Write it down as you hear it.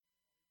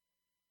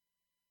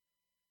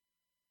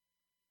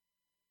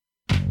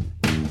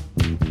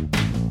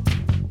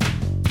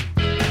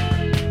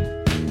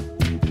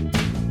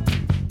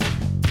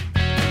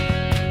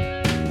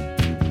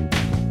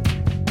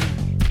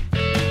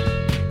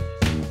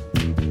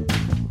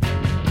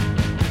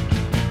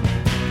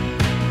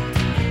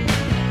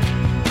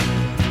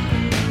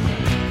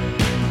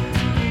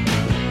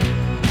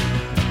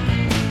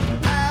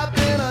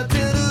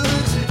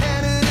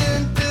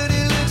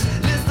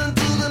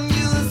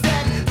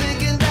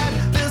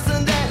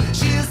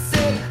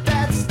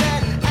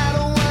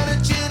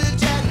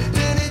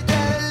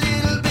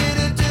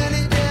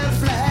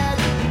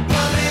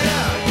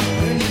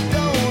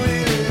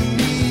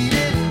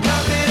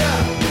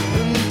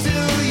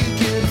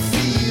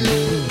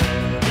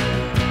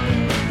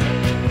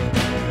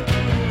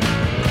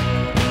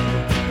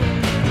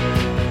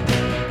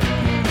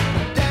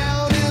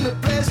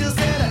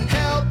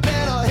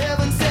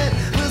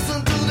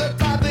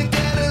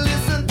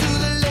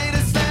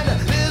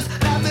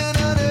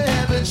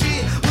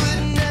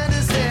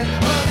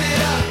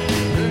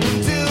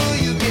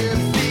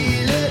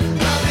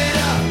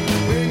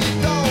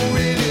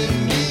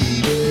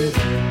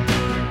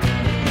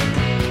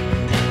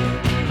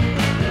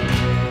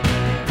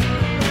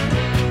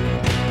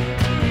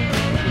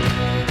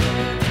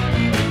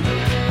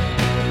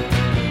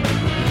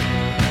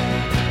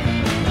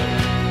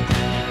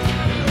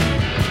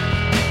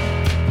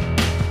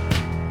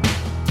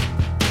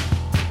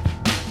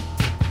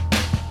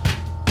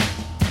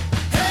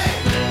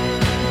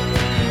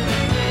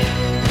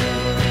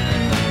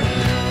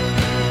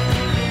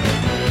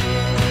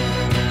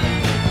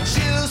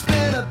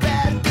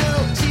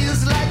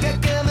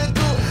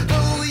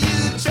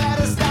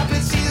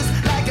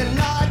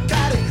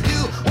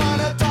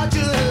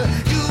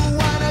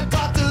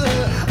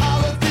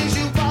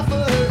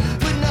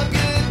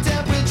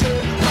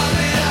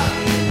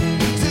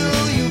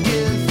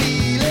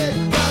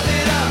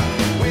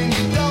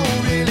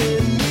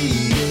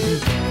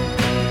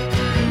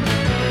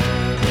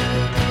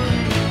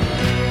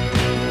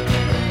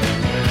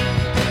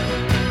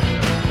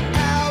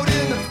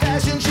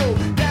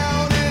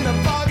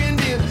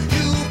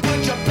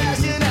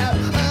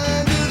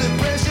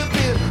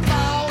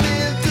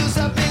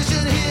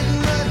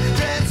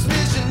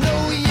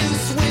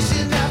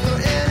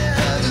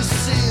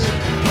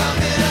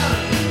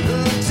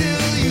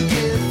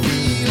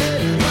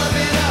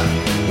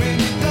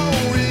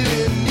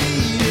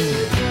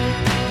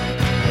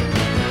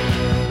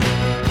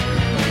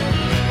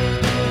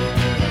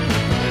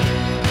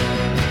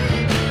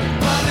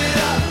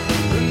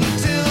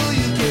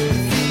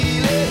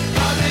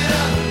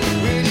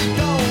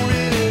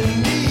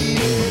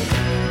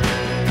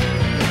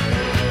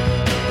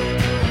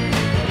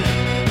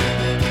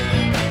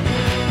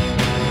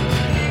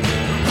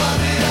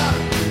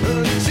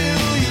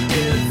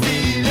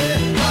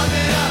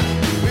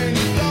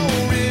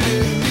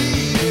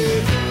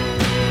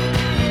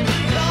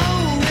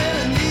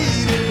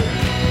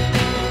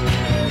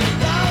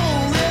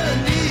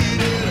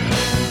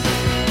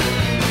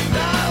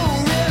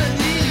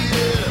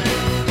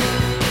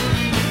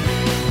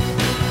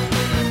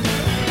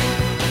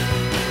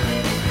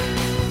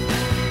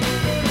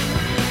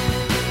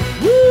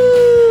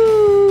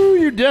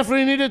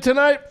definitely need it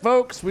tonight,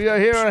 folks. We are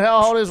here on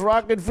Hal Holiday's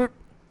Rockin' Food.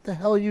 What the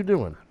hell are you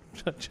doing?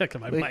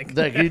 Checking my mic.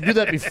 You do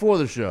that before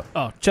the show.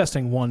 Oh,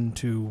 chesting 1,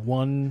 2,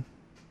 1.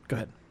 Go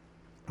ahead.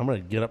 I'm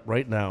going to get up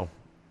right now.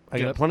 I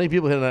got plenty of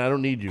people here tonight. I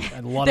don't need you.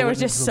 There was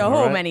just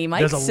so many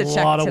mics to check There's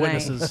a lot of tonight.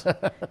 witnesses.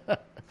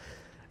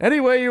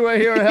 Anyway, you are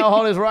here on Hal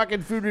Holiday's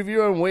Rockin' Food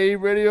Review on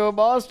Wave Radio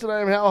Boston.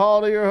 I'm Hal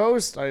Holiday, your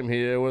host. I'm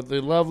here with the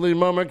lovely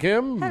Mama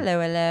Kim.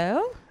 Hello,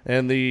 hello.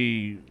 And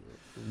the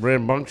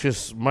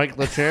rambunctious Mike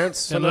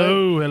LaChance.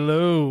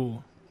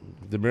 Hello.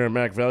 The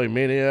Merrimack Valley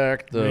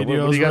Maniac. What do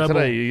Radio's you got Rebel.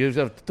 today? You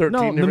have 13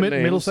 No, different the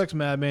names. Middlesex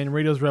Madman,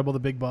 Radio's Rebel, the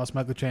Big Boss,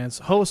 Michael Chance,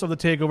 host of The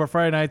Takeover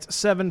Friday nights,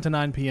 7 to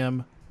 9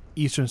 p.m.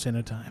 Eastern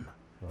Standard Time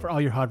for all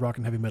your hard rock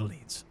and heavy metal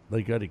needs.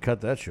 They got to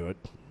cut that short.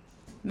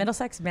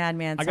 Middlesex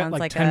Madman I got sounds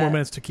like 10 a more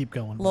minutes to keep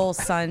going. Lil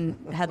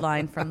Sun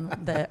headline from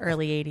the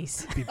early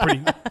 80s. Be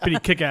pretty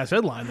kick-ass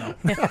headline, though.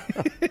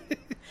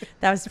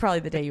 That was probably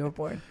the day you were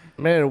born.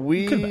 Man,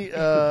 we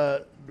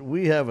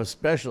have a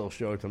special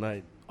show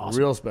tonight. Awesome.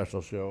 A real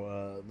special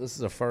show. This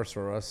is a first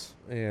for us,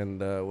 and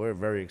we're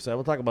very excited.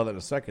 We'll talk about that in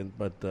a second.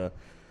 But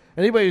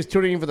anybody who's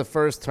tuning in for the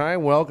first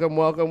time, welcome.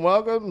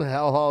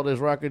 Hal Holiday's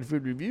Rockin'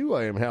 Food Review.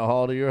 I am Hal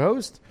Holiday, your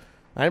host.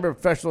 I'm a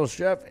professional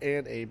chef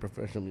and a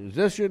professional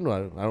musician.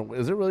 I don't,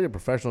 is it really a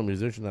professional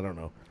musician? I don't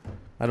know.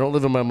 I don't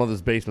live in my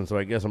mother's basement, so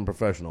I guess I'm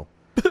professional.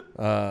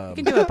 You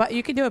can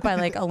do it by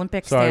like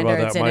Olympic Sorry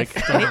about standards,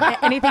 that, and Mike.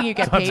 if anything you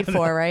get paid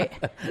for, right?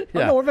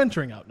 Yeah. No, we're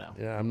venturing out now.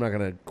 Yeah, I'm not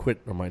going to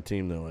quit on my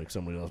team, though, like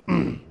somebody else.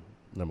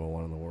 Number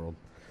one in the world.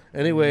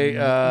 Anyway, we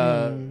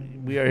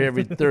are here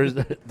every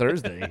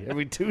Thursday,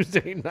 every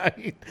Tuesday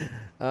night.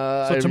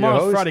 So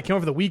tomorrow's Friday. Came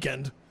over the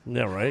weekend.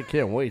 Yeah, right?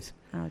 Can't wait.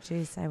 Oh,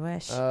 jeez, I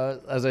wish.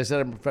 As I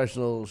said, I'm a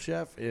professional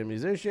chef and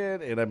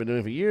musician, and I've been doing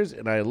it for years,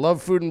 and I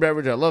love food and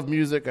beverage. I love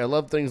music. I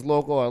love things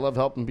local. I love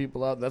helping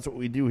people out. That's what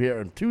we do here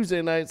on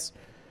Tuesday nights,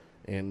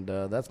 and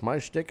that's my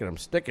shtick, and I'm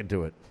sticking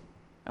to it.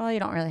 Well,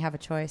 you don't really have a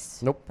choice.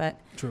 Nope. But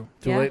True.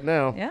 Too late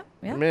now. Yeah.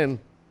 I'm in.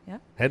 Yeah.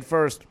 Head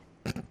first.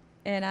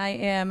 And I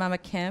am Mama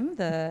Kim,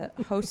 the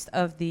host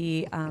of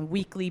the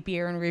weekly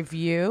Beer and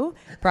Review,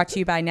 brought to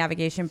you by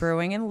Navigation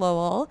Brewing in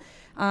Lowell.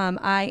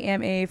 I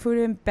am a food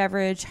and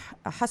beverage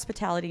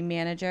hospitality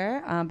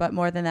manager, but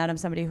more than that, I'm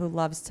somebody who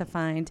loves to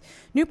find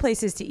new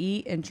places to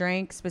eat and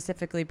drink,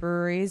 specifically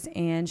breweries,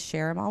 and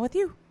share them all with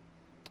you.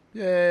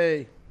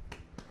 Yay.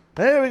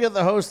 Hey, we got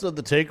the host of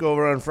The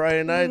Takeover on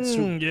Friday nights.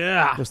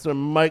 Yeah. Mr.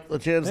 Mike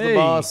LaChance, Hey. the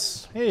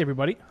boss. Hey,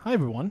 everybody. Hi,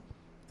 everyone.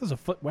 There's a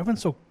foot.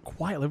 Everyone's so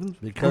quiet.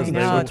 Because I they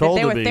know, were told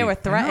they to were, be. They were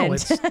I know,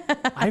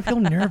 threatened. I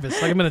feel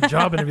nervous. Like I'm in a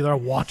job interview. They're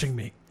watching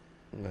me.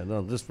 I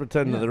know, just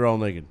pretend that they're all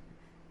naked.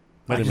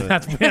 Wait a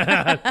minute.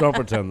 That's- Don't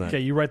pretend that. Okay,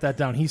 you write that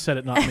down. He said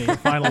it, not me.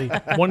 Finally,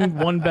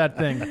 one bad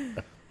thing.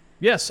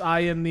 Yes,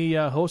 I am the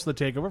host of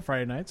The Takeover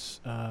Friday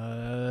nights,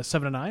 7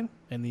 to 9,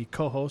 and the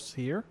co-host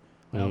here.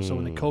 I also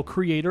am the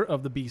co-creator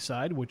of the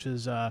B-side, which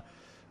is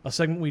a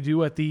segment we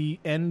do at the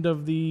end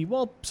of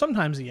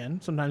sometimes the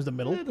end, sometimes the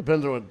middle. Yeah, it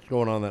depends on what's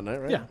going on that night,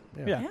 right? Yeah.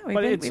 Yeah, we've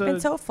But we've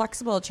been so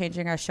flexible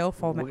changing our show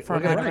format. We're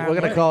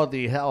going to call it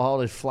the Hal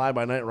Holiday's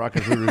Fly-By-Night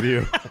Rockin' Food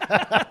Review.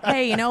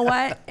 Hey, you know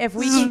what? If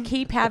we can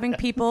keep having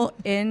people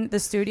in the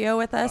studio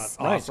with us,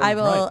 Awesome. I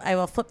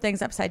will flip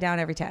things upside down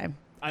every time.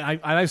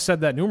 I've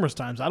said that numerous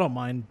times. I don't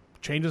mind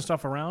changing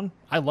stuff around.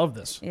 I love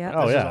this. Yeah.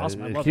 Oh, This is yeah.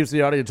 awesome. I It love keeps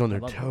the audience on their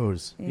love it.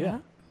 toes. Yeah.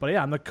 But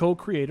yeah, I'm the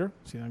co-creator.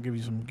 See, I'll give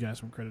you some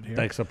credit here.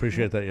 Thanks. I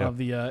appreciate that, yeah. Of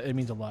the, it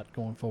means a lot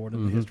going forward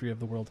in the history of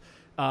the world.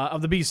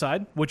 Of the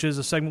B-side, which is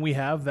a segment we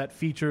have that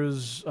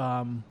features,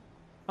 I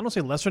don't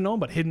say lesser known,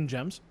 but hidden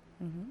gems.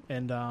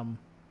 And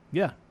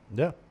yeah.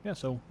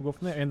 So we'll go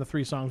from there. And the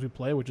 3 songs we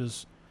play, which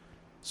is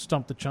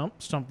Stump the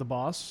Chump, Stump the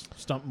Boss,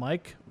 Stump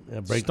Mike,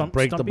 break the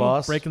Stumpy,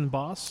 boss. Breaking the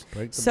Boss.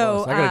 Break the So,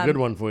 boss. I got a good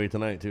one for you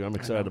tonight, too. I'm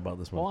excited about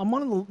this one. Well, I'm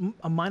on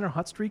a minor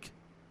hot streak.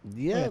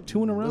 Yeah,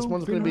 2 in a row. This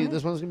one's 3 going in a to be row?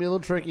 this one's going to be a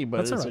little tricky, but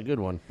That's it's all a right. good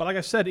one. But like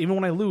I said, even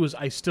when I lose,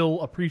 I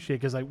still appreciate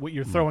because what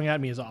you're throwing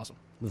at me is awesome.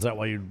 Is that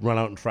why you run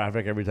out in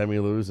traffic every time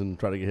you lose and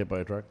try to get hit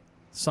by a truck?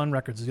 Sun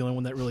Records is the only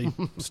one that really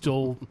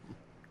still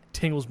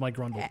tingles my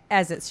grundle.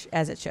 As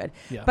it should.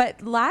 Yeah.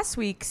 But last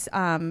week's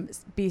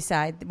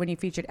B-side, when you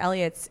featured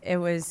Elliot's, it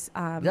was...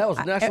 Yeah, it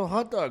was National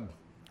Hot Dog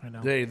I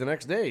know. Day the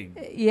next day.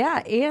 Yeah,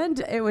 and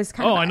it was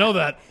kind of... I know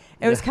that.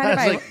 It was kind of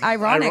It's like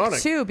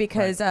ironic, too,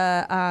 because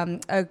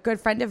a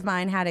good friend of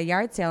mine had a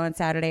yard sale on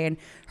Saturday, and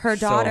her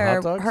Sell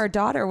hot dogs?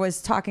 daughter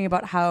was talking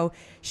about how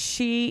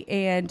she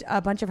and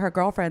a bunch of her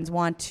girlfriends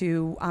want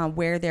to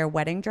wear their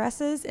wedding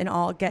dresses and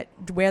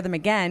wear them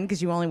again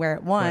because you only wear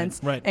it once,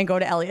 Right. and go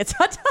to Elliot's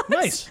Hot Dogs.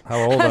 Nice.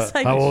 How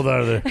old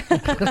are they?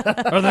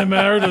 Are they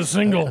married or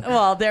single?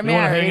 Well, they're You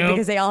wanna hang married out?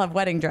 because they all have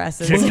wedding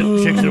dresses. Chicks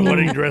in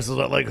wedding dresses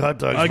that like hot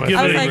dogs. I my give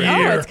I was it a like,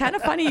 year. oh, it's kind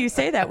of funny you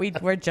say that.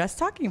 We're just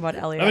talking about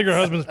Elliot. I think her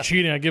husband's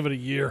cheating. I give it a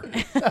year.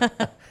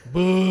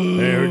 Boo.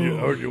 Hey,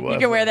 heard your wife. You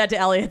can wear that to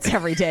Elliot's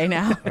every day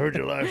now Heard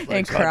your life and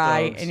likes hot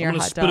cry dogs. in your I'm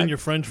gonna hot spit in dog. your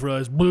French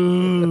fries.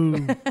 Boo.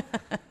 I'm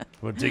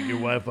gonna take your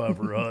wife out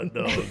for a hot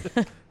dog.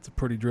 It's a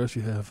pretty dress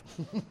you have.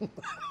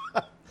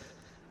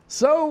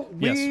 So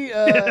we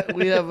Yes.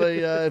 we have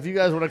a if you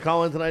guys want to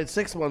call in tonight,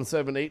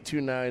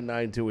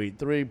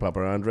 617-829-9283. Papa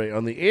Andre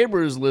on the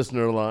Abers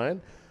listener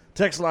line.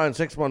 Text line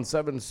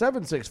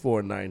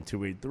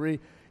 617-764-9283.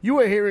 You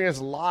are hearing us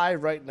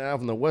live right now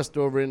from the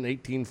Westover Inn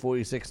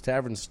 1846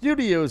 Tavern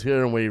Studios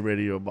here on Wave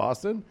Radio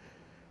Boston.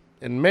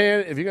 And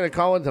man, if you're going to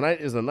call in,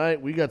 tonight is the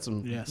night. We got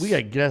we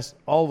got guests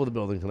all over the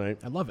building tonight.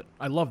 I love it.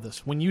 I love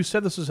this. When you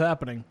said this was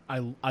happening, I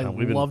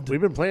loved it.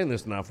 We've been playing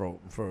this now for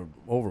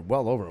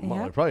well over a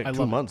month, like probably I 2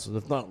 love months,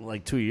 if not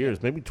like 2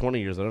 years, maybe 20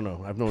 years. I don't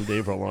know. I've known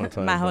Dave for a long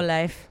time. My whole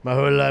life. My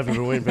whole life I've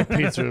been waiting for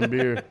pizza and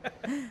beer.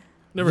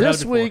 Never had it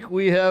This before. week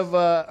we have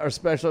our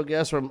special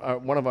guest from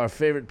one of our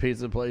favorite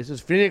pizza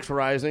places, Phoenix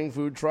Rising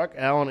Food Truck.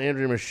 Al and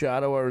Andrea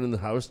Machado are in the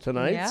house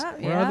tonight. Yeah,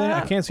 Where are they?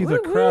 I can't see the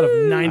Woo-woo. crowd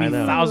of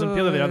 90,000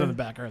 people. They're in the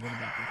back. They're in the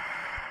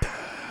back.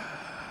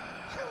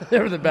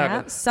 They're in the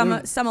back. Yeah, some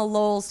of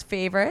Lowell's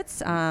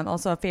favorites.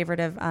 Also a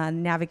favorite of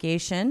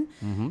Navigation.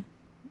 Mm-hmm.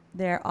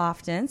 They're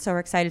often, so we're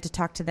excited to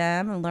talk to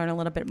them and learn a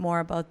little bit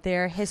more about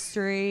their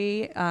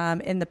history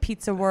in the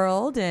pizza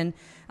world and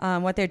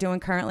what they're doing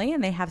currently.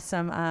 And they have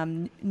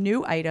some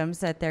new items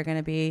that they're going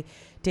to be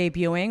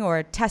debuting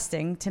or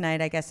testing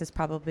tonight, I guess is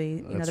probably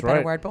the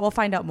better word, but we'll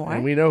find out more.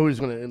 And we know who's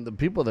going to, and the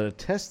people that are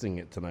testing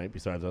it tonight,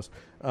 besides us,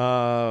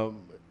 are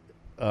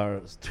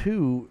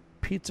two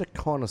pizza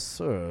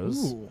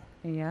connoisseurs. Ooh.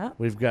 Yeah.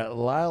 We've got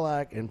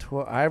Lilac and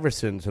Tor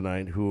Iverson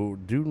tonight, who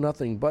do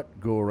nothing but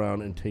go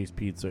around and taste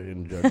pizza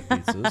and judge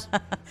pizzas.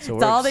 So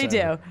It's all they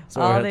do. That's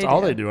all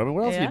they do. I mean,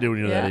 what else do you do when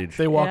you're that age?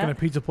 They walk Yeah. in a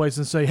pizza place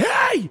and say,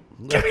 "Hey,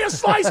 give me a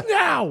slice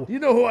now." You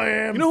know who I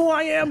am. You know who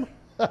I am?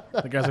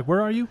 The guy's like, "Where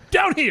are you?"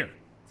 Down here.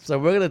 So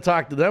we're going to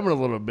talk to them in a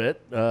little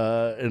bit,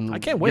 and I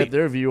can't get wait.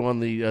 their view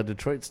on the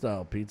Detroit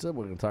style pizza.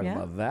 We're going to talk Yeah.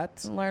 about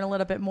that. Learn a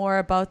little bit more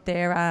about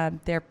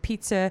their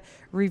pizza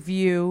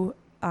review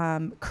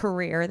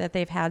career that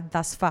they've had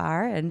thus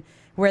far and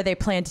where they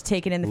plan to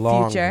take it in the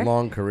future.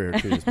 Long career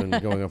too. It's been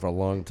going on for a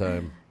long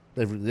time.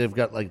 They've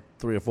got like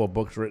 3 or 4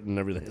 books written and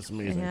everything. It's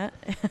amazing. Yeah.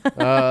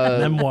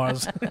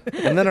 Memoirs.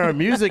 And then our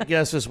music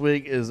guest this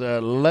week is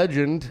a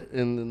legend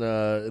in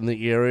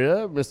the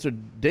area, Mr.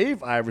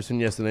 Dave Iverson.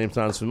 Yes, the name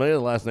sounds familiar. The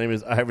last name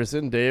is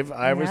Iverson. Dave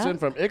Iverson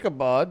from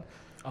Ichabod.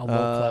 I'll low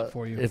clap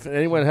for you. If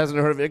anyone hasn't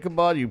heard of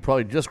Ichabod, you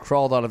probably just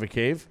crawled out of a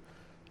cave.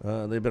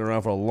 They've been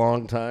around for a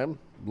long time,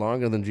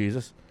 longer than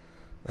Jesus.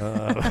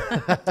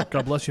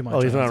 God bless you, my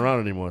He's not child.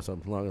 around anymore, so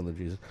longer than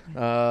Jesus.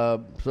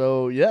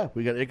 So, yeah,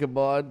 we got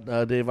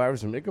Ichabod, Dave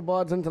Iverson from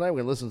Ichabod's in tonight.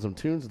 We're going to listen to some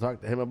tunes and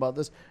talk to him about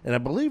this. And I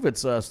believe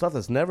it's stuff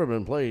that's never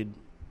been played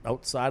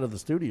outside of the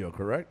studio,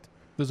 correct?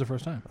 This is the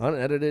first time.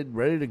 Unedited,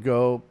 ready to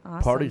go,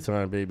 Awesome. party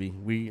time, baby.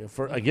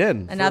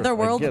 Another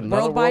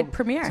worldwide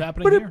premiere. It's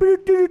happening here.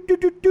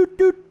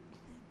 It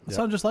It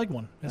sounds just like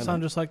one. It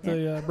sounds just like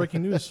the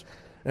breaking news.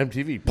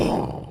 MTV.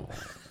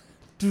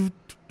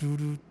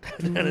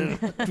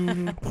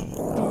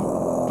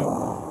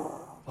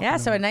 Yeah,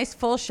 so a nice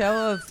full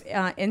show of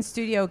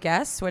in-studio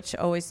guests, which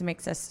always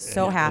makes us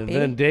so happy.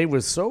 And then Dave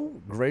was so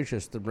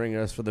gracious to bring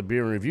us for the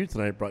beer and review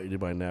tonight, brought you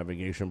by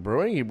Navigation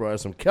Brewing. He brought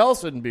us some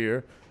Kelson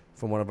beer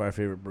from one of our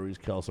favorite breweries,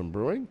 Kelson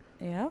Brewing.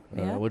 Yeah.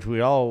 Which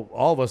we all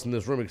of us in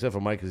this room, except for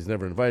Mike, because he's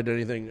never invited to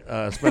anything,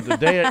 spent the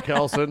day at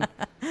Kelson.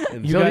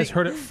 You guys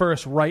heard it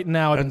first right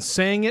now. I've been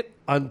saying it.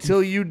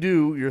 Until you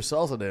do your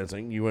salsa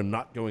dancing, you are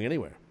not going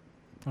anywhere.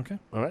 Okay.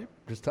 All right?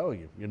 Just telling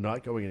you. You're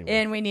not going anywhere.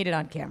 And we need it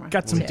on camera.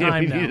 Got some too.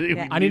 time now.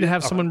 Yeah. I need to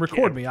have someone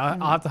record me. I'll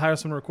have to hire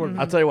someone to record me.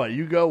 I'll tell you what.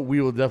 You go,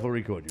 we will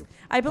definitely record you.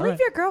 I believe Alright.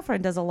 your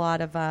girlfriend does a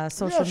lot of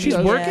social She's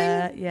media.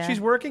 working. Yeah.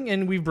 She's working,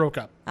 and we broke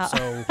up.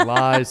 So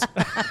Lies.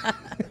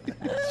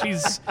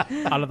 she's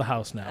out of the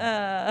house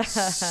now.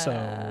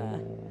 So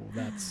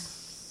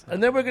that's.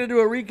 And then we're going to do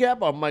a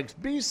recap on Mike's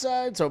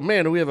B-side. So,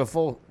 man, we have a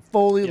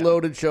fully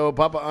loaded show.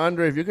 Papa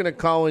Andre, if you're going to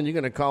call in, you're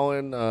going to call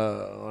in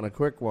on a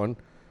quick one.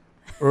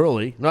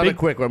 Early. Not a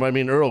quick one. I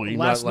mean early.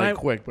 Not Last like night,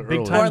 quick, but big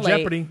early. time. Or late,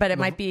 Jeopardy. but it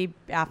might be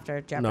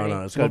after Jeopardy.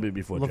 No, it's got to be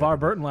before LeVar Jeopardy.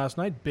 Burton last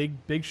night.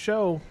 Big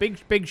show. Big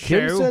Kim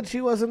show. said she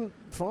wasn't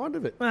fond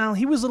of it. Well,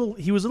 he was a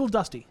little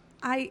dusty.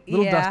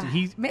 Little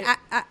dusty.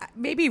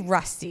 Maybe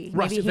rusty.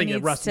 Rusty. Maybe he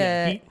needs rusty. to.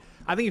 Yeah.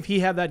 I think if he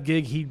had that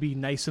gig, he'd be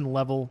nice and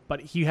level, but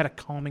he had a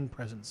calming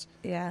presence.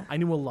 Yeah. I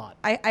knew a lot.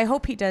 I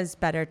hope he does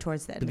better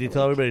towards the end. Did of you the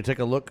tell week. everybody to take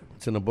a look?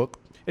 It's in a book.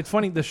 It's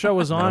funny. The show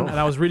was on, and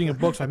I was reading a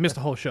book, so I missed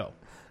the whole show.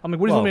 I'm like,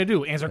 what do you want me to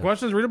do? Answer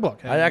questions? Read a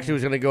book? I actually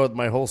was going to go with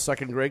my whole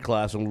second grade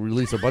class and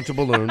release a bunch of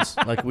balloons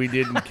like we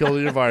did in Kill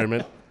the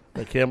Environment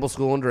at Campbell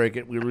School in Drake.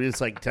 We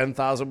released like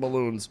 10,000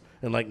 balloons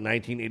in like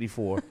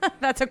 1984.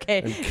 That's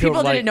okay. And killed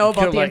People like- didn't know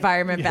about killed the like-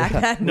 environment back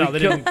then. No, they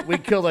didn't. We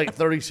killed like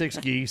 36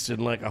 geese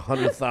and like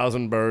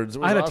 100,000 birds. It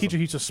was I had a awesome. teacher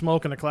who used to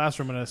smoke in the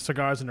classroom and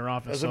cigars in their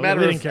office. As so a matter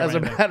they of didn't care about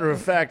anything. matter of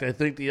fact, I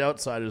think the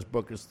Outsiders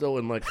book is still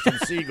in like some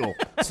seagull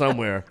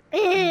somewhere.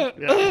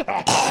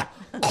 Yeah.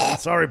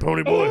 Sorry,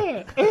 Pony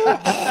Boy.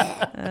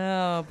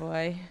 Oh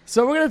boy.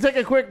 So we're going to take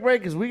a quick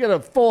break because we got a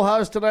full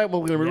house tonight. We're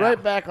going to be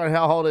right back on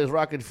Hal Holiday's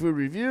Rocket Food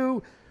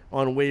Review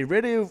on Wave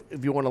Radio.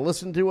 If you want to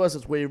listen to us,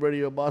 it's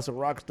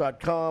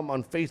waveradiobostonrocks.com.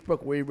 On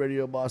Facebook, Wave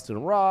Radio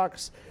Boston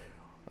Rocks.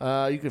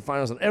 You can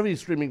find us on every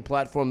streaming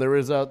platform there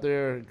is out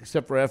there,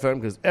 except for FM,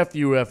 because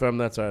FUFM,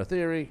 that's our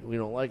theory. We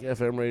don't like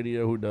FM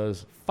radio. Who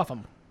does? Fuff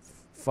 'em.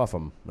 Fuff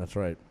 'em. That's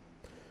right.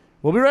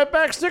 We'll be right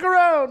back. Stick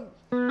around.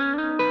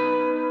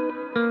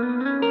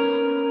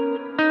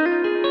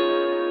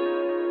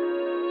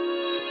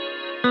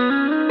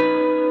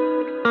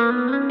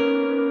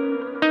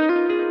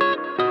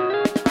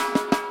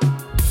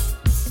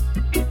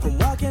 I'm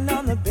walking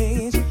on the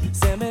beach,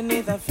 sand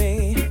beneath our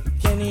feet.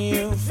 Can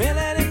you feel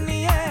it in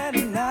the air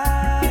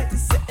tonight?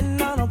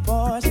 Sitting on a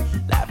porch,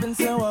 laughing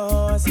to a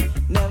horse.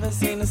 Never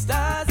seen the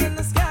stars in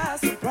the sky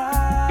so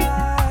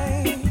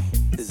bright.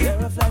 Is there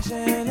a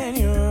reflection in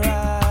your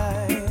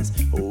eyes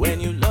when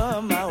you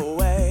look my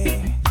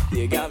way?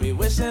 You got me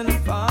wishing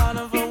upon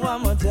her for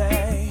one more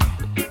day.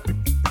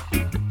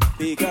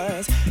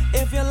 Because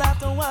if your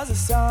laughter was a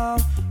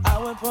song, I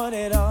would put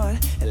it on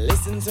and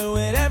listen to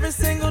it every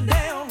single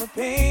day on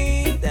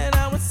repeat. Then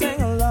I would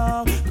sing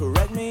along.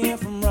 Correct me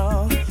if I'm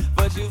wrong,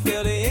 but you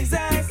feel the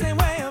exact same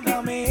way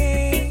about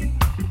me.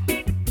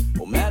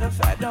 Well, matter of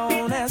fact,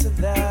 don't answer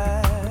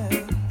that.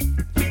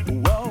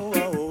 Whoa,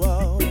 whoa,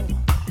 whoa.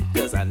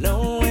 'Cause I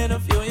know in a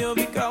few you'll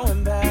be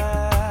going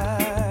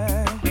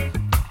back.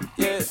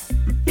 Yeah.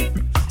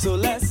 So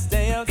let's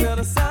stay up till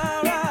the sunrise.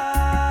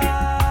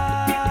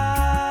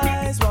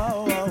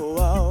 Whoa, whoa,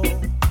 whoa.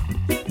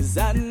 'Cause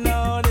I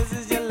know this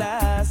is your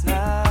last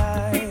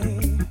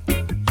night.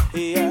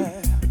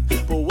 Yeah.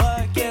 But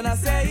what can I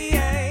say?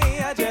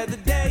 I dread the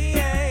day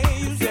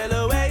you sail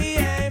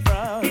away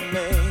from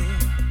me.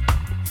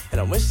 And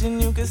I'm wishing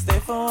you could stay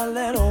for a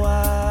little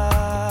while.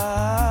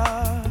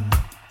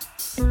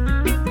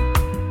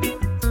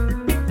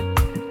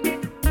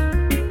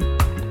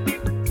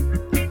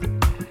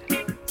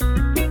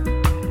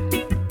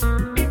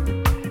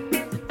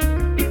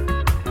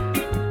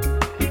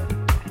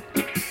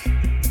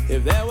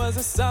 If there was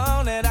a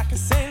song that I could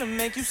sing to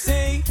make you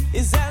see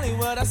exactly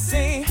what I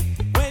see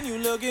when you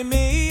look at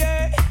me,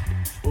 yeah.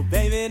 Well,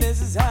 baby,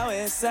 this is how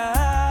it sounds.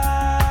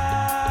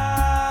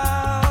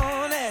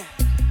 Yeah.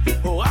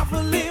 Oh,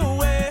 awfully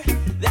aware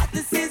that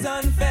this is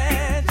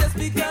unfair just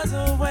because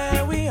of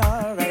where we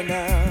are right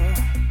now.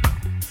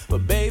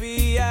 But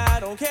baby, I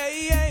don't care,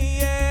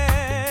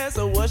 yeah.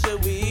 So what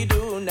should we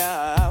do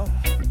now?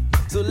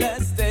 So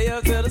let's stay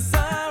up till the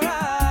sunrise.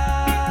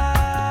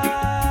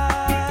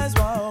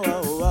 Whoa,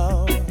 whoa,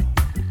 whoa.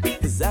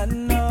 'Cause I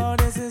know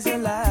this is your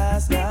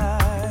last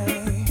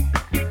night.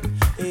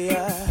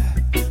 Yeah.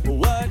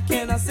 What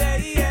can I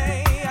say?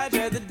 I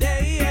dread the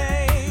day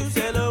you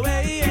sail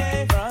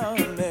away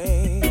from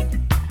me.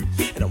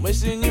 And I'm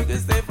wishing you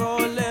could stay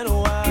for a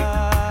little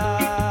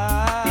while.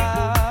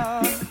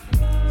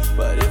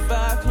 But if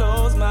I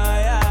close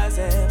my eyes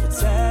and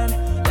pretend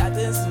that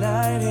this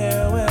night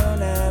here will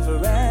never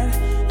end,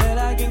 then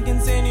I can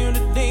continue to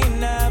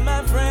deny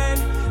my friend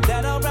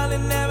that I'll probably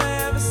never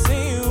ever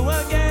see you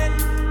again.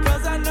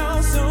 'Cause I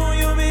know soon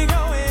you'll be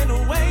going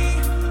away,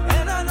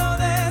 and I know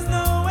there's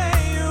no way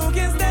you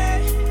can stay.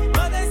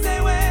 But they say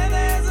where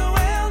there's a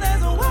will,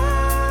 there's a way.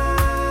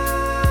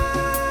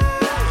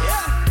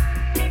 Yeah.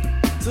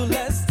 So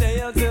let's stay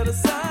up till the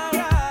sunrise.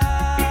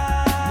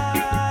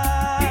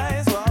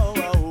 Whoa,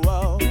 whoa,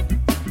 whoa.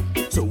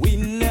 So we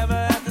never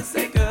have to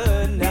say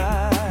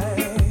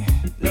goodnight.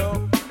 No,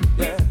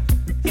 yeah.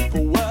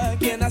 But what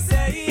can I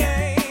say?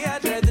 I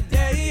dread the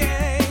day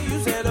you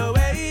said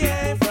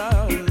away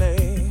from me.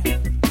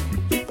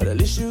 But at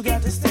least you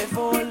got to stay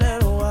for a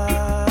little while.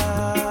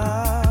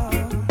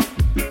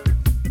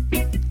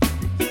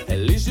 At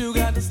least you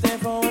got to stay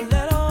for a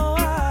little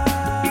while.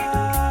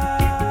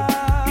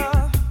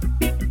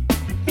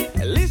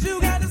 At least you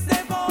got to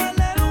stay for a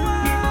little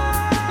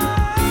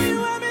while. You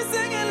have me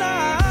singing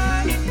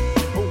like,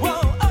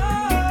 whoa, oh,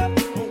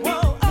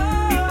 whoa, oh,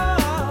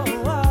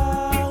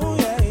 oh,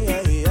 yeah,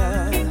 yeah,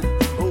 yeah.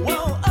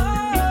 Whoa, oh,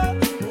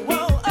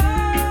 whoa, oh,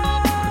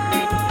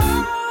 I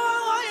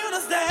want you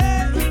to stay.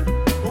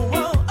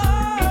 Whoa,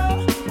 oh,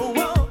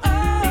 whoa,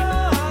 oh,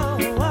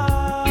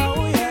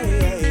 yeah,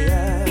 yeah,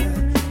 yeah.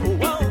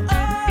 Whoa,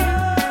 oh.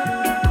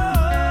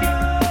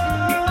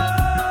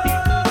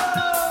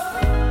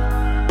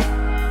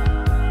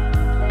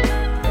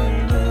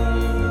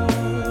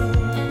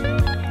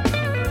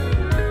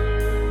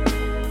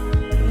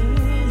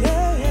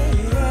 Yeah, yeah,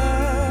 yeah.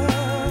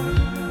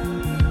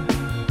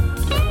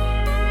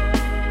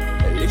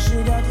 At least you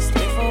got to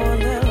stay for a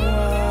little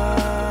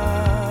while.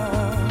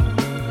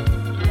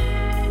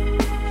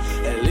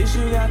 At least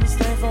you got to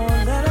stay for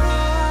a little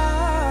while.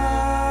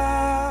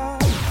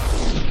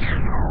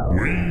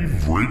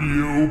 Wave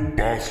Radio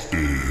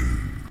Boston.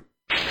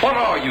 What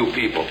are you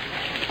people?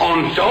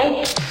 On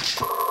dope?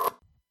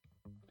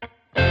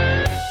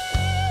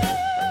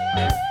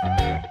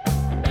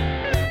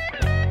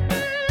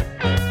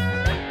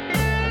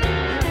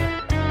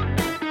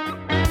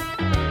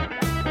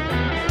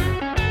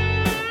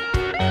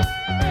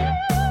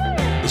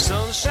 The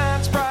sun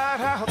shines bright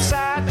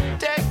outside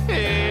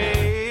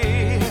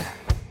today,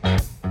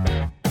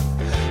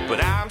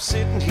 but I'm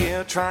sitting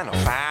here trying to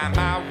find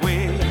my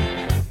way.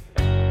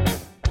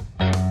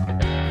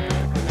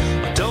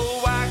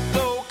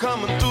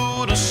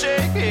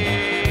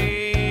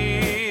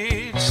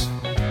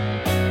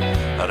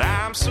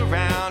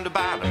 around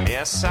about a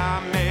mess I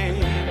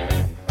made.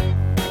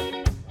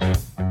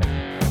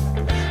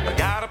 I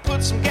gotta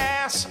put some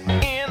gas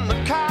in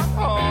the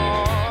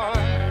car.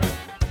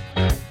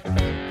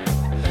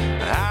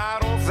 I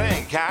don't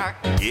think I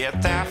can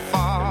get that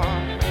far.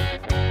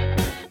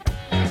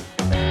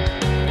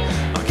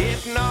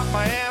 Getting off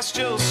my ass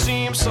just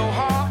seems so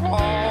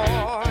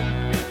hard.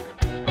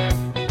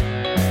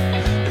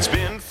 It's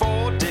been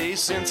 4 days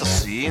since I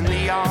seen the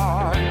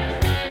yard.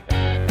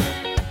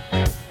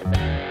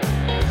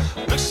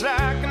 Looks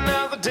like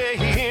another day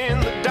in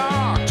the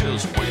dark,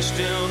 just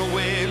wasting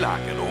away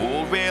like an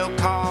old rail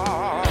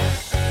car.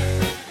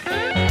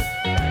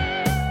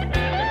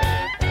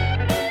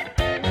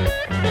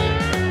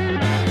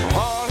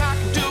 All I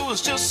can do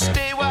is just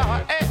stay where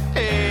I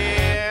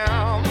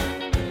am.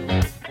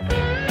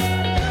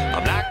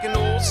 I'm like an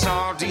old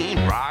sardine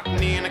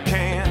rotting in a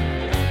can.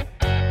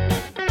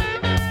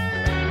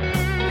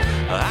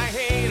 I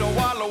hate a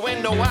wallow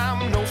window,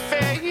 I'm no fan.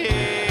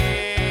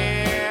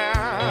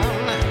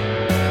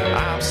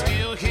 I'm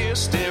still here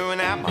staring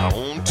at my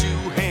own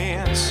two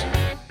hands.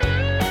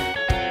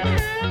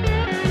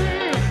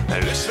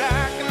 It looks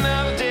like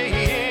another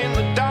day in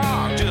the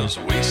dark, just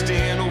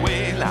wasting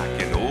away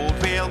like an old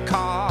rail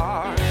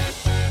car.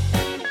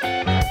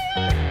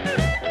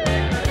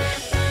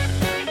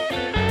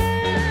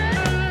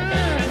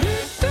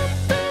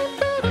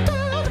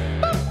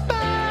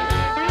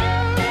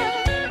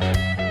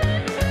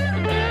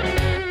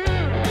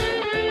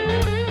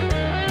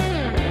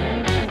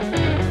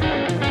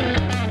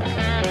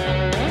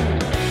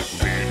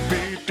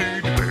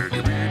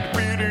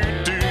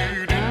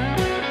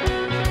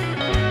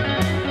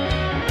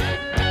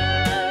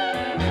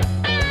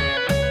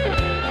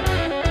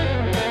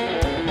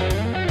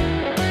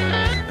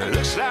 It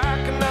looks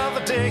like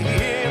another day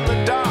in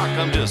the dark,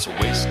 I'm just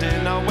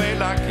wasting away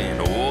like an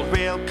old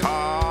rail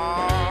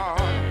car.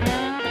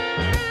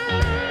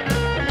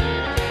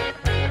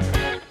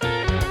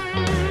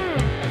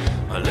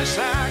 It looks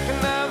like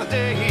another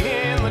day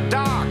in the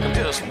dark, I'm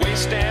just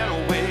wasting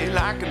away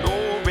like an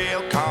old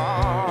rail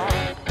car.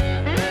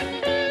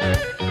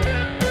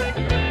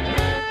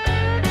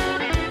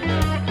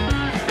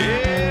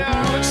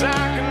 Yeah, looks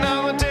like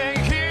another day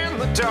in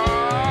the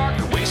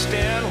dark,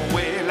 wasting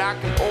away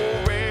like an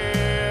old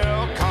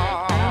rail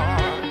car.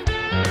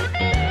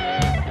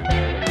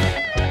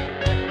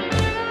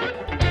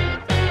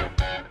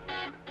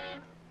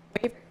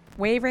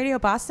 Wave Radio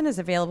Boston is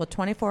available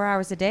 24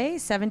 hours a day,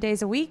 7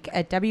 days a week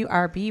at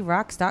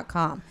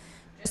WRBRocks.com.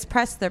 Just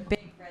press the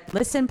big red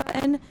listen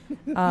button.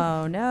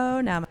 Oh, no.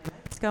 Now my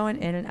mic's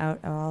going in and out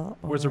all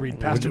Where's the over. read?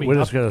 Pass to me. We're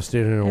just going to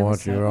sit here and Have a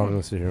watch you. We're all second.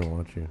 going to sit here and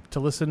watch you. To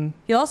listen.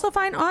 You'll also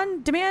find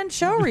on-demand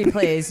show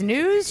replays,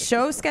 news,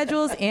 show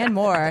schedules, and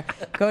more.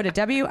 Go to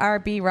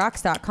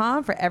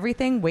WRBRocks.com for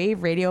everything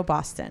Wave Radio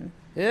Boston.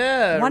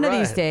 Yeah, One of right.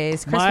 these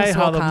days, My, Christmas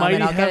how will the come mighty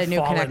and I'll get a have new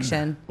fallen.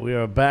 connection. We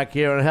are back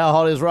here on Hal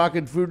Holly's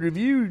Rockin' Food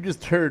Review. You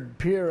just heard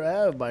Pierre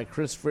Ave by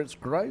Chris Fritz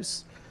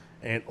Grice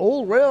and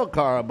Old Rail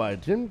Car by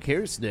Tim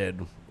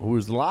Kierstead, who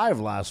was live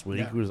last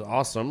week. Yeah. It was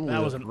awesome.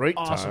 That It was an great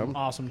awesome, time.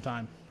 awesome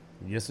time.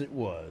 Yes, it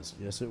was.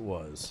 Yes, it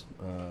was.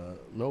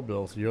 No,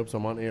 Bill, so you're up, so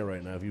I'm on air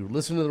right now. If you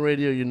listen to the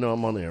radio, you know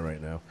I'm on air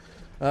right now.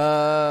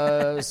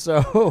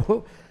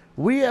 So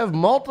we have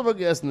multiple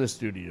guests in the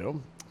studio,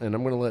 and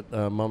I'm going to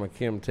let Mama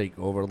Kim take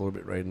over a little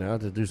bit right now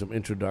to do some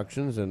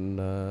introductions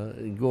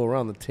and go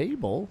around the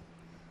table.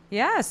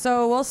 Yeah,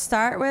 so we'll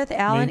start with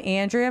Alan Me?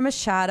 Andrea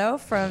Machado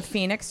from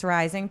Phoenix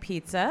Rising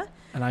Pizza.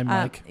 And I'm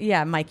Mike.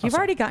 Yeah, Mike, you've sorry.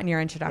 already gotten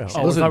your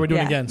introduction. Oh, Listen, I thought we were doing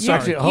Yeah. it again. You- Sorry.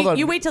 Actually, hold on.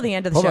 You wait till the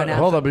end of the show now.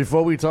 Hold on.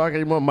 Before we talk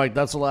anymore, Mike,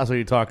 that's the last time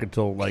you talk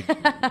until, like,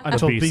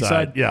 Until the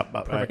B-side. Yeah.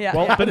 Perfect. Yeah.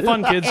 Well, been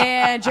fun, kids.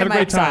 And your Had a great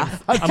mic's time.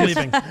 off. I'm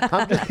leaving.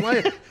 I'm just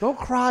playing. Don't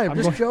cry. I'm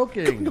just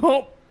joking.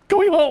 Home.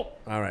 Going home.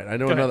 All right. I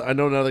know Go another. ahead. I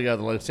know another guy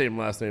with the same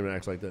last name and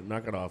acts like that.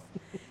 Knock it off.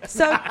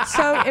 So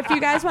if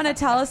you guys want to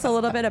tell us a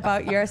little bit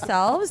about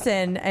yourselves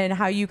and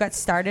how you got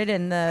started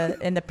in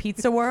the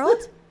pizza world.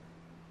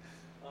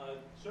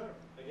 Sure.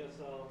 I guess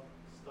I'll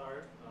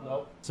start.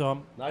 Nope.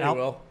 So Now you Al-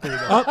 will.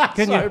 Oh,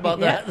 can Sorry you? about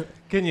Yeah. that.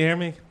 Can you hear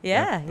me?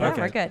 Yeah,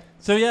 Okay. we're good.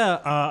 So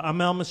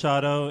I'm Al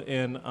Machado,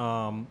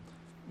 and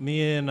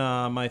me and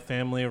my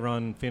family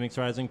run Phoenix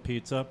Rising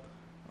Pizza.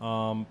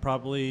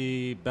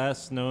 Probably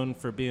best known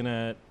for being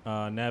at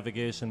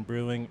Navigation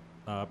Brewing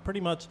pretty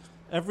much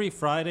every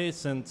Friday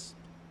since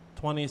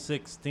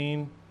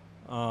 2016.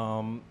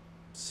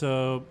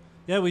 So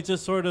yeah, we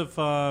just sort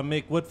of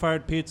make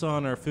wood-fired pizza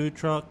on our food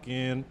truck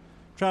and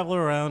travel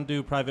around,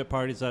 do private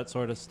parties, that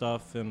sort of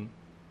stuff, and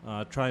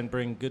try and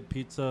bring good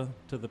pizza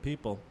to the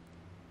people.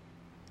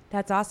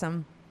 That's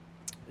awesome.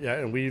 Yeah,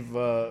 and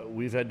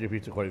we've had your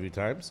pizza quite a few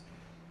times,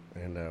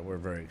 and we're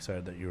very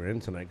excited that you're in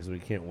tonight because we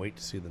can't wait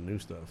to see the new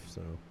stuff.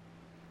 So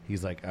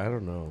he's like, I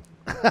don't know.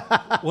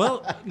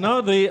 Well,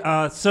 no,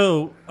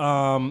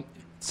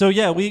 so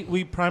yeah,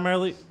 we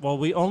primarily,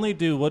 we only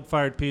do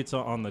wood-fired pizza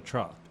on the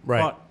truck.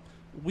 Right. But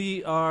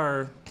we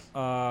are,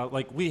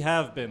 we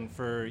have been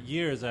for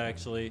years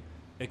actually,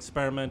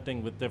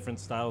 experimenting with different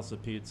styles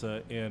of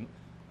pizza. And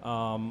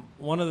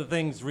One of the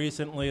things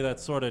recently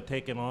that's sort of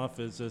taken off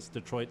is this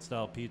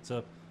Detroit-style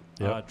pizza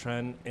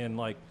trend. And,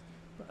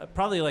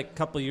 probably a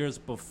couple of years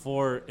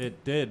before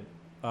it did,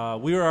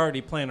 we were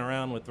already playing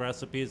around with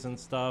recipes and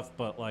stuff,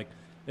 but,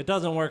 it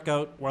doesn't work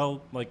out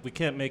well. We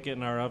can't make it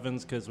in our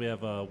ovens because we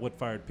have a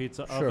wood-fired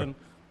pizza oven.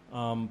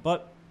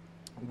 But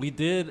we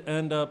did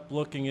end up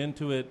looking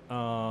into it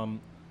a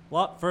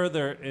lot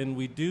further, and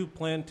we do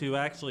plan to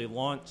actually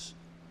launch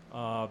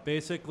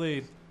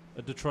basically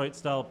a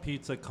Detroit-style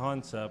pizza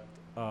concept.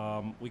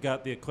 We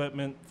got the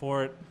equipment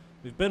for it.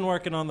 We've been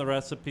working on the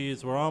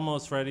recipes. We're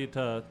almost ready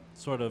to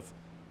sort of,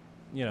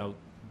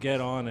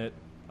 get on it.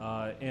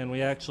 And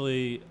we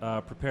actually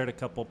prepared a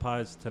couple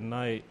pies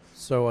tonight.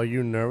 So are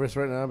you nervous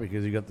right now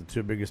because you got the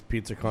two biggest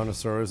pizza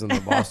connoisseurs in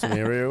the Boston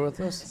area with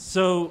us?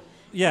 So,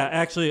 yeah,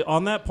 actually,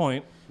 on that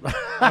point,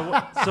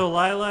 so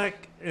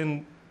Lilac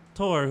and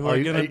Tor, who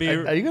are going to be...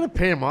 Are you going to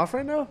pay him off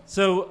right now?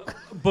 So,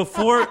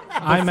 before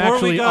I'm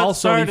actually we got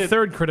also started, the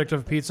third critic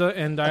of pizza,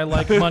 and I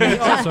like money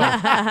also.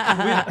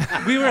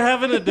 we were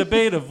having a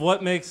debate of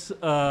what makes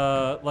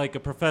a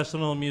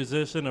professional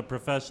musician a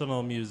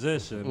professional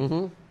musician.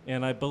 Mm-hmm.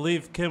 And I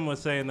believe Kim was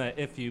saying that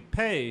if you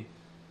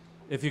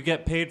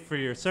get paid for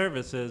your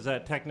services,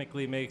 that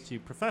technically makes you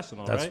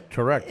professional, That's right?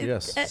 correct,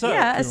 yes.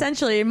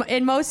 Essentially,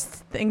 in most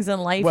things in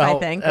life, Well, I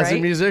think, as right?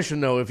 a musician,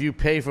 though, if you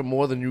pay for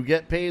more than you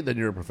get paid, then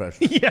you're a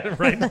professional. Yeah,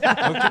 right.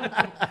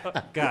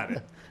 Got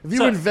it. If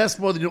you invest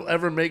more than you'll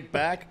ever make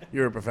back,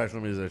 you're a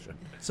professional musician.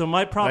 So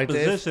my Dave?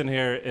 proposition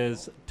here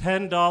is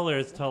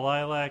 $10 to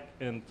Lilac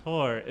and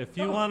Tor if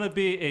you want to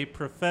be a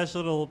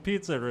professional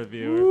pizza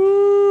reviewer.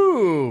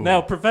 Ooh. Now,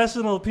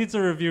 professional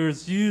pizza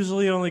reviewers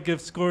usually only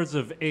give scores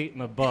of 8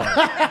 and above.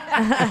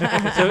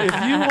 So if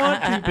you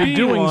want to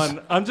be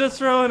one, I'm just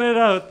throwing it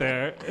out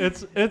there.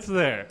 It's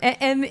there.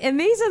 And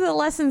these are the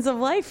lessons of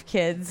life,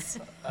 kids.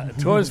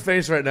 Tor's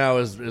face right now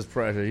is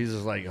pressure. He's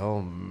just like,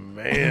 oh,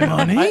 man.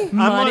 Money? I'm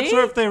not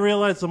sure if they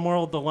realize the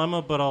moral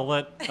dilemma, but I'll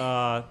let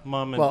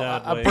Mom and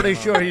Dad I'm weigh pretty in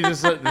sure on it. he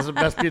just said, this is the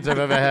best pizza I've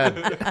ever had.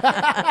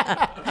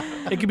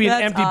 It could be an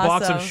That's empty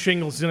box of awesome.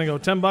 shingles. He's going to go,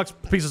 $10,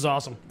 pizza's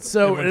awesome.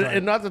 So, Every time.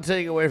 and not to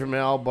take away from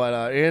Al,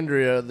 but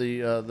Andrea,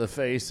 the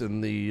face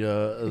and the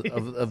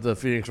of the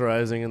Phoenix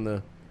Rising, and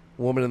the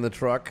woman in the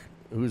truck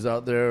who's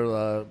out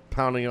there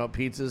pounding out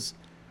pizzas.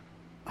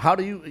 How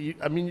do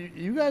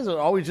you guys are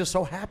always just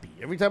so happy.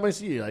 Every time I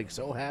see you,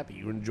 so happy.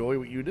 You enjoy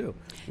what you do.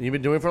 And you've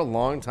been doing it for a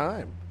long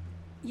time.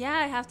 Yeah,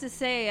 I have to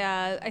say,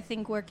 I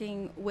think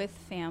working with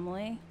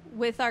family,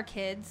 with our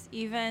kids,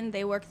 even,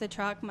 they work the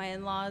truck, my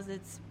in-laws,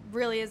 it's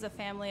really is a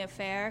family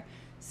affair.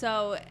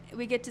 So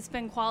we get to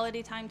spend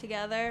quality time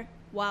together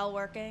while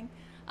working.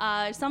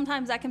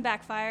 Sometimes that can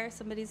backfire.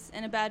 Somebody's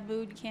in a bad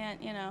mood, you can't,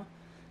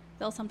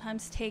 they'll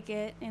sometimes take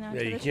it, to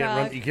the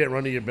truck. You can't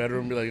run to your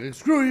bedroom and be like,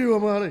 screw you,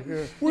 I'm out of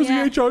here. Where's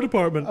Yeah. the HR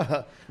department?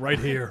 Right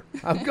here.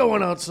 I'm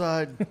going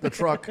outside the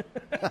truck.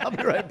 I'll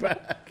be right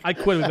back. I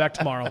quit. I'll be back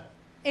tomorrow.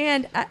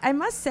 And I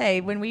must say,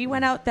 when we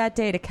went out that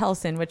day to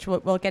Kelson, which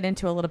we'll get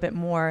into a little bit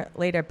more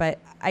later, but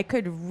I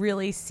could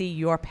really see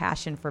your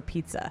passion for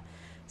pizza.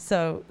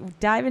 So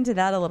dive into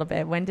that a little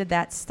bit. When did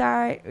that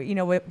start?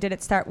 Did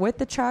it start with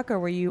the truck, or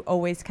were you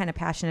always kind of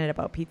passionate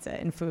about pizza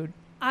and food?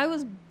 I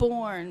was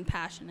born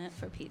passionate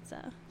for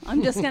pizza.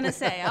 I'm just going to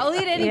say, I'll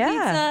eat any Yeah.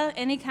 pizza,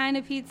 any kind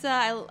of pizza.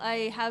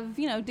 I have,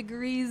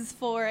 degrees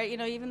for it,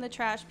 even the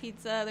trash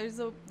pizza.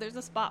 There's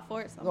a spot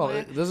for it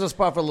somewhere. Oh, there's a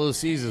spot for Little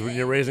Caesars when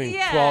you're raising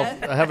Yeah.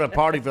 12, having a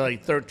party for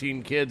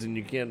 13 kids and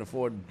you can't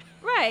afford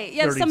Right.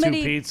 You have 32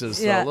 somebody pizzas.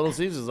 So Yeah. Little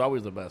Caesars is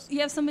always the best.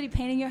 You have somebody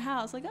painting your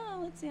house,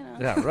 let's,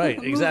 Yeah, right.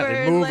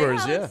 Exactly.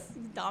 Movers, yeah. let's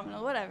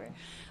domino, whatever.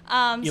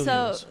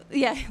 Ilios.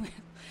 Yeah.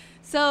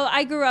 So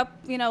I grew up,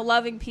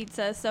 loving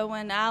pizza. So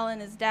when Al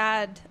and his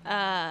dad,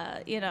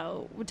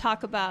 would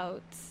talk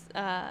about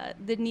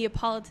the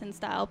Neapolitan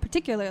style,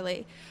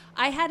 particularly,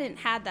 I hadn't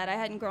had that. I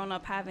hadn't grown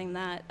up having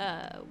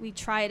that. We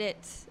tried it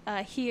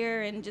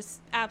here and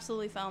just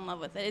absolutely fell in love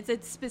with it. It's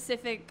a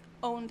specific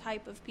own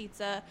type of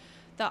pizza.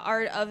 The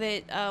art of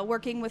it,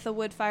 working with a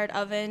wood-fired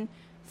oven,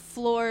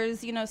 floors,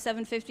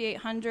 750,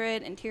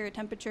 800, interior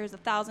temperature is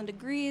 1,000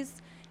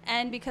 degrees,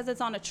 and because it's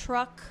on a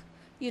truck,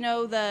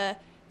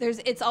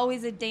 it's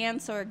always a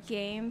dance or a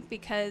game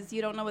because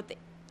you don't know what the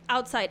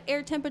outside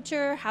air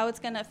temperature, how it's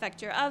going to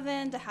affect your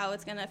oven, to how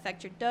it's going to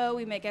affect your dough.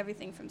 We make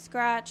everything from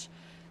scratch.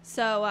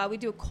 So we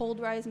do a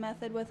cold rise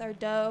method with our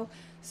dough.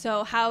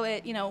 So how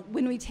it,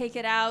 when we take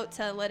it out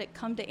to let it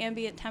come to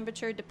ambient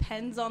temperature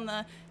depends on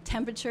the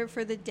temperature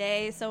for the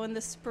day. So in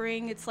the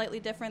spring, it's slightly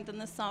different than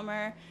the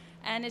summer.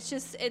 And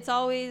it's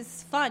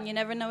always fun. You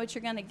never know what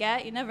you're going to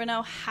get. You never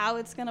know how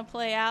it's going to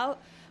play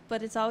out.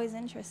 But it's always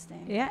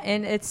interesting. Yeah,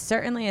 and it's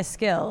certainly a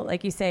skill.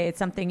 Like you say, it's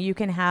something you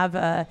can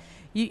have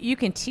you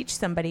can teach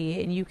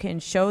somebody and you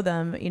can show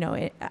them,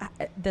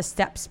 the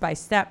steps by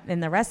step in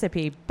the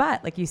recipe.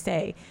 But like you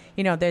say,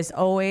 there's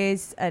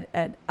always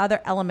an other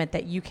element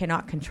that you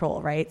cannot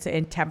control, right? So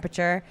in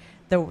temperature,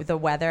 the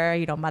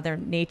weather, Mother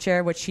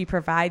Nature, what she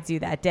provides you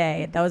that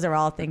day, those are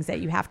all things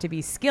that you have to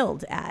be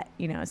skilled at,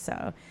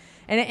 so.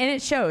 and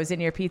it shows in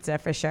your pizza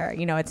for sure.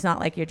 You know, it's not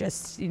like you're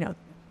just, you know,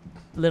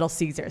 Little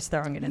Caesars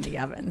throwing it in the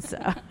oven. So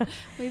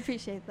We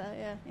appreciate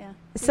that. Yeah.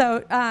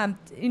 So,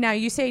 you know,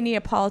 you say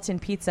Neapolitan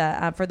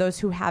pizza. For those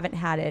who haven't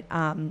had it,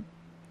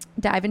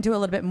 dive into a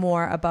little bit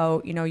more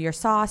about, you know, your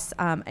sauce.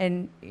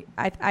 And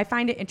I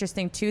find it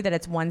interesting, too, that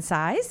it's one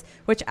size,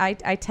 which I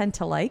tend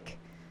to like.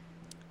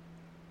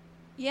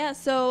 Yeah,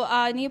 so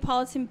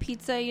Neapolitan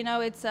pizza, you know,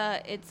 it's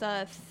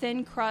a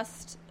thin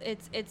crust.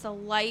 It's a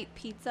light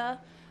pizza.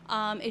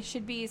 It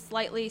should be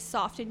slightly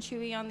soft and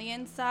chewy on the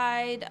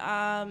inside.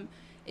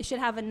 It should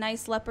have a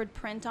nice leopard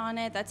print on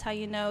it. That's how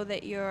you know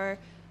that your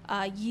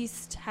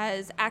yeast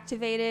has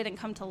activated and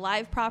come to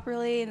life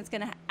properly, and it's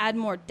going to add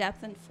more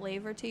depth and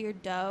flavor to your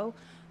dough.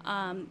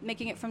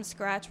 Making it from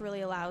scratch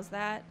really allows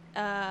that.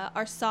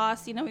 Our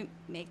sauce, you know, we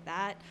make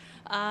that.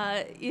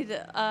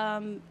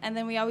 And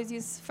then we always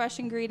use fresh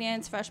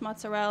ingredients, fresh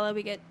mozzarella.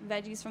 We get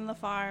veggies from the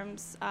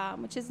farms,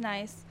 which is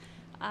nice.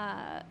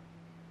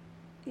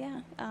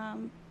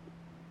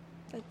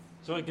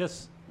 So I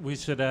guess we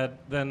should add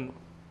then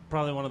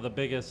probably one of the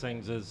biggest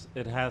things is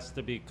it has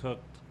to be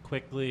cooked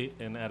quickly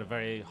and at a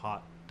very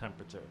hot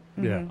temperature.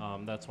 Yeah.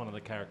 That's one of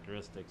the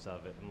characteristics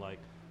of it. And like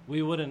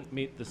we wouldn't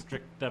meet the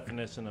strict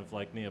definition of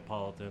like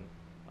Neapolitan,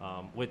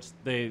 which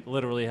they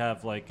literally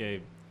have like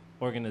a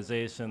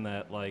organization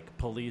that like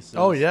polices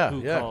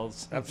who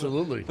calls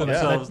absolutely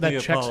themselves that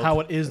checks Neapolitan. how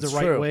it is That's the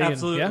right true. way.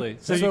 Absolutely.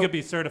 And, So you could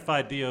be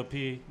certified DOP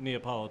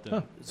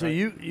Neapolitan. So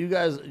you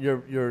guys,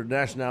 your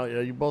nationality,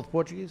 are you both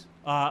Portuguese?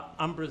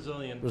 I'm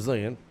Brazilian.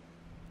 Brazilian.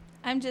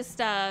 I'm just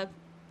a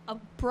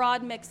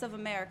broad mix of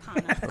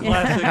Americana.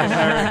 Classic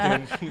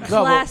American. No,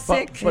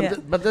 Classic.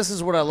 but this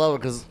is what I love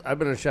because I've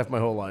been a chef my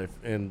whole life,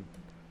 and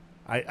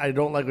I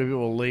don't like when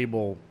people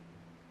label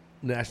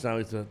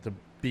nationalities to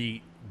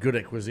be good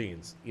at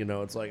cuisines. You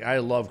know, it's like I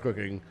love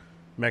cooking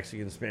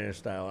Mexican, Spanish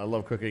style. I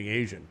love cooking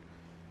Asian.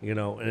 You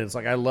know, and it's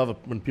like I love it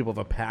when people have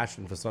a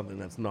passion for something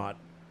that's not,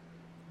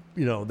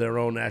 you know, their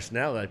own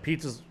nationality. Like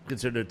pizza's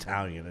considered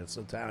Italian. It's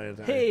Italian.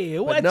 Hey,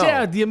 But watch no,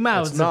 out, your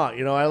mouth. It's not.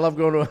 You know, I love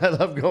going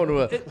to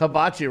a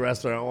hibachi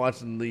restaurant,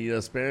 watching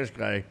the Spanish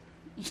guy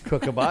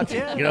cook hibachi.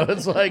 Yeah. You know,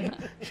 it's like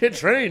you're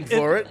trained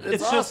for it.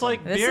 It's awesome. just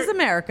like This beer. is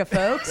America,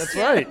 folks. That's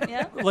right.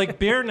 Yeah. Like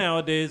beer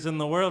nowadays in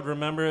the world.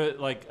 Remember,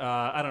 like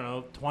I don't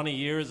know, 20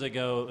 years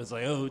ago, it was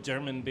like, oh,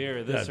 German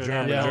beer, this or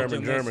German, that,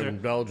 German, this German, or-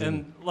 Belgian.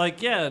 and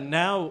like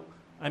now,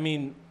 I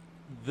mean,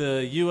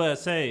 the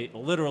USA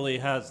literally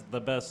has the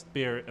best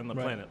beer in the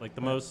planet, like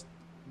the most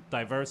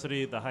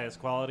diversity, the highest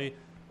quality,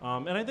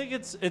 and I think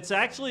it's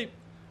actually,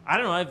 I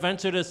don't know, I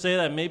venture to say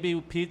that maybe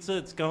pizza,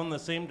 it's going the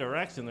same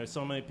direction. There's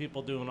so many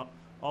people doing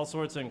all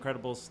sorts of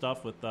incredible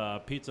stuff with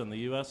pizza in the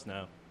U.S.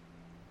 now.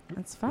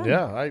 That's fun.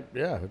 Yeah,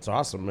 it's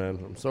awesome, man.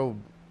 I'm so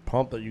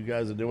pumped that you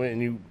guys are doing it,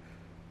 and you,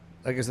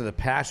 like I said, the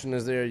passion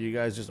is there. You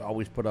guys just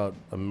always put out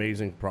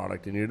amazing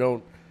product, and you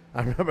don't.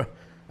 I remember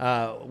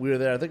we were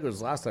there. I think it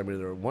was last time we were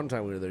there. One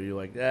time we were there. You're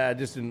like, I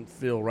just didn't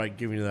feel right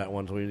giving you that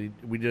one, so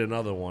we did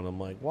another one. I'm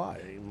like,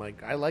 why? I'm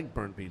like, I like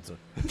burnt pizza.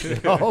 You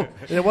know?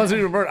 And it wasn't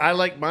even burnt. I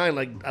like mine.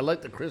 Like I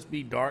like the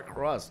crispy dark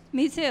crust.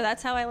 Me too.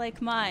 That's how I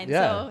like mine.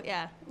 Yeah. So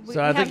yeah.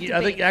 So I think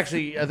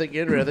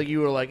Andrew, I think you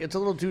were like, it's a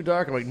little too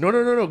dark. I'm like,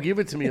 no, give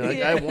it to me.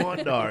 Like I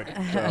want dark.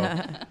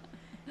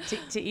 So,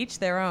 To each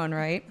their own,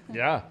 right?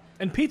 yeah.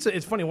 And pizza,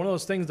 it's funny, one of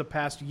those things the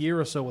past year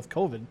or so with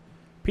COVID,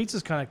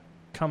 pizza's kind of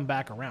come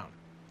back around.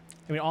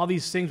 I mean, all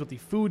these things with the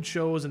food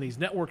shows and these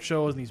network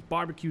shows and these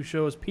barbecue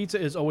shows, pizza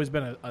has always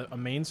been a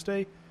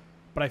mainstay.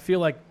 But I feel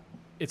like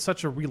it's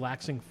such a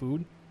relaxing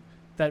food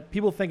that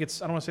people think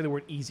it's, I don't want to say the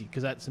word easy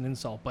because that's an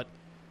insult, but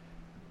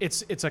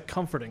it's a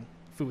comforting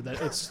food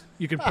that it's,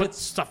 you can put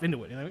stuff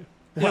into it. You know?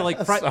 Yeah,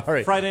 like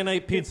Sorry. Friday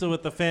night pizza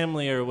with the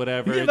family or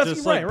whatever. Yeah, it that's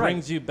just right, like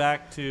brings you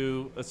back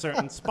to a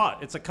certain spot.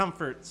 It's a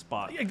comfort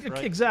spot.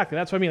 Right? Exactly.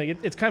 That's what I mean.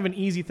 Like it's kind of an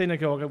easy thing to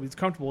go, okay, it's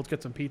comfortable, let's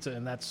get some pizza.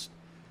 And that's,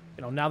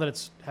 you know, now that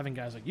it's having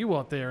guys like you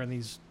out there in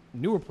these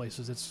newer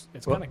places, it's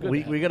kind of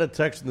good. We got a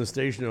text from the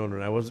station owner,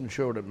 and I wasn't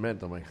sure what it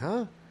meant. I'm like,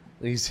 huh?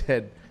 And he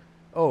said,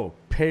 oh,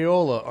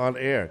 payola on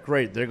air.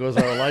 Great, there goes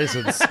our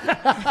license.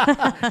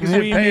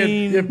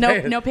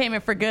 No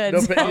payment for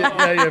goods.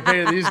 You're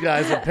paying these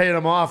guys. They're paying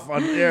them off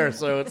on air,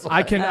 so it's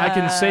like, I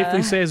can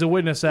safely say as a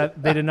witness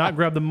that they did not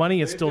grab the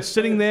money. It's still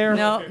sitting there.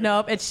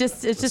 No, it's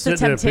just a Sitting there,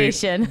 Pete.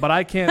 temptation. But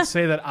I can't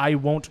say that I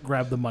won't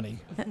grab the money.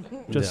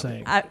 Just Yeah.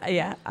 saying.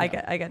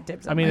 I got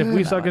dibs. I mean, if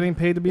we start getting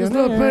paid to be he's on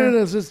not air,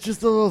 paying us. It's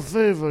just a little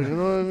favor. You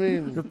know what I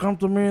mean? you come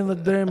to me in the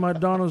day my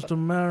daughter's to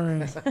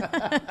marry,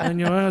 and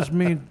you ask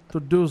me to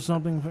do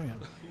something for you.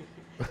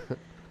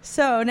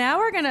 So now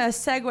we're gonna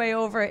segue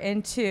over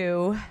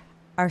into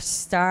our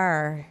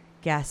star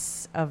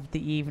guests of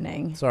the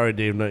evening. Sorry,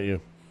 Dave, not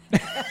you.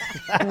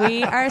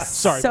 We are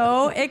Sorry.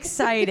 so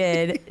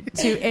excited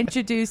to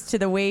introduce to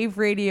the Wave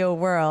Radio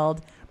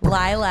world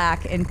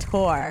Lilac and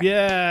Tor,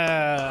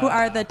 Yeah. who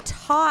are the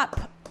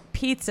top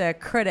pizza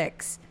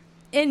critics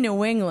in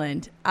New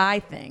England, I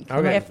think.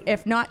 Okay.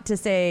 If not to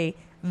say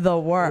the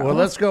world. Well,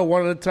 let's go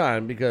one at a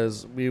time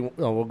because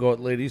we'll go with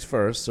ladies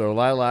first. So,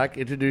 Lilac,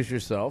 introduce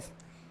yourself.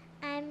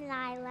 I'm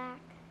Lilac.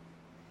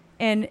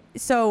 And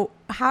so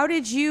how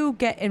did you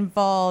get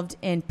involved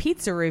in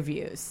pizza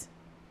reviews?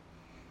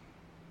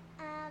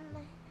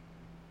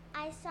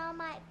 I saw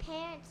my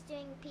parents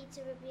doing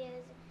pizza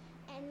reviews,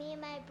 and me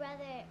and my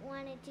brother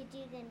wanted to do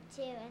them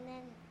too,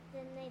 and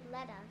then they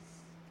let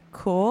us.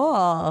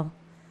 Cool.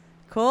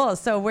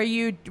 So were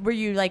you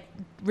like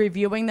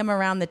reviewing them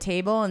around the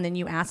table, and then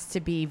you asked to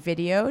be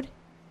videoed?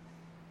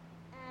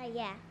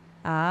 Yeah.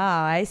 Oh,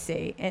 I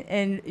see.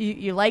 And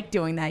you like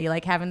doing that? You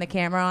like having the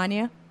camera on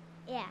you?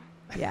 Yeah.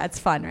 Yeah, it's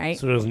fun, right?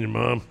 So doesn't your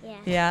mom?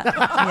 Yeah.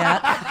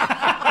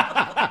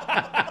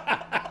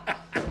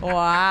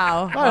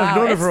 Wow. I've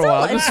known her for a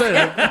while. I'm just saying.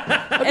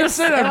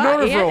 I've known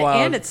her for a while.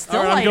 And it's still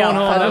All right, light I'm going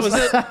out. home. That was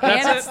it.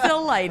 And it's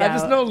still light I out.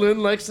 just know Lynn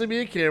likes to be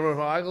a camera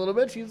hog a little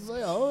bit. She's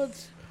like,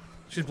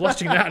 She's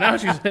blushing now. Now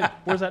she's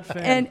where's that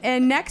fan?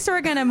 And next we're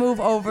going to move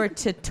over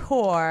to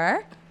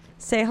Tor.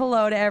 Say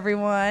hello to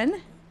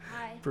everyone.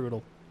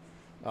 Brutal.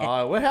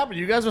 what happened?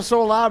 You guys were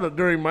so loud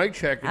during mic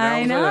check. And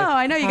I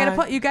know. You got to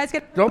put. You guys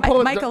get Don't pull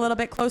it mic do- a little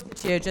bit closer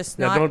to you. Just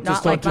Yeah, not don't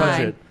not touch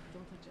mine. it.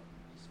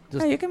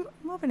 Oh, you can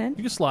move it in.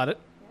 You can slide it.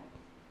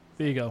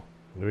 There you go.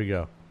 There we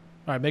go. All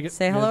right, make it.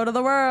 Say hello to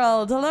the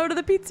world. Hello to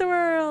the pizza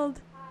world.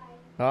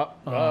 We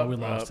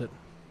lost it.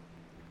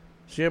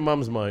 Share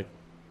mom's mic.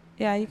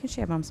 Yeah, you can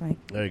share mom's mic.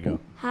 There you go.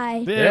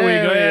 Hi. There we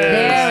go. Yeah.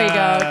 There we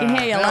go. We can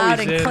hear you Now loud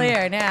he's and in.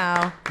 clear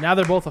now. Now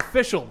they're both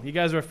official. You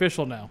guys are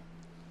official now.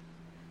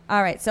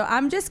 All right, so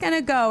I'm just going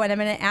to go and I'm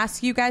going to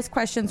ask you guys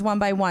questions one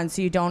by one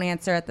so you don't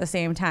answer at the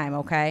same time,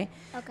 okay?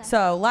 Okay.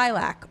 So,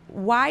 Lilac,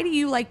 why do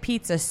you like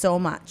pizza so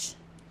much?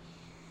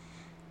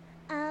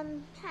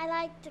 I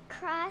like the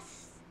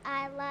crust.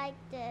 I like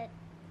the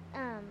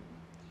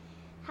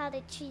how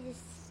the cheese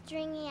is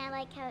stringy. I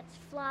like how it's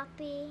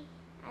floppy.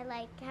 I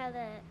like how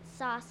the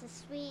sauce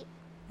is sweet.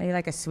 Oh, you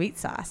like a sweet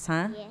sauce,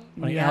 huh? Yeah.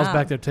 Right, Al's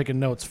back there taking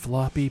notes.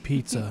 Floppy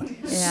pizza.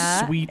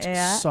 Yeah, Sweet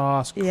yeah,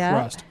 sauce yeah.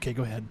 crust. Okay,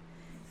 go ahead.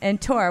 And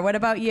Tor, what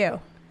about you?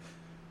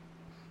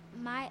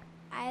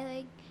 I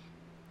like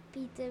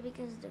pizza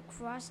because of the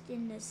crust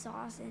and the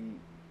sauce and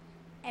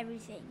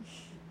everything.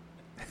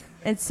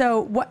 And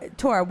so,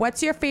 Tor,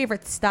 what's your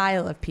favorite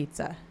style of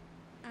pizza?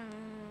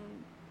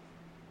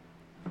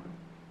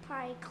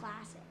 Probably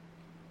classic.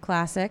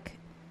 Classic.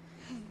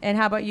 And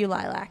how about you,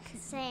 Lilac?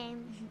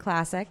 Same.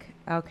 Classic.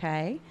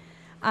 Okay.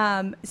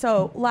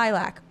 So,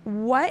 Lilac,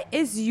 what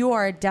is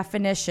your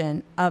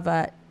definition of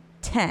a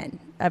 10,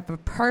 of a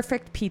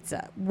perfect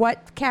pizza?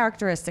 What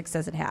characteristics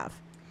does it have?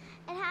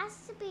 It has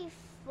to be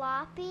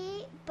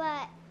floppy,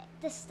 but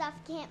the stuff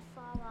can't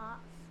fall off.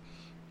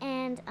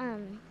 And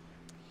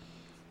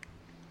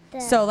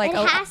So, like, it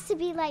has to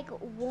be like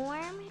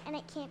warm, and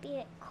it can't be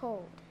like,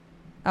 cold.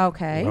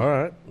 Okay.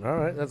 All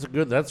right. That's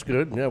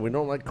good. Yeah, we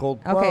don't like cold.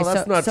 Okay, Well,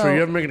 that's so- not so- true. You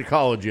haven't made it to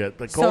college yet.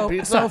 The cold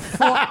pizza.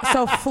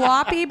 So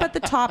floppy, but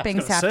the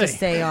toppings have to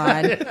stay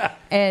on,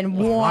 and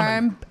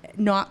warm,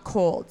 not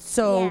cold.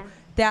 So Yeah.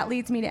 that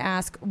leads me to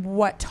ask,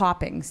 what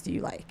toppings do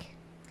you like?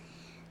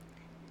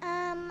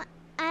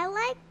 I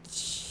like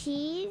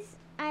cheese.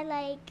 I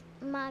like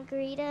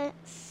margarita.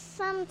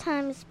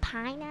 Sometimes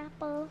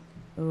pineapple.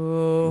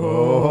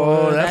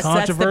 Oh, that's the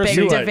controversy.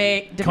 big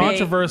debate.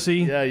 Controversy.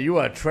 Yeah, you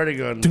are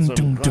treading on Dun, some.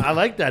 dun, dun. I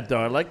like that though.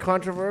 I like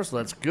controversial.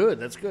 That's good.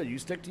 You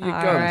stick to your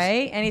All guns.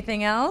 right.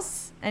 Anything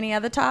else? Any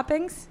other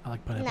toppings? I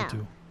like pineapple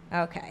No. too.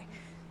 Okay.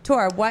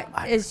 Tor, what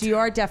is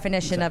your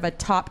definition of a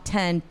top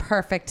 10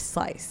 perfect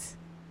slice?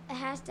 It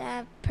has to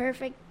have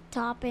perfect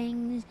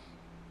toppings.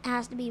 It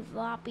has to be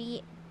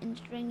floppy and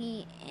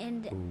stringy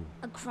and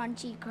a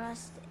crunchy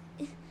crust.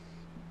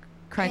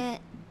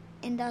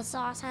 And the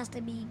sauce has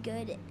to be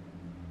good.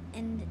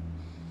 And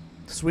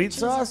Sweet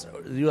sauce?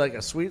 Do you like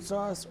a sweet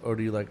sauce or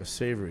do you like a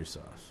savory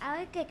sauce? I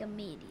like a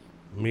medium.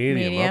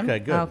 Medium. Okay,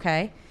 good.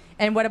 Okay.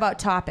 And what about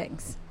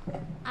toppings?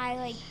 I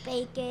like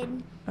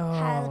bacon, Yeah.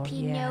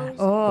 jalapenos,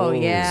 Oh,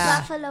 yeah.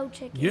 buffalo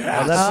chicken,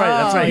 Yeah. Oh,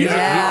 that's right.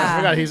 yeah. I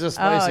forgot he's a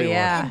spicy Oh,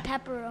 yeah. and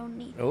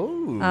pepperoni. one.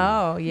 Ooh.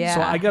 Oh, yeah.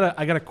 So I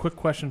got a quick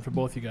question for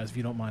both you guys, if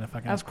you don't mind, if I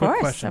can Of ask a quick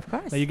course, question. of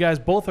course. Now you guys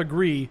both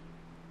agree,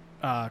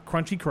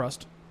 crunchy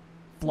crust,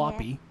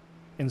 floppy,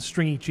 and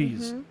stringy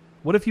cheese. Mm-hmm.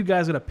 What if you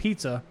guys got a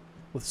pizza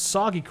with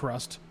soggy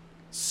crust,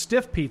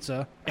 stiff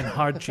pizza, and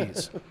hard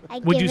cheese? I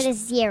Would give you it a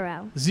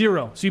 0.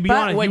 0. So you'd be But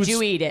honest. would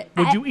you eat it?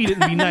 Would you eat it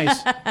and be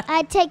nice?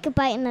 I'd take a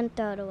bite and then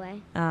throw it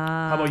away.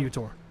 How about you,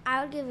 Tor?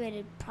 I would give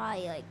it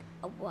probably like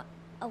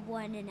a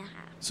 1.5.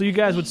 So you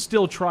guys would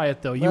still try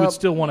it though. You Well, would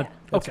still want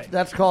to. Okay.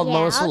 That's called Yeah,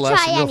 Mama I'll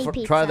Celeste. try and any you'll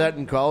pizza. try that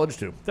in college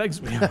too. Thanks.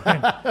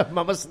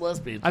 Mama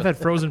Celeste pizza. I've had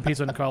frozen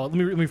pizza in college.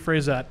 Let me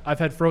phrase that. I've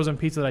had frozen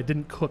pizza that I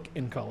didn't cook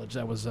in college.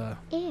 That was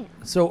Ew.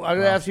 So I'm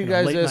gonna ask you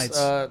guys late this,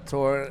 nights.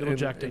 Tor. Little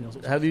Jack Daniels.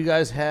 Have you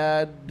guys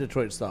had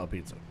Detroit style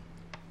pizza?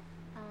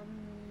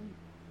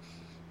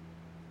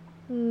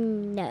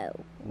 No.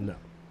 No.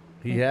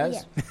 He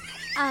has.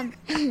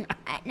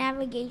 At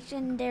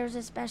Navigation, there's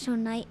a special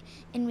night,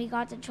 and we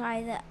got to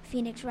try the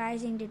Phoenix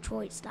Rising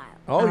Detroit style.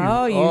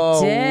 Oh, you Wait a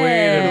did.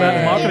 minute.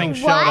 That marketing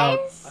shout out.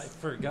 I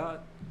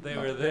forgot they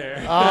were there.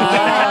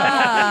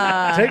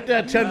 Take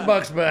that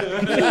 $10 back.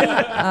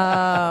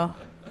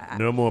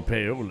 No more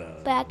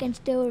payola. but I can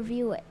still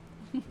review it.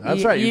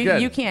 That's right. You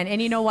can. You can.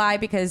 And you know why?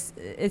 Because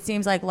it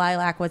seems like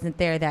Lilac wasn't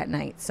there that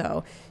night.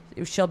 So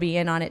she'll be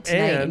in on it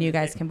tonight, and you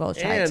guys can both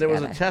try it And it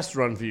together. was a test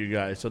run for you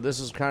guys. So this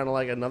is kind of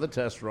like another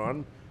test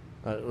run.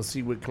 Let's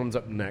see what comes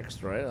up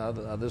next, right?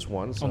 This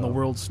one. So. On the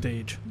world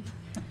stage.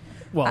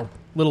 Well,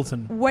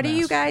 Littleton. What do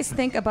you Mass. guys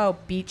think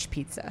about beach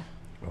pizza?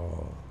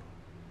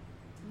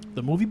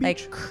 The movie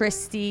Beach? Like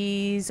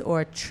Christie's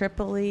or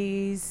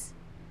Tripoli's?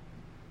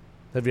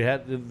 Have you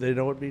had? Did they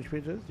know what beach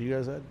pizza is? Do you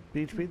guys had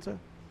beach pizza?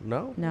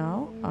 No.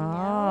 No?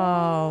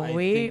 Oh,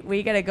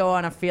 we got to go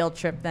on a field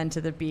trip then to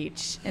the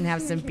beach and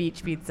have some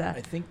beach pizza.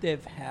 I think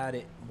they've had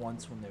it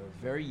once when they were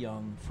very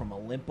young from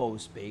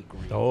Olympos Bakery.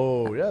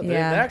 Oh, yeah. They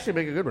actually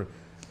make a good one.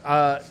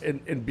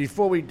 And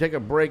before we take a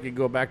break and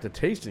go back to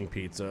tasting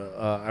pizza,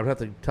 I have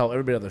to tell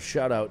everybody the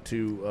shout out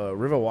to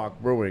Riverwalk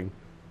Brewing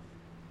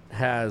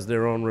has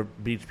their own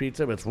beach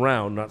pizza. But it's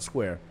round, not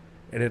square.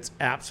 And it's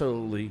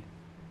absolutely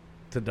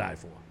to die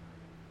for.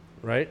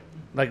 Right?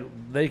 Like,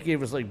 they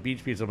gave us, like,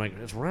 beach pizza. I'm like,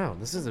 it's round.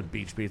 This isn't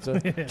beach pizza.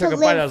 Took a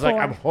bite. I was like,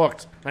 I'm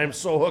hooked. I am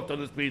so hooked on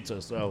this pizza.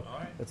 So,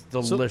 it's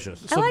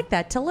delicious. I like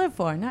that. To live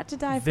for, not to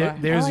die for.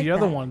 There's I like the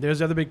other that. one. There's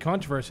the other big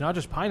controversy. Not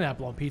just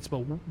pineapple on pizza, but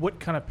what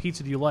kind of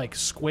pizza do you like?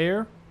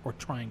 Square or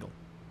triangle?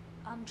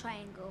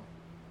 Triangle.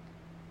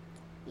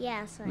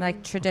 Yeah, so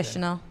Like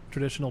traditional.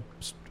 Traditional,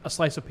 a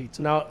slice of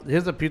pizza. Now,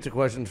 here's a pizza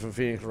question for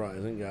Phoenix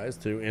Rising, guys,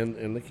 too,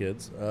 and the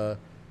kids.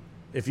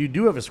 If you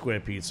do have a square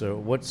pizza,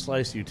 what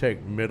slice do you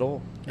take?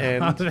 Middle,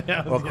 end,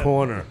 or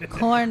corner?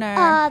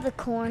 Corner. the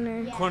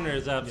corner. Corner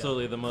is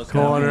absolutely the most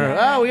Corner.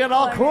 Oh, we got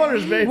all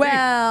corners, baby.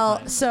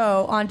 Well,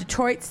 so on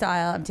Detroit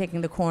style, I'm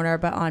taking the corner,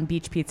 but on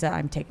beach pizza,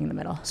 I'm taking the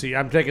middle. See,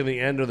 I'm taking the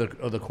end of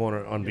the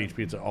corner on beach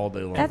pizza all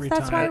day long.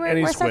 That's why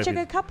Any we're square such a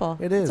pizza. good couple.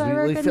 It is. That's why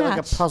we're a We good feel like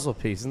match. a puzzle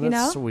piece, and You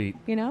that's know? sweet.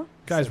 You know?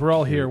 Guys, we're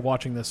all here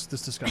watching this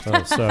discussion.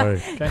 Oh, sorry.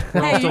 Okay?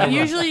 We're all still Hey, around.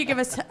 usually you give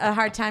us a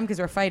hard time because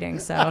we're fighting.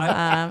 So,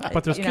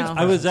 But there's you kids know.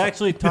 I was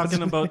actually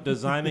talking about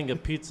designing a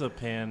pizza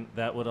pan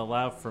that would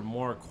allow for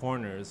more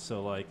corners,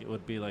 so like it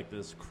would be like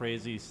this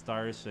crazy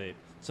star shape,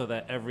 so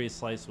that every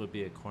slice would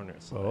be a corner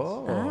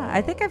slice.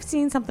 I think I've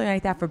seen something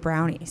like that for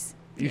brownies.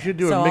 You should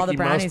do so a all Mickey the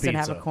brownies Mouse would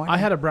pizza. have a corner. I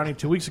had a brownie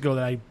 2 weeks ago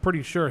that I'm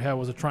pretty sure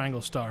was a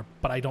triangle star,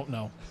 but I don't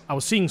know. I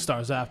was seeing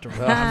stars after.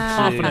 I'm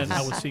confident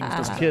I was seeing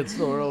This stars. kid's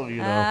so early,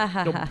 you know.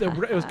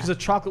 It was because the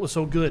chocolate was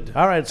so good.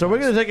 All right, so we're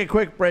going to take a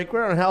quick break.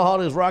 We're on Hal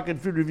Holly's Rockin'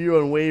 Food Review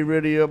on Wave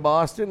Radio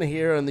Boston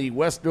here in the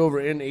Westover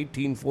Inn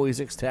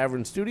 1846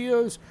 Tavern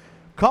Studios.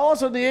 Call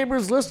us on the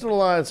Abrams listener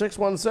line,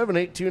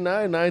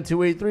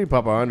 617-829-9283.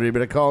 Papa Andre, you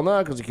better call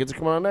now because the kids are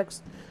coming on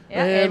next.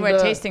 Yeah, and we're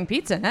tasting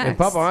pizza next. And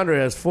Papa Andre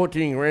has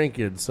 14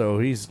 grandkids, so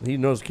he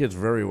knows kids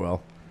very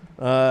well.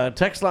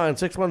 Text line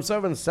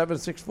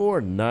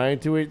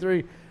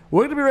 617-764-9283. We're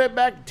going to be right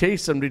back to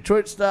taste some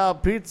Detroit-style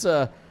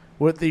pizza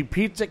with the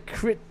Pizza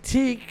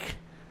Critique.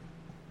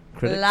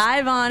 Critics?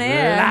 Live on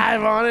air.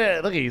 Live on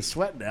air. Look, he's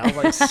sweating now. I'm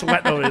like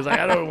sweating over. He's like,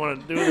 I don't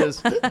want to do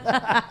this.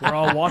 We're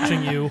all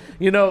watching you.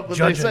 You know, what they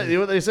Judging. say,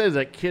 what they say is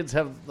that kids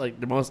have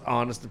like the most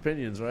honest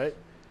opinions, right?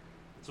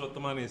 That's what the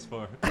money's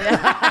for. Stick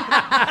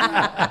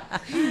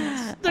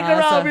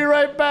around. I'll be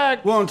right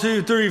back. 1,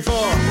 2, 3, 4.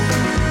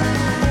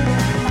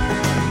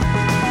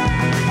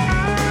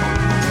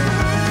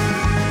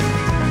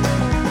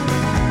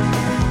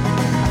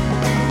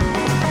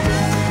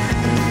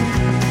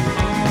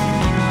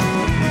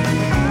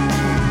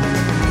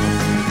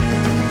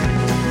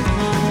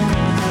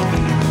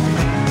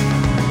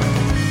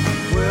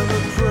 Well,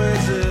 the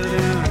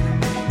president,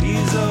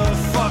 he's a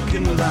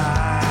fucking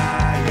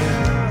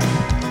liar.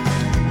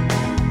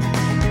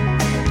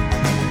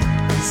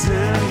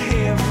 Sent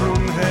here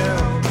from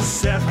hell to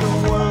set the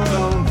world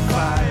on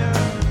fire.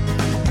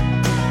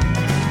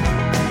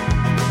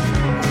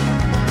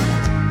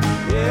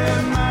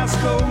 Yeah,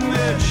 Moscow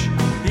Mitch,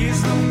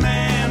 he's the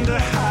man to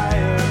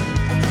hire.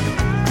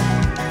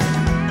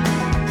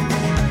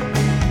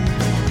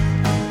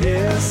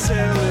 He'll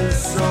sell his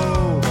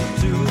soul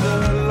to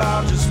the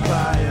largest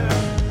buyer.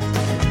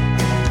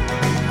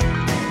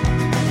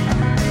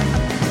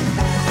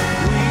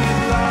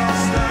 We've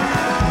lost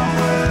our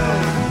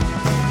will,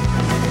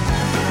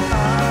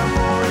 our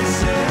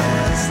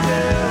voices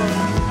still.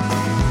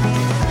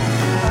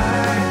 I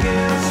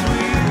guess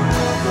we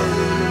were an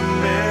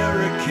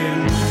American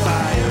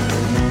fire.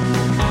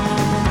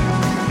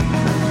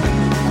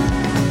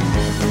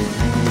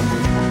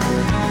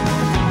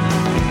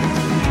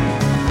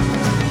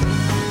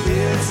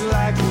 It's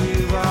like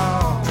we've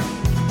all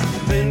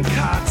been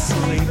caught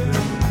sleeping.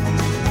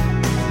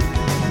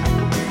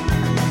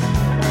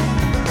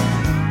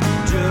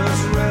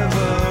 Just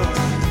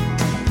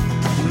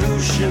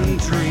revolution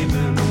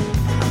dreaming.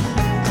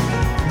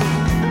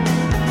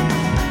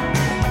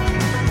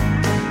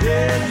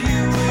 Did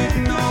you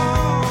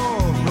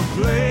ignore the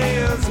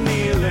players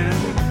kneeling?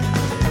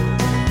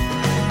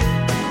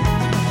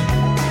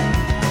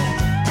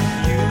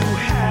 You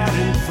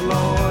hadn't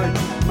Floyd,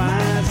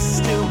 might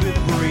still be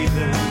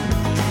breathing.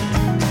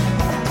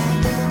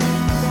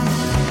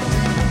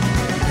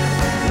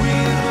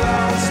 We've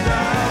lost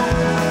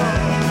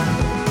our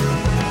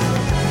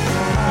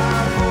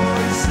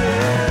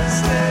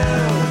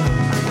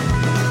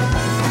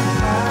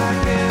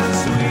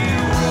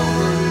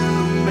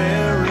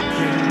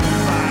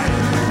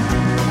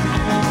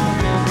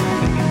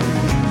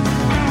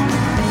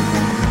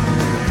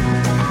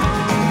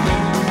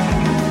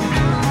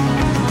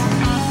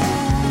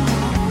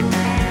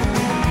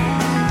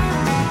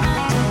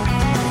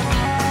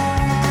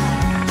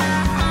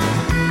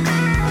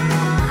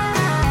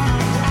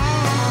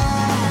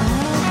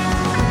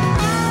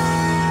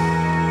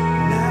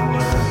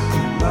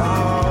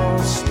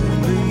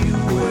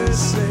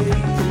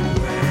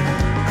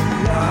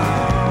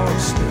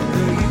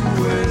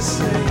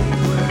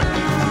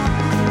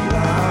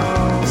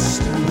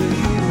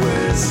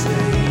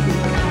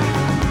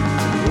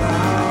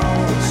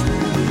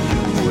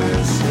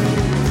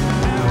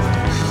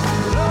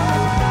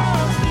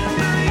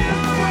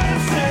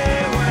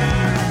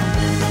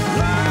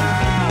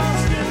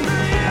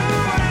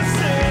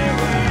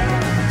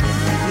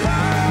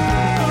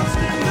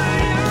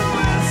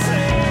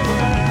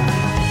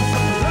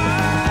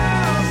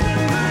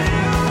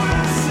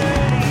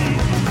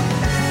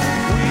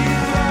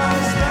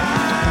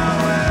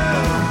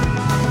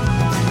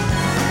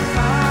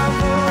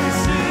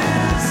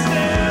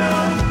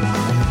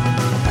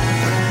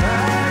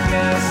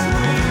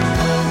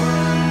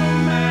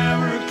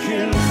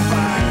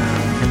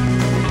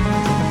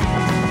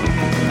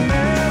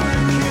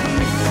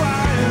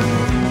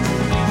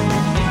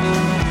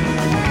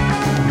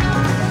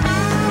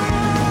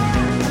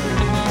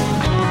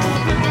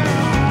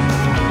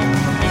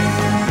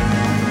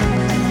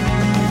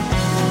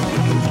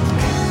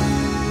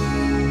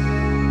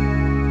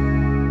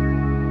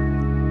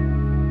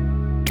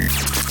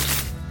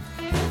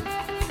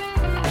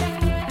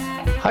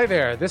Hi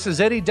there, this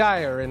is Eddie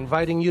Dyer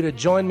inviting you to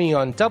join me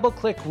on Double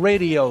Click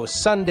Radio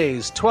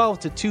Sundays 12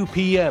 to 2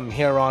 p.m.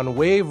 here on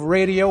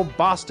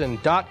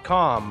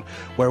waveradioboston.com,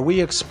 where we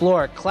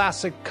explore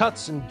classic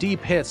cuts and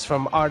deep hits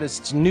from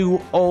artists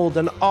new, old,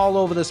 and all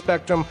over the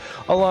spectrum,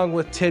 along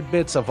with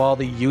tidbits of all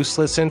the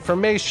useless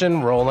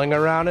information rolling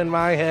around in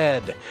my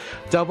head.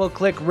 Double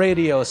Click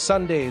Radio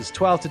Sundays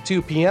 12 to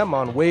 2 p.m.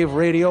 on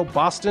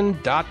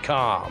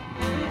waveradioboston.com.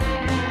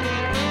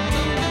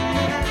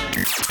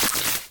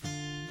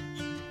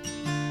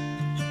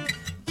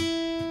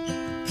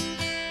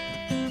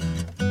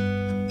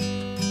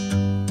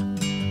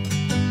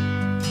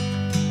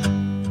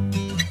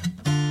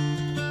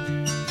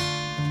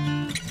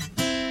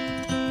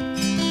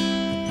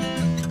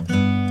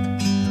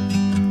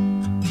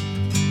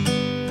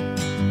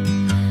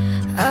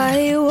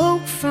 I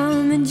woke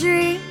from a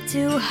dream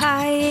to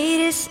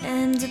hiatus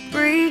and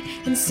debris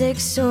and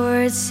 6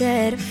 swords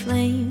set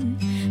aflame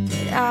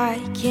that I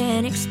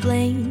can't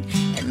explain,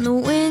 and the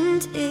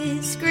wind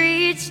is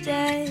screeched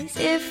as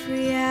if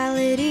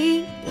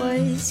reality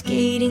was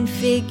skating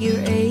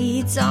figure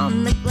eights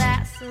on the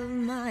glass of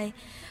my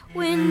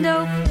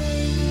window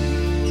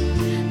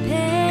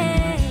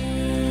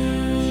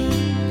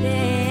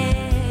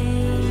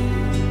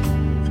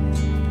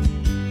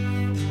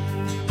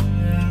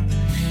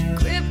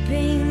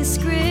gripping the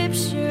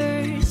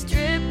scriptures,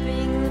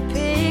 dripping the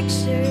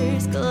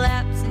pictures,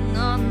 collapsing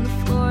on the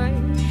floor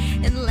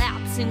and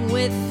lapsing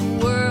with the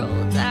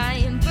world. I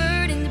am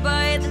burdened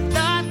by the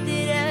thought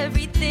that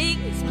everything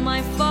is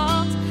my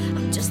fault.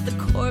 I'm just the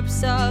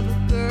corpse of a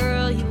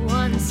girl you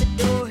once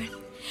adored,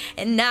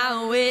 and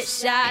I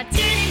wish I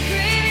didn't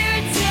crave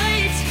your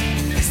touch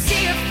or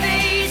see your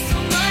face so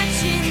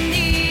much in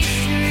these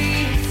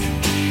streets,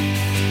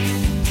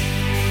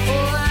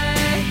 or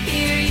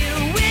hear you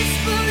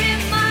whisper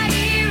in my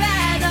ear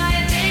as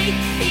I lay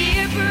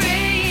here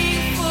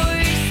praying for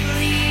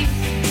sleep.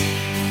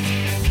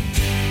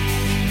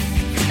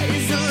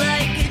 'Cause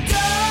like a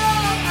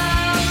doll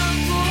of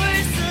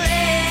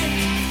porcelain,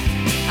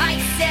 I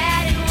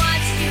sat and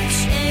watched you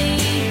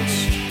change,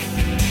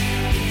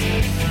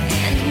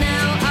 and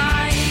now I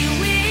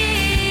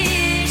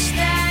wish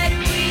that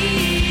we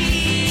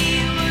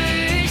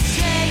were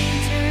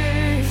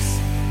strangers,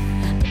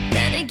 but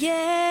then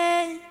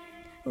again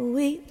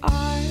we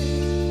are.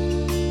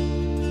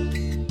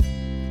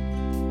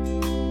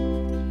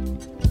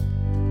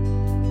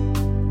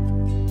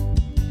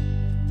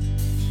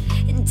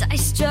 And I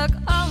struck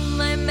all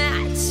my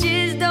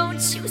matches.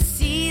 Don't you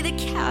see the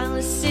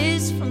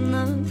calluses from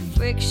the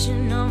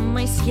friction on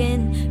my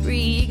skin,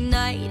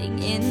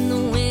 reigniting in the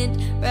wind?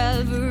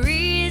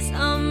 Reverie is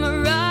a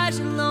mirage,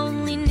 and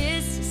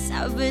loneliness is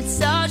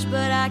sabotage,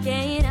 but I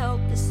can't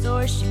help the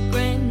sore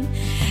chagrin.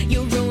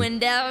 You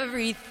ruined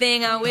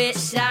everything. I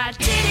wish I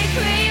didn't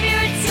crave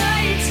your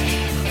touch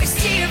or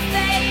see your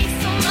face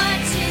so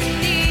much in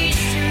these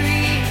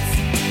streets,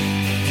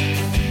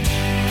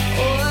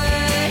 or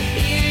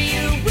hear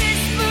you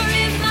whisper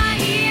in my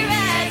ear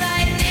as I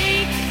lay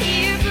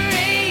here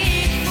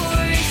praying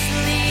for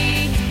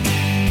sleep.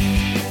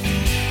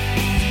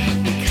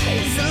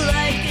 'Cause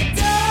like a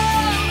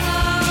doll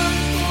of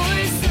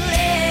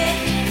porcelain,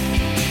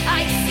 I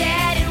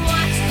sat and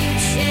watched you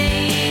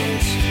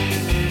change,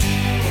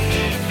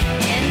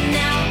 and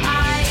now I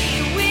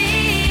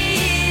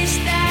wish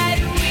that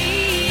we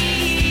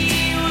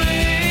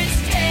were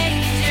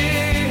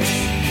strangers.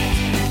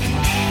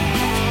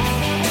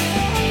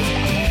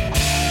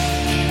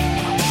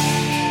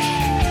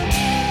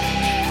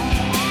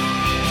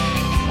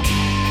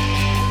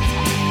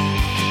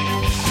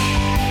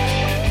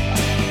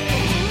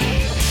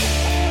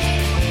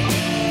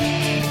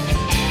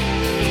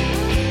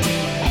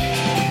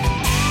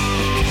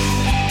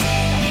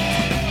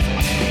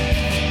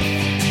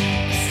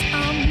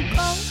 I'm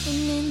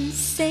going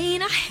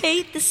insane. I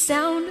hate the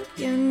sound of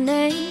your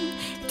name.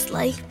 It's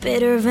like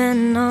bitter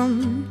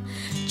venom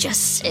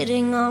just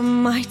sitting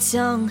on my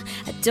tongue.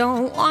 I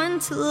don't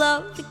want to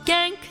love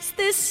again, 'cause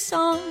this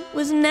song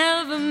was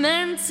never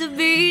meant to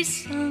be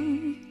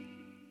sung.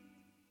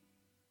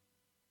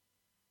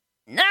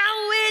 And I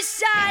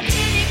wish I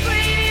didn't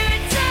crave your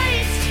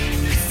touch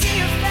or see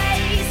your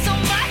face so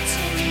much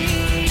in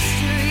these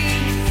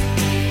streets,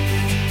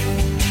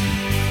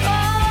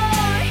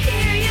 or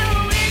hear you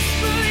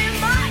whisper in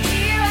my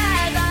ear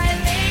as I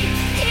lay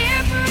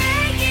here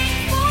praying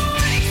for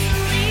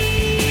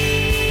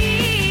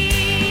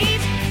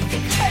sleep.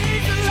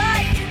 Because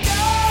like a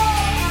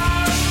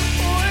doll of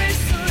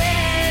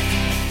porcelain,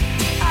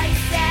 I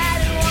sat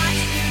and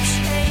watched you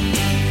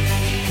change,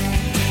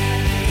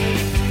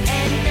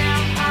 and now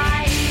I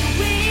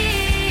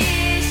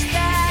wish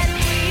that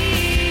we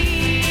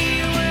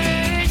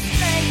were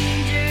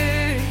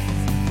strangers,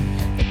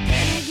 but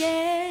then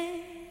again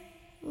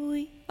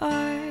we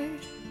are.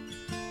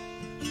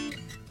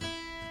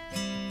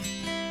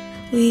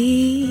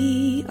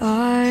 We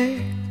are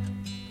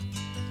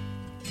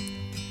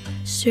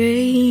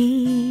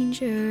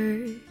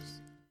strangers.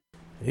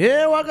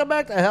 Yeah, welcome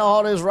back to Hell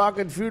Holidays Rock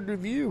and Food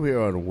Review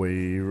here on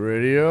Wave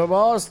Radio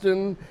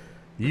Boston.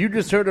 You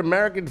just heard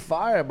American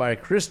Fire by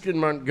Christian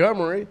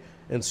Montgomery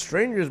and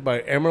Strangers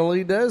by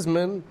Emily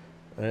Desmond.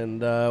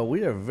 And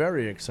we are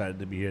very excited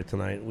to be here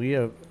tonight. We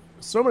have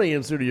so many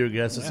in-studio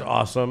guests. It's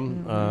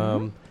awesome.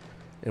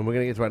 And we're going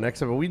to get to our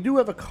next episode. We do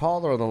have a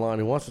caller on the line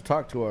who wants to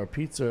talk to our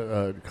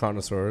pizza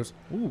connoisseurs.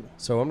 Ooh.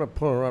 So I'm going to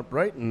pull her up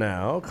right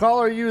now.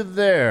 Caller, are you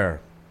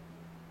there?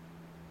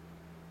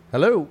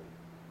 Hello?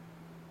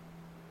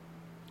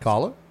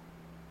 Caller?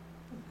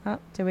 Oh,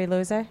 did we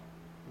lose her?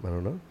 I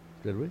don't know.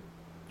 Did we? Did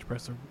you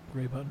press the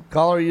gray button?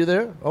 Caller, are you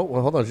there? Oh,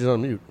 well, hold on. She's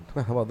on mute.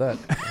 How about that?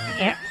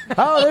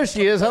 Oh, there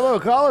she is. Hello,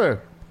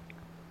 caller.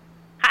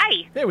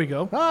 Hi. There we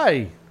go.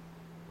 Hi.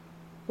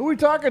 Who are we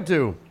talking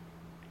to?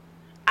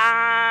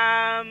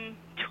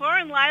 Tor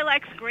and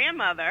Lilac's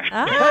grandmother.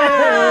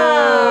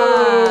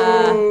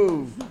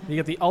 Oh. You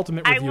get the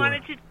ultimate reviewer.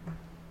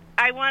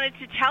 I wanted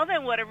to tell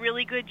them what a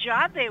really good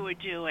job they were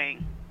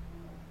doing.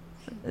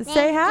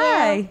 Say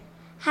hi.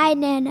 Hi,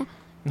 Nana.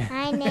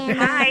 Hi, Nana.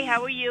 Hi,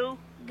 how are you?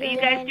 Are you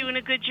guys doing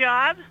a good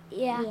job?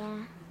 Yeah.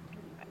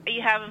 Are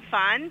you having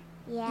fun?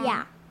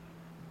 Yeah.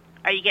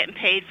 Are you getting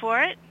paid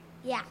for it?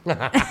 Yeah.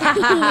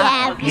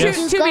 Yeah.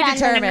 Yes. To be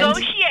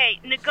determined.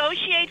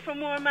 Negotiate for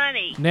more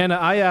money. Nana,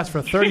 I asked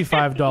for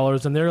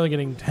 $35 and they're only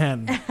getting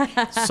 10.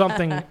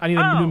 Something. I need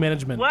a new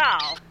management.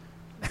 Well,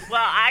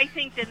 I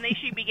think then they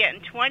should be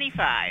getting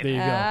 25. There you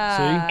go.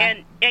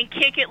 See? And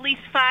kick at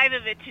least 5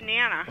 of it to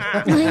Nana,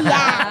 huh?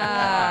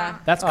 Yeah.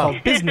 That's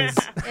called business.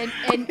 And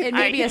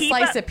maybe a keep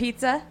slice up. of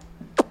pizza.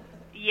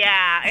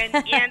 Yeah,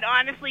 and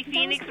honestly,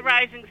 Phoenix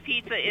Rising's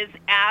pizza is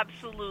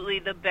absolutely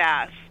the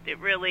best. It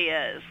really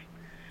is.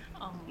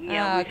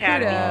 Yeah, we've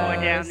had it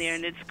before down there,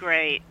 and it's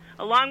great.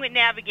 Along with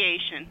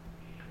navigation.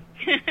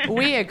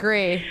 We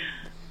agree.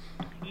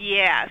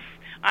 Yes.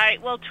 All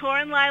right, well, Tor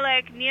and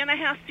Lilac, Nana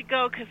has to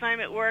go because I'm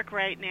at work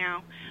right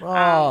now.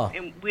 Oh.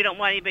 And we don't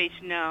want anybody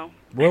to know.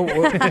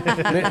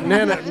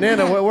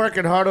 Nana, we're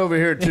working hard over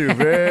here, too.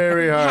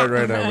 Very hard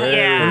right now.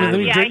 Let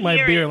me drink my I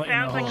hear beer.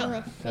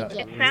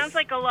 It sounds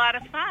like a lot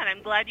of fun.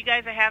 I'm glad you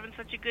guys are having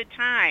such a good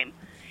time.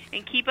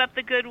 And keep up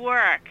the good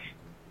work.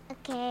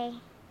 Okay.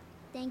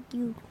 Thank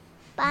you.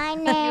 Bye,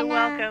 Nana. You're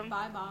welcome.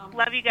 Bye, Mom.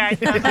 Love you guys.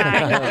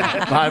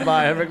 Bye-bye.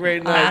 Bye-bye. Have a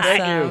great night. Awesome.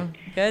 Thank you.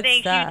 Good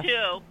Thank stuff. you,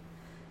 too.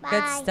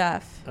 Good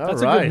stuff.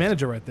 That's a good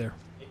manager right there.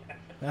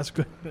 That's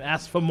good.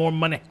 Ask for more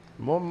money.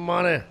 More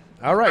money.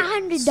 All right.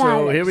 $100.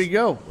 So here we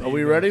go. Are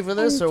we ready for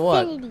this or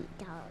what? $50.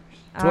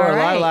 Tor All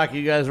right. Lilac,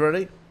 you guys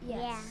ready?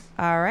 Yeah.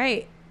 All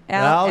right.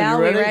 Al, Al, you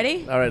we ready?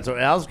 ready? All right. So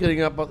Al's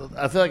getting up.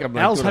 I feel like I'm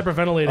like Al's doing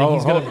hyperventilating.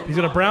 Oh, He's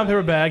got a brown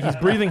paper bag. He's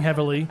breathing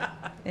heavily.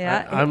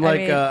 Yeah. I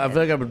feel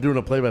like I'm doing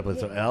a play-by-play.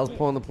 So Al's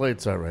pulling the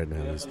plates out right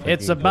now. He's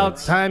It's taking about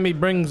plates. time he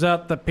brings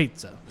out the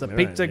pizza. The All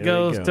right, pizza here we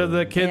goes go. to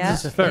the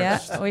kids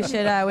first.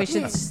 Yeah. We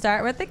should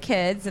start with the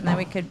kids, and then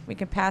we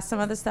could pass some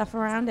other stuff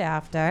around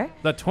after.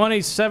 The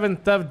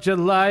 27th of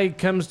July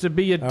comes to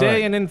be a All day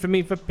right. in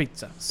infamy for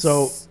pizza.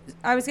 So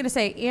I was going to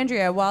say,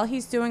 Andrea, while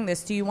he's doing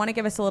this, do you want to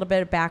give us a little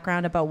bit of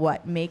background about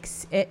what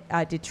makes it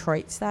a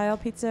Detroit-style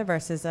pizza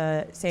versus,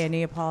 say, a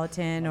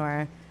Neapolitan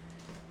or...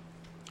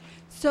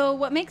 So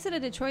what makes it a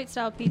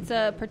Detroit-style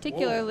pizza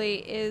particularly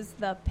is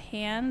the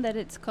pan that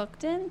it's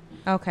cooked in.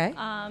 Okay.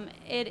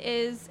 It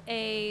is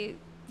a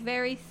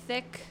very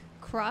thick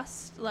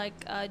crust, like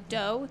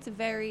dough.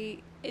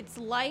 It's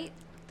light,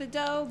 the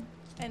dough,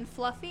 and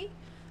fluffy,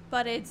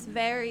 but it's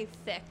very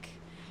thick.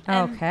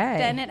 And Okay.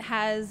 then it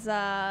has,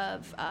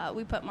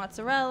 we put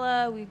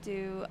mozzarella, we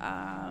do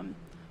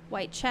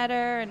white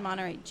cheddar and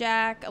Monterey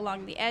Jack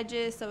along the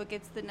edges, so it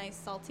gets the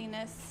nice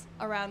saltiness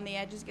around the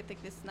edges. You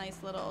get this nice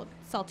little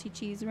salty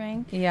cheese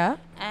ring. Yeah.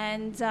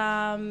 And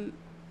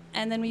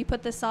then we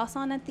put the sauce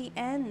on at the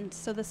end,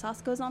 so the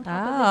sauce goes on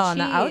top of the on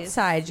cheese. the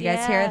outside. You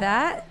guys hear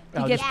that?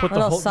 I'll You just get put a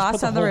little just sauce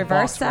put the on the whole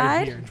reverse box right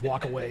side. here and just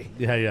walk away.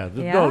 yeah. Yeah,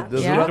 There's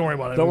yeah. another- Don't worry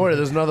about it. Don't worry.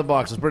 There's another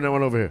box. Let's bring that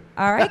one over here.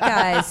 All right,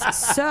 guys.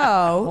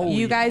 So Holy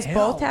you guys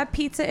hell. both have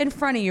pizza in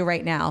front of you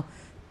right now.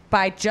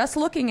 By just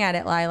looking at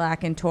it,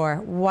 Lilac and Tor,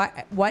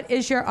 what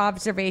is your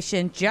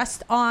observation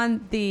just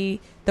on the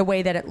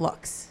way that it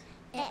looks?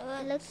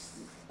 It looks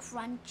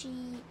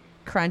crunchy.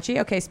 Crunchy.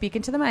 Okay, speak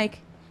into the mic.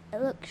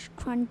 It looks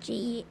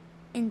crunchy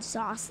and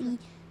saucy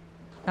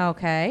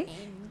Okay.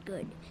 and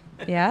good.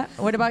 Yeah.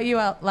 What about you,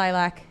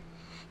 Lilac?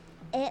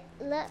 It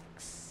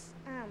looks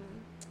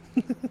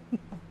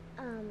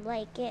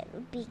like it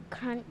would be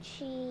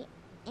crunchy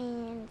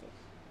and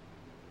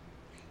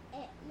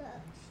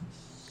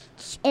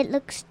it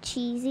looks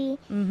cheesy.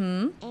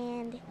 Mm-hmm.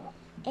 And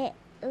it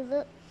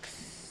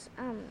looks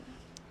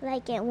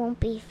like it won't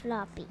be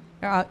floppy.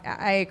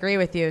 I agree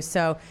with you.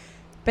 So,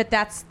 but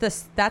that's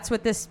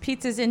what this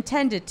pizza is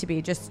intended to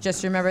be.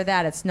 Just remember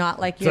that it's not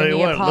like your Tell you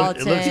what,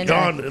 Neapolitan. it looks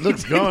gone. It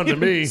looks gone to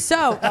me.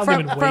 So I'll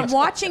from even wait.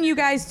 watching you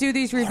guys do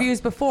these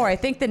reviews before, I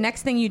think the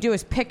next thing you do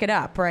is pick it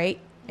up, right,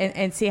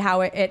 and see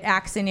how it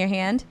acts in your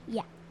hand.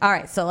 Yeah. All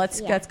right, so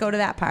let's go to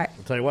that part.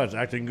 I'll tell you what, it's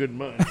acting good in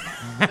mine.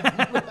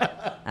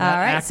 All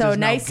right, act so is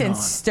now nice and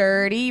gone.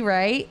 sturdy,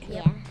 right?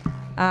 Yeah.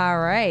 All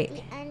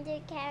right.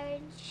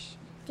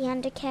 The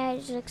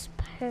undercarriage looks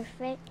perfect.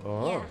 perfect.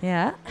 Oh.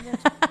 Yeah.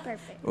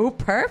 Perfect. Ooh,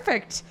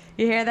 perfect.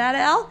 You hear that,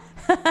 Al?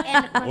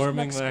 And it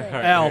Warming looks their good.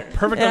 heart. Al,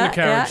 perfect Yeah,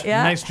 undercarriage. yeah,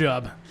 yeah. Nice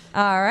job.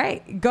 All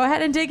right. Go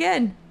ahead and dig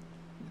in.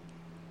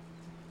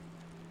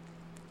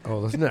 Oh,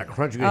 listen to that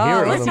crunch. You can hear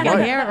it on listen, the you can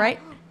mic. hear it, right?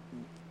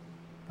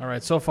 All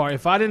right, so far,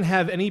 if I didn't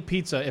have any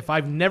pizza, if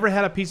I've never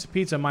had a piece of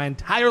pizza in my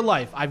entire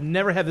life, I've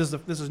never had this.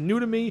 This is new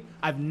to me.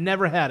 I've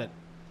never had it.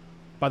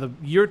 By the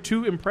year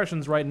 2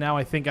 impressions right now,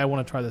 I think I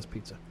want to try this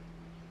pizza.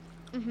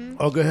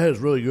 Oh, go ahead. It's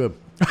really good.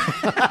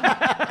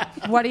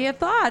 What are your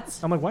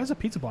thoughts? I'm like, why is the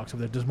pizza box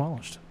over there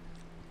demolished?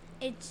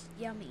 It's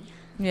yummy.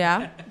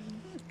 Yeah. All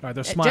right,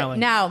 they're smiling.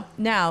 Now,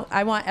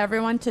 I want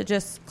everyone to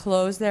just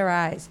close their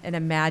eyes and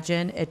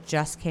imagine it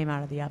just came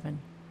out of the oven.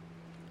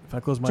 If I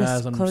close my Just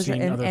eyes, I'm close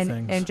seeing it other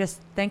things. and just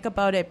think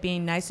about it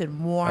being nice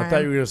and warm. I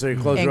thought you were going to say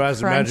close your and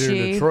eyes and imagine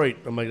you're in crunchy. Detroit.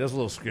 I'm like, that's a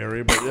little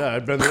scary, but yeah,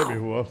 I've been there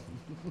before.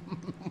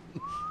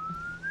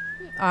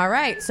 All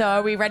right, so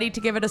are we ready to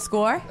give it a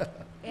score?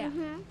 Yeah.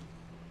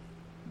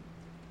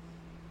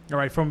 All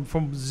right,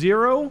 from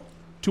 0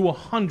 to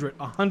 100,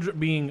 100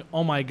 being,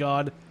 oh my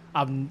God,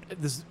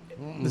 this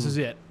is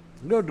it.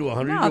 No, do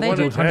 100. No, you they do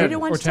do 110.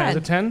 100 to Or 10. Is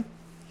it 10?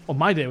 Well,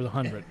 my day was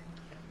 100.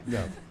 No.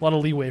 A lot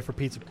of leeway for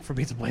pizza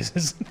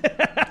places.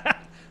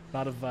 A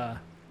lot of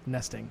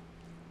nesting.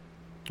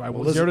 All right,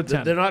 well, Listen, 0 to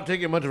 10. They're not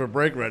taking much of a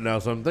break right now,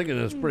 so I'm thinking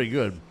it's pretty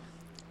good.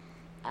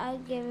 I'll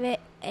give it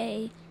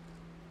a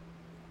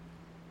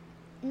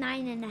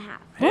 9.5.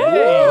 Hey,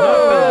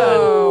 not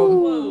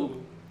bad.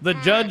 The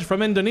judge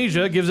from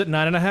Indonesia gives it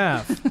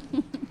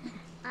 9.5.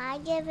 I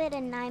give it a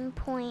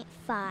 9.5.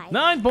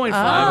 9.5.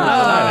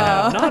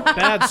 Not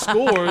bad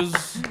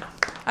scores.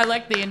 I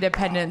like the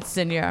independence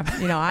in your,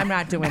 I'm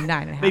not doing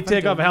 9.5. They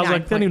take I'm off. doing Hal's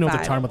like, they don't even know what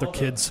they're 9.5. talking about their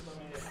kids.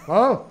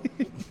 Oh.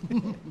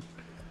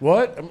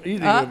 What? I'm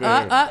eating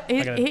over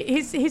here.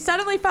 He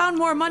suddenly found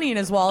more money in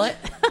his wallet.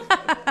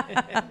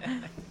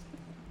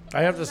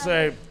 I have to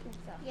say,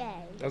 Yay.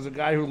 as a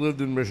guy who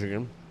lived in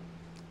Michigan,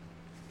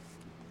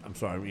 I'm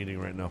sorry, I'm eating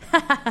right now.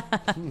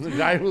 The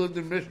guy who lived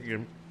in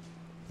Michigan,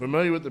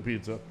 familiar with the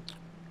pizza.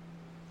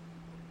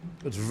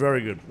 It's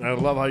very good. And I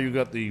love how you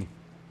got the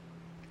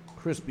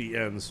crispy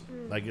ends.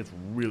 Like, it's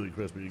really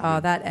crispy. Oh,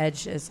 that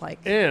edge is like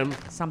And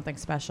something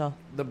special.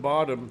 the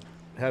bottom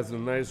has a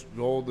nice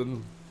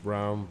golden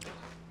brown,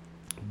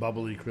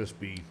 bubbly,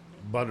 crispy,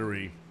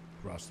 buttery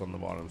crust on the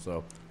bottom.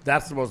 So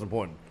that's the most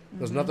important.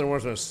 There's nothing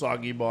worse than a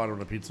soggy bottom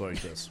on a pizza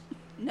like this.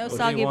 No But he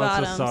soggy wants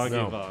a bottoms. soggy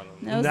No. bottom.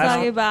 No And that's-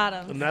 soggy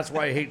bottoms. And that's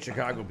why I hate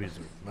Chicago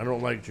pizza. I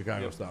don't like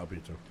Chicago-style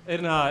pizza.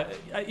 And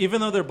even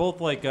though they're both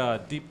like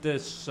deep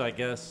dish, I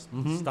guess,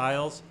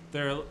 styles,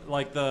 they're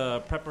like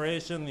the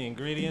preparation, the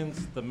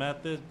ingredients, the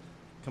method,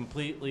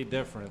 completely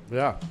different.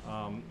 Yeah.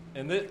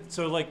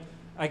 So like,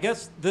 I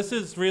guess this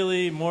is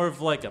really more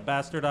of like a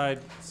bastardized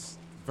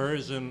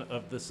version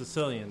of the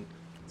Sicilian.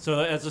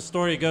 So as the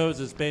story goes,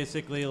 it's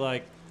basically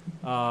like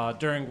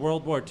during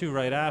World War II,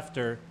 right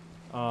after,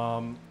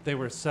 they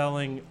were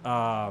selling.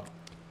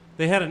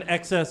 They had an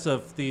excess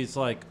of these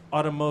like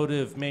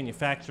automotive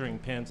manufacturing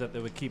pans that they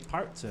would keep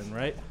parts in,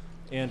 right?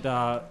 And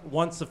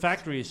once the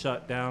factory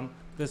shut down,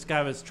 this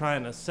guy was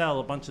trying to sell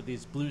a bunch of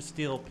these blue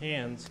steel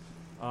pans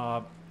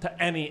to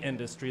any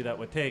industry that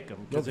would take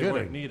them because No they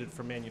weren't kidding. needed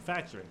for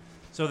manufacturing.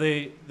 So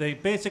they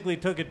basically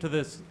took it to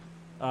this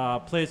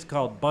place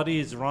called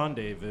Buddy's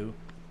Rendezvous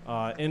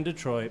in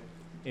Detroit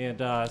and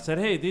said,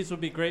 hey, these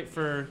would be great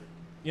for,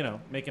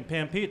 making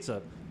pan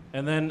pizza.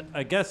 And then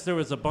I guess there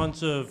was a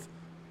bunch of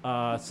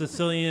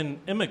Sicilian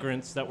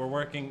immigrants that were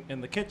working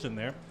in the kitchen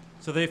there.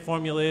 So they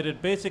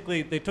formulated,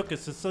 basically, they took a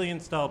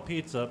Sicilian-style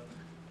pizza,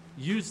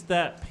 used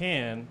that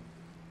pan,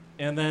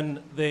 and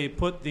then they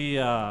put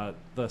the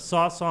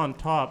sauce on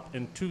top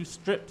in 2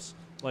 strips,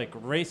 like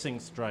racing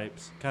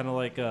stripes, kind of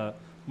like a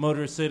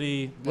Motor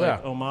City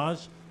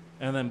homage.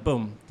 And then,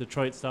 boom,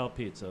 Detroit-style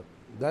pizza.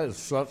 That is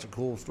such a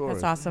cool story.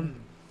 That's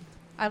awesome.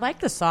 I like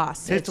the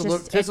sauce. Tastes a It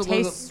little- tastes a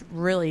little- tastes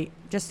really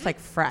just like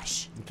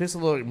fresh. It tastes a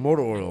little like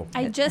motor oil.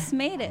 I just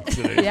made it.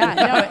 Yeah,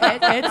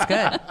 no, it's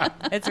good.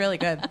 It's really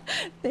good.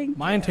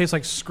 Mine tastes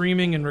like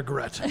screaming and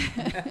regret.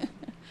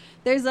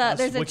 There's a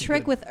wicked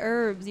trick good. with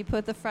herbs. You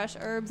put the fresh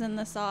herbs in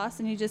the sauce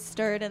and you just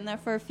stir it in there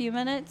for a few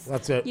minutes.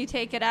 That's it. You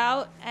take it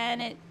out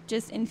and it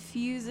just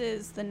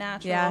infuses the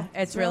natural. Yeah,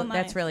 it's real really nice.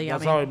 that's really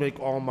That's yummy. how I make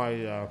all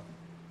my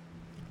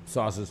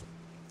sauces.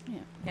 Yeah,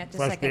 just a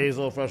Fresh second.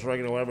 basil, fresh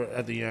oregano, whatever,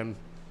 at the end.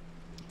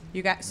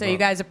 You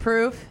guys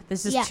approve?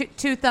 This is Yeah.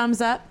 two thumbs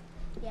up.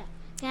 Yeah.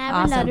 Can I have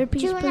Awesome. another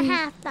piece,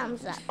 2.5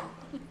 thumbs up.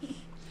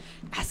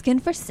 Asking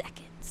for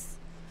seconds.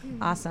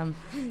 Awesome.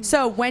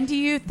 So when do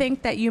you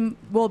think that you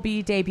will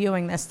be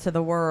debuting this to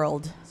the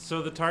world?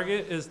 So the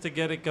target is to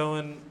get it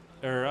going,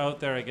 or out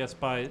there, I guess,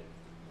 by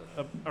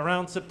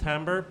around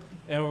September.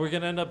 And we're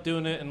going to end up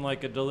doing it in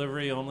like a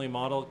delivery-only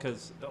model,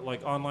 because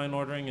like online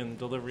ordering and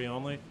delivery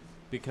only,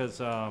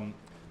 because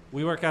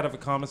we work out of a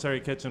commissary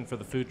kitchen for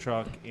the food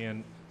truck.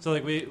 And so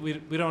like we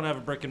don't have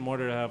a brick and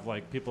mortar to have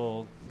like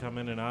people come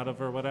in and out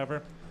of or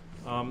whatever.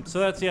 So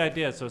that's the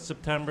idea. So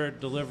September,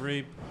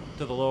 delivery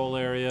to the Lowell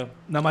area.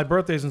 Now, my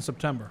birthday's in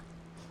September.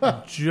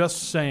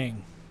 Just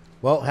saying.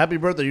 Well, happy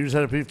birthday. You just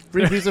had a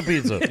free piece of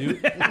pizza.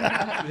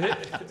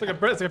 It's like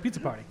a pizza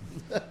party.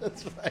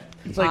 That's right.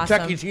 It's like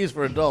Chuck E. Cheese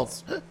for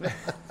adults.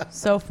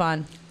 So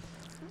fun.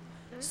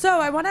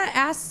 So I want to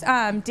ask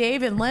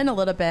Dave and Lynn a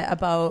little bit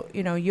about,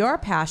 your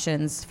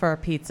passions for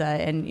pizza.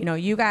 And,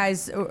 you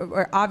guys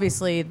are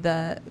obviously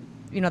the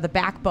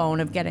backbone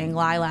of getting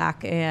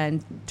Lilac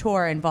and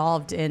Tor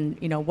involved in,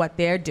 what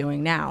they're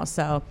doing now.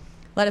 So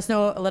let us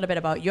know a little bit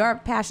about your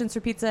passions for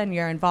pizza and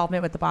your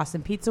involvement with the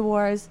Boston Pizza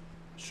Wars.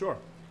 Sure.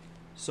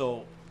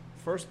 So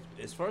first,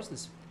 as far as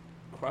this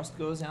crust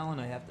goes, Alan,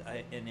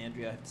 and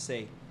Andrea, I have to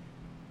say,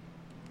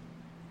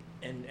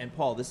 and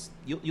Paul,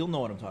 you'll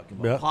know what I'm talking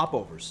about. Yeah.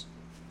 Popovers.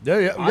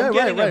 I'm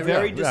getting a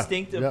very yeah,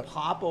 distinctive yeah.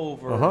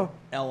 popover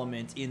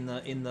element in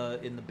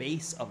the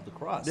base of the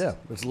crust. Yeah,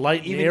 it's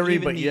light and airy,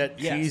 but yet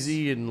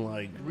cheesy and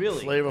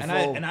really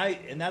flavorful.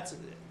 And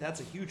that's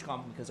a huge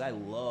compliment because I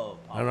love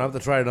popovers. I don't have to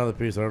try another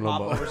piece. I don't know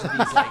about popovers.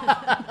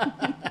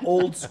 Are these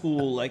old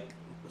school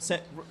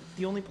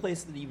the only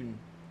place that even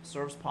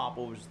serves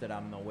popovers that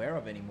I'm aware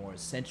of anymore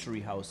is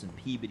Century House in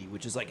Peabody,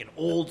 which is like an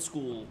old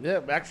school.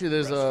 Yeah, actually,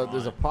 there's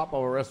a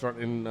popover restaurant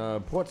in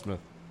Portsmouth.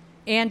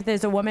 And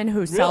there's a woman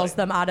who sells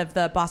them out of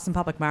the Boston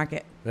Public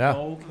Market. Yeah.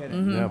 No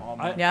kidding.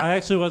 Mm-hmm. I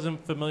actually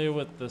wasn't familiar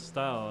with the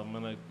style. I'm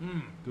going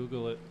to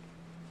Google it.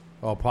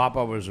 Oh,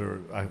 popovers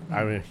I'm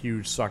a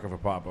huge sucker for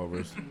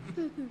popovers.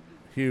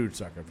 Huge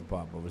sucker for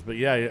popovers. But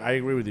yeah, I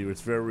agree with you.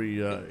 It's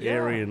very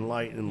airy and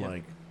light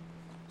and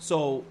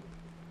So,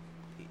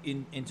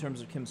 in terms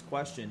of Kim's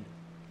question,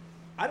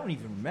 I don't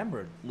even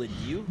remember. Lynn,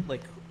 do you?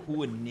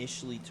 Who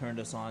initially turned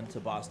us on to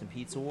Boston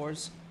Pizza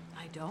Wars?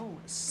 I don't.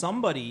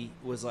 Somebody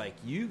was like,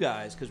 you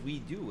guys, because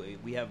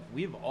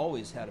we've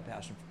always had a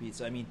passion for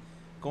pizza. I mean,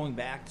 going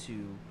back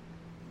to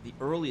the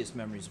earliest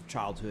memories of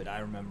childhood, I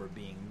remember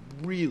being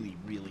really,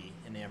 really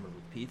enamored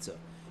with pizza.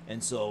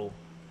 And so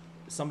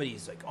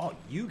somebody's like, oh,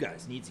 you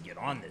guys need to get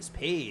on this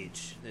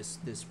page,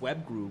 this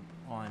web group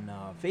on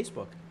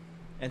Facebook.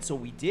 And so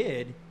we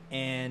did,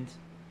 and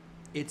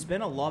it's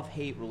been a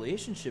love-hate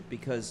relationship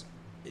because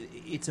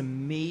it's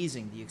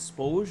amazing the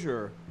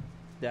exposure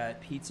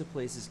that pizza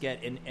places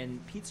get,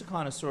 and pizza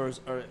connoisseurs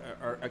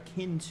are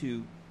akin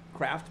to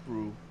craft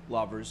brew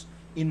lovers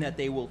in that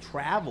they will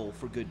travel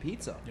for good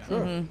pizza. Yeah. Sure.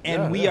 Mm-hmm.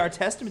 And we are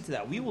testament to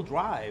that. We will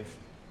drive,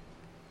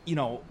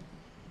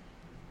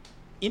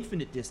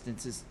 infinite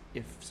distances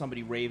if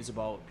somebody raves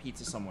about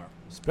pizza somewhere.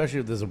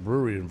 Especially if there's a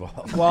brewery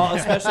involved. Well,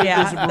 especially if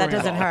there's a brewery that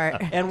doesn't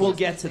involved. hurt. And we'll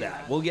get to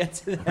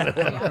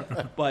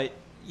that. But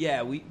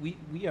yeah, we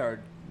are,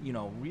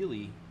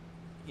 really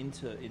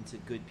into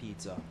good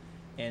pizza.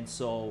 And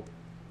so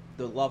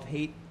the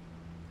love-hate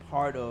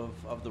part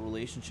of the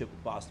relationship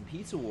with Boston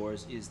Pizza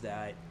Wars is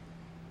that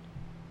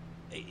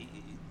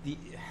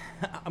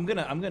I'm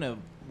gonna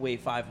weigh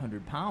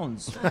 500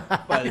 pounds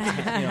by the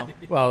time,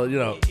 Well,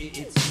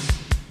 it's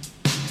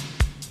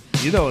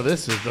you know what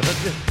this is, don't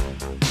you?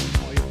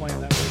 Oh, you're playing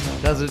that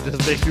way. Does it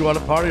just make you want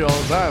to party all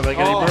the time like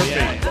Eddie Murphy?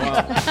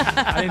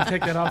 Yeah. I didn't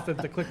take that off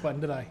the click button,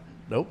 did I?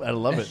 Nope, I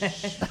love it.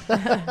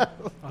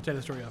 I'll tell you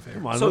the story off here.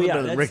 Come on, look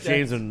at Rick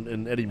James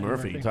and Eddie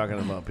Murphy talking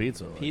about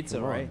pizza.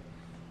 Pizza, right?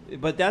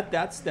 But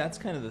that's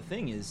kind of the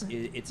thing is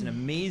it's an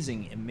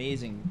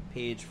amazing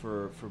page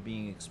for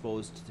being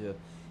exposed to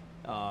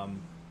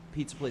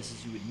pizza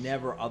places you would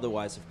never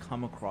otherwise have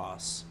come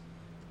across.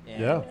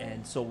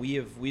 And so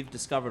we've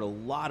discovered a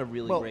lot of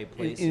really great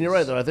places. And you're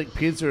right though. I think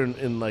pizza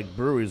and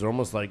breweries are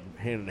almost like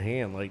hand in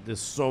hand. Like there's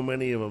so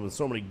many of them and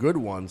so many good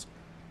ones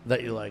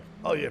that you're like,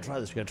 oh yeah, try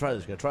this, you gotta try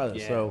this, you gotta try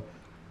this. Yeah. So,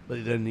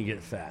 but then you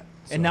get fat.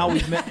 So. And now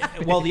we've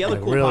met. Well, the other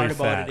cool really part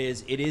about fat.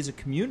 it is a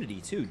community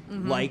too,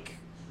 like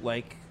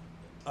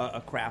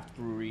a craft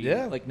brewery,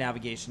 like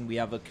Navigation. We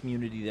have a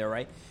community there,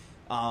 right?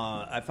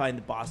 I find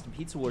the Boston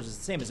Pizza Wars is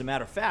the same. As a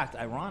matter of fact,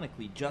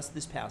 ironically, just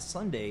this past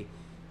Sunday,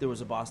 there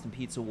was a Boston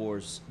Pizza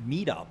Wars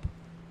meetup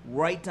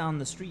right down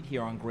the street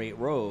here on Great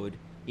Road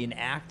in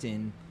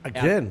Acton.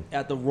 Again.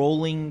 At the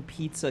Rolling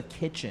Pizza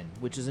Kitchen,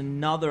 which is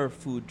another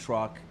food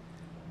truck.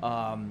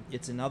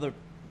 It's another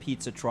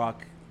pizza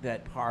truck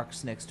that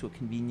parks next to a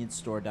convenience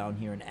store down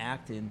here in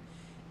Acton.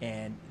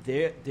 And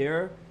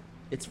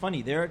it's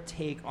funny, their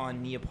take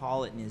on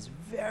Neapolitan is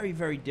very,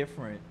 very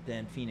different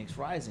than Phoenix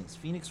Rising's.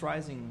 Phoenix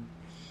Rising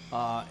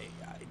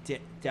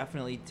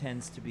definitely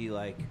tends to be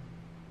like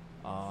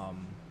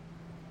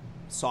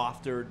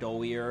softer,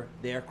 doughier.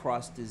 Their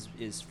crust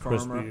is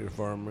firmer. Crispy,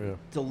 firm, yeah.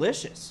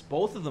 Delicious.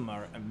 Both of them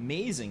are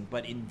amazing,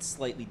 but in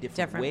slightly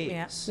different ways.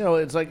 Yeah.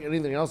 It's like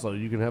anything else though.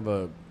 You can have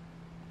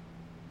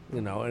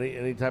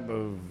any type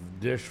of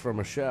dish from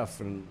a chef,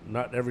 and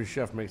not every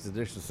chef makes the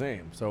dish the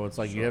same. So it's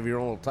like you have your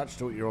own little touch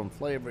to it, your own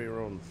flavor,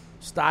 your own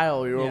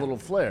style, your own little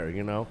flair,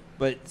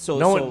 But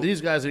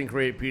these guys didn't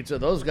create pizza,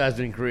 those guys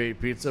didn't create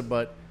pizza,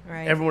 but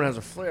everyone has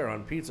a flair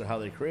on pizza, how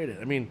they create it.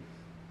 I mean,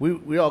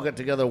 we all get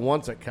together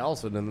once at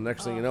Kelson, and the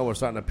next thing you know, we're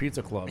starting a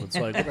pizza club. It's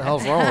like, what the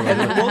hell's wrong with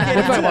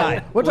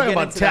us? We're talking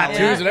about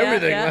tattoos and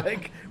everything. Yeah.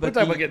 We're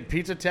talking about getting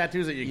pizza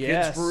tattoos that your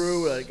kids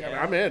threw.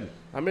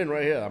 I'm in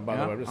right here. By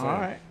the way, I'm just saying.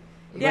 All right.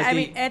 Yeah, I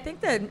mean, I think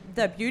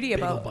the beauty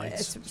about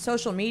bites.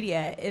 social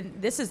media, and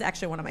this is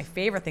actually one of my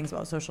favorite things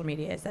about social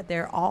media, is that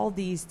there are all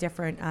these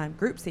different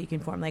groups that you can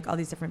form, like all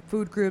these different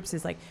food groups.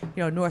 There's like,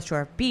 North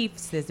Shore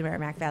Beefs, there's the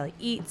Merrimack Valley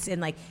Eats,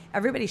 and like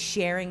everybody's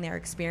sharing their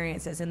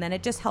experiences, and then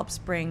it just helps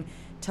bring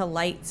to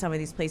light some of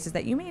these places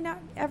that you may not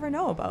ever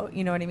know about.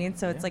 You know what I mean?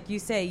 So it's like you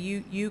say,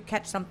 you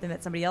catch something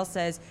that somebody else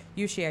says,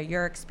 you share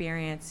your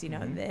experience,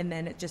 and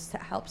then it just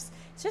helps.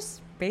 It's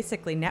just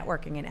basically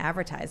networking and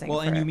advertising.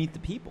 Well, and you meet the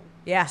people.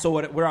 Yeah. So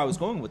where I was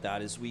going with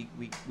that is we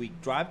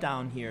drive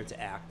down here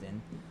to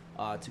Acton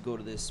to go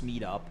to this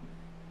meetup,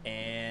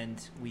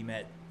 and we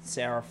met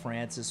Sarah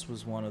Francis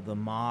was one of the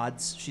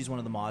mods. She's one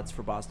of the mods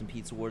for Boston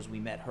Pizza Wars. We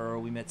met her.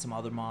 We met some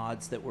other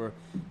mods they were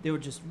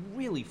just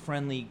really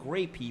friendly,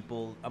 great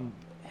people. I'm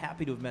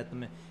happy to have met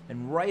them.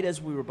 And right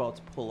as we were about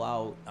to pull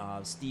out,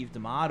 Steve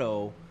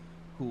D'Amato,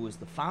 who was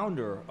the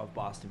founder of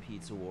Boston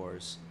Pizza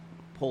Wars,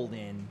 pulled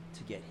in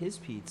to get his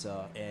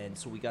pizza, and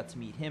so we got to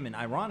meet him. And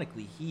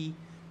ironically,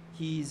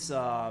 he's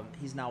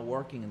now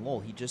working in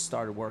Lowell. He just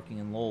started working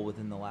in Lowell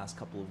within the last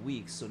couple of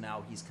weeks. So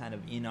now he's kind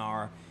of in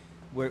our.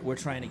 We're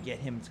trying to get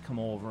him to come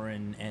over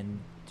and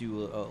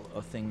do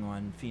a thing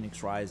on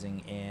Phoenix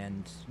Rising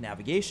and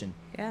navigation.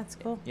 Yeah, it's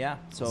cool. Yeah,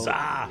 so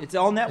it's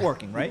all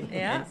networking, right?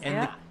 Yeah,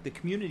 and the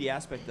community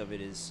aspect of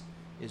it is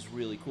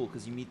really cool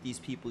because you meet these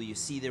people, you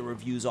see their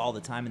reviews all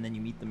the time, and then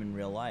you meet them in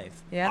real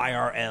life. Yeah.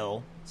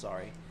 IRL.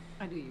 Sorry.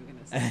 I knew you were going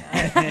to say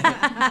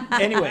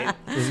that. Anyway.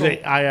 Is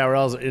it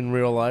IRLs in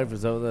real life?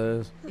 Is that what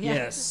that is?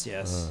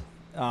 Yes.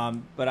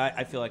 But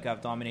I feel like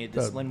I've dominated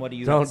this. Lynn, what do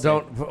you don't, have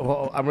to say?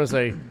 Well, I'm going to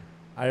say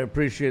I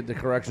appreciate the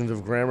corrections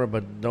of grammar,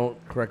 but don't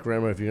correct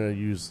grammar if you're going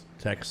to use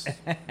text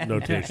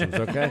notations,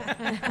 okay?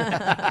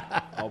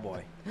 Oh,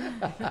 boy.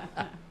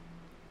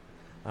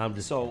 I'm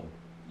just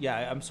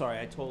yeah, I'm sorry.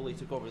 I totally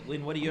took over.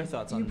 Lynn, what are your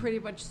thoughts on You pretty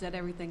much said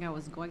everything I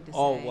was going to say.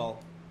 Oh, well.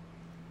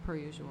 Per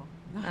usual.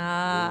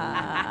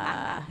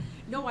 Ah.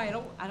 No, I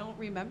don't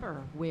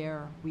remember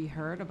where we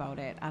heard about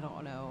it. I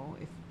don't know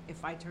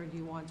if I turned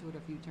you on to it or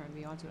if you turned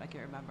me on to it. I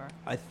can't remember.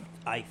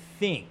 I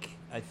think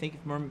if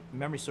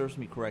memory serves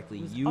me correctly,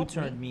 you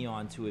turned me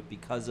on to it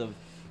because of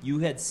you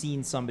had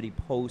seen somebody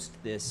post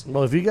this.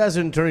 Well, if you guys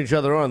didn't turn each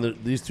other on,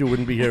 these two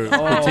wouldn't be here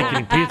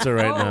taking pizza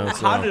right now.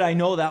 So. How did I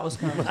know that was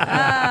coming? You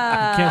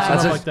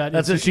can't set up like that.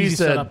 That's It's what she easy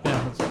said. setup,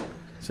 yeah.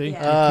 See?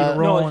 Yeah. Keep it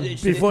rolling.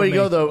 Before you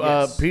go, though,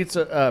 Yes.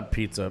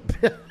 pizza.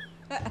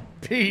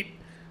 Pete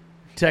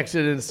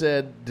texted and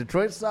said,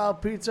 Detroit-style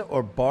pizza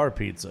or bar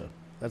pizza?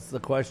 That's the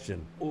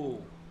question. Oh,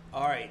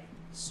 all right.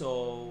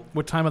 So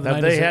What time of the have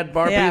night they is it? had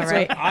bar pizza?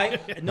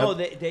 Right. No,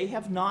 they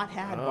have not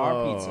had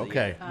bar pizza.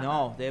 Okay. Yet.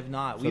 No, they have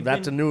not. So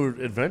that's a new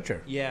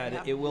adventure.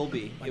 Yeah, it will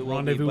be. Like it will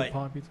rendezvous be. But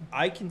bar pizza?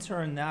 I can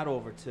turn that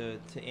over to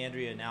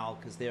Andrea and Al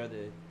because they're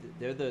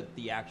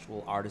the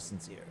actual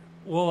artisans here.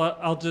 Well,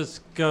 I'll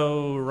just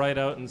go right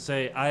out and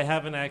say I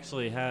haven't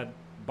actually had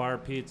bar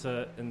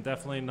pizza, and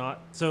definitely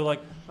not. So,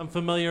 like, I'm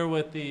familiar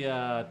with the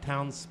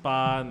Town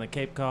Spa and the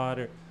Cape Cod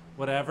or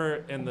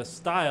whatever, and the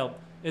style.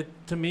 It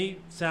to me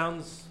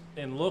sounds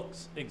and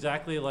looks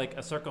exactly like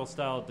a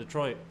circle-style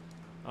Detroit,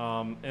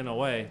 in a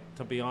way.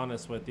 To be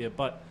honest with you,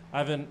 but I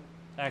haven't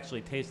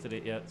actually tasted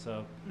it yet.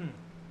 So.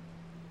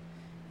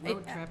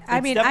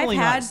 I mean, definitely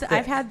not thick.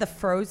 I've had the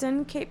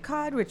frozen Cape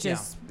Cod, which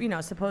is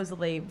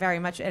supposedly very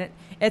much, and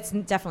it's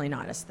definitely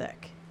not as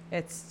thick.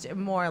 It's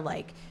more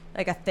like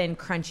a thin,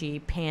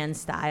 crunchy pan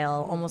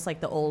style, almost like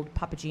the old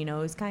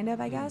Papagenos kind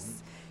of, I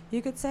guess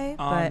you could say.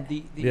 But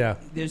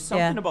there's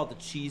something about the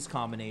cheese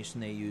combination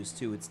they use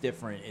too. It's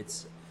different.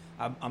 It's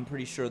I'm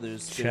pretty sure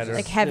there's cheddar,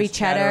 like heavy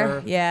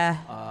cheddar.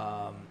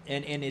 Yeah.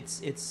 And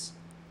it's.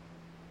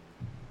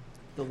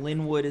 The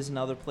Linwood is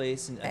another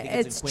place, and I think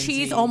it's in Quincy.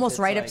 Cheese almost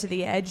right like, up to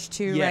the edge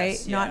too,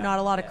 yes, right? Not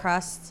a lot of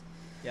crust.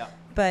 Yeah.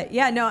 But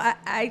yeah, no,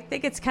 I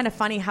think it's kind of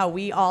funny how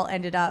we all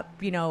ended up,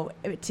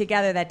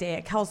 together that day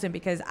at Kelson,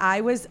 because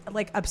I was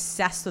like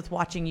obsessed with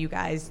watching you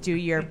guys do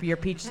your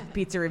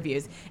pizza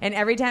reviews, and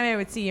every time I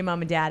would see you,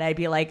 Mom and Dad, I'd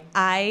be like,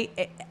 I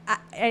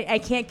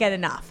can't get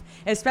enough.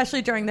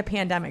 Especially during the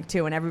pandemic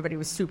too, when everybody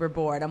was super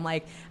bored. I'm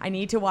like, I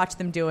need to watch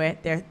them do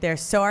it. They're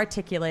so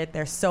articulate.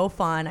 They're so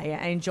fun.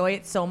 I enjoy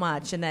it so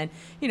much. And then,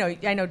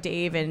 I know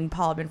Dave and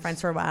Paul have been friends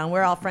for a while, and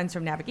we're all friends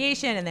from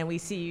Navigation. And then we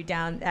see you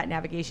down at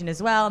Navigation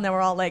as well. And then we're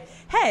all like,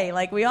 hey,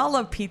 like we all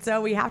love pizza.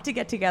 We have to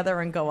get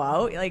together and go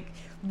out. Like,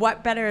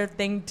 what better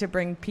thing to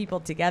bring people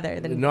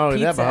together than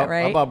pizza,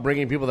 right? How about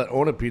bringing people that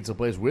own a pizza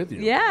place with you?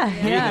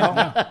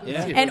 Yeah.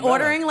 And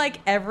ordering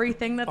like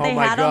everything that they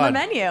had on the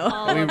menu.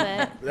 All of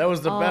it. That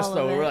was the best All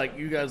though. of We were it. like,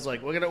 you guys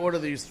like, we're gonna order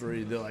these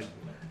three. They're like,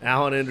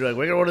 Alan and Andrew like,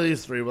 we're gonna order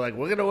these three. We're like,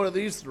 we're gonna order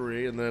these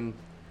three, and then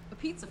A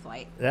pizza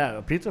flight.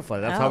 a pizza flight.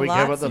 That's how we came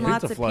up with the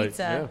lots pizza of flight.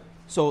 pizza.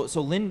 Yeah. So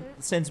Lynn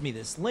sends me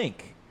this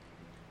link,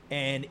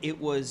 and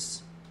it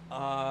was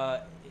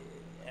help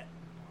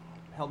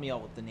me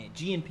out with the name.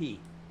 GNP.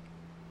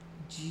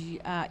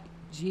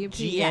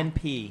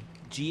 GNP.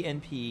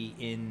 GNP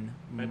in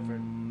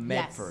Medford.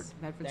 Medford. Yes,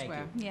 Medford Thank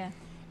Square. Yeah.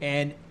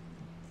 And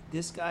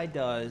this guy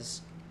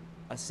does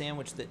a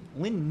sandwich that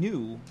Lynn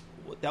knew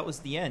that was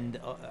the end.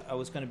 I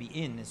was going to be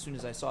in as soon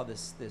as I saw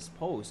this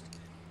post.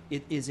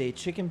 It is a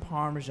chicken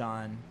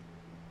parmesan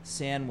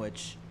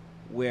sandwich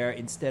where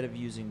instead of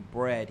using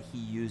bread, he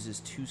uses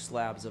 2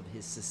 slabs of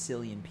his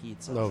Sicilian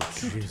pizza. Oh,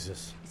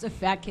 Jesus. It's a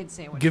fat kid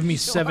sandwich. Give me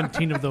Sure.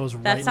 17 of those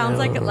right now. That sounds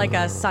like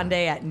a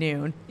Sunday at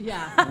noon.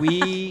 Yeah.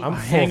 I'm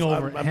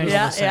hangover. I'm hangover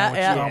yeah, sandwich.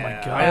 yeah. Oh my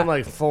god. I am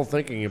like full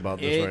thinking about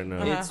this right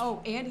now.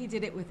 Oh, and he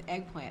did it with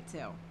eggplant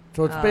too.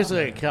 So it's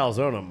basically a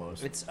calzone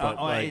almost. It's but,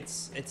 like,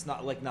 it's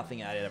not like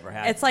nothing I had ever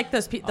had. It's like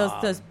those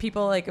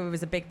people, like it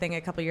was a big thing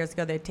a couple years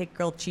ago. They take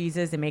grilled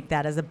cheeses and make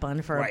that as a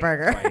bun for a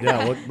burger. Right.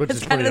 Yeah, which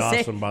It's is kind pretty of the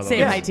awesome, by the same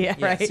way. idea,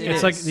 Yes, right? it It's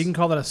is. like you can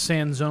call that a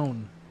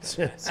sanzone.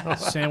 Sandwich Oh,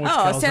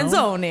 calzone.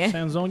 sanzone.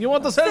 Sanzone. You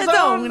want the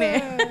sanzone?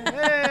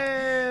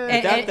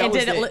 And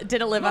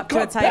did it live up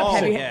to its hype? Oh,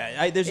 Have you-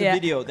 yeah. There's a Yeah.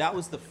 video. That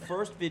was the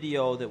first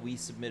video that we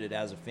submitted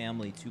as a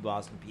family to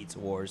Boston Pizza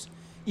Wars,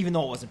 even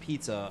though it wasn't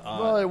pizza.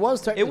 Well, it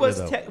was technically, It was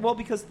though.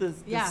 because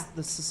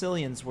the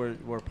Sicilians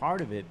were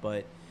part of it,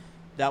 but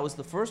that was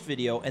the first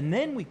video. And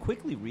then we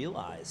quickly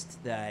realized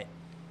that,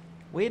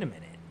 wait a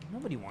minute,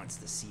 nobody wants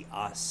to see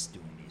us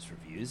doing these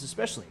reviews,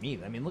 especially me.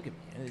 I mean, look at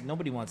me.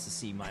 Nobody wants to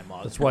see my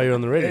mom. That's why you're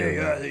on the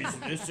radio. Hey,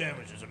 this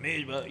sandwich is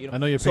amazing. But, I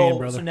know your pain,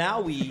 brother. So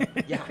now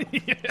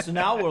so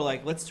now we're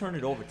like, let's turn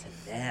it over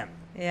to them.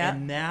 Yeah.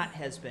 And that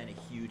has been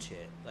a huge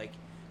hit. Like,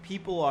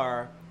 people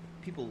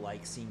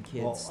like seeing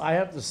kids. Well, I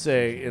have to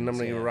say, and I'm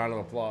going to give a round of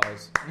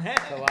applause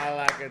to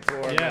Lilac and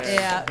Tor.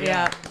 Yes.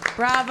 Yeah.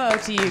 Bravo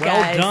to you Well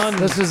guys. done.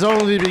 This is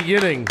only the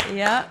beginning.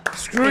 Yeah.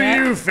 Screw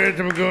you,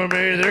 Phantom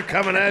Gourmet. They're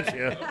coming at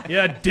you.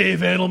 Yeah, Dave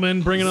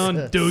Edelman, bring it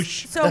on,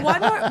 douche. So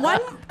one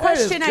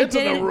question I kids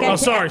in the didn't room. get Oh,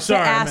 to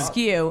sorry, ask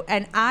you,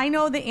 and I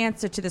know the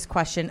answer to this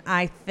question,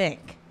 I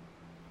think.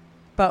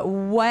 But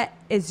what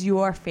is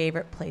your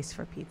favorite place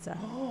for pizza?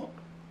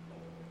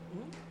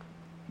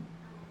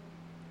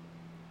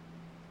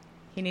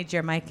 He needs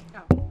your mic.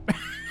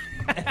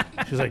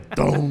 She's like,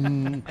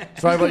 dong.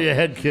 Sorry about your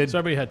head, kid. Sorry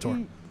about your head, Tor.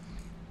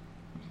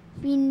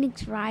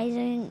 Phoenix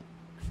Rising,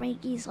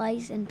 Frankie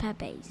Slice, and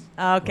Pepe's.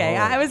 Okay,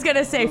 I was going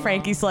to say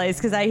Frankie Slice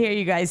because I hear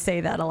you guys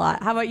say that a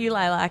lot. How about you,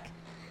 Lilac?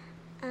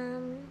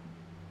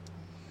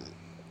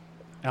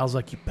 Al's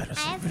like, you better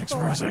say Phoenix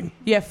 4. Rising.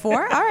 You have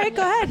 4? All right,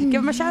 go ahead. Give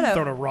him a shout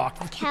Throw out. a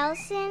rock.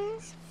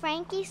 Kelson's,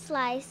 Frankie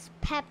Slice,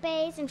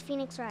 Pepe's, and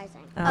Phoenix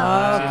Rising.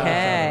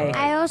 Okay.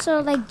 I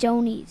also like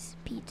Joni's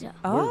pizza.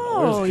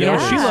 Oh, Where's yeah.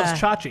 Kelsey? She loves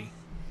Chachi.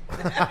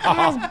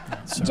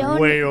 Joni,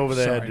 Way over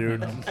there, Sorry, dude.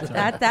 man.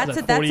 That's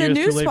Is that a 40 years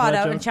new too late for spot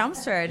that out in joke?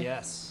 Chelmsford.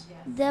 Yes.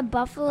 the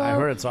buffalo. I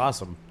heard it's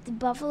awesome. The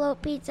buffalo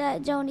pizza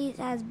at Joni's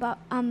has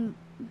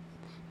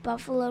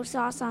buffalo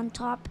sauce on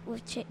top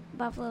with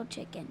buffalo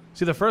chicken.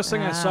 See, the first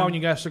thing I saw when you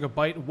guys took a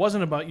bite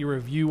wasn't about your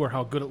review or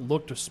how good it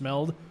looked or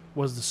smelled,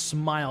 was the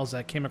smiles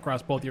that came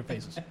across both your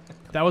faces.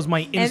 That was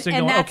my instinct. And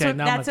going, that's okay, what,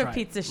 now that's I'm what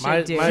gonna pizza should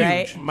My, do, my,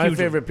 right? my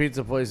favorite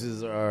pizza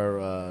places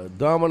are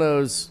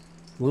Domino's,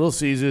 Little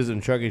Caesars,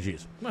 and Chuck E.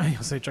 Cheese.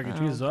 You'll say Chuck E.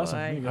 Cheese is awesome.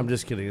 boy. There you go. I'm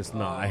just kidding. It's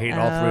not. I hate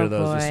all 3 of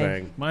those. Just boy.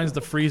 saying. Mine's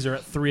the freezer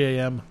at 3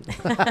 a.m.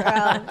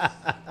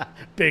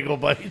 Bagel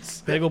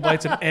bites. Bagel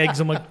bites and eggs.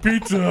 I'm like,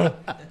 pizza.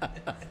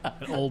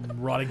 An old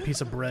rotting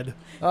piece of bread.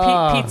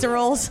 Pizza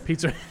rolls.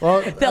 Pizza.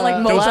 Well, They're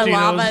like molten Tostinos.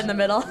 lava in the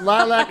middle.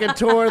 Lilac and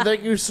Tor,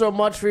 thank you so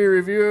much for your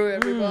review,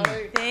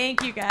 everybody.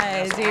 Thank you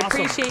guys. That's We awesome.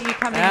 appreciate you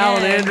coming Al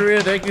in. and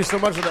Andrea, thank you so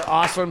much for the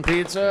awesome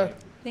pizza.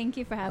 Thank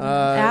you for having me.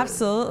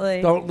 Absolutely.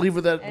 Don't leave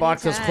with that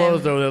box that's Anytime.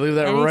 closed over there. Leave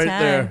that right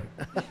there.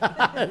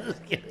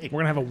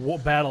 We're going to have a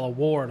battle of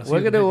war. To see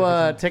We're who going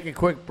can to take a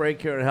quick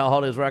break here at Hal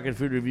Holiday's Rocket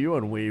Food Review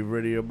on Wave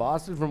Radio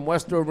Boston from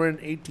Westover in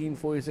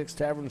 1846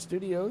 Tavern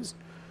Studios.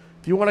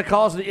 If you want to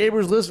call us on the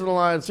Abers listener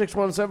line,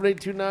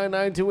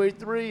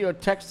 617-829-9283, or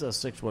text us,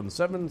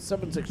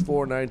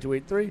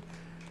 617-764-9283.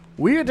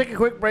 We're going to take a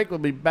quick break. We'll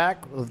be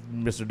back with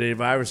Mr. Dave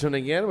Iverson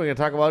again. We're going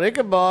to talk about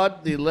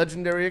Ichabod, the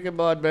legendary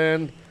Ichabod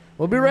Band.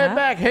 We'll be right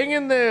back. Hang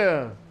in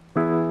there.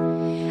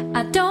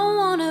 I don't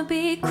wanna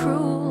be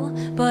cruel,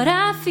 but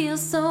I feel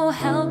so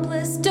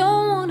helpless.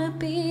 Don't wanna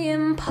be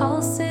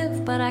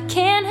impulsive, but I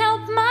can't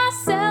help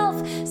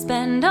myself.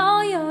 Spend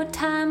all your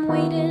time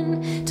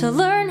waiting to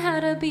learn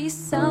how to be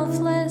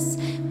selfless,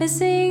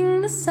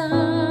 missing the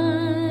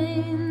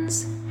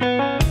signs.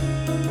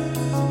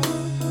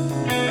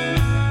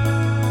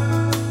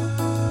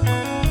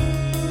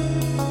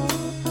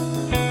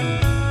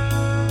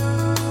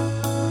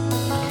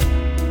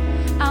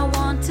 I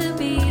want to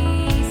be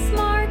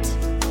smart.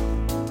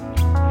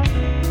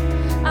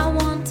 I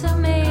want to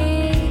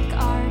make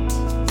art.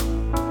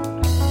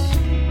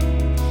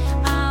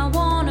 I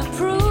want to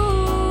prove.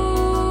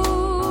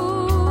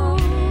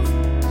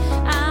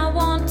 I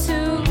want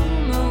to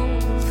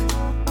move.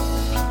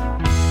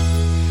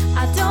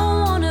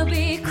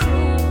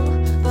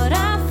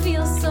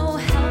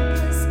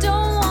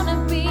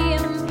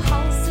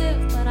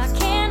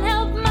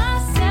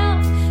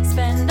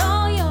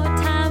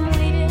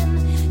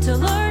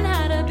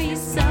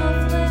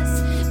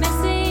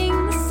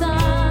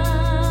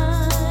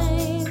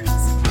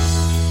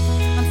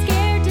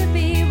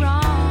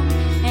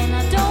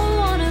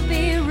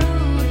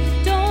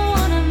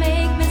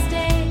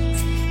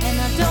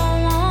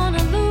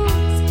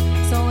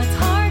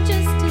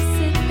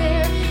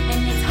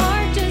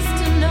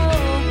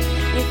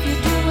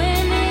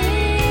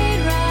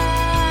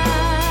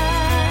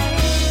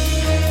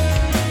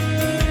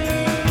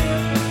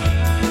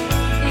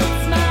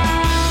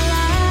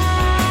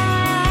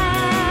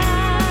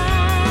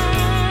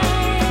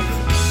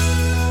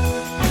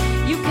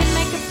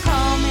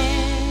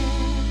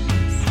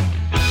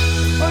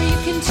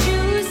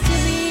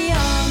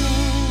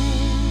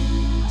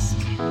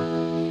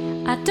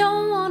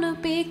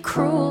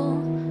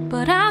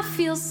 But I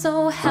feel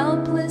so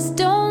helpless,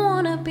 don't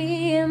wanna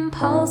be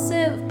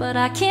impulsive, but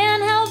I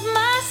can't help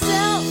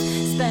myself.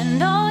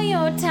 Spend all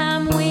your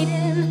time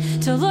waiting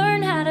to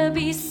learn how to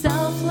be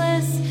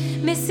selfless,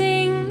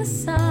 missing the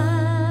signs.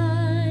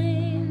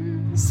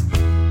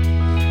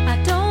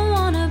 I don't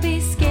wanna be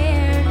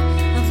scared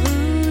of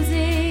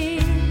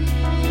losing.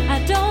 I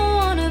don't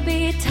wanna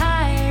be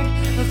tired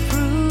of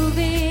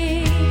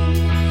proving.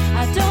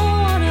 I don't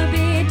wanna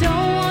be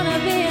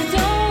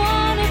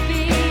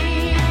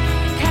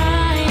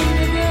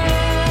kind of girl.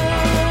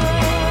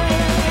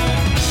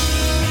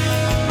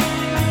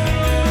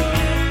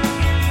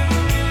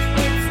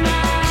 It's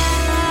my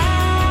life.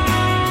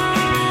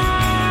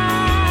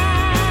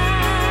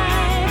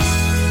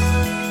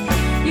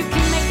 You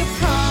can make a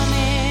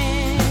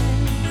promise,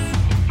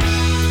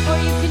 or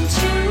you can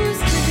choose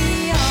to be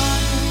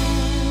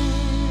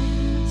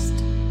honest.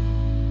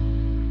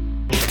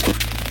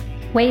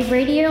 Wave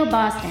Radio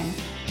Boston.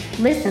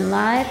 Listen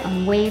live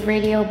on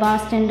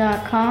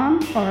waveradioboston.com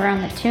or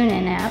on the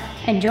TuneIn app,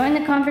 and join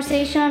the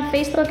conversation on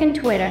Facebook and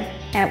Twitter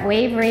at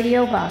Wave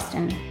Radio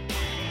Boston.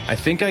 I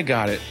think I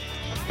got it,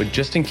 but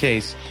just in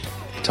case,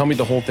 tell me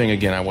the whole thing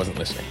again. I wasn't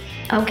listening.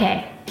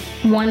 Okay,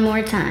 one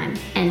more time,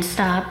 and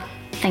stop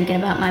thinking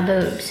about my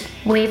boobs.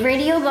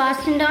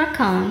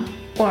 waveradioboston.com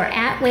or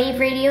at Wave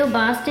Radio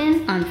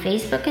Boston on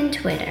Facebook and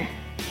Twitter.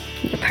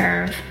 You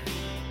perv.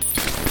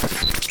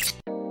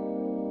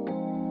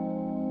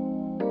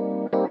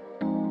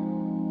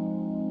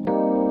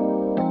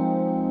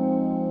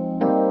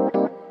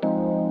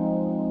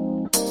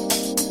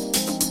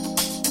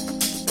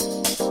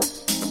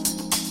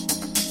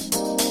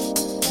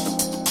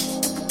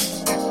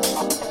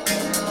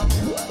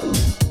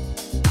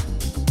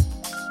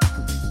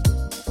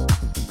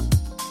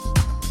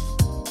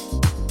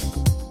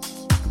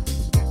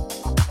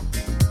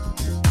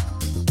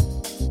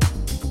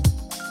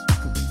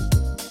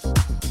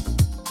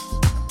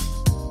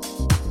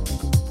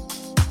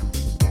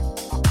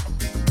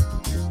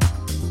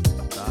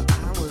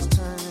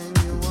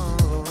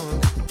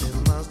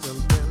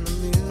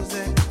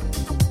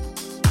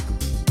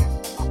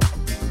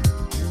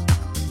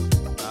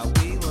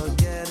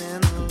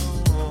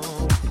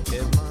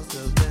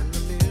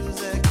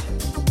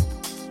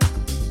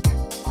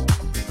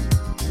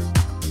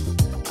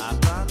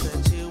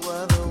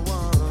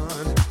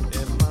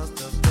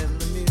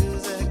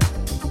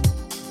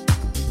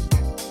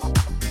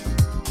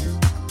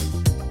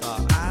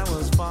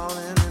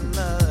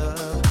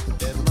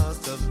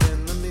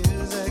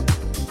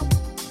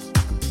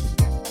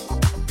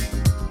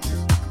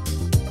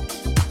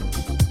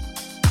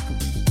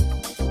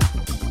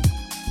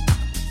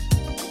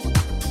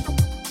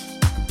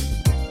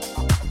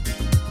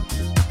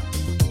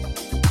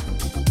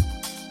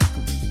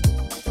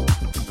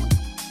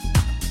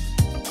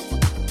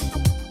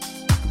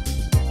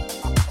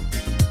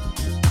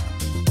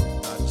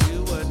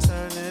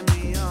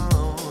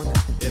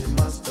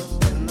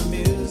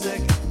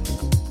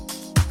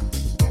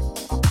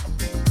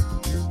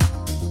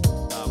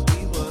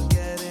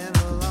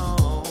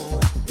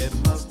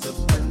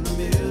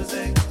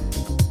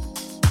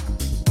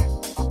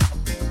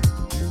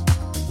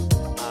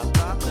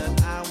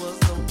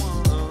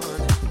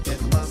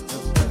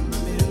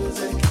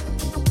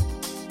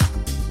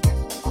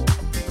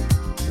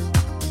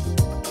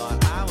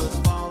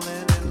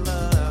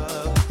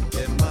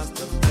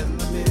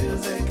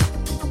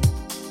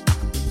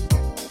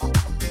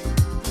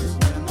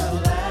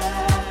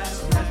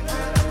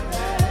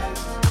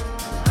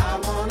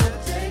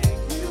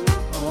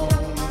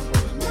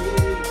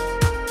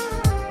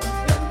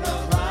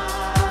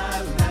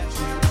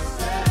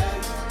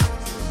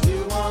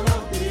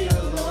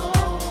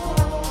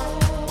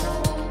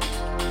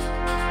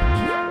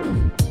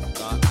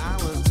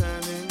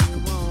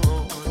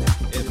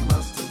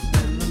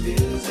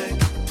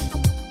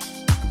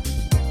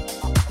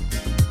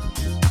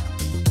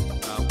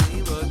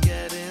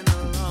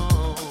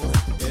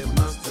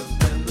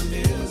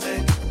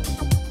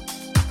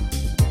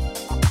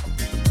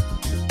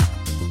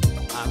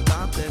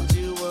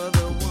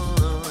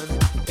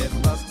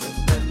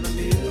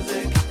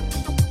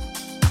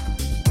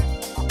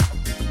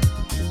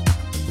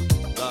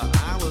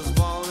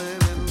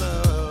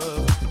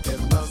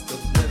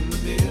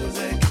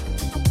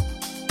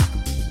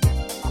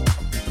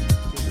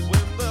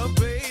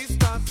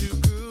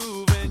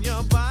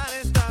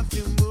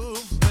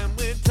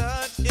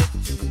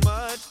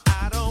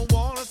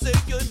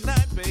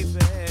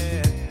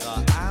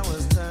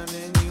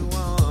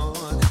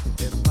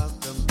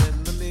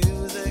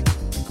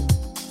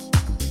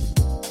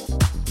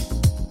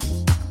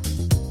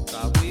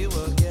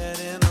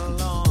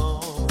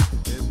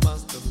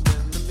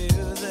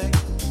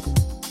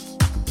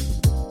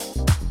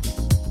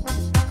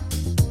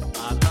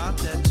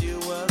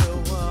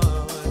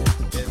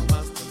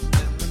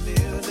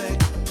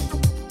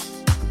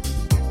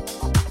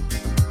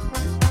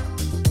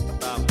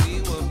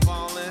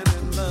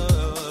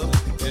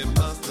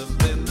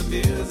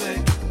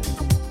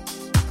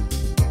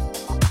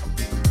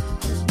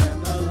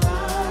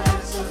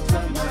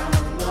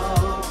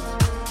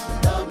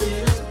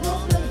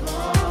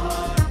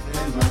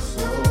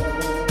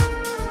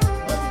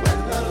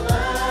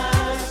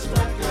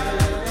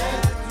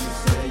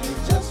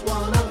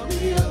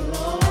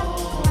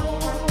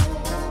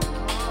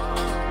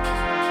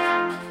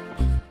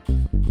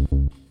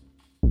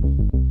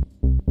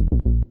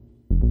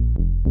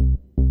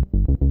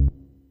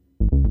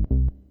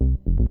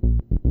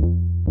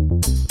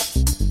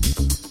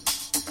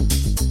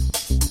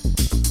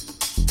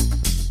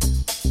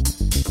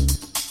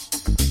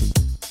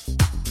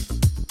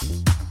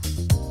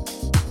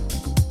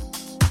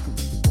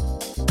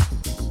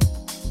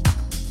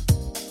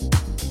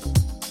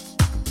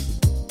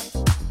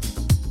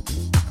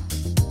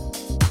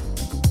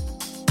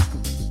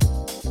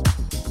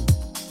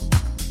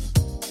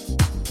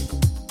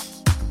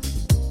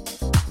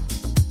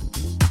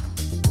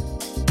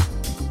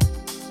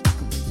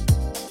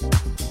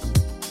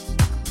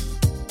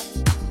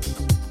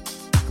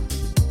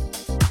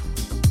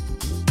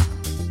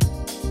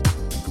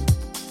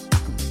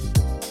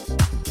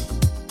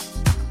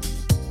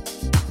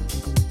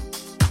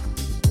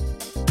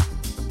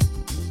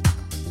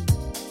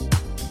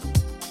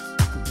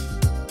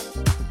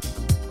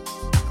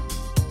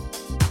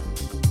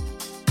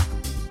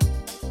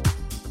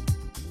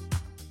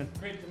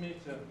 meet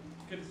you.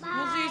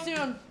 We'll see you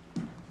soon.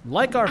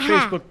 Like our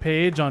Facebook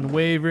page on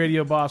Wave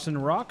Radio Boston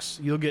Rocks,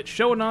 you'll get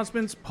show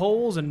announcements,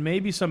 polls, and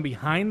maybe some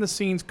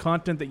behind-the-scenes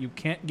content that you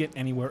can't get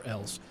anywhere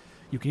else.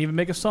 You can even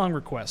make a song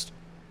request.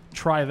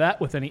 Try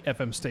that with any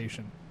FM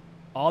station.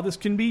 All this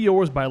can be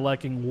yours by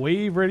liking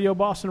Wave Radio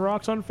Boston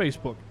Rocks on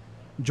Facebook.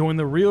 Join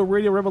the real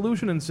radio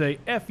revolution and say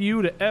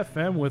F-U to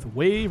FM with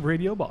Wave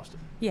Radio Boston.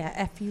 Yeah,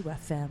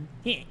 F-U-F-M.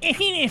 Yeah,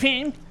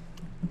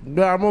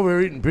 I'm over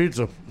here eating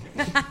pizza.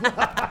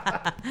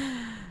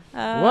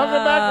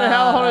 Welcome back to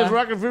Hal Holly's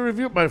Rocket Food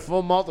Review. My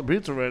full malted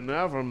pizza right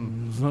now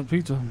from... It's not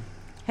pizza.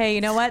 Hey,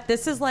 you know what?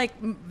 This is like...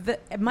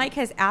 Mike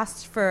has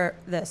asked for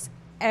this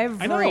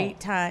every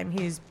time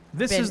he's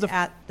been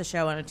at the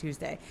show on a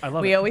Tuesday. I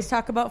love it. We always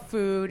talk about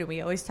food, and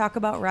we always talk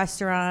about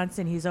restaurants,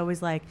 and he's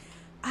always like,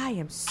 I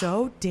am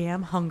so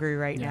damn hungry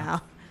right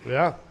now.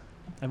 Yeah.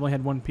 I've only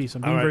had one piece.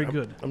 I'm doing very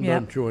good. I'm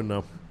done chewing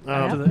now.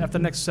 After the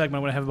next segment,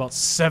 I'm going to have about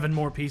 7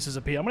 more pieces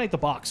of pizza. I'm going to eat the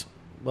box.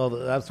 Well,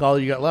 that's all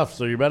you got left,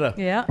 so you better.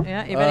 Yeah,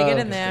 you better get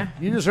in there.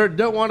 You just heard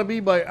Don't Want to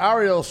Be by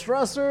Ariel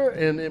Strasser,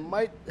 and it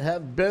might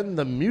have been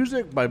the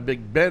music by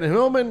Big Ben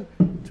Hillman.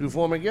 2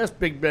 former guests.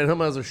 Big Ben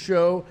Hillman has a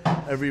show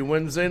every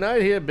Wednesday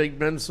night here, Big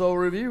Ben Soul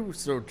Review,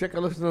 so take a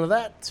listen to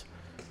that.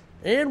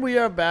 And we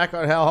are back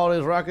on Hal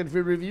Holly's Rocket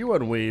Food Review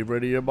on Wave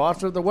Radio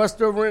Boston at the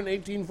Westover Inn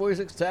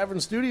 1846 Tavern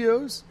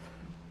Studios.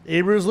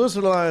 Abrams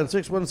Listen Line,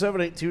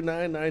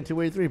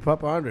 617-829-9283.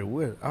 Papa Andre,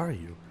 where are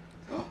you?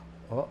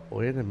 Oh,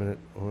 wait a minute.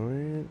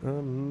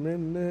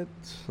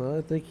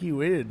 I think he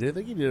waited. I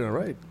think he did all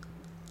right.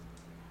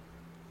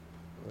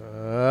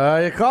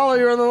 Your caller,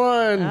 you're on the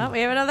line. Oh,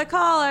 we have another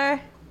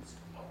caller.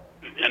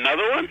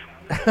 Another one?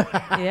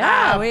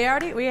 Yeah,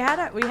 we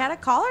had a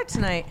caller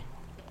tonight.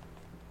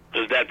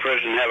 Does that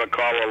person have a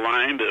caller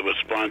line that was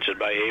sponsored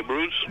by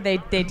Abrams? They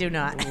do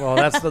not. Well,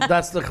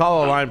 that's the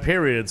caller line,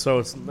 period.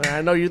 So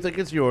I know you think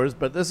it's yours,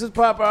 but this is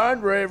Papa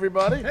Andre,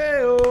 everybody.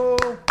 Hey-o.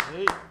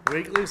 Hey,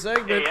 weekly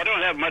segment. Hey, I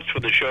don't have much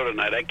for the show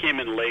tonight. I came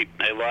in late.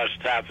 I lost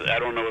half. I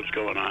don't know what's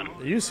going on.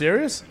 Are you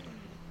serious?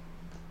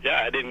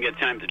 Yeah, I didn't get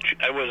time to...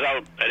 I was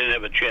out. I didn't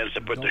have a chance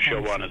to put the show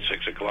on at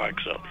 6 o'clock,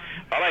 so...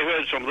 All I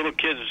heard is some little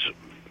kids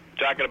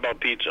talking about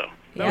pizza.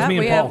 Yeah,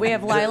 we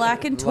have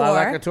Lilac and Tor.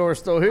 Lilac and Tor are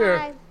still here.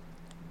 Hi.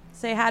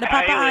 Say hi to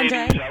Papa Andre.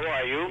 Ladies. How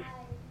are you?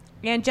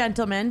 And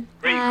gentlemen.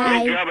 Great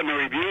job on the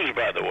reviews,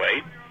 by the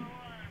way.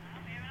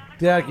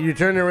 Dad, can you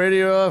turn the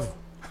radio off?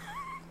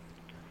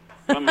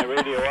 Turn my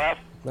radio off?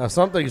 Now,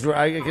 something's...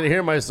 I can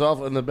hear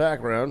myself in the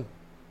background.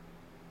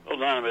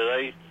 Hold on a minute.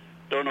 I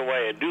don't know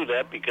why I do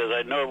that, because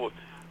I know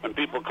when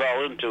people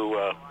call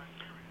into...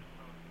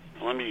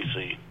 let me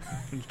see.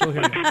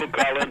 When people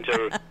call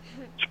into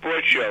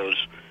sports shows,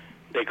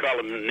 they call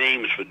them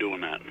names for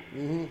doing that.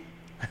 Mm-hmm.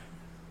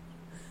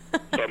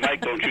 So,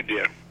 Mike, don't you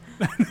dare.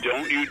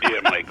 Don't you dare,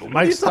 Michael.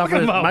 Mike's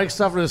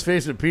stuffing his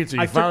face with pizza.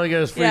 You finally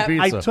get his free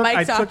pizza.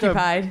 Mike's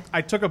occupied.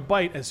 I took a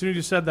bite. As soon as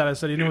you said that, I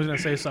said, you knew he was going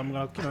to say something.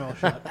 I'll keep my mouth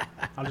shut.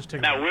 I'll just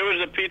take Now, where was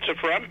the pizza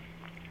from?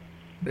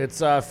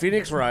 It's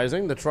Phoenix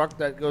Rising, the truck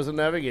that goes in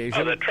navigation.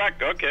 Oh, the truck,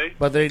 okay.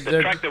 But the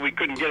truck that we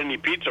couldn't get any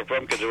pizza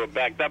from because they were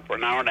backed up for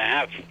an hour and a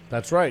half.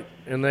 That's right.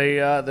 And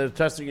they're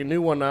testing a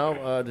new one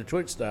now,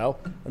 Detroit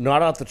style.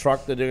 Not off the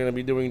truck. They're going to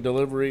be doing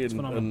delivery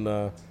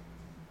and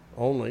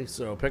only.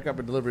 So pick up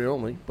and delivery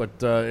only.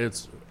 But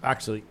it's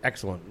actually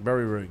excellent.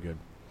 Very, very good.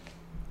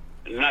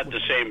 Not the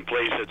same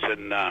place that's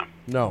in...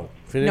 no.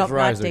 Phoenix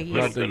Rising.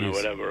 Not Littleton or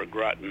whatever, or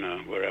Groton or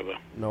wherever.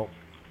 No.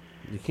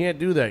 You can't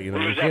do that, you know.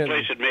 Who was that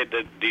place that made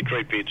the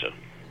Detroit pizza?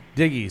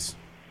 Diggy's.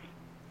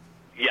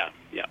 Yeah.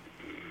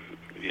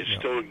 You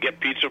still get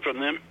pizza from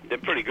them? They're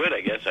pretty good,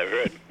 I guess, I've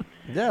heard.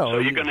 Yeah. So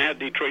you're going to have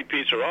Detroit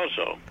pizza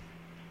also.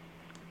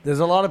 There's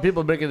a lot of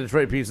people making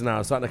Detroit pizza now.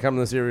 It's starting to come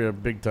in this area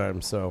big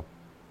time, so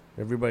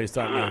everybody's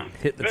starting to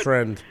hit the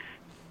trend.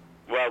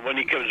 Well, when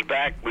he comes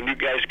back, when you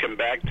guys come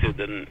back to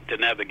the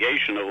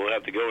navigation, we'll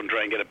have to go and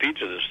try and get a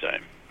pizza this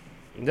time.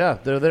 Yeah,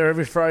 they're there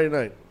every Friday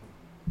night.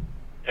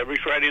 Every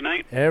Friday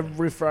night?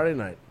 Every Friday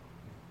night.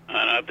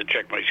 I have to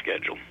check my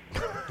schedule.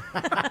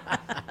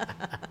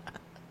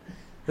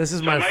 This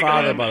is my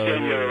father, by the way.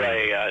 You're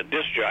a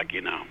disc jockey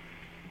now.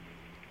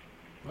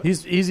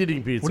 He's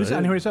eating pizza. What did he say? I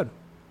didn't hear what he said.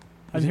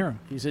 I didn't hear him.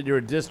 He said you're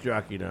a disc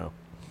jockey now.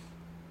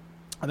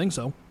 I think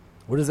so.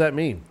 What does that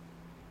mean?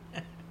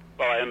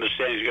 Well, I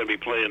understand he's going to be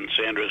playing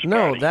Sandra's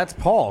No, party. that's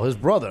Paul, his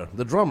brother,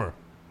 the drummer.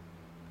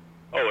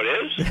 Oh, it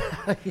is?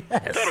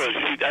 Yes.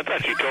 I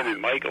thought she told me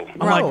Michael.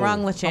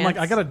 Wrong LaChance. I'm like,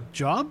 I got a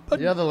job?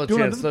 The other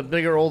LaChance, the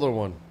bigger, older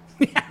one.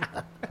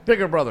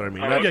 Bigger brother, I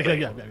mean.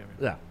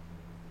 Yeah.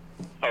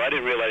 Oh, I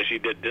didn't realize he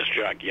did disc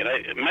jockey.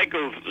 And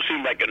Michael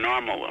seemed like a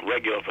normal, a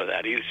regular for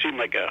that. He seemed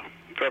like a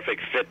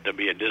perfect fit to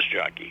be a disc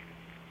jockey.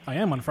 I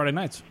am on Friday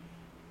nights.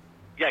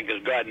 Yeah,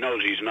 because God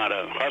knows he's not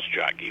a horse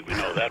jockey. We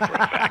know that for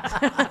a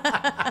fact.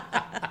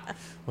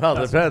 Well,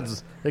 it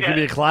depends. It could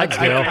be a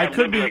Clydesdale. I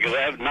could be. I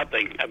have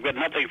nothing. I've got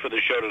nothing for the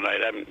show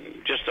tonight. I'm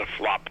just a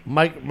flop.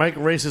 Mike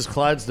races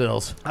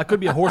Clydesdales. I could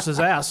be a horse's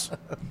ass.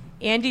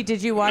 Andy,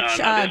 did you watch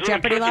there's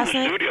Jeopardy little kids last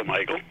in the night? studio,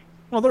 Michael.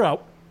 Well, they're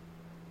out.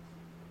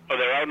 Oh,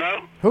 they're out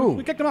now? Who?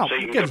 We kicked them out. So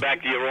you The can kids. go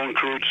back to your own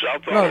crude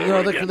South No, all no,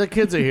 over the again.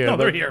 kids are here. No,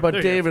 they're but, here. But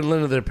They're Dave and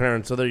Lynn are their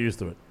parents, so they're used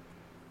to it.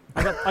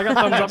 I got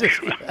thumbs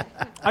up.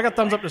 I got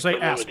thumbs up to say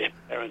Live ask. with their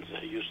parents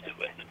are used to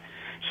it.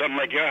 Something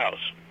like your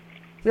house.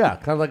 Yeah,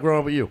 kind of like growing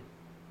up with you.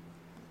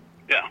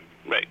 Yeah,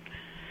 right.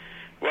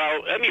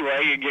 Well,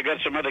 anyway, you got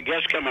some other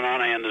guests coming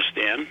on, I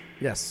understand.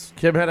 Yes.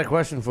 Kim had a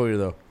question for you,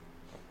 though.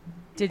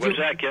 Did What's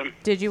you that, Kim?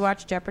 Did you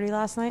watch Jeopardy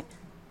last night?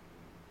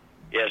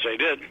 Yes, I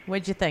did.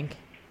 What'd you think?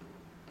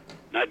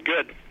 Not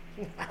good.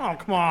 Oh,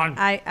 come on.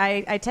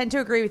 I tend to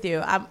agree with you.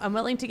 I'm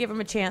willing to give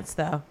him a chance,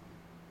 though.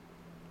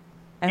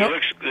 I You hope.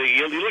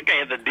 look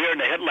at the deer in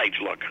the headlights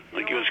look.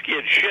 Like you were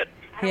scared shit.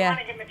 Yeah.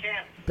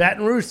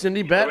 Baton Rouge,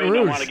 Cindy, I Baton really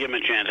don't want to Rouge. give him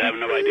a chance. I have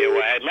no idea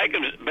why. I'd like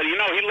him, but you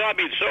know, he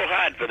lobbied so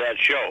hard for that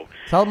show.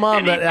 Tell Mom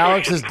And he that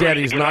Alex pushed is dead.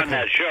 to He's get not on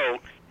that show.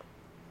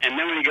 And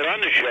then when he got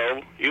on the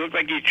show, he looked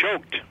like he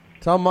choked.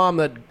 Tell Mom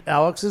that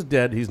Alex is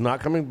dead. He's not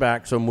coming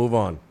back, so move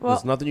on. Well,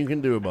 There's nothing you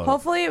can do about it.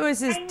 Hopefully, it was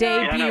his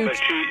Yeah, I know, debut but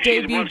she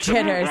debut wants to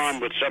jitters. move on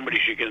with somebody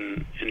she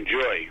can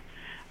enjoy.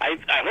 I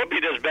hope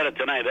he does better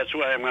tonight. That's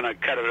why I'm going to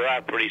cut it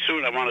out pretty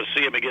soon. I want to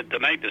see him again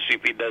tonight to see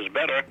if he does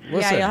better. Listen.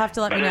 Yeah, you'll have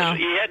to let me know.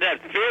 He had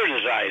that fear in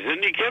his eyes,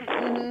 didn't he, Kim?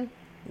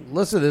 Mm-hmm.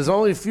 Listen, there's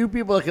only a few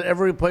people that can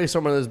ever replace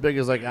someone as big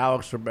as like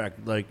Alex Trebek.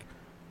 Like,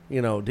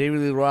 you know,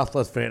 David Lee Roth,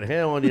 Les Van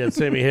Halen. You had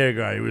Sammy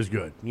Hagar. He was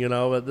good. You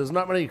know, but there's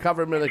not many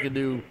cover men that can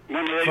do. When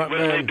are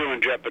they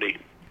doing Jeopardy?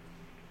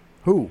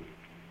 Who?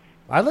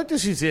 I'd like to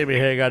see Sammy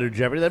Hagar do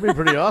Jeopardy. That'd be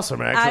pretty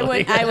awesome,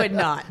 actually. I would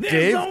not.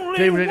 Dave,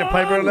 Dave, would take the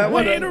piper on that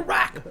one. Way to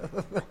rock.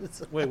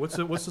 Wait, what's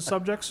the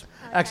subjects?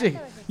 Actually,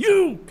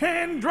 you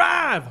can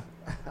drive.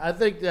 I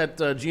think that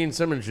Gene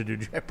Simmons should do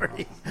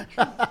Jeopardy.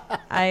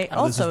 I This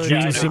also is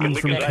Gene Simmons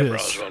from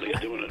Kiss.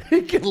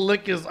 He can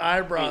lick his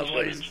eyebrows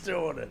while he's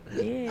doing it.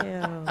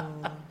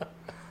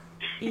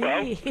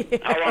 Well,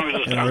 how long is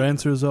this? And our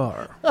answers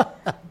are.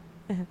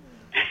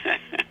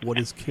 What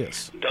is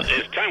Kiss?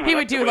 He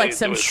would do like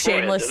some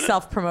shameless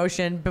self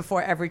promotion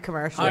before every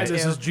commercial. Hi,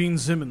 this too. is Gene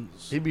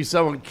Simmons. He'd be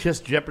selling Kiss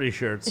Jeopardy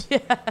shirts.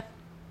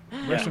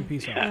 Rest in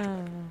peace, Alex.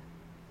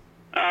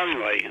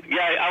 Anyway,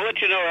 yeah, I'll let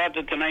you know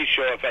after tonight's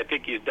show if I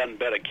think he's done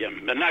better,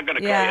 Kim. I'm not going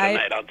to call Yeah, you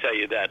tonight. I'll tell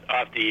you that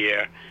off the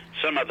air,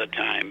 some other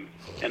time,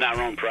 in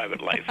our own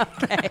private life.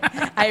 Okay,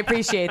 I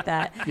appreciate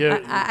that. Yeah.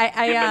 The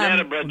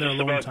banana bread just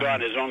about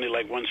gone. There's only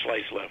like one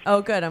slice left.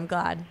 Oh, good. I'm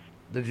glad.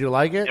 Did you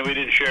like it? And we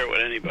didn't share it with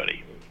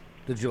anybody.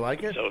 Did you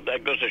like it? So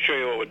that goes to show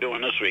you what we're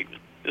doing this week.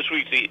 This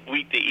week's the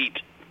week to eat.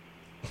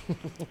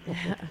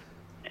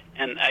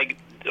 And I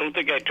don't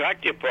think I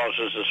talked to you, Paul,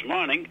 since this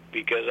morning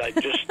because I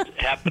just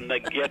happened to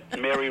get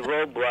Mary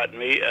Rowe brought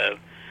me a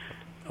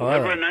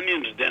liver and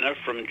onions dinner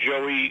from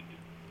Joey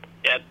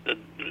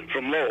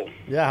from Lowell.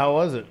 Yeah, how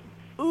was it?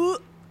 It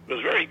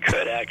was very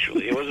good,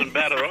 actually. It wasn't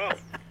bad at all.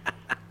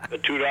 For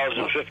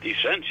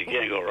 $2.50, you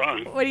can't go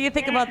wrong. What do you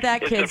think about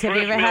that, It's kids? the Have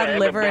you first ever meal I had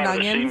liver and bought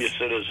at a onions? senior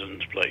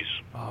citizens place.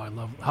 Oh, I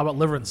love. How about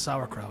liver and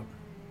sauerkraut?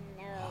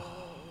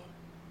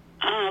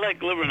 I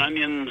like liver and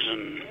onions,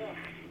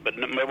 but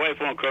my wife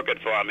won't cook it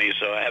for me,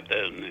 so I have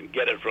to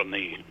get it from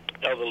the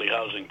Elderly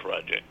Housing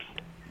Project.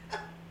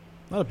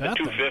 Not a bad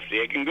thing.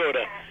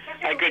 $2.50.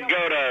 I could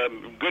go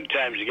to Good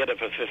Times to get it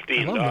for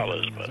 $15. I love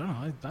liver and But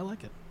onions. I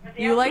like it.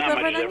 You like Not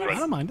liver much and onions? different. I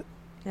don't mind it.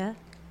 Yeah.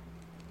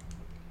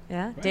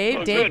 Yeah. Dave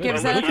Well, Dave good.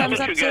 gives Well, that a listen, thumbs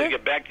I'll up let you guys too.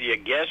 get back to your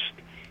guest.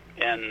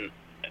 And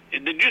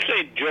did you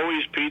say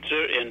Joey's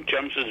Pizza in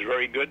Chumps is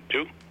very good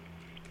too?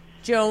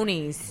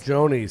 Joni's.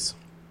 Joni's.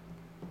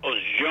 Oh,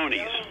 it's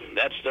Joni's.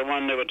 That's the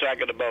one they were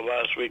talking about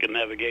last week in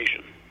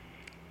navigation.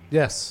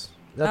 Yes.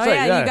 That's Oh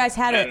right. yeah, you guys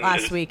had it And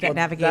last week at Well,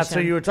 Navigation. That's who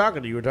you were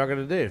talking to. You were talking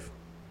to Dave.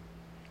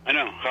 I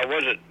know. How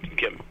was it,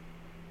 Kim?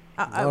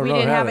 Oh, we no,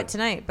 didn't have had it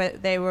tonight,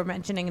 but they were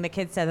mentioning, the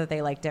kids said that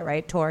they liked it,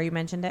 right? Tor, you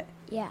mentioned it?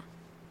 Yeah.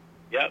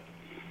 Yep.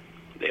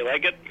 They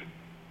like it?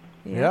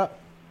 Yeah.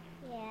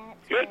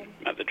 Good.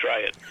 I have to try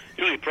it.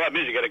 The only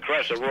problem is you got to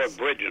cross the road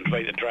bridge and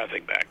fight the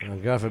traffic back. Oh,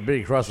 God forbid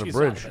you cross the She's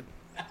bridge. out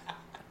of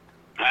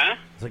Huh?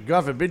 It's like,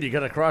 God forbid you got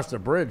to cross the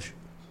bridge.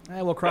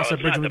 We'll cross Well,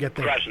 that bridge it's when we not get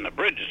there. crossing the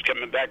bridge. It's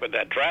coming back with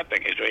that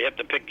traffic. So you have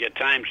to pick your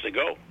times to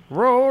go.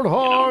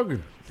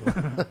 Roadhog.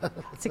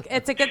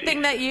 It's a good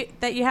thing that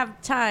you have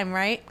time,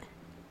 right?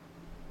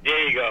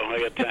 There you go.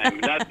 I got time.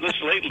 Not this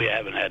lately. I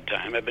haven't had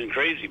time. I've been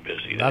crazy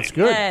busy. That's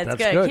lately. good. Yeah, it's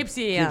That's good. good. Keeps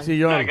you young. Keeps you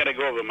young. I got to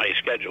go over my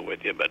schedule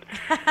with you, but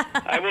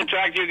I will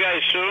talk to you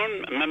guys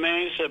soon.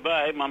 Mama, say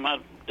bye. Mama,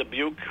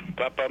 Dubuque,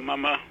 Papa,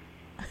 Mama.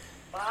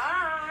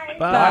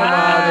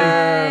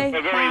 Bye.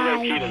 We're very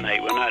low key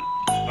tonight. We're not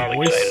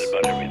all excited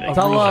about everything.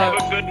 Tell, Have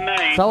a good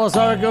night. tell us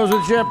how it goes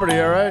with Jeopardy,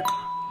 all right?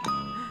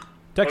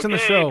 Text in the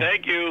Okay, show.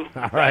 Thank you.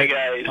 All Bye, right.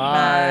 guys.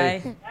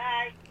 Bye.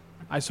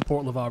 I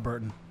support LeVar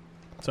Burton.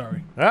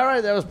 Sorry. All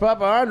right, that was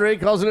Papa Andre.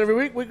 Calls in every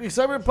week. Weekly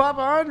segment, Papa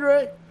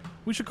Andre.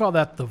 We should call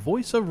that the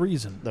voice of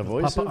reason. The with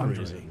voice Papa of Andre.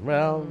 reason.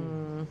 Well,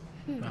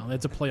 Well,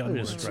 it's a play on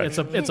words. stretch.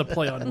 It's a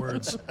play on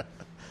words.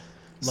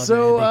 Love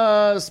so, you,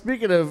 Andy.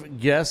 speaking of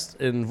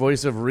guest and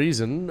voice of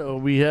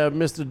reason, we have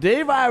Mr.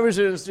 Dave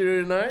Iverson in the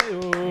studio tonight.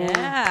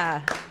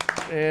 Yeah.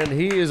 and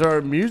he is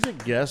our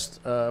music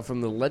guest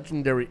from the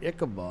legendary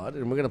Ichabod,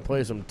 and we're going to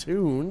play some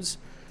tunes.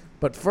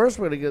 But first,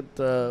 we're going to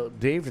get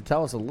Dave to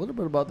tell us a little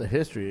bit about the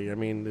history. I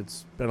mean,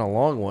 it's been a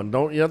long one.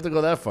 You have to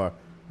go that far.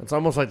 It's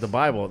almost like the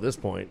Bible at this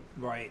point.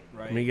 Right.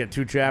 I mean, you get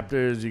 2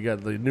 chapters. You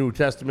got the New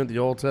Testament, the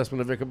Old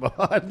Testament of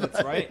Ichabod.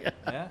 That's right.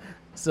 Yeah.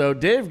 So,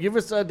 Dave, give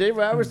us Dave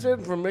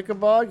Iverson from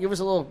Ichabod. Give us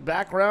a little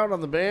background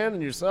on the band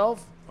and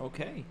yourself.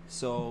 Okay.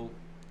 So,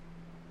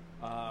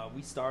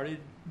 we started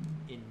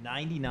in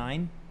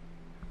 '99,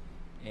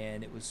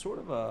 and it was sort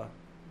of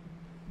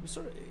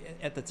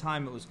at the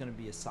time it was going to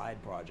be a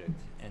side project,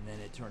 and then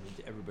it turned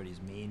into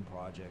everybody's main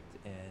project,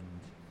 and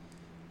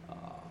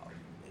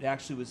it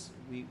actually was.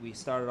 We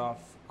started off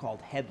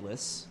called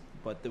Headless,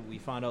 but we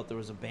found out there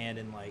was a band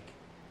in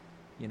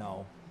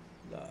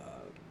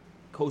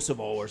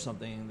Kosovo or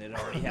something that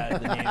already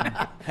had the name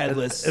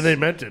Headless, and they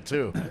meant it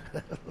too.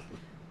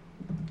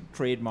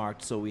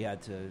 Trademarked, so we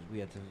had to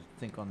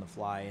think on the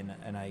fly,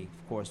 and I,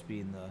 of course,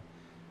 being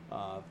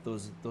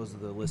those are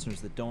the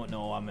listeners that don't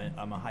know, I'm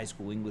a high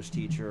school English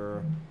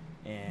teacher,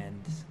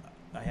 and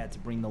I had to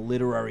bring the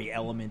literary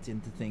element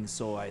into things,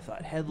 so I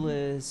thought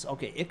Headless,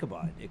 okay,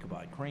 Ichabod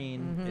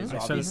Crane is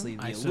obviously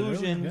the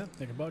illusion. Yeah,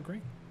 Ichabod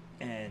Crane.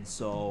 And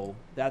so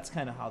that's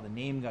kind of how the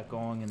name got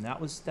going, and that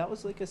was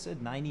like I said,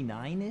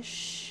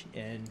 99-ish,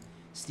 and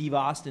Steve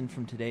Austin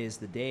from Today Is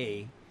the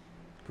Day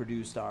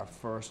produced our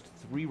first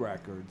 3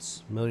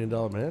 records. $1 Million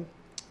Man?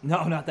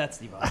 No, not that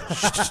Steve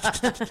Austin.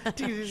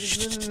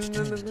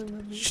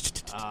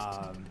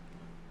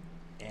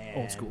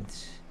 Old school.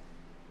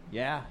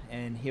 Yeah,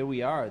 and here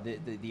we are.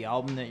 The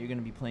album that you're going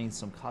to be playing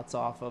some cuts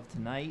off of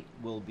tonight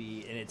will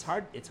be, and it's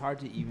hard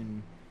to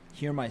even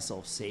hear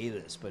myself say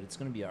this, but it's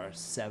going to be our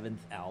 7th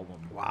album.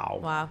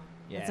 Wow.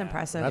 Yeah. That's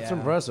impressive. That's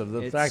impressive.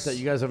 The fact that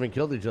you guys haven't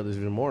killed each other is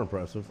even more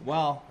impressive.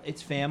 Well,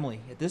 it's family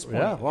at this point.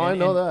 Yeah, well, I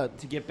know that.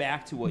 To get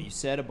back to what you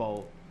said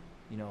about,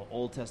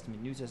 Old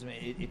Testament, New Testament,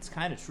 it's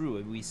kind of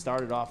true. We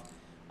started off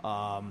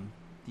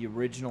the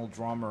original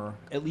drummer,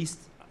 at least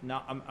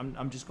not.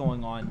 I'm just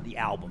going on the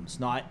albums,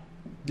 not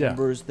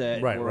members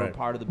that were a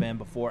part of the band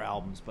before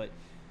albums, but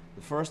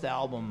the first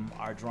album,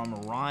 our drummer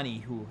Ronnie,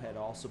 who had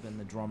also been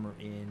the drummer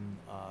in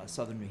a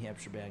Southern New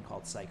Hampshire band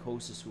called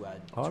Psychosis, who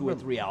had 2 or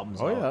 3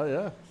 albums.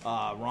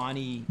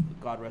 Ronnie,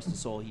 God rest his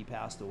soul, he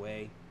passed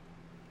away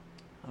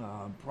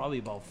probably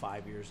about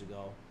 5 years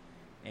ago,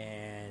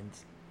 and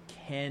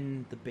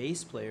Ken, the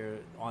bass player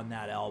on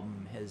that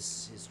album,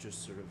 has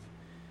just sort of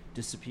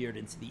disappeared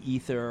into the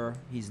ether.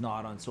 He's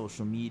not on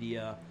social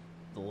media.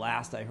 The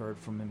last I heard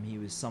from him, he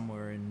was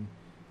somewhere in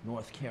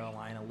North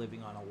Carolina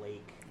living on a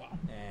lake. Wow.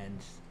 And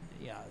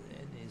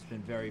he's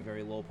been very,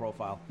 very low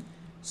profile.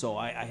 So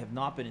I have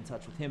not been in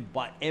touch with him,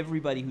 but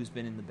everybody who's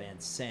been in the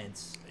band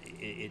since,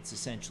 it's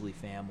essentially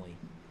family.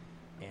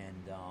 And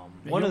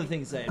one of the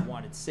things that I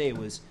wanted to say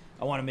was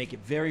I want to make it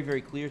very,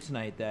 very clear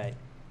tonight that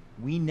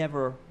we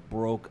never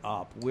broke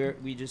up.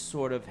 We just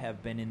sort of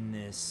have been in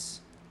this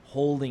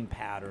holding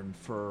pattern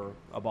for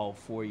about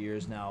 4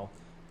 years now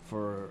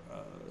for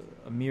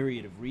a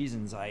myriad of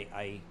reasons.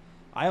 I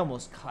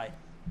almost cut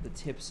the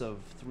tips of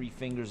 3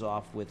 fingers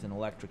off with an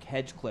electric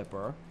hedge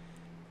clipper.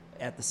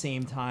 At the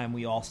same time,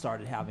 we all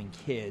started having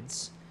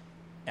kids.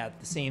 At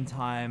the same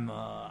time,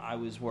 I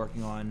was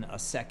working on a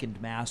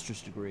second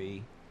master's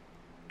degree.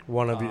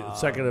 One of you,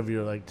 second of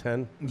you, like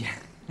 10. Yeah.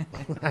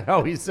 I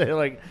always say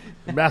like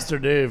Master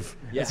Dave.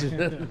 Yeah.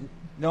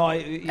 No,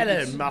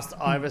 hello, Master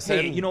Iverson.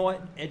 Hey, you know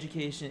what?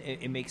 Education,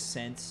 it makes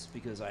sense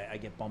because I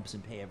get bumps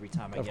in pay every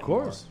time I get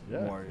more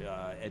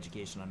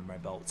education under my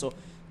belt.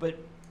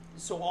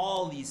 So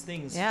all these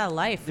things. Yeah,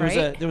 life,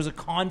 right? There was a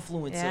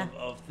confluence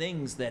of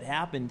things that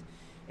happened,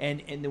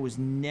 and there was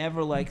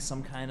never like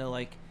some kind of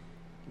like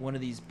one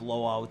of these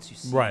blowouts you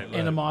see. Right.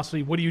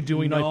 Animosity. What are you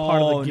doing? Not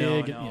part of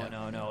the gig.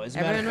 No.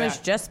 Everyone was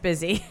just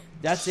busy.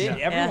 That's it.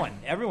 Yeah.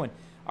 Everyone.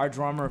 Our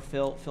drummer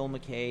Phil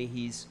McKay.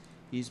 He's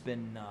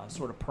been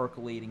sort of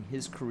percolating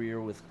his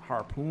career with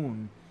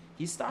Harpoon.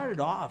 He started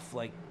off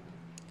like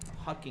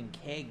hucking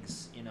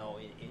kegs, and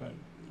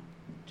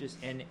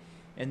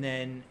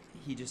then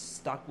he just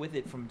stuck with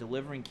it from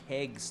delivering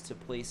kegs to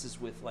places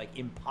with like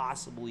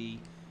impossibly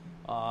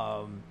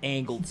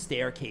angled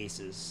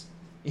staircases.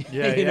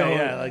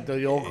 Yeah, like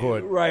the old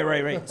court.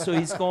 Right. So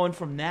he's going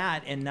from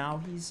that, and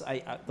now he's.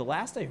 The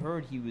last I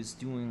heard, he was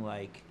doing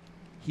like,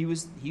 he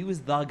was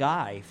the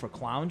guy for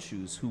Clown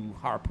Shoes who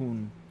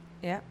Harpoon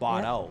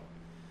bought out.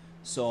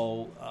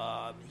 So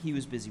he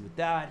was busy with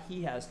that.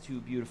 He has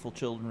 2 beautiful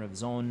children of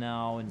his own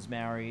now, and is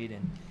married,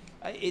 and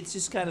it's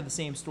just kind of the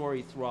same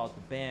story throughout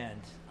the band.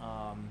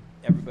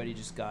 Everybody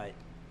just got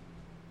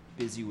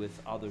busy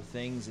with other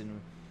things,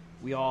 and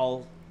we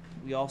all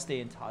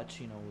stay in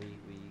touch.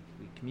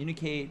 We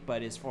communicate,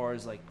 but as far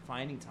as like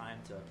finding time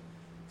to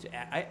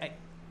I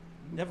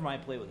never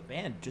mind play with a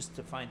band, just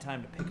to find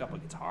time to pick up a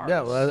guitar.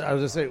 Yeah, well, I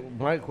was just saying,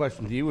 my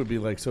question to you would be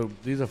like, so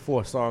these are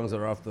 4 songs that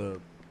are off the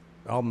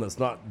album that's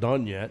not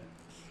done yet.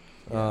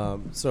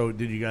 So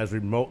did you guys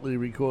remotely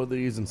record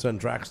these and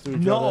send tracks to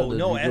each other? No. Did you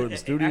do it in the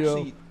studio?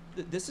 Actually,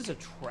 this is a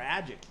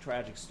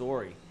tragic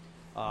story.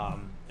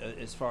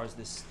 as far as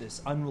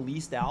this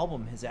unreleased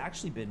album has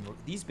actually been,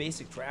 these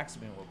basic tracks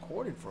have been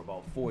recorded for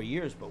about 4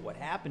 years, but what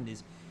happened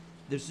is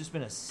there's just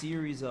been a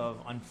series of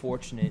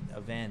unfortunate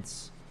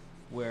events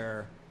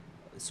where,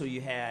 so you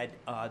had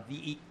are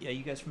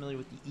you guys familiar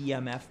with the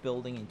EMF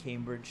building in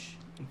Cambridge?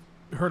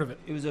 Heard of it.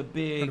 It was a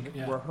big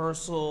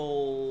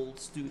rehearsal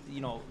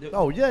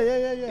Oh, yeah.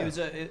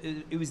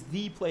 It was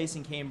the place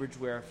in Cambridge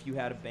where if you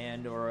had a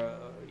band or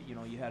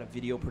you had a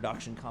video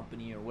production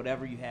company or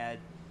whatever you had,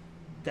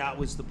 that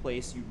was the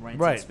place you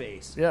rented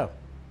space. Yeah.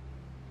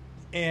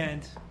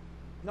 And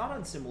not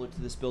unsimilar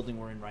to this building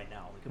we're in right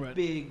now, like a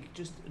big,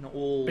 just an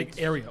old big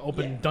area,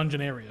 open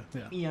dungeon area.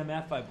 Yeah.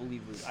 EMF, I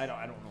believe, was I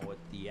don't know what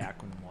the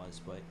acronym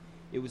was, but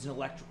it was an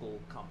electrical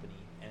company,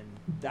 and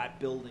that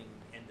building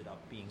ended up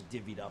being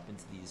divvied up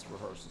into these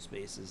rehearsal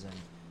spaces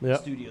and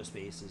studio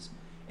spaces,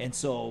 and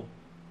so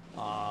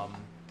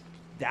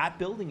that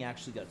building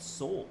actually got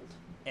sold,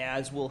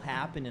 as will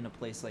happen in a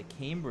place like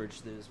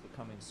Cambridge that is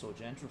becoming so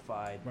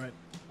gentrified. Right.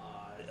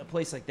 A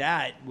place like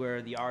that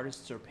where the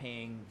artists are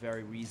paying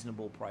very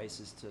reasonable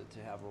prices to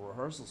have a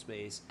rehearsal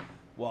space,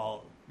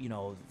 while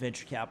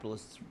venture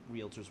capitalists,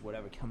 realtors,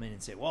 whatever, come in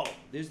and say, "Well,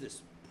 there's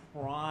this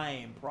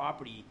prime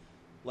property,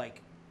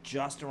 like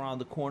just around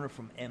the corner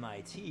from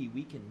MIT.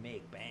 We can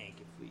make bank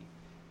if we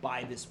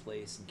buy this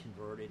place and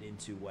convert it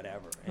into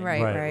whatever." And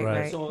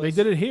Right. So they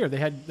did it here. They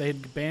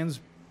had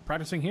bands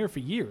practicing here for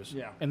years.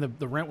 Yeah. And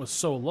the rent was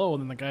so low,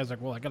 and then the guy's like,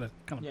 "Well, I got to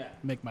kind of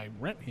make my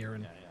rent here,"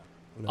 and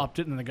upped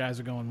it, and the guys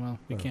are going, "Well,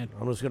 we can't."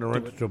 I'm just going to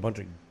rent it to a bunch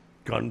of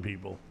gun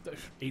people.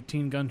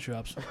 18 gun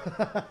shops.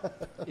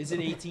 Is it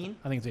 18?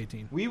 I think it's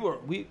 18. We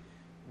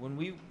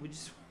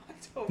just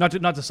not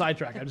to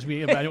sidetrack. I just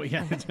be we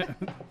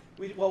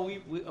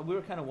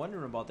were kind of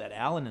wondering about that.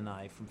 Alan and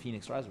I from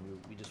Phoenix Rising,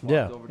 we just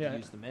walked over to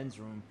use the men's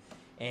room,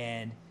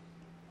 and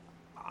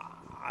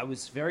I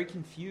was very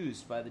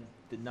confused by the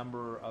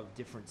number of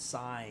different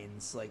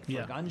signs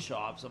for gun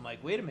shops. I'm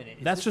like, wait a minute,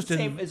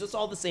 is this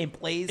all the same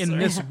place in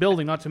this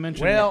building? Not to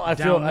mention, well, I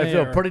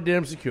feel pretty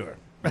damn secure.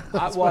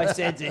 I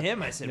said to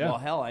him, well,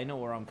 hell, I know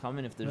where I'm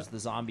coming if there's the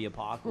zombie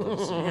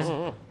apocalypse.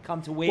 Just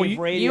come to Wave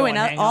Radio. You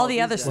and all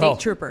the other state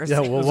troopers.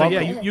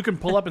 Yeah, you can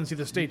pull up and see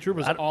the state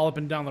troopers all up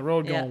and down the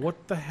road going,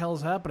 "What the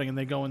hell's happening?" And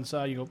they go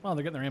inside. You go, "Oh,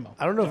 they're getting their ammo."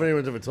 I don't know if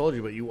anyone's ever told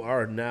you, but you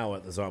are now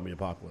at the zombie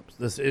apocalypse.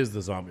 This is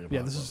the zombie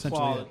apocalypse. Yeah, this is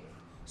essentially it.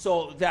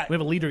 So that we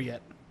have a leader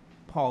yet.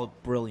 Paul,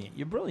 brilliant.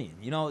 You're brilliant.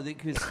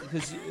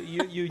 Because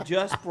you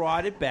just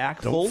brought it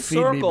back Don't full feed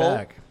circle. Me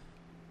back.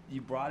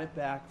 You brought it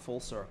back full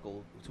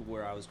circle to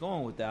where I was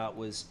going with that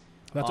was.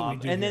 That's what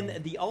we do. And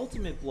then the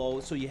ultimate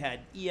blow. So you had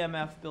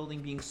EMF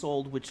building being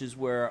sold, which is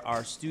where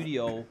our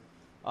studio.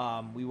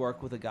 We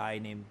work with a guy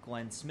named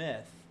Glenn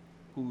Smith,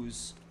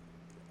 who's,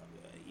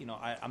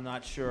 I'm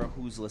not sure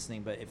who's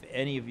listening, but if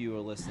any of you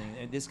are listening,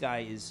 this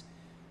guy is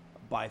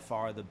by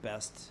far the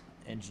best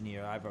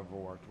engineer I've ever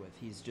worked with.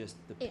 He's just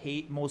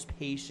the most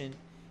patient.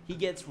 He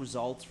gets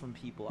results from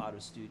people out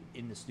of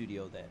in the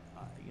studio that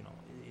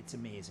it's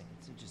amazing.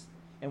 It's just,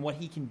 and what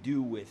he can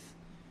do with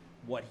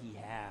what he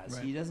has.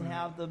 He doesn't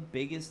have the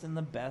biggest and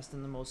the best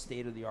and the most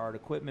state of the art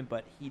equipment,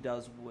 but he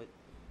does what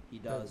he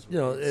does.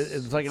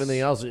 It's like anything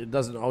else. It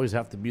doesn't always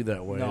have to be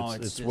that way. No,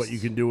 it's just, what you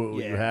can do with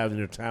what you have and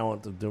your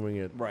talent of doing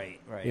it. Right.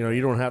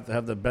 You don't have to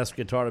have the best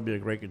guitar to be a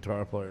great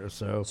guitar player.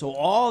 So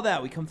all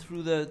that, we come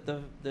through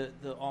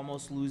the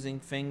almost losing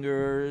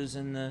fingers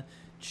and the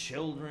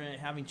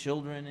having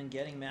children and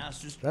getting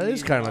master's degrees. That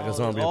is kind of like a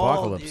zombie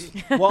apocalypse.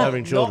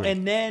 Having children.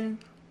 And then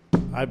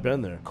I've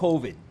been there.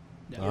 COVID.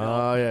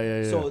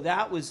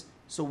 Yeah.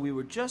 So we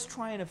were just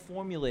trying to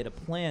formulate a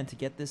plan to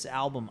get this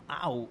album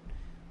out.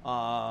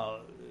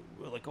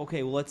 We're like,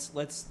 okay, well, let's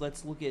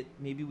look at,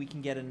 maybe we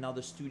can get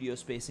another studio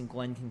space and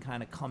Glenn can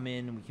kind of come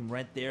in and we can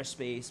rent their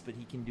space, but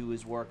he can do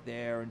his work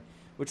there. And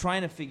we're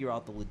trying to figure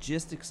out the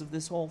logistics of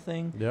this whole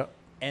thing. Yeah.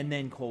 And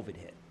then COVID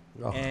hit.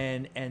 Oh.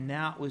 And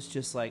that was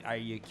just like, are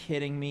you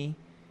kidding me?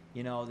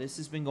 This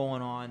has been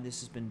going on. This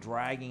has been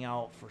dragging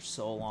out for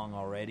so long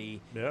already.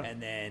 Yeah. And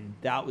then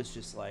that was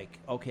just like,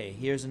 okay,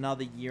 here's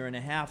another year and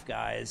a half,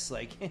 guys.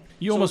 Like,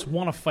 you almost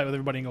want to fight with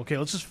everybody and go, okay,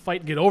 let's just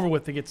fight and get over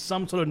with to get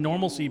some sort of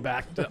normalcy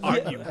back to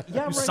argue.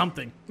 Do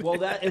something. Well,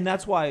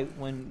 that's why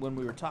when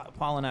we were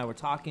Paul and I were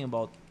talking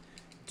about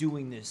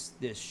doing this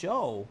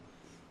show,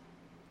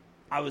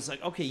 I was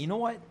like, okay, you know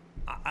what?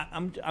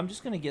 I'm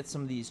just gonna get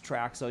some of these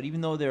tracks out,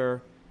 even though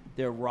they're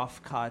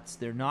rough cuts.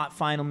 They're not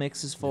final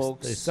mixes,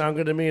 folks. They sound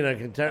good to me, and I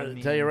can tell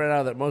you right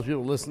now that most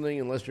people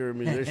listening, unless you're a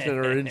musician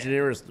or an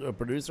engineer or a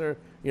producer,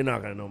 you're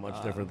not going to know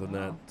much different than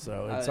that.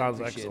 So it sounds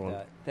excellent.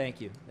 That.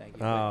 Thank you.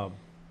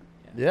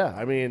 Yeah,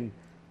 I mean,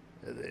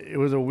 it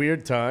was a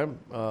weird time.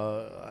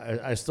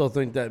 I still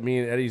think that me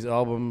and Eddie's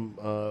album,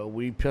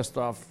 we pissed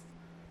off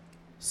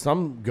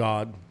some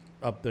god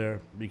up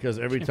there because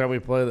every time we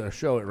play the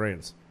show, it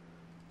rains.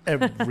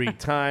 Every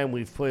time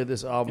we've played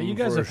this album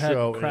for a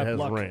show, it has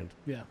rained.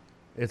 Yeah.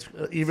 It's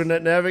even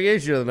at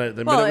Navigation the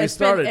minute we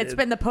started. It's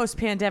been the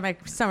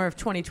post-pandemic summer of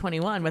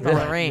 2021 with all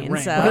the rain.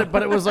 So.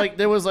 But it was like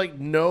there was like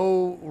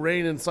no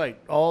rain in sight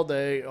all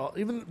day.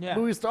 Even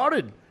when we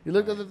started, You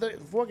looked at the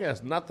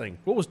forecast, nothing.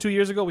 What was 2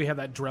 years ago? We had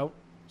that drought.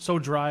 So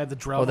dry, the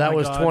drought. Oh, that my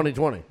was God.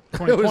 2020.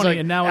 2020, It was like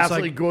and now it's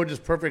absolutely like gorgeous,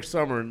 perfect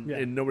summer,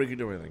 and nobody could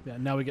do anything. Yeah,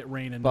 now we get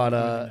rain and But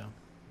now.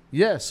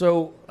 yeah,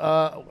 so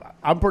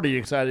I'm pretty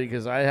excited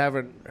because I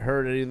haven't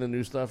heard any of the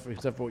new stuff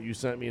except for what you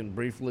sent me in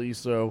briefly.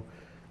 So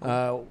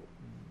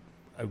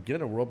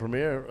again, a world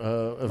premiere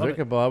of Love it.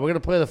 Ichabod. We're gonna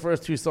play the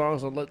first two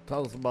songs. So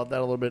tell us about that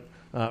a little bit.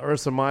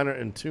 Ursa Minor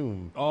and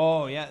Tomb.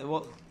 Oh yeah,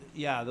 well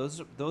yeah, those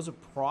are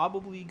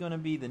probably going to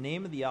be the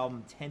name of the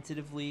album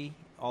tentatively.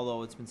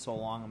 Although it's been so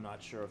long, I'm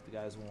not sure if the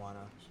guys will want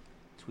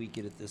to tweak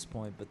it at this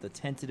point. But the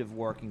tentative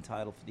working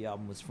title for the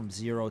album was From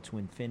Zero to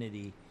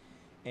Infinity,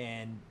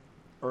 and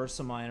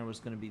Ursa Minor was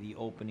going to be the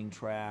opening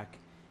track.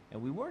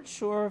 And we weren't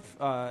sure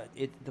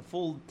if the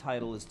full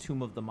title is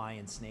Tomb of the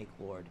Mayan Snake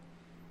Lord,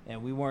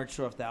 and we weren't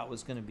sure if that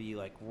was going to be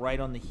like right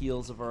on the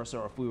heels of Ursa,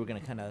 or if we were going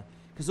to kind of,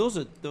 because those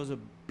are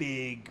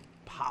big,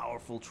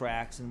 powerful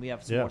tracks, and we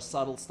have some more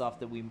subtle stuff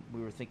that we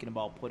were thinking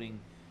about putting.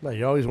 No,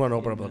 you always want to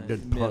open up a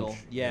good middle. punch.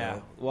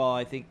 Yeah. Well,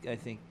 I think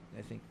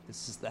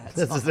this is that.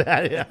 This is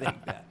that. Yeah.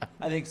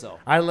 I think so.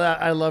 I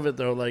love it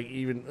though. Like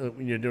even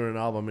when you're doing an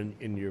album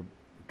and you're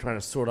trying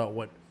to sort out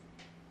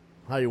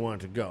how you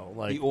want it to go,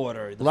 like the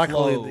order. The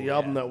luckily, flow, the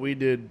album that we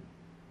did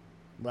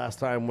last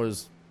time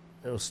was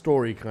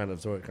story kind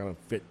of, so it kind of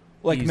fit.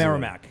 Like easily.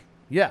 Merrimack.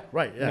 Yeah,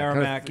 right. Yeah,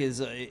 Merrimack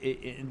is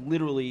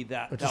literally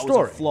that. It's that a was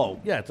story. a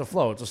flow. Yeah, it's a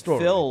flow. It's a story.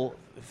 Phil,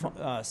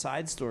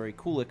 side story,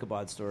 cool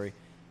Ichabod story.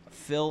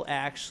 Phil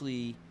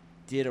actually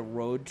did a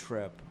road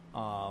trip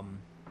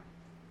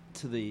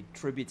to the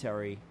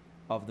tributary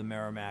of the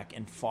Merrimack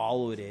and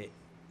followed it.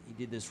 He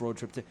did this road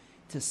trip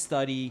to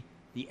study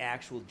the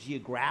actual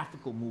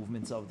geographical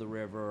movements of the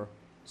river,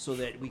 so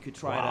that we could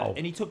try to.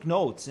 And he took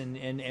notes, and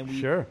we.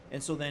 Sure.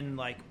 And so then,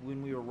 like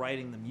when we were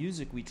writing the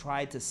music, we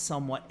tried to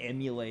somewhat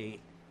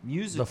emulate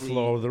musically the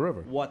flow of the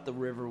river, what the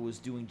river was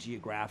doing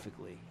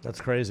geographically.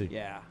 That's crazy.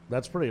 Yeah,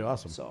 that's pretty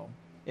awesome. So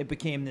it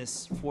became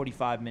this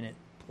 45-minute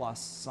plus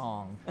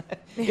song.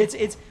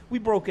 it's we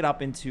broke it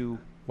up into.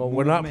 Well,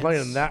 we're not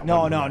playing that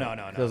no, one.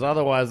 No. Because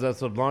otherwise, that's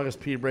the longest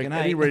pee break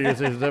any radio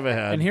station's ever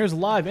had. And here's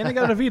live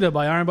Inagata Vita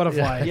by Iron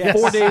Butterfly. Yeah. Yes.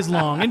 4 days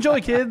long.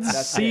 Enjoy, kids.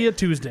 See you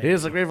Tuesday.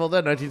 Here's the Grateful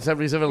Dead,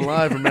 1977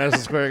 live from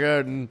Madison Square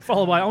Garden.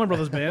 Followed by Allman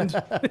Brothers Band.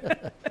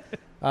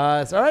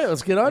 All right,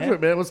 let's get on to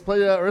it, man. Let's play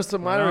Ursa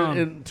Minor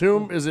in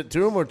Tomb. Is it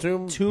Tomb or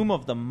Tomb? Tomb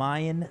of the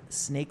Mayan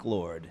Snake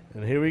Lord.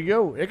 And here we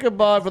go.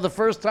 Ichabod for the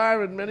first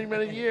time in many,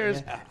 many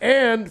years.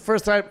 And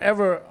first time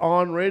ever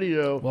on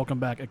radio. Welcome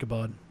back,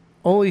 Ichabod.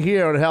 Only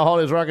here on Hal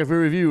Holly's Rocket Food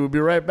Review. We'll be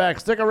right back.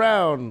 Stick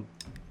around.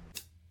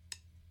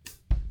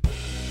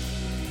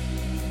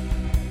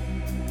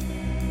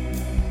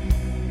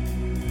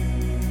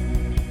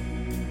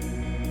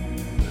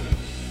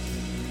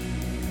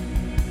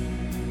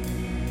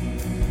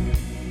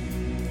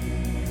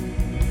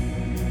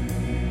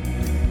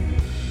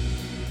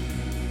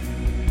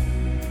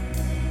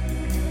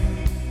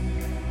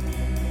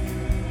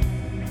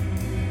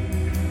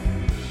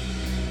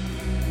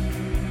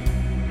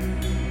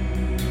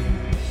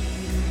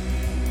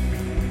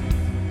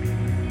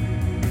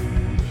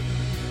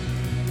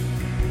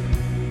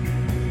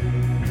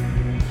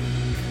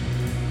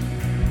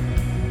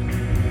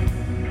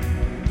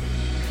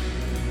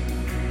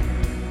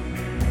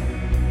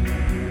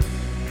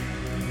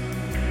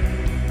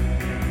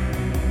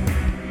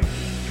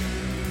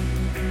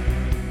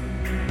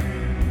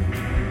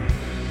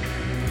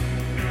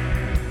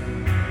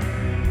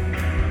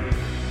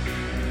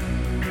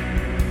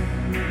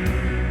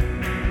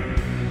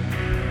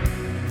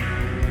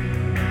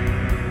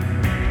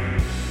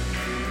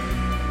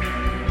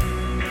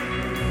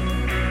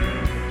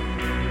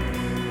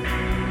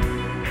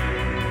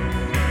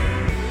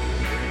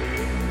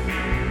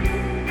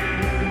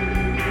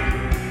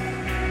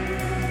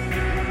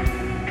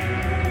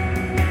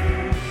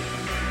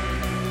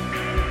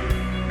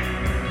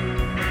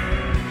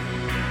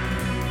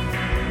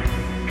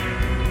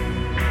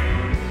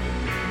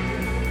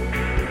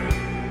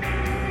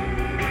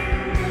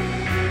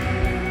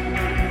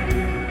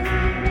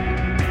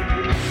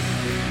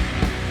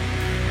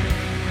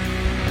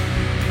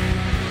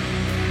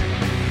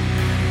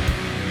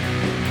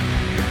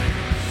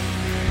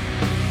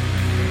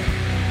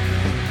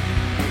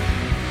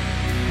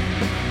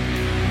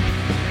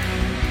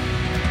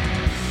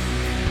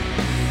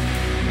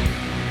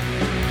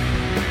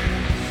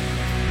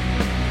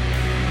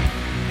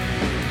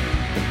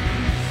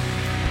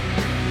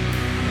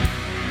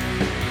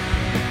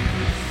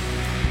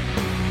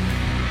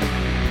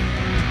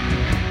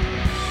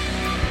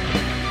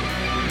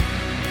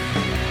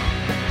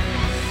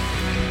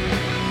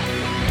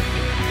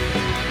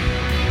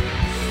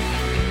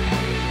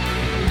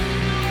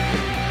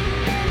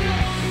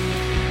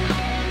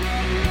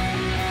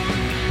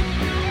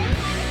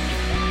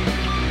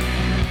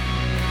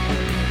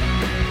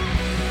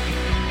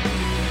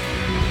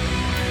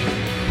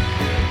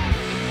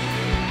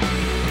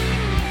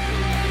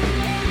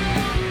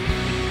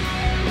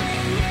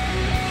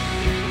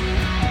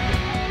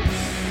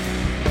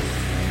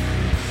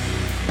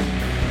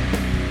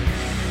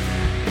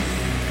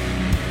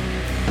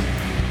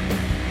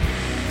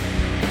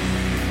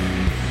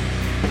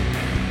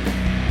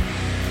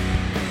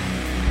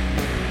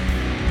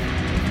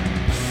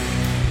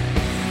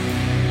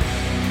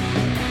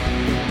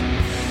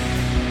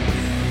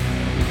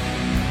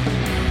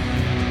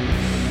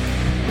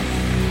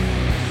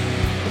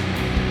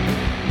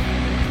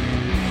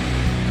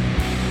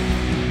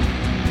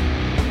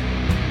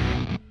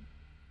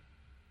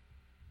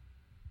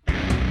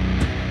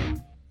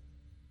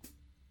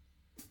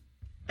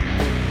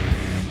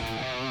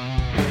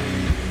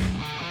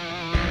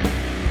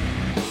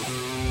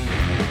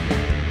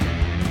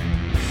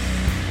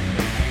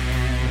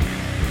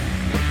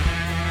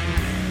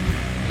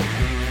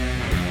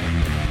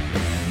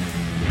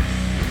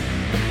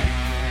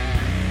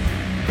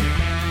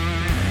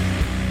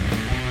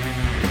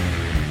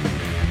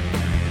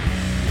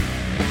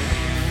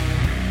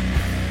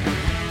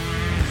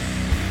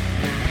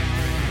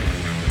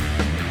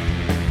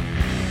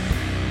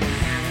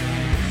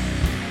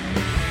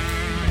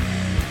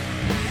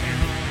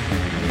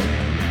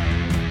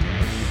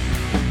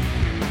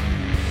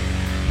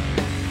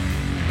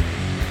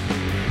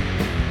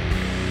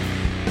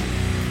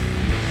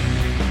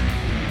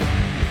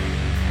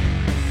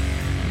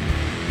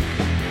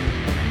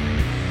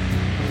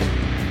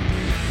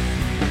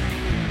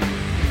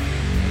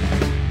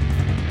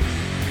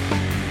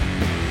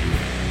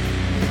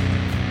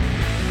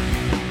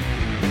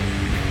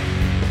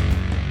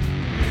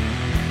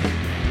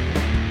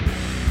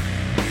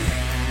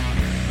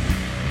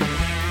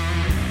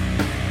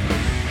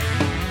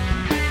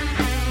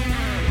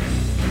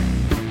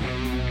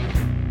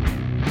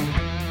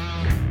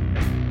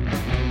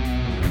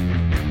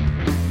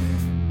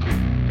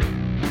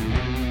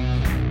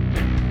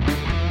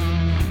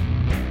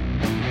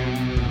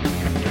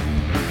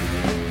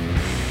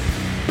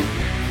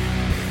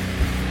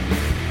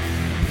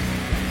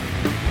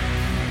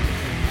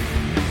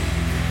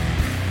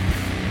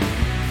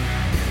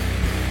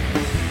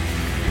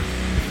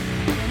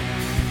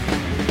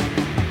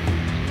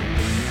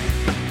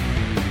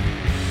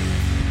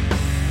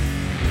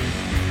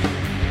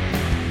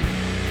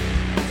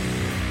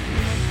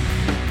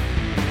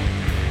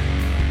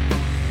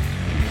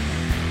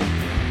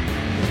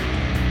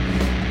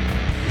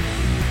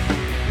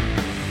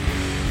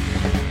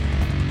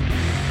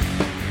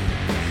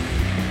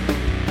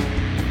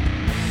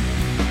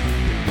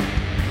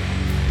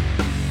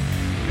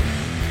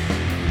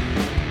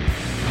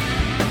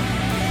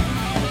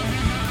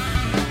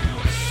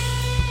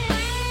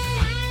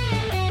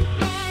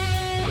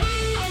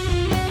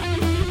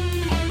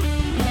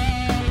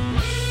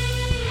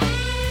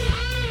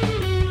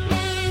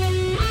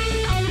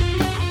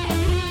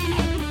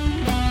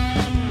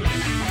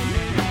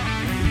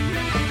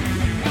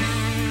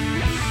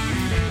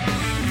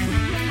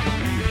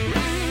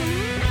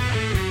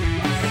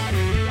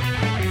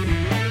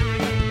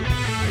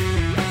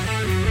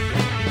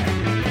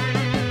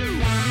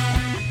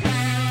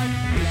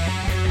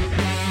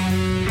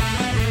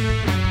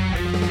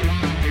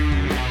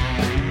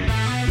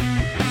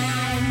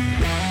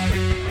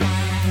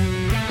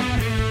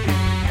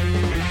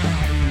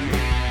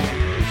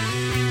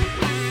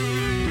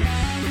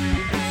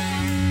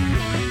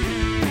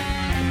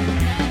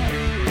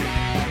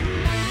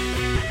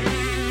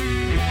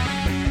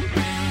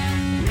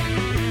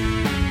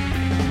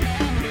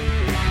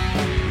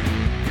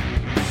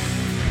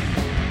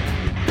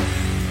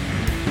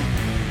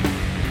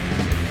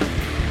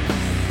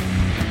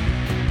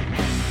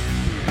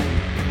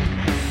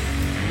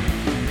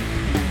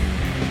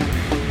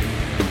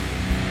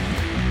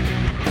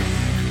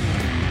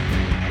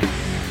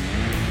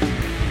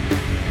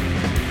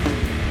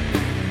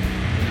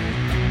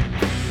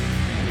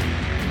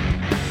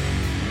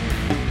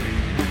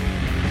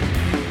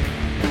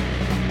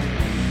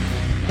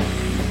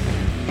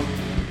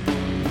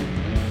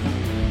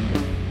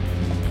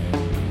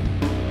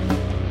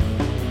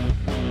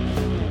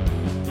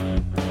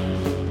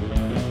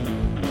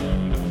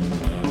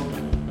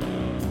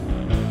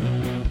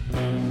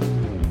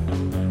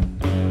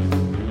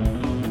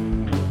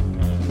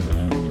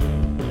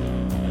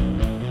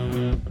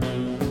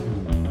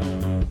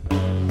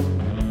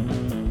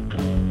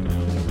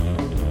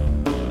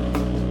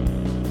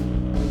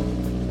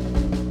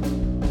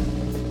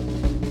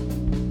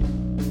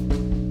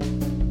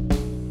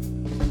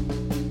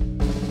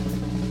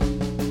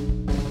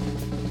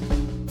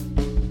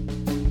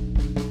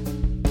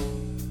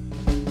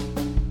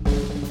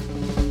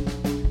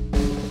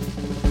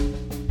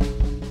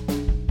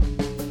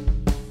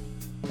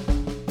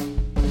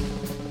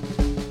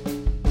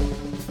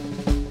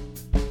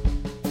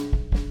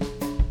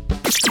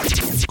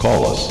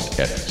 Call us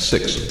at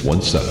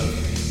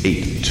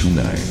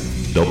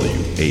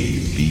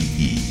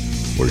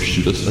 617-829-WAVE or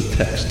shoot us a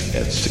text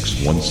at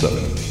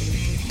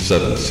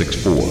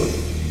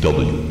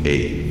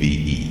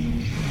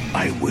 617-764-WAVE.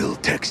 I will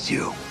text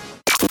you.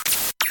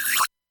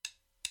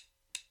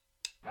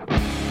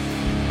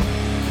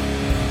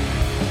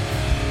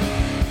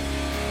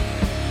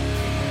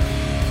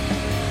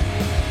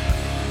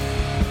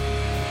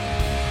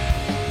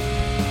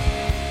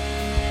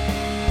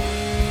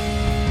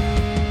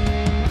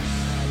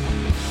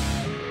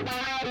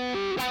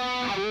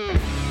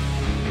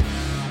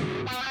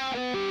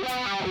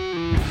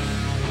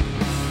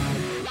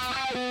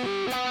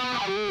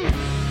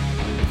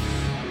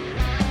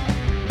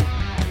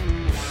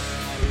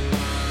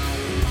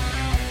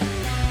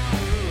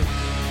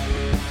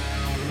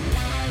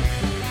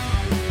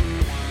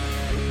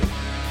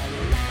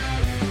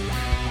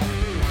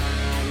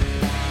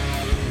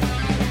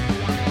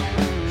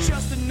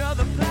 Just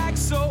another black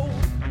soul,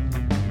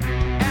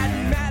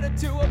 adding matter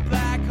to a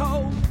black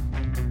hole,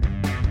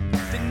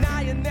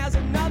 denying there's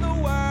another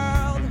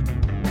world,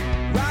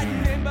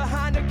 riding in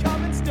behind a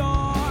coming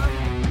storm.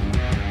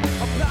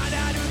 A blind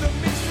eye to the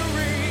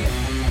mystery,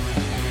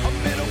 a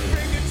middle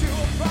finger to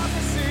a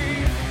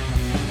prophecy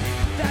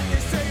that they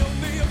say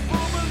only a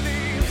fool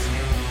believes.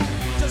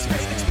 Does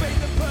faith explain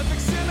the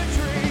perfect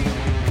symmetry?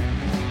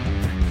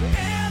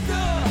 And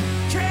the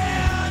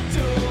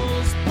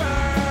candles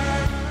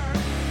burn.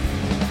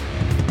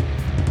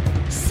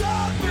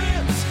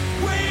 Serpents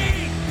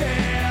wait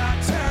their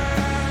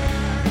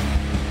turn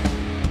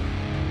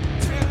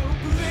to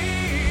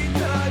bleed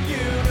the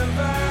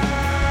universe.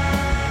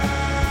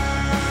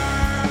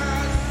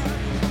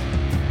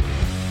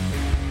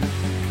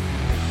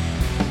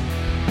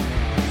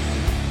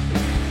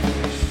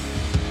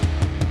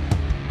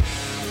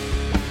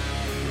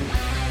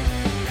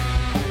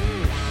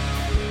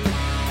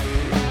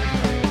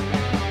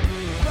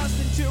 Thrust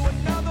into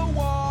another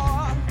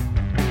war,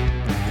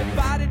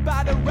 divided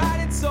by the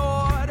riding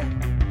sword.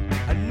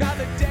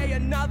 Another day,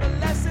 another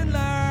lesson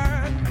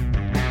learned.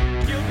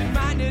 Guilty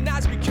minded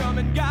eyes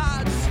becoming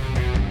gods.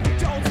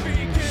 Don't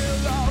speak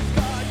ill of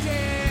the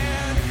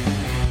dead.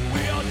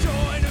 We all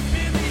join them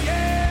in the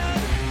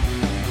end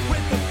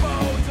with the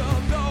bones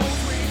of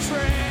those we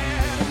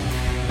tread.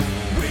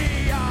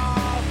 We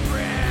are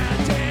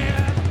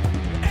branded,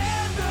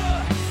 and the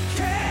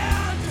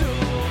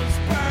candles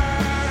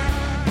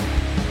burn.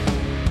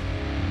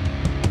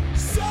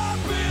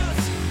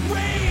 Serpents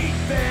wait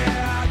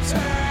their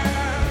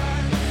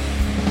turn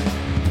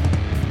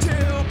to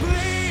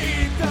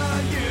bleed the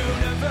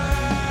universe.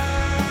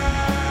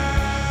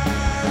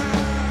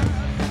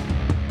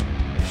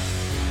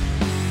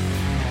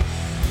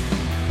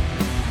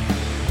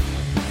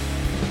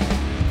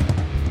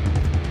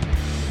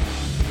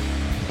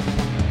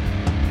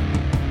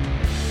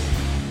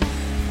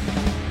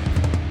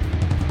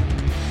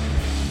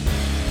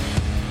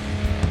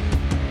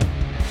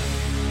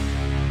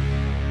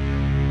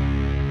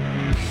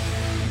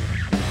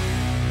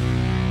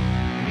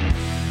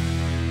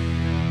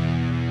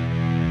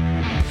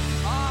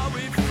 Are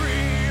we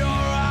free or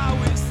are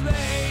we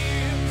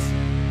slaves?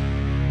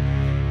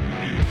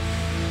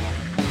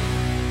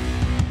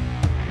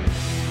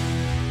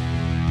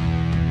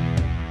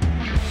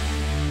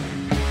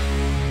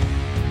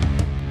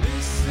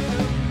 Listen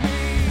to me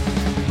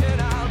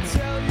and I'll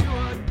tell you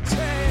a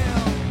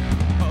tale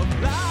of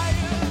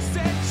liars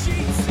and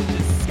cheats in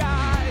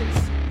disguise,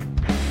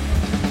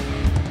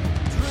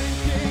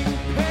 drinking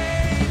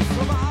pain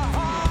from our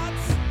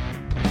hearts.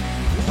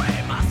 We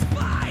must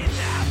find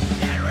them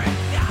and rid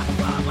them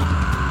from us.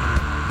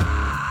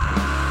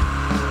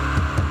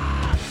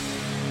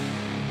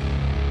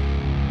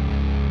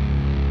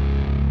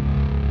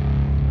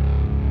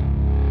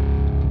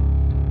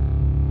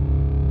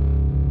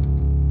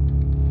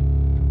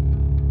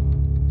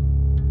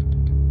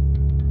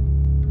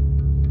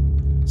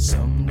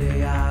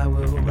 Someday I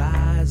will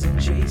rise and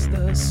chase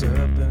the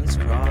serpents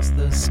across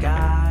the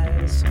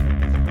skies.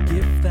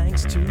 Give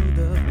thanks to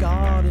the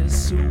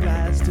goddess who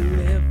has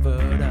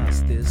delivered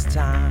us this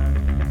time.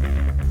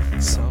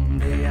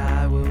 Someday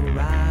I will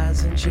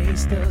rise and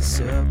chase the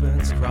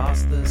serpents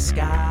across the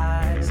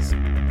skies.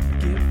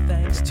 Give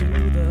thanks to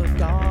the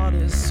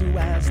goddess who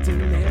has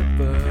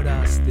delivered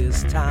us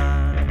this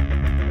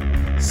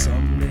time.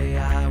 Someday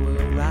I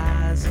will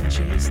rise and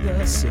chase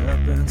the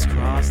serpents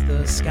across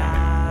the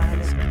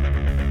skies.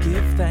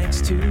 Give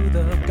thanks to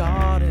the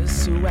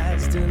goddess who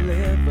has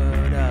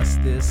delivered us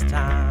this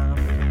time.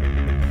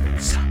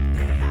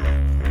 Someday I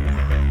will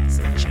rise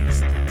and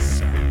chase the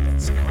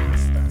serpents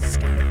across the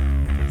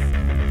skies.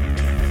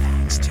 Give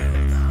thanks to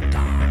the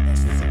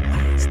goddess who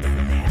has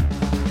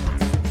delivered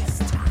us this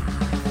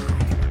time.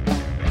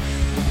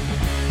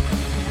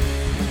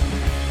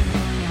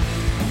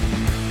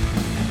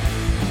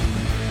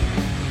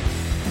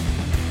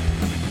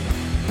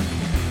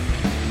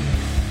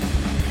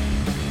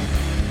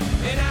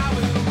 And I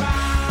will rise.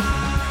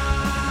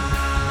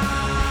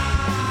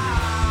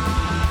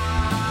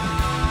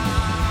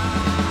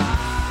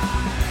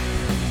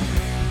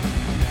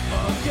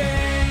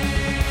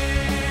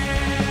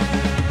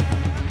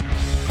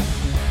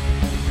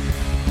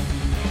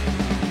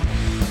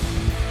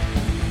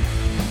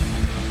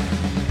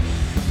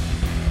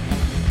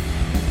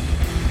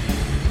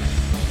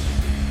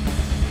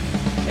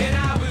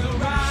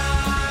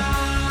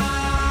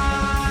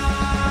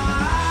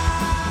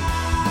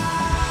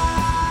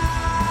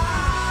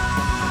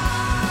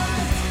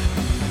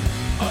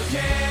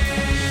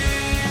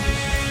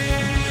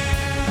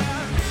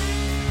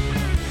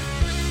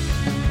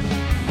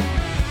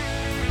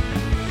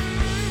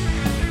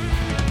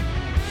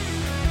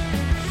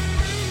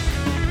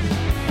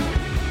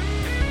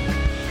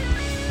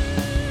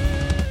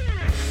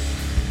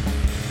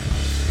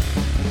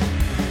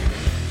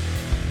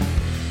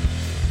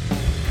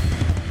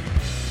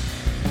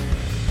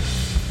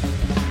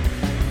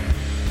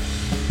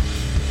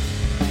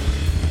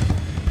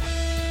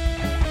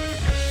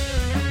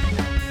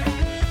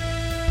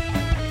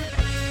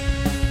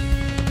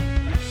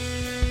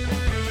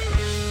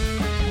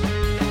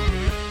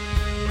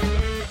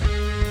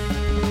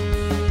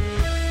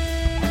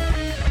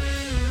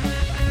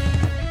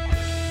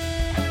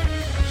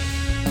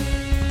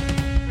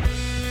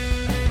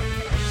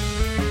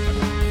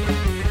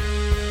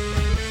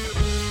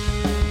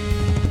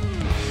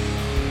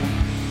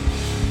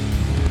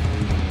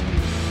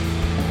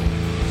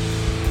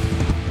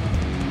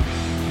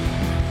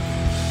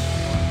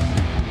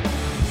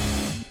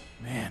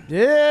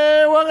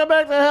 Yeah, welcome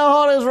back to Hell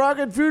Holidays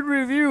Rocket Food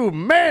Review.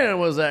 Man,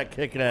 was that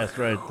kick-ass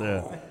right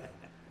there.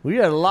 We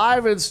are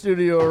live in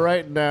studio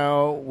right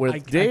now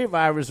with Dave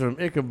Iverson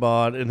from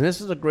Ichabod, and this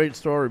is a great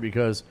story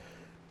because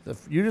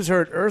you just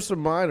heard Ursa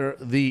Minor,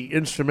 the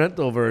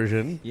instrumental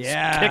version.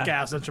 Yeah.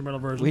 Kick-ass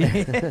instrumental version.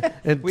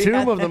 And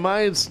Tomb of the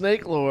Mayan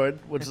Snake Lord,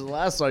 which is the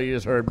last song you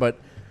just heard, but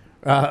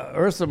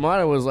Ursa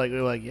Minor was like,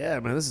 yeah,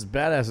 man, this is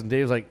badass. And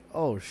Dave's like,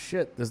 oh,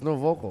 shit, there's no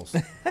vocals.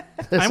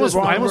 I almost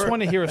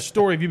want to hear a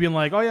story of you being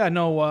like, oh, yeah,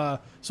 no,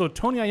 so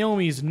Tony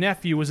Iommi's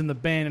nephew was in the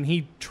band, and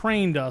he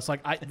trained us.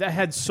 Like, that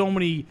had so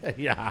many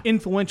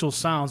influential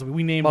sounds. I mean,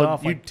 we named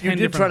off like 10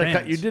 different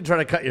bands. You did try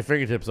to cut your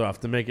fingertips off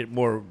to make it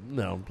more,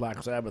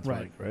 Black Sabbath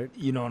like, right?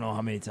 You don't know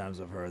how many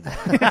times I've heard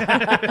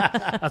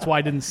that. That's why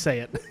I didn't say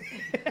it.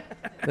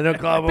 They don't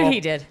call But he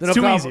did. They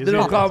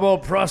don't call him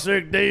old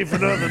prosthetic Dave for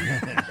nothing.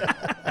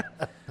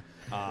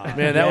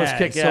 Man, that was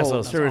kick-ass,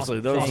 though. Seriously,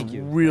 awesome. those Thank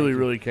you. really,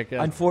 really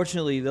kick-ass.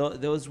 Unfortunately,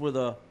 those were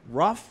the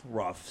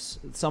roughs.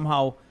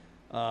 Somehow,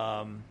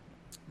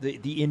 the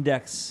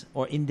index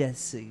or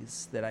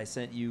indices that I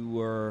sent you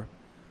were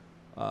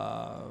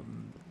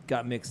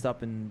got mixed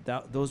up, and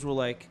those were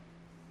like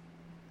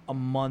a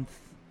month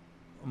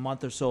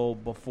or so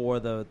before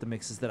the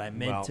mixes that I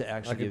meant to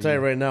actually. I can tell you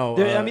right now.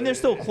 They're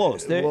still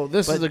close.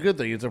 This is a good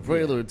thing. It's a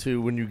prelude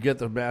to when you get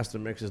the master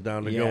mixes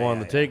down to go on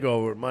the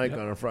takeover with Mike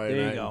on a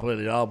Friday night and play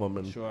the album,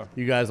 and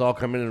you guys all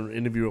come in and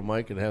interview with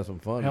Mike and have some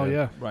fun. Hell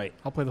yeah, right.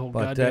 I'll play the whole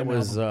but goddamn that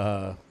was.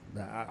 album.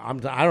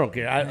 I don't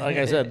care. Like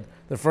I said,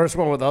 the first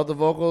one without the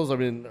vocals. I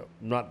mean,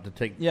 not to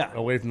take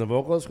away from the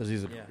vocals because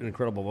he's an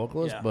incredible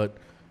vocalist, but.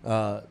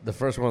 The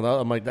first one,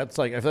 I'm like, that's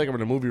like, I feel like I'm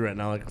in a movie right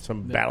now, like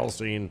some battle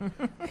scene,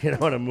 in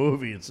a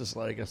movie. It's just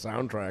like a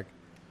soundtrack.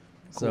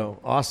 Cool. So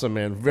awesome,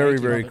 man. Very,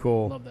 very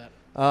cool. Love that.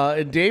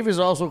 And Dave is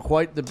also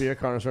quite the beer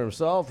connoisseur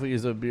himself.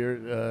 He's a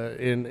beer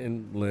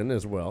in Lynn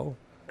as well.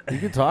 You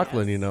can talk,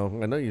 Lynn,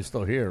 I know you're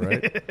still here,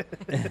 right?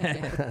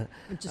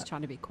 I'm just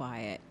trying to be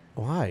quiet.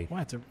 Why?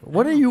 What?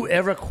 When are you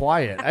ever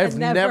quiet? I've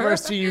never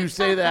seen you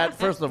say that,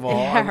 first of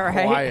all. I'm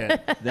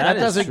quiet. That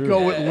doesn't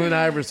go with Lynn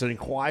Iverson.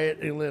 Quiet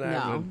in Lynn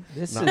Iverson.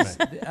 This is,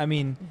 I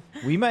mean,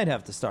 we might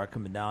have to start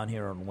coming down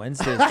here on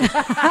Wednesdays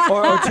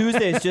or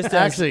Tuesdays just to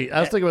Actually,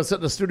 I was thinking about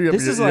setting the studio up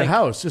in your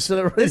house. Just so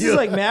that this is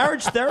like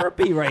marriage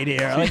therapy right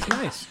here. Like,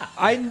 nice.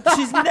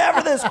 She's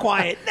never this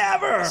quiet.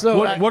 Never. So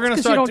we're going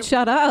to start. You don't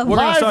shut up. We're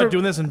going to start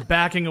doing this and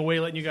backing away,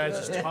 letting you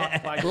guys just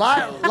talk.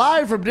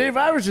 Live from Dave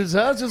Iverson's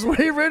house is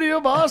Wave Radio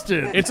Boston.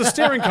 It's a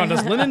staring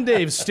contest. Lynn and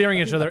Dave staring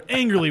at each other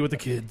angrily with the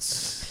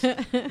kids.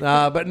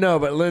 But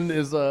Lynn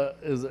is a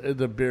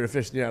beer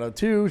aficionado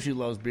too. She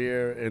loves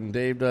beer, and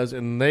Dave does.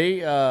 And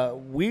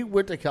we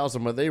went to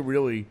Kelson, but they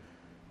really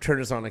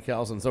turned us on to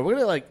Kelson. So we're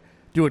gonna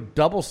do a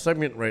double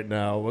segment right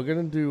now. We're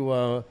gonna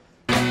do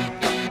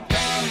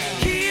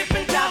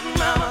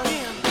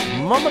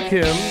Mama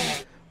Kim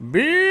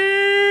beer.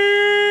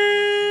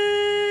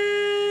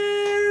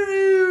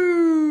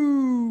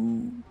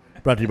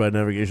 Brought to you by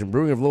Navigation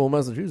Brewing of Lowell,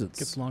 Massachusetts.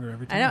 Gets longer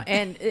every time. I know,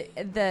 and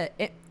the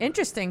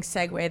interesting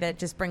segue that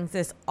just brings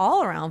this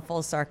all around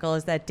full circle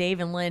is that Dave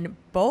and Lynn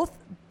both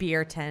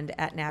beer tend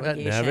at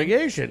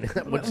Navigation.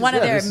 One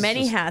of their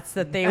many hats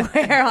that they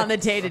wear on the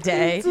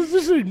day-to-day. This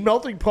is a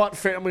melting pot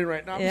family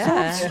right now.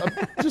 Yeah.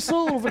 Just a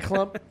little bit of a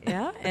clump.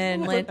 Yeah,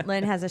 and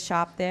Lynn has a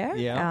shop there.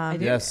 Yeah.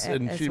 Yes,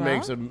 and she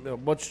makes a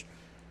much...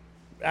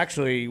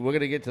 Actually, we're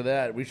going to get to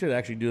that. We should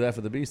actually do that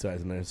for the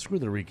B-sides. And screw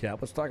the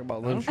recap. Let's talk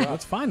about Lynn's shop.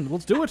 That's fine.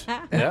 Let's do it.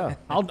 Yeah.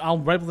 I'll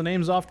write the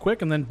names off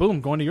quick, and then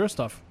boom, go into your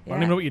stuff. I don't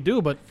even know what you do,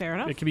 but fair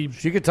enough. It can be.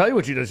 She can tell you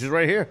what she does. She's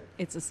right here.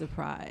 It's a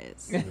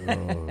surprise.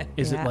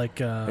 Is it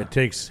like it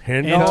takes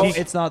handcuffs?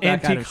 It's not that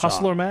antique kind of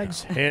hustler shop.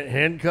 mags?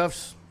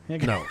 Handcuffs?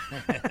 No.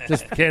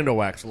 Just candle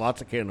wax.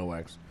 Lots of candle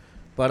wax.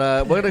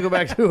 But we're going to go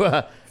back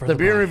to the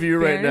beer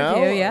review right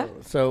now. Review, yeah.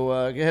 So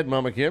go ahead,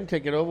 Mama Kim.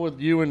 Take it over with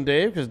you and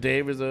Dave, because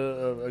Dave is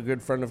a good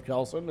friend of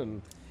Kelson.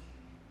 And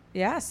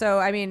yeah, so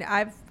I mean,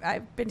 I've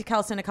been to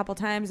Kelson a couple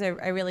times. I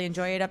really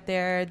enjoy it up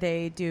there.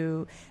 They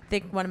do. I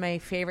think one of my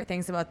favorite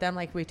things about them,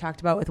 like we talked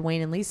about with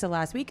Wayne and Lisa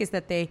last week, is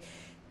that they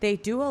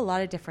do a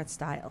lot of different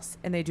styles,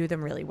 and they do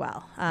them really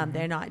well.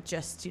 They're not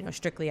just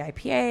strictly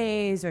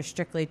IPAs or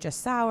strictly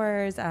just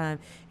sours. They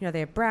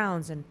have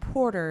browns and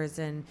porters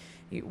and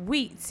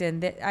wheats,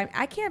 and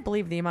I can't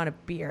believe the amount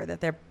of beer that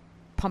they're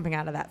pumping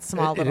out of that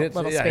small little space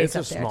up there too. It's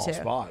a small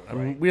spot. I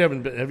mean, we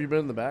haven't been. Have you been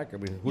in the back? I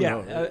mean, who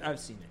knows? I've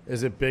seen it.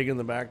 Is it big in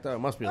the back though? It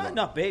must be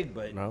not big,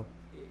 but no.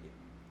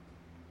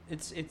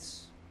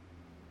 It's.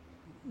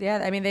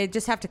 Yeah, I mean, they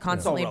just have to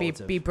constantly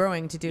be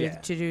brewing to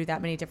do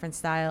that many different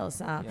styles,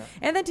 and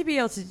then to be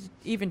able to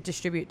even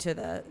distribute to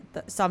the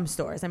some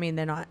stores. I mean,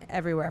 they're not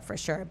everywhere for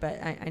sure,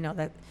 but I know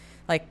that.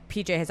 Like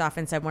PJ has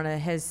often said, one of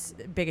his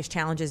biggest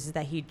challenges is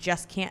that he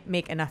just can't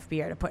make enough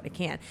beer to put in a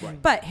can. Right.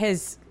 But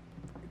his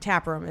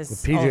tap room is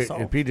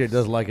PJ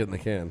does like it in the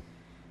can.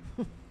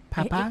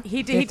 Papa,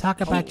 He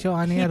talk about you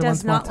on He air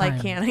does once more not like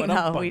time. canning. But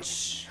No,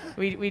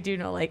 we do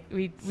know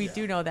we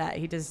do know that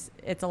he does.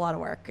 It's a lot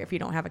of work if you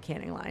don't have a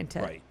canning line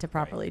to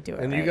properly do it.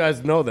 And right. you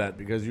guys know that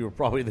because you were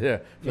probably there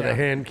for Yeah. the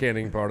hand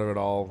canning part of it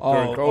all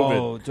during COVID.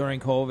 Oh, during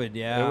COVID,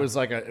 yeah. It was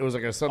like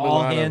a Sunday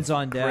all night hands of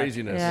on deck.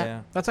 craziness.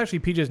 Yeah. That's actually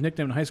PJ's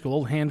nickname in high school,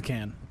 Old Hand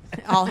Can.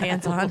 All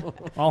hands on.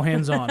 All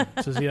hands on.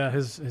 This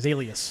is his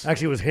alias.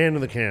 Actually, it was hand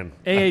in the can.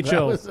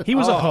 AHO. He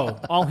was a hoe.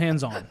 All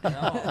hands on.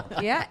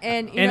 Yeah,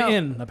 and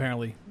in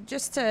apparently.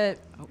 Just to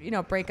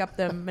break up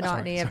the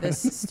monotony of this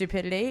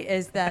stupidity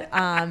is that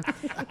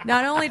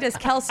not only does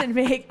Kelson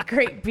make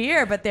great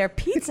beer, but their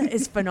pizza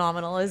is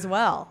phenomenal as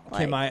well.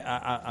 Kim,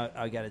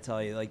 I got to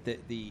tell you, like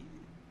the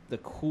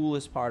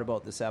coolest part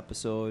about this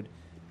episode,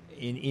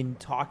 in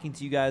talking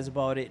to you guys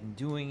about it and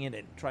doing it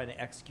and trying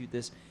to execute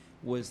this,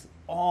 was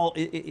all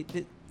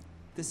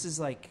this is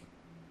like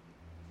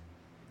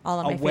all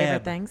of a my web.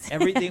 favorite things.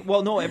 Everything.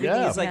 Well, no,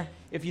 everything is like Yeah.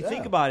 if you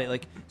think about it,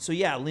 like so.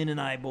 Yeah, Lynn and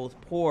I both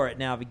pour at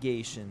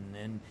Navigation,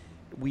 and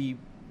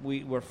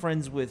we're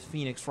friends with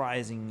Phoenix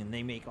Rising, and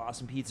they make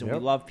awesome pizza. Yep. We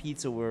love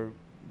pizza. We're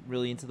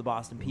really into the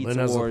Boston Pizza Lynn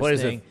has a Wars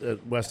place thing.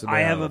 at Weston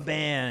I have Ave. a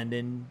band,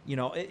 and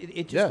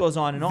it just goes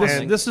on and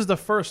on. This is the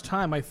first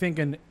time I think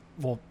in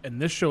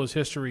this show's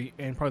history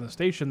and part of the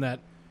station that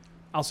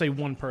I'll say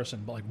one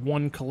person, but like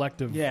one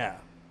collective,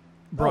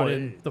 brought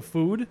in the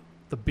food,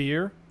 the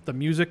beer, the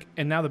music,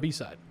 and now the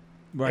B-side.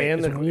 Right,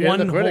 and It's the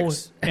one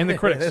critics. whole, and the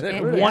critics.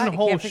 And one you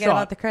whole can't forget shot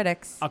about the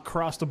critics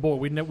across the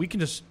board. We can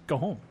just go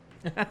home.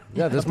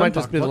 Yeah, this might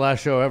just be the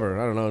last show ever.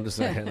 I don't know. Just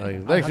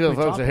thanks to the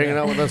folks for hanging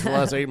out with us for the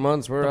last 8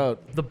 months. We're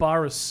out. The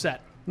bar is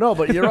set. No,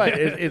 but you're right.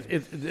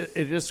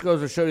 It just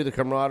goes to show you the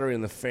camaraderie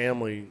and the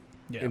family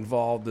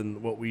involved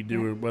in what we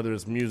do, whether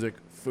it's music,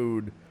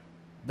 food.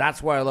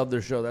 That's why I love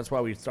this show. That's why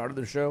we started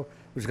the show,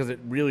 was because it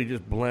really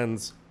just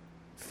blends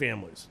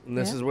families. And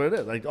this is what it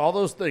is. Like all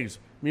those things,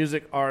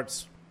 music,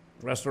 arts,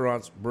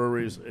 restaurants,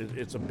 breweries,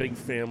 it's a big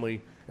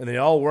family. And they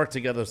all work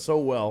together so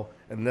well,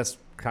 and this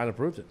kind of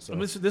proves it. So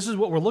And this is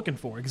what we're looking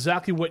for.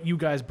 Exactly what you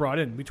guys brought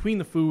in between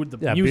the food, the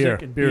Yeah, music, beer.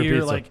 and Beer beer,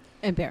 and pizza.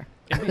 And beer.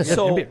 and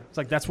beer. It's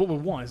like that's what we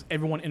want. Is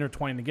everyone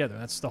intertwined together.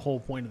 That's the whole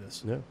point of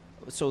this. Yeah.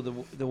 So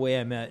the way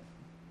I met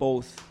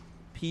both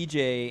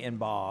PJ and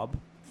Bob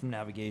from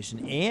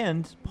Navigation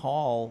and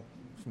Paul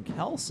from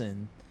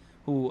Kelson,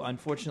 who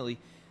unfortunately,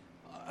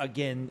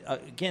 again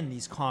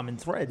these common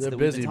threads They're that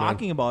busy, we've been man.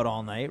 talking about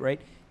all night,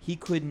 right? He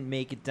couldn't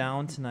make it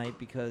down tonight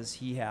because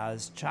he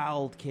has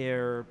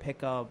childcare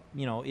pickup,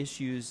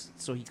 issues,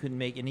 so he couldn't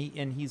make.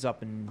 And he's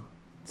up in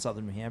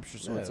southern New Hampshire,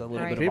 so it's a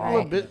little bit people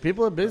of are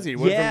people are busy.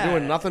 Went Yeah. from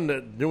doing nothing to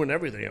doing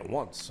everything at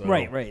once. So.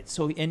 Right.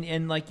 So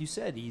and like you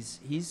said,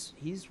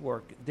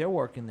 they're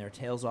working their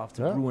tails off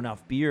to brew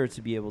enough beer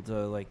to be able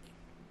to like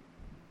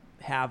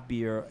have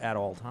beer at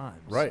all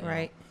times.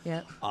 Right.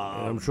 Yeah.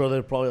 And I'm sure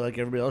they're probably like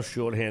everybody else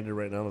short-handed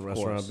right now in the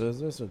restaurant course.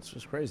 business. It's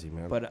just crazy,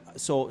 man. But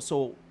so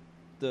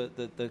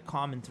the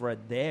common thread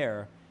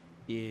there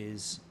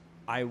is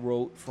I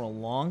wrote for a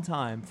long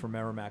time for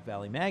Merrimack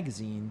Valley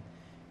Magazine,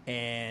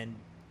 and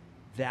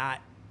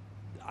that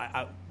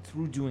I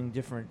through doing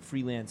different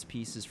freelance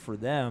pieces for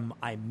them,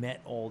 I met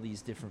all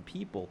these different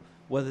people,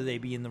 whether they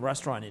be in the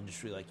restaurant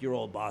industry, like your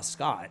old boss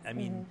Scott. I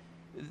mean,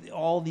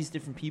 all these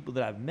different people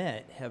that I've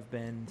met have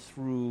been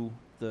through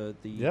the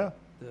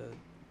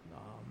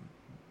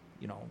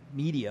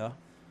media.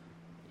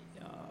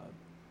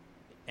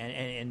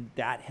 And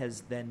that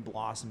has then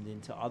blossomed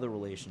into other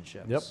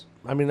relationships. Yep.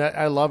 I mean,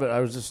 I love it.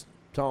 I was just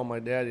telling my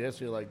dad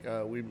yesterday, like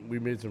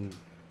we've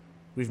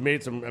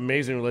made some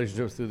amazing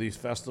relationships through these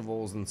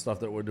festivals and stuff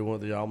that we're doing with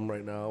the album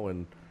right now,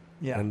 and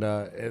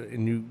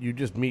you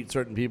just meet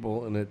certain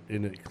people and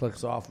it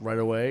clicks off right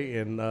away.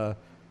 And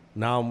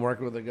now I'm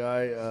working with a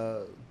guy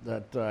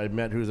that I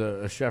met who's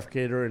a chef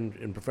caterer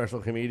and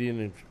professional comedian,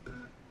 and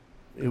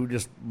who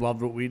just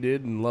loved what we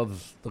did and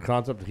loves the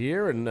concept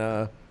here,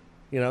 and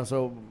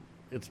so.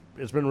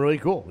 It's been really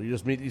cool. You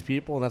just meet these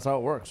people, and that's how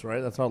it works, right?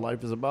 That's how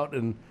life is about,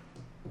 and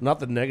not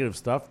the negative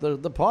stuff, the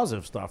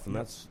positive stuff, and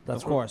that's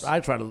of course what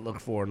I try to look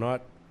for.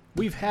 Not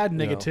we've had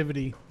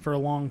negativity for a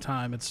long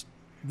time.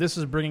 This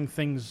is bringing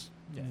things,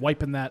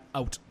 wiping that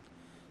out.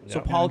 So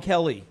Paul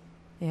Kelly,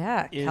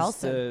 is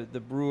Kelson.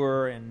 the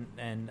brewer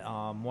and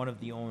one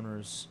of the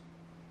owners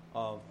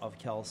of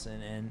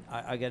Kelson, and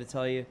I got to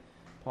tell you,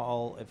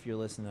 Paul, if you're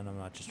listening, I'm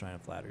not just trying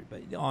to flatter you,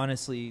 but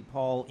honestly,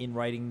 Paul, in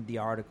writing the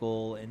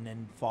article and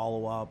then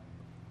follow-up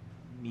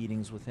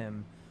meetings with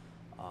him,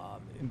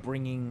 and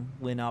bringing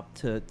Lynn up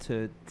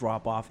to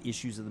drop off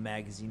issues of the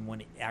magazine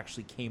when it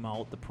actually came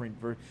out, the print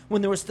version,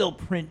 when there was still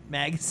print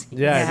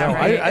magazines.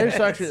 I used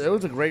to actually, it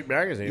was a great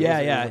magazine. It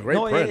was a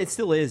great print. It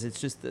still is.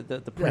 It's just the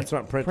print, it's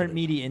not print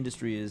media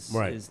industry is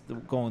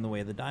going the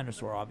way of the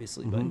dinosaur,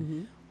 obviously.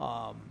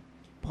 But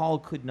Paul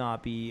could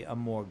not be a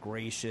more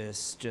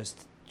gracious,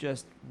 just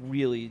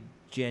really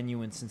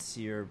genuine,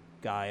 sincere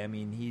guy. I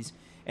mean, he's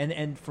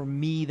and for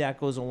me that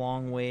goes a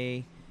long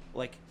way.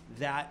 Like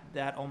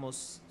that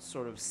almost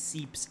sort of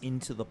seeps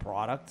into the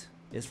product.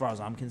 as far as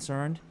I'm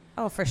concerned.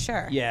 Oh, for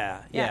sure.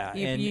 Yeah.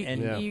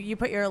 You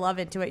put your love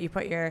into it. You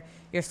put your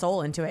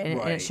soul into it, and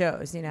it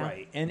shows. You know.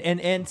 Right.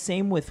 And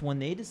same with when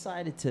they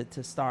decided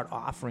to start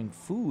offering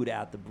food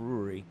at the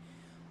brewery.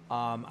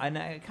 And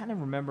I kind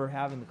of remember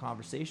having the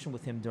conversation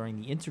with him during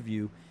the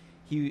interview.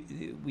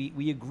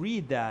 We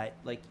agreed that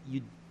like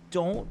you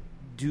don't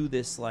do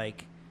this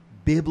like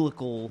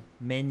biblical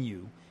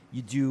menu.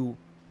 You do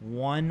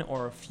one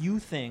or a few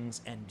things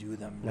and do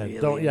them really,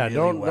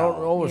 don't well.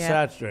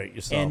 oversaturate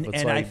yourself. And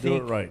It's I like think,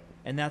 do it right.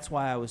 And that's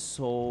why I was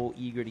so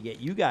eager to get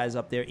you guys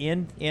up there,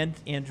 and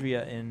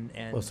Andrea and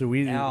Well, so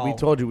we Al.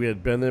 told you we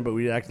had been there, but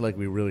we acted like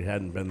we really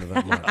hadn't been there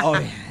that much. Oh,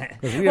 yeah.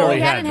 'Cause We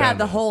hadn't had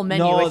the whole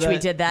menu, which we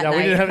did that night.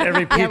 we didn't have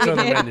every pizza on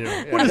the menu.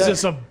 What is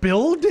this, a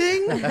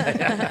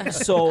building?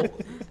 So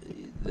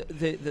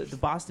the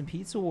Boston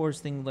Pizza Wars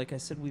thing, like I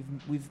said,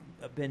 we've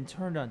been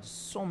turned on to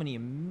so many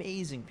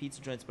amazing pizza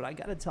joints, but I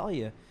got to tell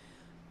you,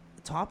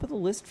 top of the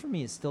list for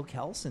me is still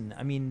Kelson.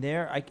 I mean,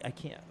 I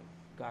can't.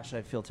 Gosh,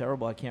 I feel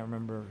terrible. I can't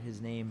remember his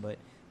name, but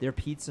their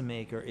pizza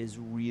maker is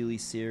really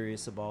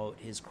serious about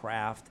his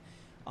craft,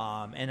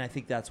 and I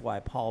think that's why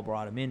Paul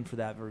brought him in for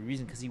that very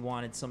reason, because he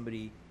wanted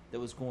somebody that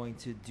was going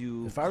to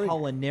do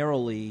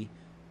culinarily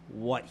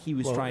what he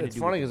was trying to do. It's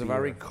funny with because the if I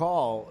beer.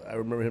 recall, I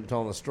remember him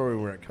telling the story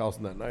when we were at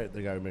Kelson that night.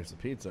 The guy who makes the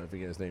pizza, I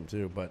forget his name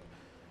too, but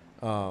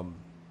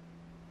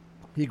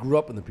he grew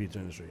up in the pizza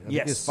industry. I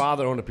think his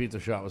father owned a pizza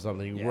shop or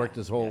something. He worked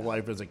his whole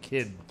life as a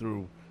kid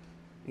through,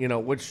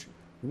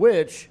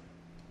 which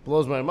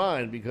blows my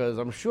mind because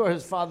I'm sure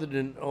his father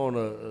didn't own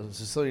a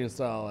Sicilian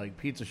style like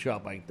pizza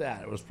shop like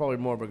that. It was probably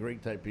more of a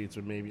Greek type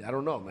pizza, maybe. I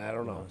don't know, man. I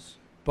don't know.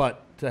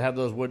 But to have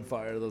those wood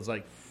fire, those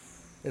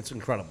it's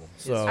incredible.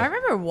 So I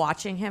remember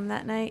watching him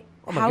that night.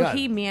 Oh my how God.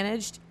 he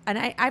managed, and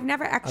I've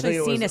never actually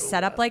seen a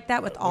setup like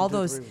that with all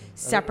those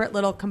separate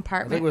little I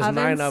compartment think it was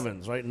ovens. 9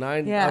 ovens, right?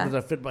 9 ovens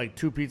that fit like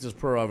 2 pizzas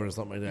per oven or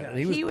something like that.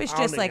 And He was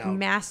just like pounding out.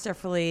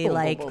 masterfully Boom,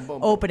 like boom, boom, boom,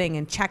 boom. opening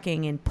and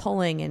checking and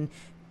pulling and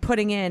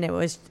putting in. It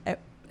was.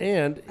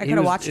 And I could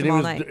have watched him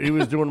all night. He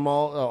was doing them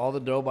all the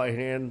dough by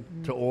hand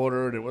to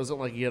order. And it wasn't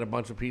like he had a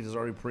bunch of pizzas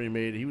already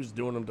pre-made. He was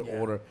doing them to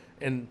order,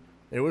 and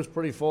it was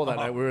pretty full that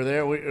night. We were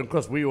there. Of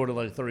course, we ordered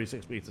like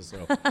 36 pizzas.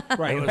 So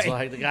Right, it was right.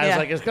 like the guy's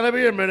like, "It's gonna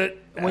be a minute."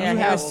 He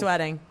was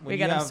sweating. When We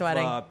got you him have,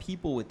 sweating.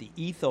 People with the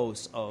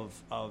ethos of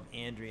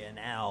Andrea and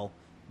Al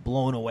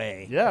blown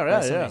away. Yeah, by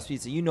yeah, somebody's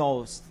pizza.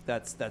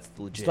 That's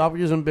legit. Stop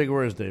using big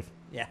words, Dave.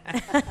 Yeah.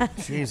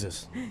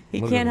 Jesus.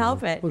 He Look can't at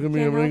help me. it. Look He at me,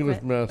 can't I'm an help English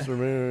it. master,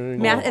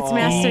 man. It's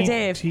Master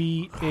Dave.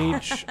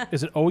 TH.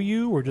 Is it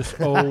OU or just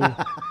O? I'm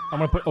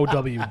going to put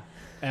OW.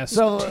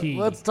 So ST.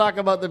 let's talk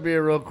about the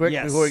beer real quick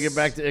Yes. before we get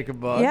back to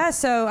Ichabod. Yeah,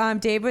 so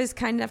Dave was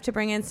kind enough to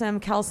bring in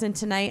some Kelson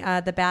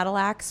tonight, the Battle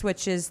Axe,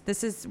 which is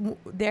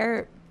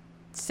their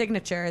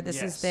signature.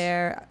 This is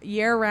their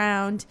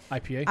year-round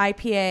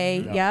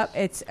IPA. Yep. Yes.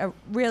 It's a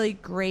really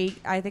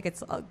great. I think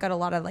it's got a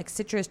lot of like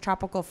citrus,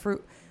 tropical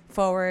fruit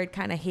forward,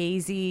 kind of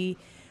hazy.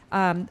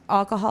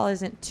 Alcohol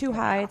isn't too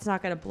high. It's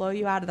not going to blow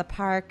you out of the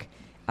park.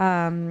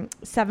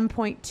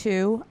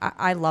 7.2.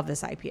 I love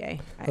this IPA.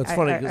 That's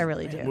funny. I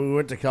really do. When we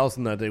went to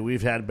Kelson that day,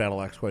 we've had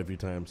Battle Axe quite a few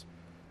times.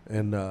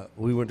 And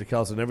we went to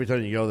Kelson. Every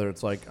time you go there,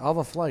 it's like, I'll have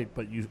a flight,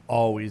 but you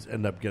always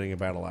end up getting a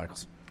Battle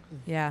Axe.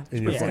 Yeah.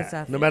 In your It's flight. good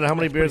stuff. No matter how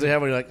many beers they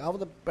have, you're like, I'll have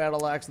the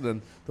Battle Axe, and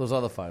then those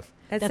other 5.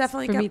 It's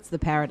definitely for got- me. It's the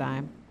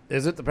Paradigm.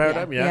 Is it the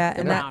Paradigm? Yeah. Yeah,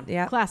 and Brown. that,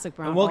 yeah. Classic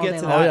brown. And we'll all get day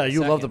to long. Oh, that yeah, in a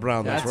you love second. the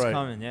brown. That's right.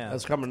 Coming, yeah.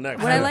 That's coming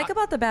next. What I like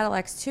about the Battle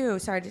Axe too,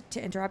 sorry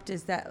to interrupt,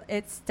 is that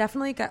it's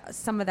definitely got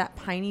some of that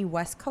piney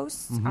West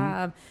Coast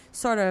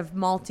sort of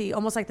malty,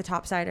 almost like the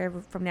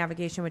topsider from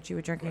Navigation, which you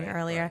were drinking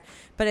earlier.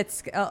 But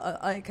it's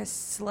like a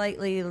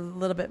slightly,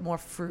 little bit more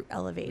fruit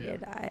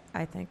elevated.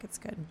 I think it's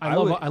good. I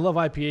love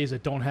IPAs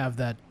that don't have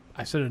that.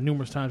 I said it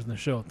numerous times in the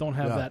show. Don't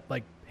have that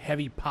like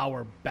heavy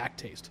power back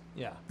taste.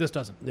 Yeah. This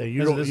doesn't. Yeah,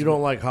 you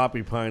don't like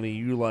hoppy piney.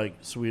 You like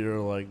sweeter,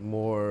 like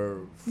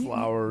more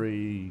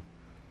flowery.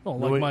 Oh,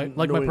 like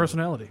my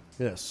personality.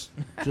 Yes,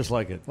 just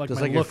like it. Like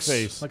just my like looks, your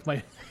face. like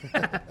my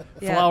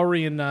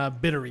flowery and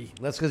bittery.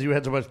 That's because you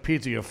had so much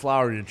pizza. You have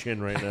flour in your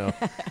chin right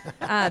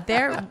now.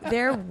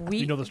 Their wheat,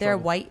 You know the their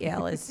struggle. white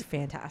ale is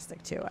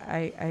fantastic too.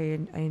 I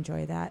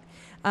enjoy that.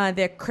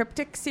 Their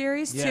Cryptic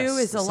series Yes, too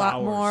is the a lot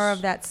sours. more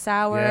of that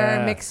sour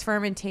Yeah. mixed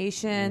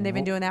fermentation. They've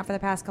been doing that for the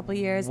past couple of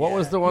years. What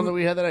was the one that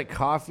we had that had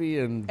coffee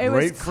and It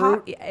was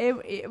grapefruit?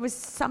 it was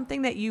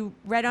something that you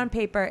read on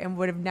paper and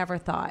would have never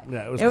thought.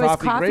 Yeah, it was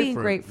coffee coffee and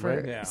grapefruit,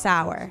 grapefruit right? Yeah.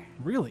 sour.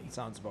 Really?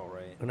 Sounds about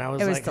right. And I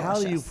was It was like, how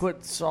do you delicious.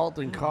 put salt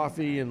in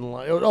coffee and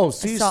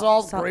sea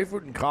Salt- salt,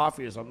 grapefruit, and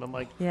coffee or something? I'm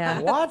like, Yeah.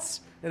 what?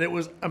 And it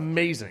was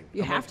amazing.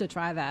 You I'm have like, to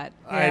try that.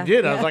 I Yeah.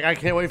 did. I was Yeah. like, I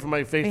can't wait for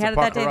my face We to had it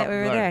that pucker day up. that we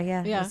were Like, there.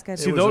 Yeah, Yeah. it was good.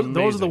 See, It was those are the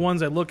amazing.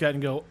 ones I look at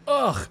and go,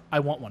 ugh, I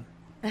want one.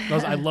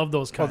 I love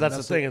those Oh, kinds. that's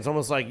the thing. It's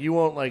almost like you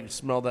won't like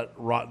smell that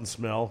rotten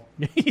smell.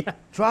 Yeah.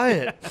 Try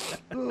it.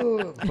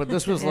 Ugh. But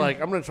this was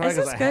like, I'm going to try This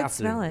because is I good. have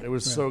Smell to. it. It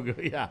was so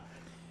good. Yeah.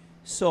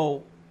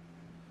 So,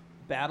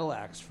 Battle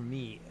Axe for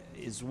me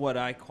is what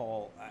I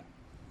call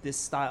this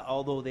style.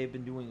 Although they've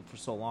been doing it for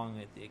so long,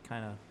 it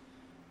kind of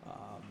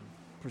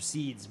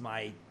precedes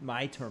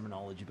my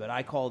terminology, but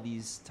I call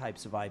these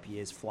types of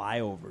IPAs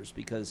flyovers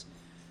because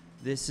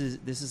this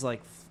is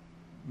like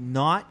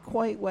not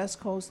quite West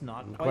Coast,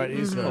 not quite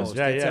East Coast.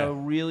 Yeah, it's yeah. a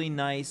really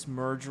nice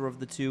merger of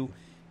the two.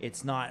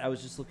 It's not. I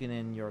was just looking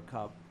in your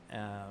cup.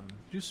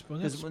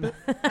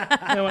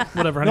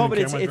 Whatever. No, but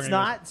it's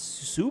not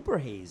super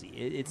hazy.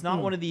 It's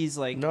not one of these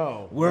like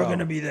we're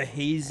gonna be the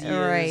haziest.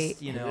 Right.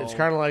 You know, it's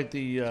kind of like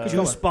the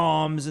juice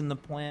bombs in the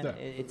plant.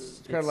 Yeah. It's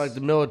kind of like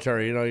the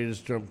military. You know, you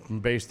just jump from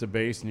base to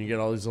base, and you get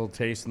all these little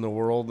tastes in the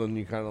world, and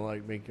you kind of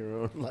like make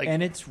your own. Like,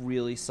 and it's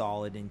really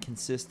solid and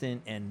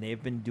consistent, and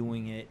they've been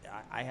doing it.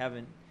 I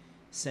haven't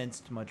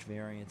sensed much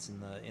variance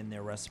in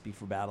their recipe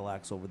for Battle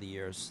Axe over the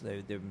years.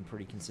 They've been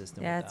pretty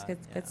consistent. Yeah, with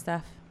it's that. good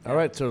stuff. all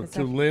right, so Good to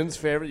stuff. Lynn's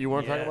favorite, you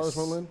want to talk about this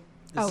one, Lynn?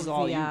 This is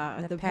all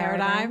the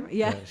paradigm.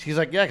 Yeah. She's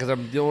like, yeah, because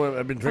I've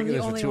been drinking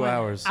this for 2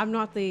 hours. I'm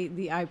not the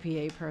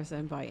IPA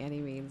person by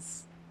any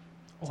means.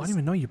 Oh, I didn't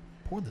even know you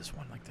poured this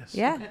one like this.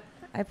 Yeah.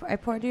 I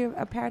poured you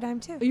a paradigm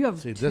too. You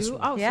have See, two? this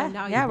one. Oh, yeah, so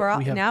now yeah.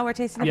 We're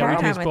tasting a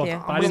paradigm with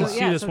you. I didn't see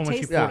this one when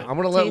she poured Yeah, it. I'm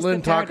going to let Taste Lynn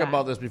the talk paradigm.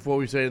 about this before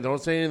we say.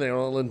 Don't say anything.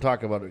 I'll let Lynn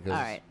talk about it. All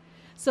right.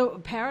 So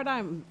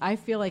paradigm, I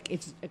feel like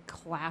it's a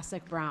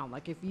classic brown.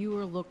 Like if you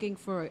were looking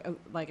for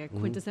a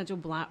quintessential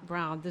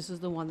brown, this is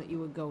the one that you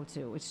would go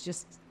to. It's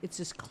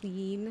just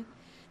clean.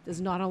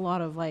 There's not a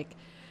lot of like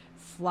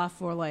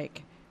fluff or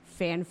like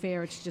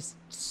fanfare. It's just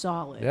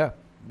solid. Yeah,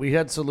 we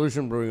had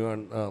Solution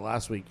Brewing on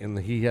last week, and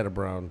he had a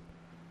brown,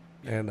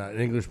 and an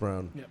English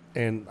brown. Yep.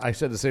 And I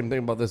said the same thing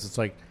about this. It's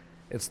like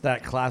it's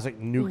that classic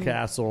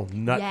Newcastle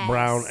nut Yes.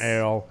 brown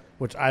ale,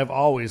 which I've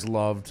always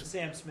loved.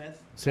 Sam Smith.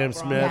 Sam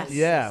Brown. Smith, Yes.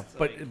 yeah,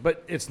 It's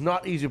but it's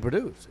not easy to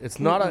produce. It's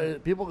not a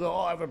people go, oh,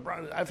 I have a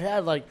brown. I've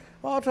had like,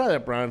 oh, I'll try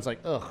that brown. It's like,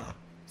 ugh,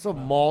 so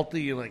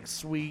malty and like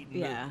sweet. And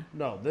Yeah.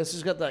 no, this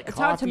has got that It's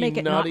coffee, hard to make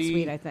it not nutty.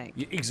 sweet, I think.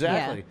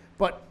 Exactly, Yeah.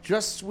 but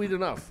just sweet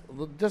enough,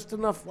 just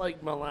enough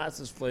like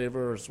molasses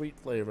flavor or sweet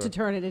flavor To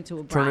turn it into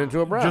a brown. Turn it into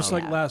a brown. Just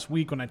like last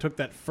week when I took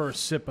that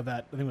first sip of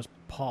that, I think it was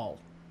Paul,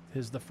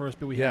 the first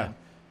beer we Yeah. had.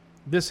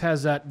 This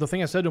has that. The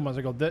thing I said to him was,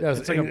 I go, Yeah,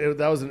 it's like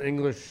that was an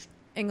English.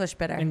 English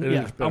bitter.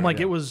 English bitter, I'm like,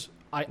 yeah. it was.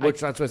 Which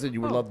that's why I said you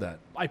would love that.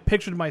 I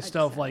pictured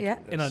myself like Yeah.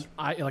 in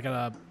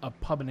a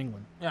pub in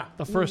England. Yeah.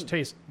 The first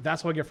taste,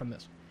 that's what I get from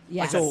this.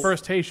 Yes. Like that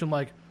first taste, I'm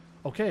like,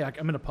 okay,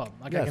 I'm in a pub.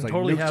 Like Yeah, I it's can like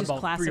totally Nuke. have Just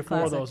about 3 or 4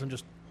 of classic. those and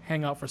just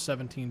hang out for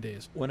 17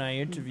 days When I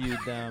interviewed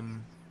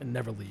them and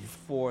never leave.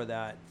 for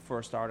that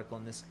first article,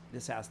 and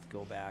this has to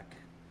go back,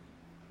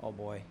 oh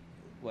boy,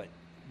 what,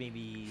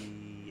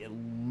 maybe at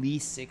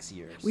least 6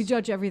 years. We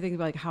judge everything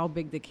by like how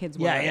big the kids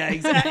were. Yeah,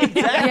 exactly.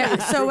 Yeah,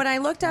 so when I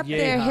looked up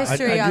their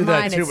history I do that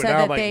online, too, it but said now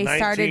that I'm like they 19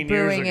 started years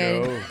brewing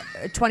in ago.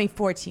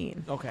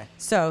 2014. Okay.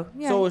 So,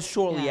 yeah. So it was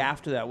shortly Yeah.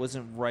 after that. It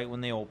wasn't right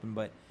when they opened,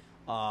 but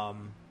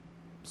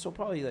so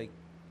probably like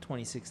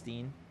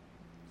 2016.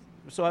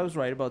 So I was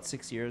right, about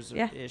 6 years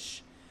Yeah.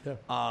 ish. Yeah.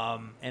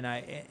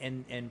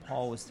 And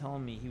Paul was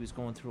telling me he was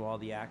going through all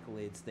the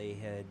accolades they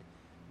had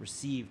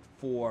received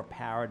for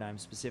Paradigm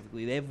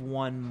specifically. They've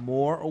won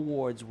more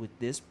awards with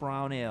this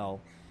brown ale.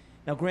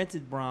 Now,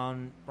 granted,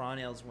 brown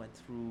ales went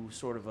through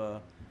sort of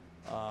an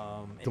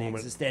Dormant.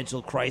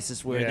 existential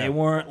crisis where Yeah. they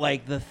weren't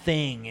like the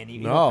thing, and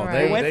No,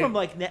 they went they- from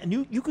like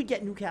you could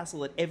get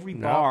Newcastle at every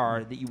No.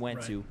 bar that you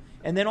went to,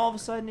 and then all of a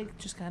sudden it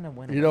just kind of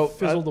went. You know,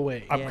 Fizzled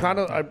away. I'm Yeah. kind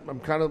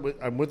of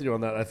I'm with you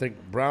on that. I think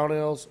brown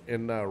ales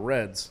and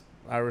Reds,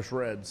 Irish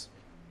Reds,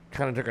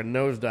 kind of took a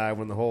nosedive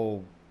when the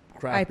whole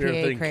craft beer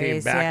IPA thing came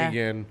craze, back yeah.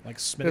 again. Like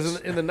Because Smith's.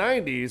 in the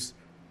 90s,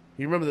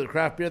 you remember the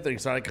craft beer thing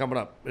started coming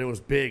up, and it was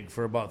big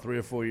for about 3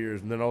 or 4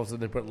 years, and then all of a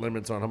sudden they put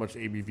limits on how much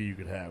ABV you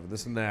could have, and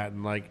this and that,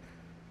 and like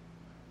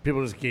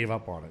people just gave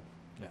up on it.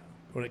 Yeah.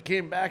 When it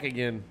came back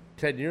again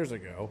 10 years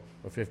ago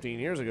or 15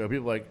 years ago,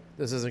 people were like,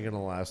 this isn't going to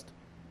last.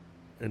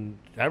 And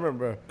I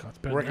remember it's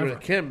better working than with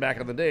ever. Kim back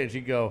in the day, and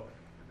she'd go,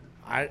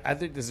 I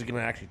think this is going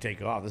to actually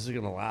take off. This is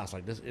going to last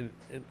like this. And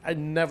I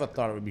never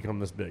thought it would become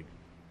this big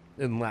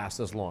and last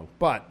this long.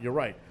 But you're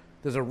right.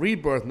 There's a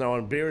rebirth now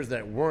on beers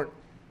that weren't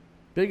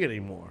big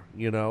anymore.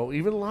 You know,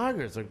 even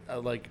lagers,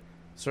 like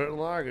certain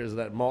lagers,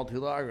 that malty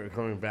lager are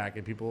coming back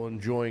and people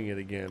enjoying it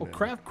again. Well,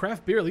 And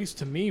craft beer, at least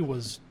to me,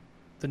 was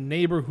the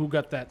neighbor who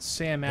got that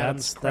Sam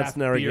Adams that's craft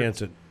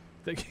Narragansett.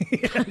 beer.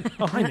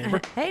 Oh, hi,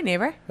 neighbor. Hey,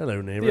 neighbor. Hello,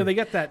 neighbor. Yeah, they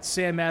got that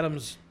Sam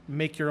Adams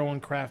make your own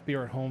craft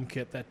beer at home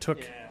kit that took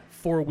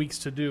 4 weeks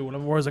to do. And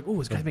I'm always like, oh,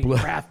 this guy's making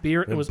craft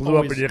beer. It blew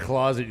up in your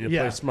closet. Your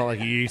place smelled like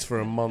yeast for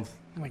a month.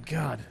 Oh my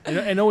God.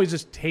 And always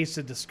just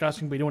tasted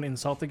disgusting, but you don't want to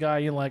insult the guy.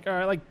 You're like, all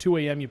right, like 2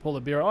 a.m. you pull the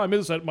beer. Oh, I made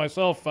this at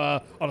myself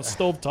on a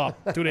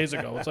stovetop 2 days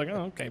ago. It's like,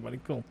 oh, okay, buddy,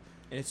 cool.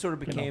 And it sort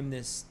of You know. became the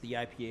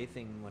IPA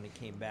thing when it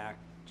came back.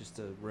 Just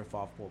to riff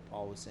off what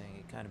Paul was saying,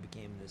 it kind of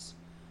became this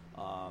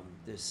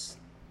this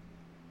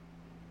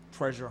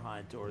treasure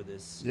hunt or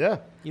this. Yeah.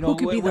 You know, Who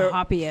could be the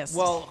hoppiest?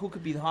 Well, who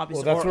could be the hoppiest?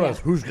 Well, that's or, what I was-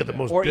 who's got the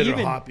most or bitter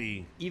even,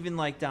 hoppy? Even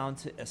like down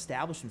to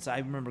establishments. I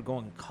remember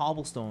going to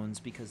Cobblestones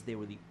because they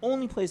were the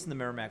only place in the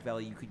Merrimack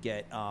Valley you could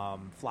get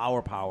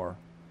Flower Power.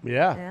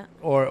 Yeah.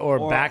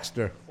 Or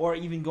Baxter. Or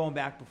even going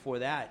back before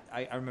that,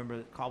 I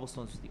remember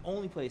Cobblestones was the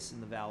only place in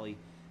the valley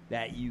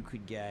that you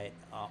could get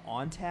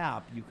on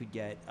tap. You could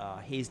get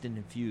hazed and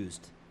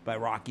infused by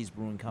Rocky's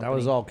Brewing Company. That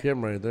was all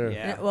Kim right there.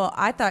 Yeah. Well,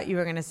 I thought you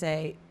were going to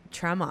say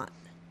Tremont.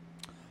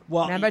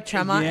 Well, remember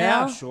Tremont?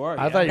 Yeah, Ale? sure.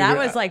 I thought you that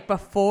were- was like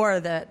before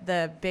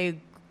the big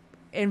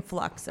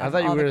influx of I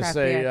thought you all were the going to craft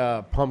say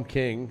beer.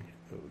 Pumpkin.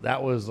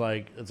 That was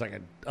like, it's like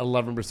an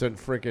 11%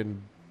 freaking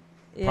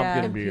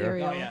pumpkin beer.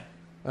 Oh, yeah.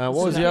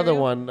 What was the other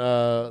one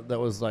that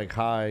was like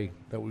high,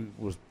 that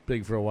was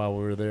big for a while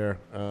when we were there?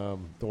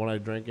 The one I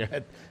drank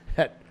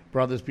at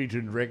Brothers Pizza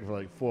and Drink for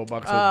like $4 a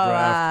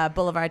draft.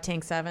 Boulevard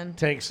Tank 7.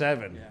 Tank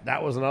 7. Yeah.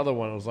 That was another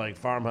one. It was like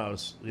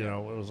Farmhouse. You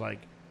know, it was like,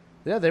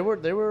 yeah, they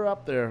were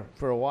up there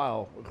for a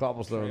while.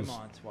 Cobblestones.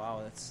 Tremont.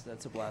 Wow,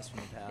 that's a blast from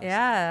the past.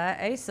 Yeah,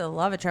 I used to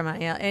love a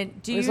Tremont Ale.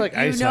 And do It's you, like you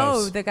Ice know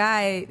House. the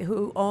guy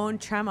who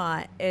owned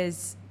Tremont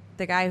is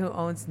the guy who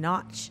owns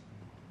Notch?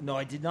 No,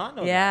 I did not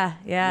know Yeah, that.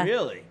 yeah.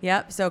 Really?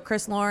 Yep. So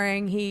Chris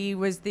Loring, he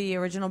was the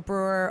original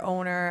brewer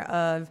owner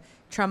of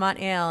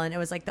Tremont Ale, and it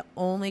was like the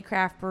only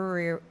craft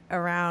brewery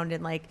around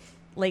in like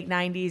late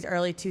 90s,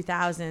 early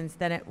 2000s.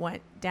 Then it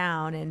went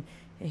down, and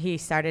he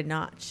started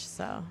Notch.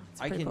 So it's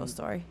a pretty cool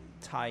story.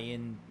 Tie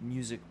in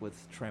music with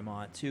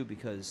Tremont too,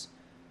 because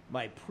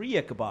my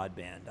pre-Ichabod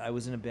band, I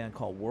was in a band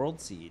called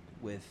World Seed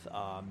with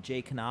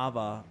Jay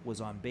Canava was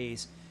on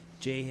bass.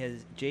 Jay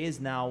is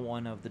now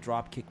one of the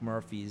Dropkick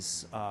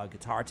Murphys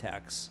guitar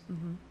techs.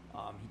 Mm-hmm.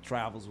 He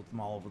travels with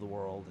them all over the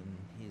world, and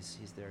he's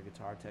their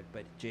guitar tech.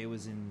 But Jay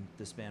was in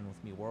this band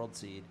with me, World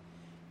Seed,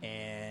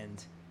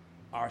 and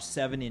our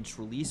 7-inch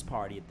release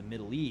party at the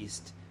Middle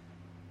East.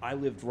 I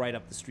lived right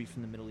up the street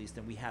from the Middle East,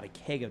 and we had a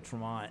keg of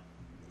Tremont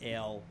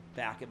Ale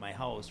back at my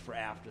house for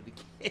after the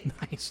gig.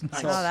 Nice. Oh,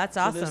 that's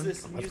awesome. There's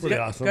this That's music pretty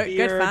awesome. Good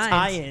beer finds.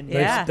 tie-in.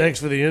 Yeah.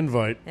 Thanks for the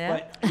invite. Yeah.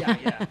 But,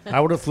 yeah.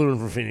 I would have flown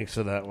from Phoenix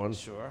for that one.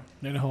 Sure.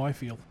 You know how I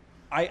feel.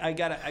 I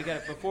gotta.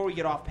 Before we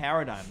get off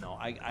Paradigm, though,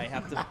 I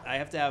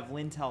have to have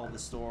Lynn tell the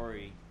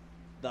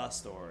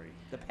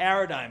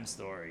Paradigm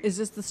story. Is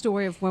this the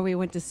story of when we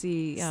went to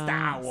see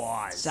Star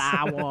Wars?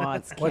 Star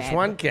Wars. Which Kid.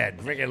 one, kid?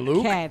 Freaking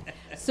Luke? Kid.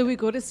 So we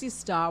go to see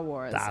Star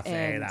Wars, Darth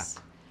and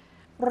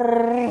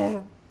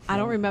Vader. I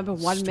don't remember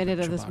 1 minute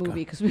of this Chewbacca.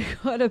 movie because we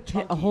got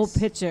a whole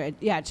picture.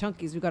 Yeah,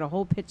 Chunkies. We got a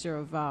whole picture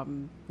of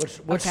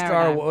Which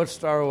Paradigm.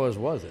 Star Wars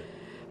was it?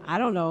 I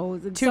don't know.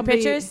 Two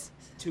pictures?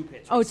 Two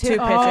pictures. Oh, Two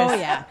Oh, pictures.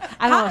 yeah.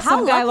 I don't know. How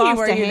Some guy lucky lost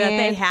were a you that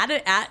they hand. had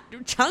it at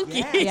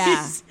Chunky's?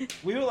 Yeah.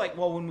 We were like,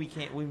 well, when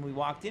we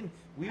walked in,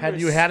 Had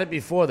you had it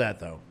before that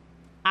though?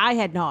 I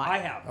had not. I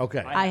have. Okay.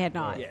 I had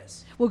not.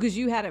 Yes. Well, because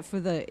you had it for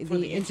the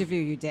the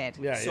interview you did.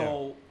 Yeah,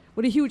 So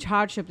What a huge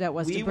hardship that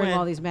was We to bring all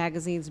went- these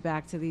magazines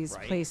back to these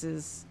Right.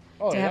 places.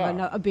 Oh, to yeah.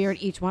 have a beer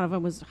at each one of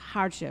them was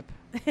hardship.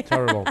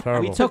 Terrible,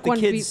 terrible. we Took took the one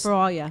beat kids for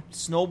all ya.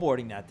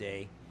 snowboarding that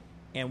day,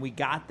 and we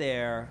got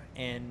there,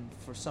 and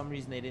for some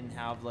reason they didn't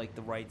have like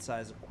the right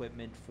size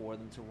equipment for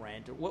them to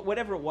rent or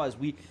whatever it was.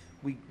 We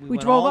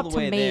went drove all up the to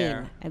way Maine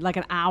there. at like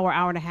an hour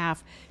and a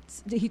half.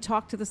 He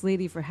talked to this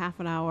lady for half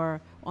an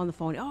hour on the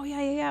phone. Oh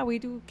yeah. We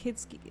do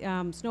kids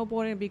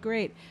snowboarding. It'd be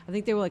great. I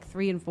think they were like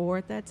 3 and 4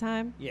 at that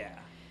time. Yeah.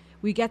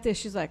 We get there.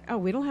 She's like, oh,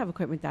 we don't have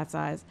equipment that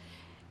size.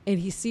 And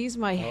he sees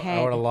my head.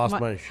 I would've lost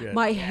my shit.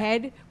 My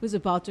head was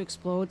about to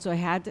explode, so I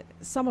had to,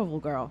 Somerville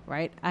girl,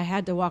 right? I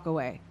had to walk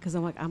away because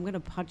I'm like, I'm going to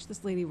punch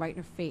this lady right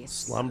in her face.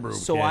 Slumber.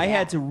 So kid. I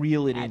had to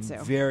reel it in Had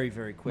to. very,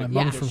 very quick.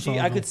 My mom's because from I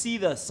Somerville. could see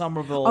the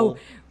Somerville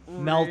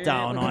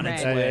meltdown on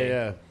its Yeah, way.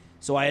 yeah.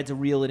 So I had to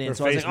reel it in. Her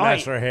so I was face like, all right,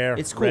 matched her hair,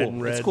 it's red cool.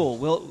 and It's red. cool.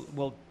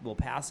 We'll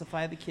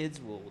pacify the kids.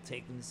 We'll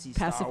take them to see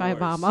Pacify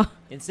Star Wars. Obama.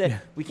 Instead,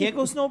 we can't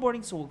go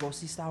snowboarding, so we'll go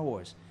see Star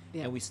Wars.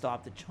 Yeah. And we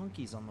stopped at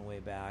Chunky's on the way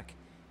back.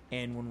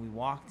 And when we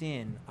walked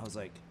in, I was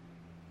like,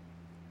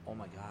 oh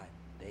my God,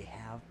 they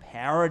have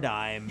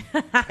Paradigm.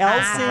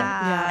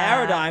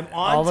 Paradigm on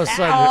All of a tap.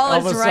 sudden, All all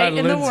of is a right sudden,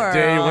 in the Lynn's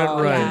day went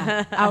world. right.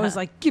 Yeah. I was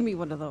like, give me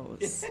one of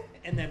those.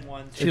 And then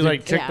one. She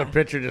like took Yeah. the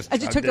picture, just I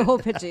just took chugged the it. whole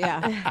picture,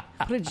 yeah.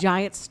 Put a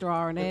giant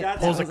straw in it. that's-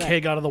 Pulls a That was it.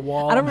 keg out of the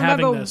wall. I don't I'm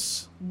having remember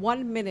this.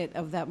 1 minute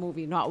of that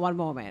movie, not one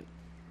moment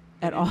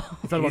at all.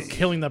 I thought about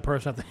killing that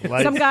person at the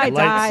Light- Some guy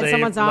died, lightsa-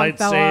 someone's arm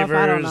fell off,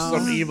 I don't lightsabers, know.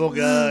 Some evil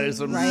guy,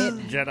 some Right?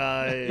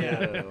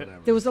 Jedi. Whatever.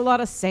 There was a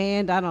lot of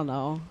sand. I don't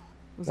know.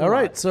 It was a All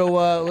right, lot.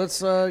 so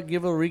let's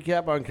give a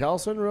recap on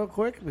Kelson real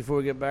quick before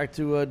we get back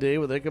to Dave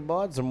with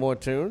Ichabod. Some more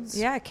tunes.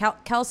 Yeah,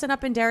 Kelson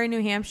up in Derry,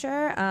 New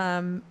Hampshire.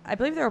 I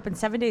believe they're open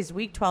 7 days a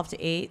week, 12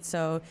 to 8.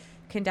 So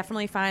can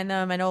definitely find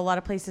them. I know a lot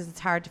of places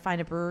it's hard to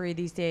find a brewery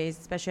these days,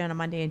 especially on a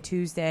Monday and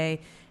Tuesday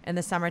in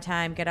the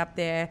summertime. Get up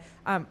there.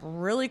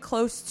 Really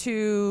close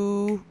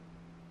to,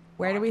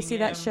 where do we see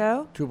that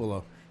show?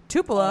 Tupelo.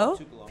 Tupelo.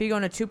 Tupelo. If you're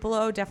going to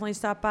Tupelo, definitely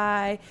stop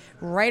by.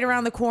 Right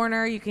around the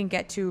corner, you can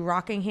get to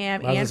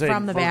Rockingham I was and gonna say,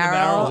 From the From the Barrel.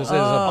 Barrel. There's a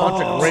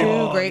bunch of great-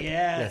 two great,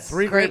 Yeah,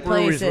 3 great great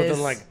breweries places.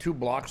 within like 2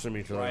 blocks from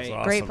each other. It's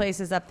awesome. Great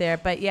places up there.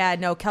 But yeah,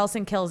 no,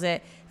 Kelson kills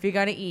it. if you're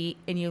gonna eat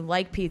and you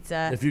like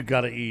pizza, If you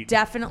gotta eat,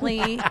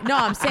 definitely. No,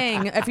 I'm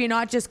saying if you're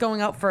not just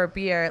going out for a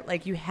beer,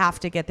 like you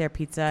have to get their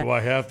pizza. do I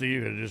have to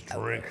eat or just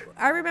drink?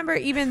 I remember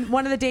even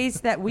one of the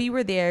days that we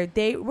were there,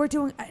 they were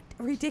doing a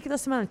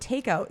ridiculous amount of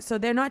takeout. So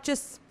they're not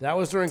just That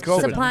was during COVID.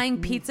 supplying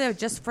pizza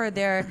just for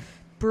their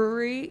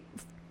brewery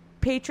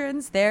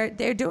patrons. They're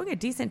doing a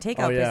decent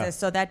takeout business.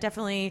 So that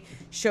definitely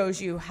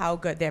shows you how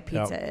good their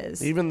pizza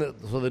is. Even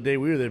the day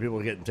we were there, people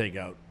were getting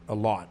takeout a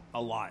lot.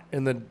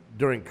 And then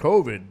during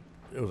COVID,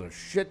 it was a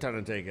shit ton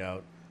of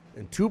takeout,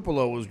 and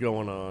Tupelo was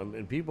going on,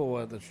 and people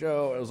were at the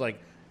show. It was like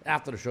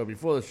after the show,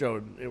 before the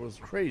show, it was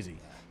crazy.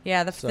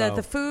 Yeah, the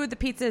food, the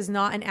pizza is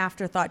not an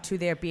afterthought to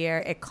their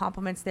beer. It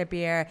complements their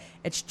beer.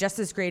 It's just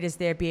as great as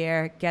their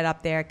beer. Get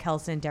up there,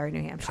 Kelson, Derry,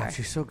 New Hampshire. God,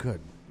 she's so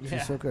good.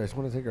 She's so good. I just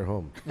want to take her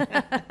home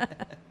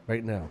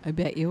right now. I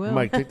bet you will.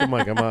 Mike, take the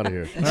mic. I'm out of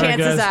here.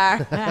 Chances are.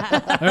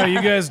 All right, you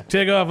guys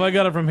take off. I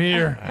got it from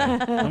here.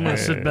 I'm going to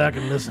sit back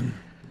and listen.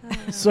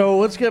 So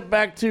let's get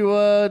back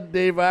to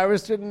Dave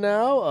Iverson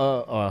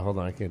now. Hold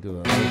on. I can't do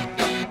that.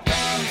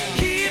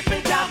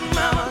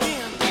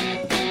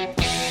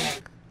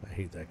 I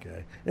hate that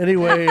guy.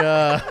 Anyway.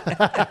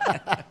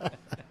 Up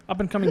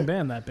and coming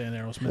band, that band,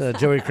 Aerosmith.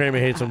 Joey Kramer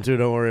hates him too.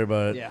 Don't worry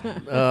about it.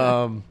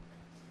 Yeah.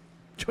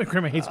 Joey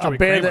Kramer hates Joey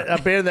Kramer. Kramer.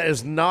 A band that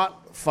is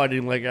not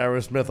fighting like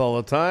Aerosmith all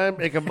the time.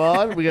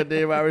 Ichabod. We got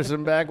Dave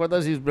Iverson back with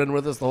us. He's been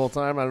with us the whole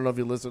time. I don't know if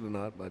you listened or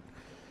not, but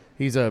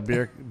he's a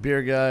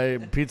beer guy,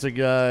 pizza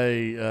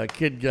guy,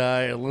 kid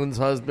guy, Lynn's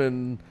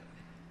husband.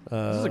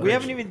 We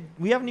haven't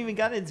even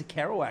gotten into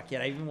Kerouac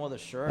yet. I even wore the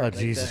shirt. Oh,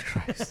 Jesus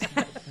Christ.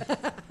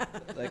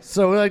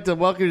 So we'd like to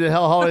welcome you to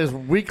Hell Holidays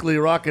weekly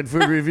rock and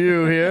food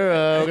review here.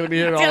 We're going to be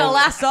here It's going to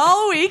last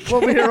all week.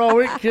 We'll be here all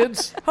week,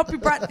 kids. Hope you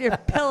brought your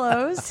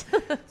pillows.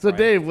 So,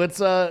 Dave,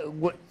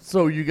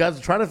 so you guys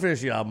are trying to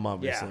finish the album,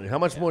 obviously. How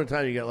much more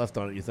time you got left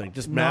on it, you think?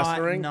 Just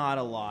mastering? Not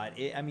a lot.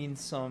 I mean,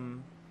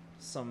 some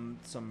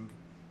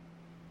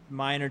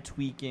minor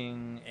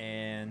tweaking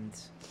and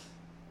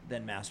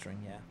then mastering,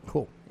 yeah.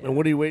 Cool. Yeah. And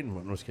what are you waiting for?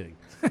 I'm just kidding.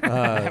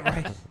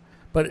 Right.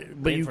 But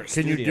Waiting for a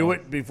can you studio. do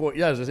it before?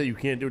 Yeah, as I say, you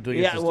can't do it until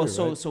you get to the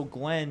studio, right? So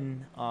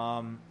Glenn,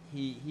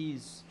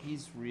 he's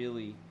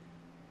really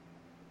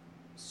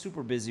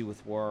super busy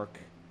with work,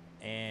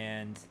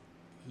 and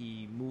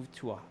he moved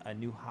to a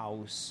new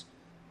house,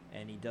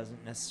 and he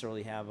doesn't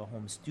necessarily have a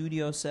home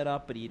studio set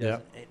up, but he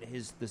doesn't.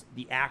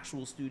 The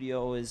actual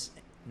studio is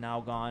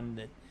now gone.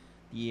 The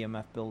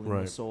EMF building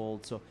was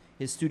sold, so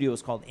his studio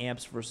is called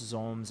Amps versus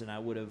Ohms, and I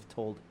would have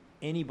told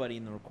anybody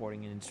in the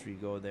recording industry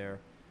to go there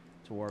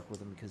to work with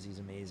him because he's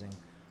amazing.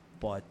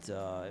 But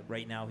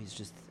right now he's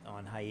just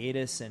on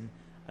hiatus, and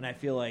I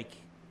feel like,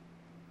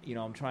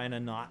 I'm trying to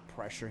not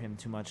pressure him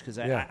too much because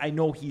I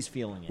know he's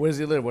feeling it. Where does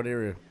he live? What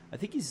area? I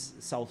think he's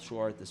South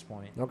Shore at this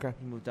point. Okay.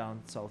 He moved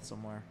down south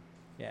somewhere.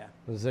 Yeah.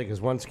 I was because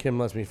once Kim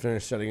lets me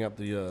finish setting up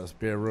the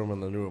spare room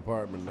in the new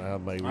apartment, I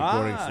have my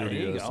recording studio. There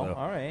you go. So.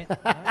 All right.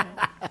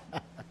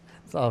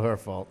 It's all her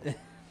fault.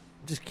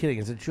 Just kidding.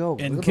 It's a joke.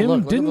 And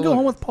Kim didn't go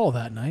home with Paul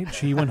that night.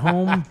 She went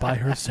home by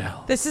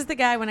herself. This is the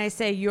guy when I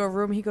say your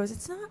room, he goes,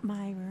 "It's not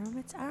my room,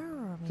 it's our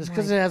room." Just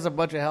because it has a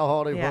bunch of Hell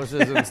Holiday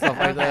posters and stuff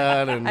like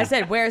that. And I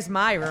said, "Where's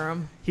my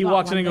room?" He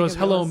walks in and goes,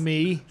 "Hello,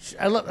 me."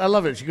 I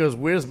love it. She goes,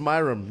 "Where's my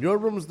room? Your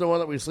room is the one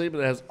that we sleep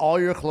in. It has all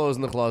your clothes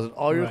in the closet,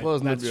 all your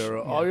clothes in the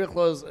bureau, all your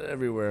clothes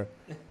everywhere.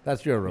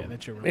 That's your room. Yeah,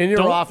 that's your room. In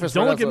your office.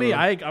 Don't right look at me.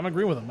 outside I'm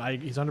agreeing with him.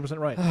 He's 100%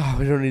 right.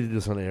 we don't need to do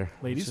this on air.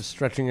 Ladies? Just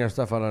stretching our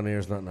stuff out on air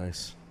is not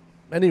nice.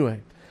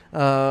 Anyway.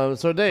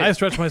 So Dave, I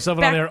stretch myself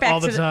out on air all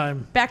the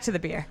time. Back to the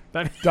beer.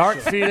 Dark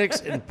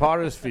Phoenix and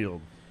Potter's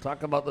Field.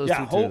 Talk about those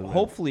two.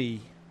 Hopefully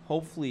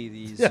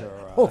these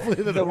are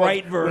hopefully the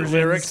right versions.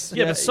 Lyrics.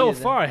 Yeah, but so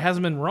far it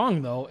hasn't been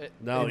wrong though.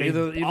 No, they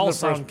either all the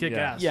sound first, kick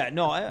ass. Yeah,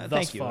 no,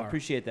 thank you. Far. I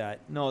appreciate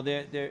that. No,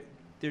 they're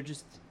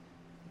just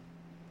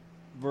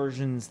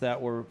versions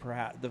that were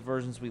perhaps the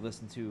versions we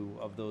listened to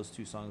of those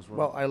two songs were.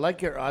 Well, I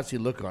like your Aussie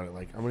look on it.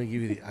 Like, I'm going to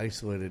give you the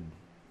isolated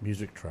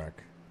music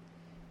track.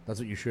 That's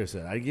what you should have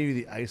said. I gave you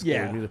the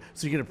isolated music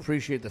so you can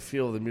appreciate the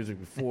feel of the music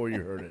before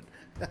you heard it.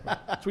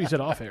 That's what you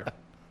said off air.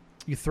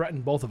 You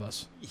threatened both of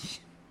us.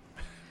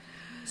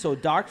 So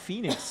Dark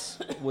Phoenix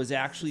was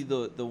actually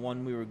the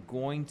one we were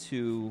going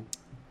to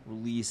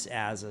release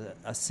as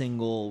a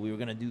single. We were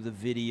going to do the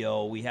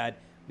video. We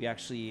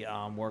actually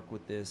worked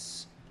with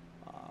this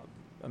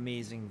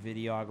amazing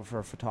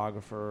videographer,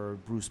 photographer,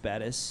 Bruce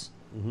Bettis,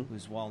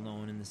 who's well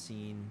known in the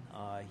scene.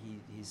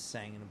 He's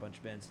sang in a bunch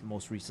of bands.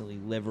 Most recently,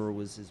 Liver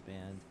was his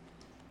band.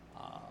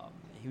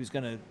 He was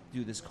going to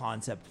do this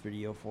concept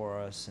video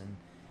for us,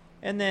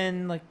 and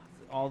then like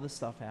all this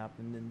stuff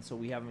happened, and so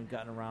we haven't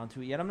gotten around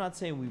to it yet. I'm not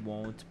saying we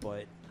won't, but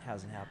it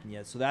hasn't happened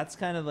yet. So that's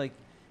kind of like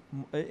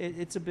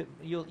it's a bit.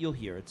 You'll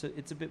hear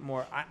it's a bit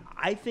more.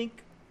 I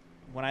think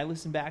when I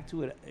listen back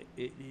to it,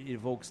 it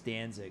evokes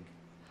Danzig.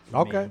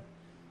 Okay. Me.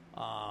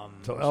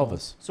 So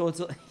Elvis. So it's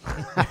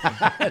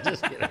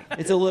just kidding.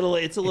 It's a little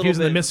bit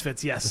the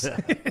Misfits, yes.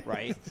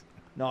 Right.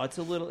 No, it's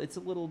a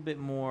little bit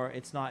more.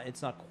 It's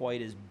not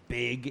quite as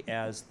big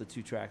as the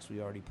two tracks we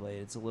already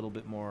played. It's a little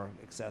bit more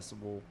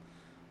accessible.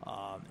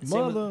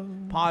 Same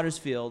with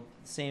Pottersfield,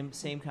 same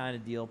kind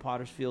of deal.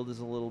 Pottersfield is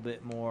a little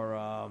bit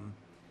more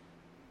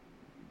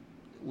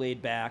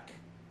laid back,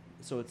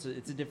 so it's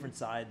a different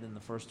side than the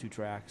first two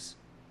tracks.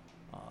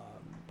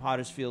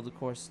 Pottersfield, of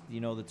course, do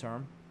you know the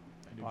term?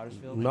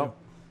 Pottersfield? No.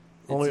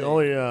 Only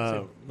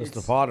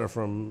Mr. Potter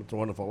from It's a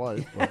Wonderful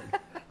Life.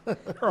 But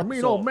You're a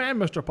mean old man,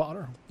 Mr.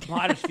 Potter.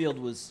 Pottersfield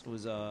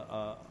was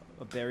a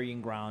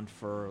burying ground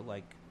for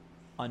like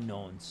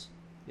unknowns,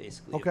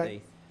 basically.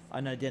 Okay.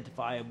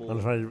 Unidentifiable,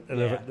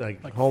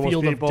 like homeless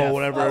people,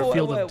 whatever.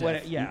 Field of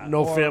death. Yeah.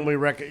 No family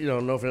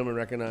no family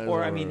recognized.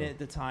 Or I mean, at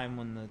the time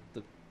when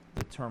the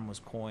term was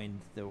coined,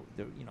 there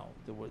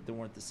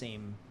weren't the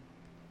same.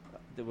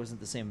 There wasn't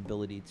the same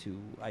ability to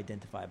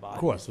identify bodies.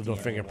 Of course, there's no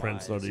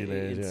fingerprints, no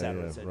DNA, et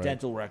cetera, right.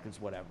 dental records,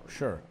 whatever.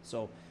 Sure.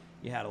 So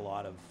you had a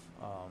lot of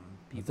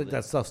people. I think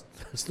that stuff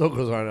still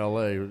goes on in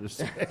L.A.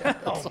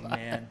 Oh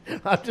man,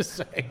 I'm just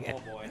saying. Oh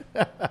boy.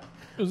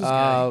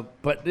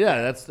 But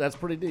yeah, that's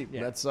pretty deep.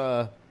 Yeah. That's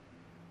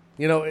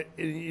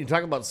you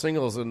talk about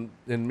singles, and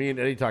me and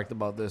Eddie talked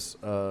about this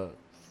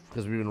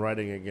because we've been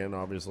writing again.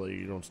 Obviously,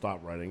 you don't stop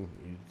writing;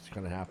 it just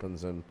kind of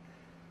happens. And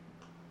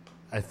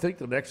I think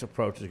the next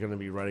approach is going to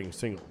be writing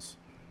singles,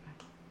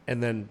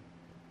 and then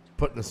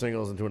putting the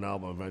singles into an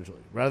album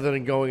eventually, rather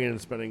than going in and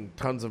spending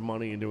tons of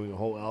money and doing a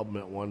whole album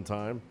at one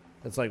time.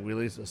 It's like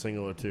release a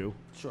single or two,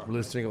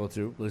 release a single or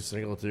two, release a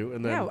single or two,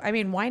 and then Yeah, I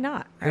mean, why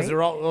not? because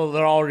Right?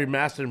 they're already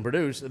mastered and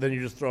produced, and then you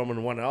just throw them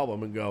in one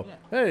album and go,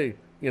 hey,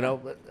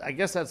 I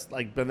guess that's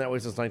like been that way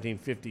since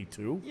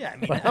 1952. Yeah, I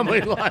mean, But I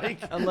mean, like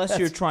unless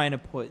you're trying to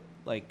put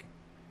like.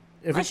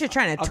 Unless you're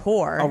trying to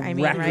tour, a I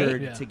mean,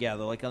 record right?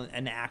 together, like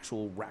an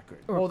actual record.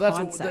 Well,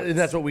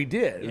 that's what we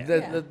did.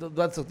 Yeah.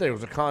 That's the thing. It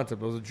was a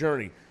concept. It was a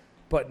journey.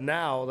 But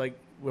now, like,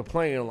 we're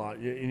playing a lot.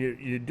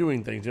 You're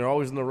doing things. You're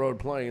always on the road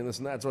playing and this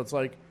and that. So it's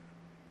like,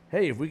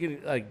 hey, if we can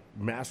like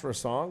master a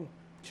song,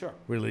 sure,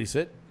 release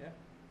it. Yeah.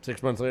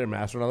 6 months later,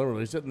 master another,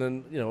 release it, and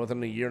then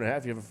within a year and a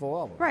half, you have a full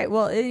album. Right.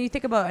 Well, and you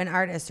think about an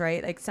artist,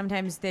 right? Like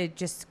sometimes they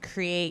just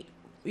create,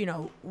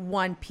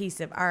 one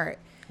piece of art,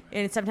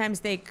 and sometimes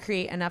they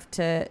create enough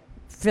to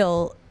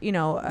fill,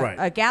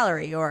 a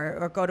gallery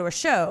or go to a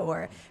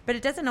show, but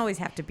it doesn't always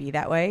have to be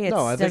that way. It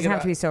doesn't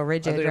have to be so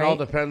rigid. I think right? it all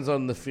depends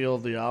on the feel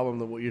of the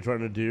album, what you're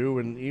trying to do,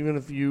 and even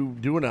if you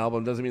do an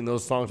album, doesn't mean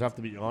those songs have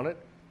to be on it.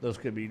 Those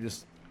could be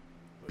just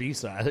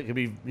B-side. It could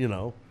be,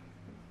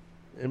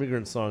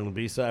 Immigrant Song. The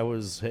B-side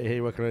was,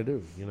 hey, what can I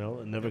do?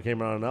 It never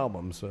came out on an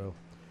album. So,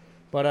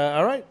 but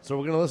all right. So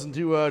we're gonna listen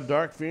to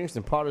Dark Phoenix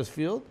and Potter's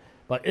Field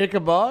by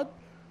Ichabod.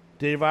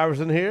 Dave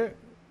Iverson here.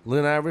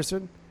 Lynn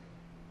Iverson.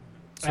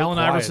 So Alan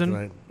quiet Iverson.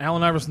 tonight.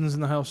 Alan Iverson's in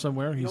the house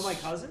somewhere. You He's know my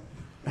cousin?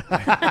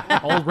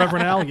 Old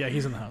Reverend Al. Yeah,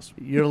 he's in the house.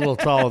 You're a little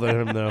taller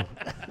than him, though.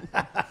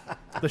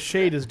 The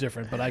shade is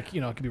different, but I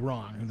could be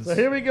wrong. So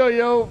here we go,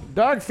 yo.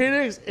 Dark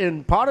Phoenix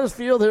in Potter's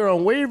Field here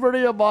on Wave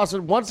Radio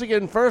Boston. Once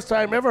again, first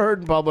time ever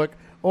heard in public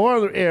or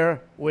on the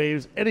air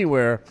waves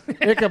anywhere.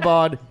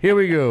 Ichabod, here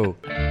we go.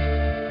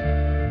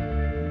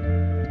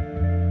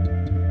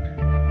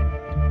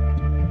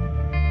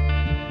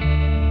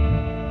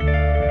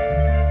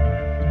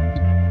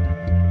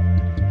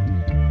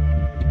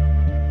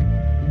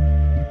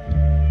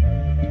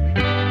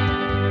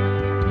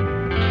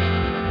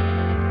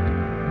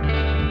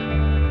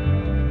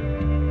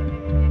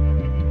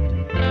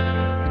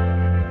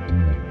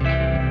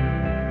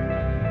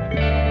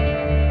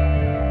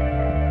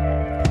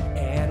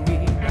 And we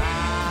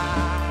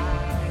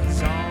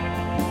rise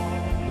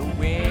on the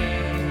wind.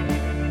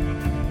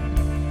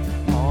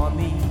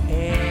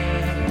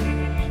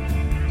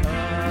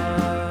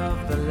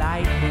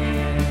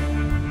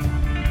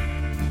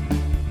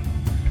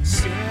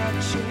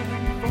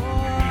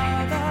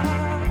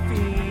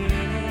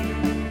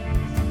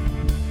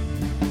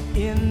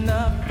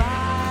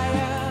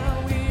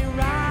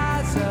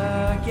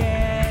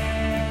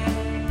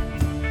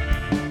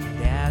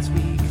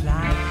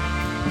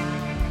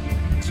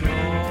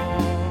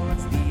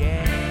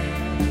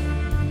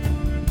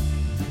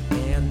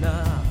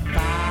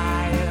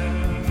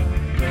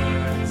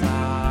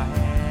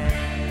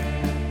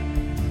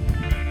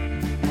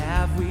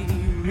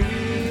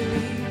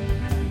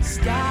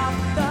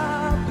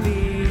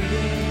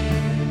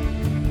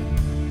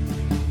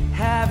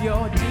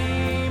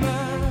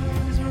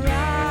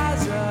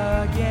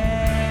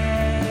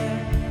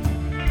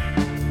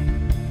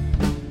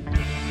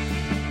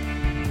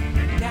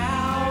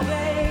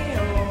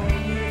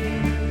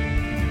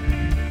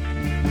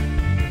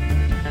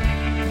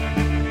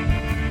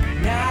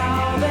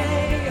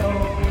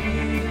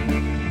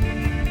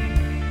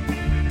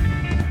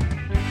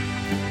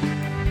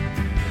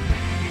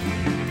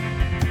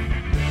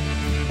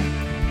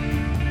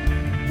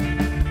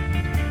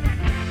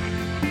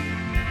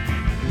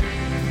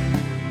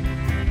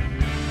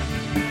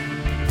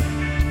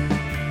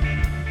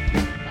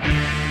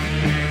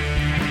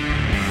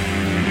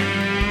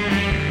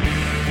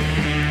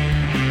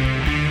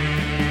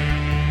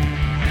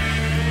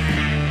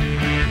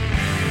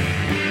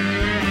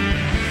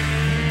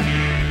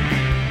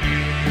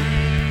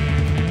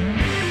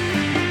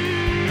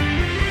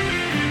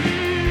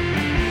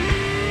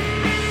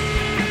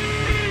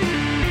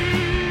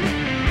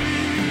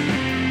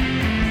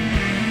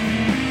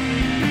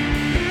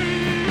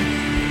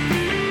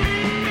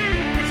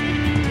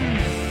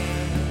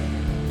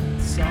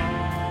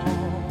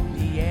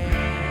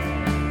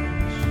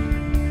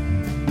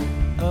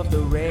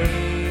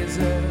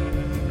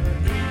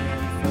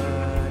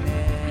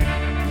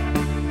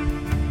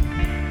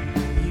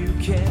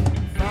 can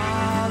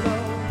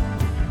follow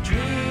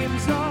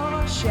dreams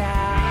or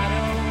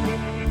shadows.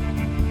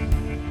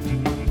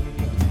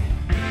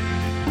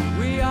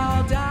 We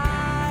all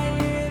die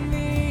in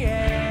the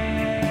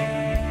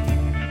end.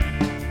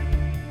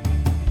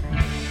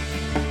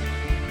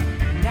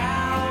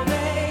 Now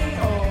they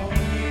own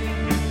you.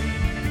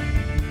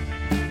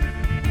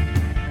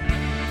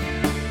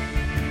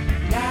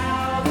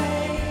 Now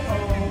they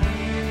own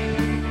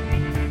you.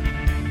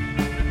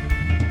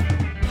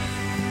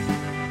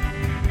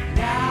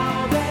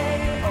 Now they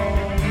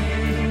own you. Now they own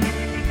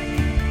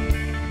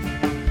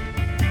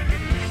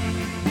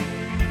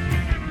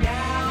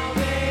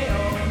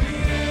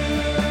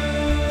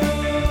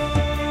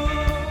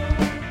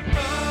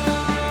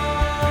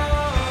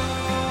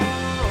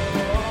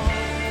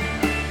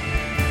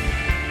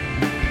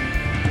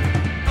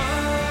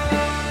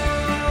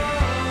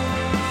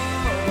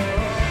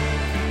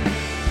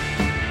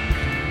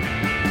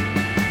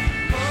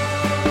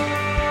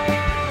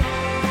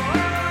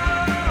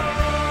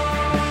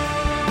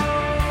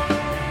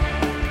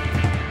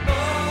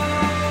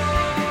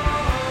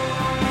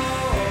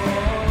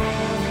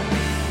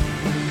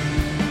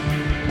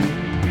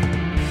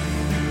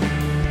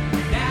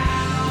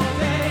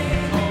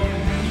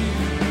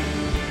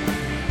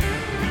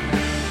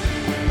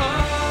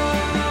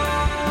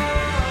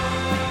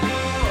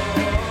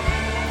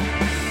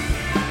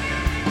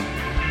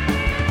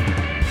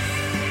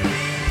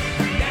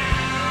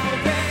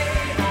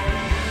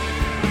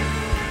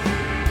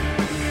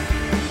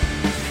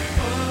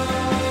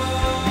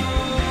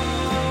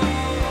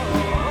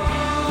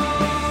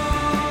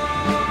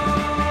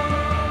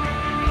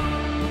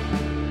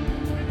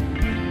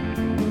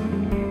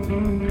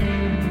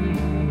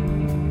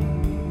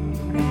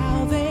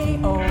Now they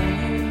own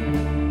you.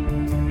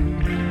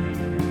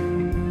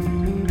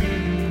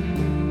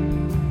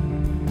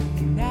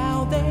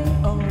 Now they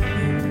own you.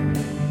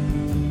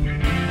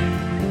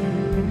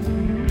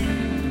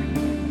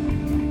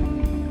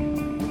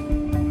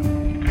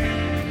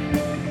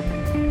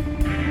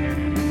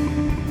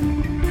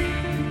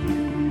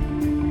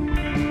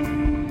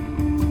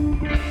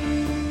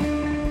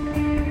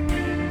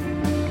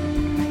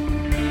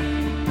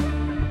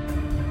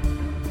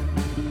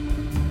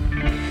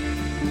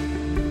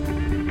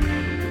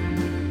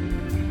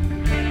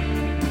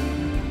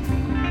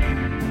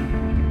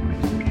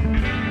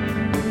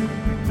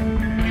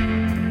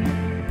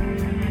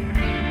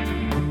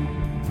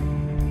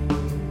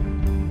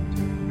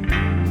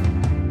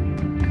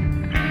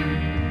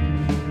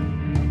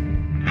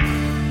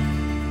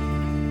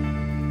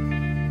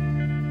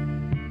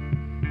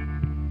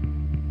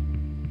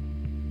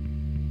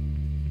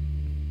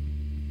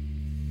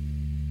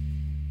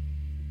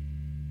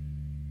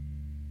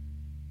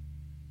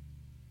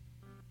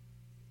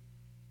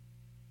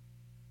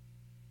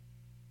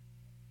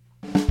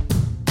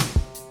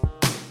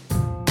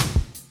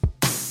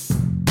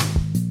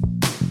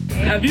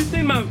 Have you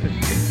seen my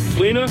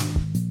cleaner?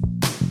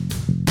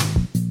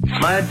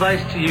 My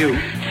advice to you,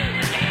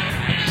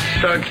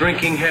 start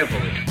drinking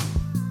heavily.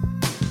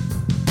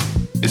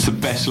 It's the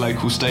best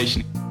local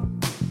station.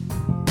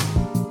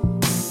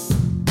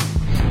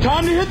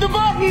 Time to hit the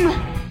button!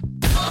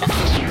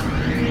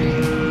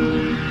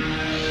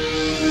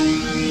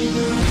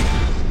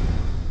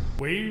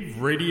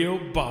 Wave Radio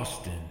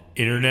Boston.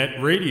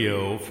 Internet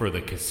radio for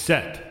the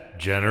cassette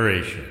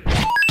generation.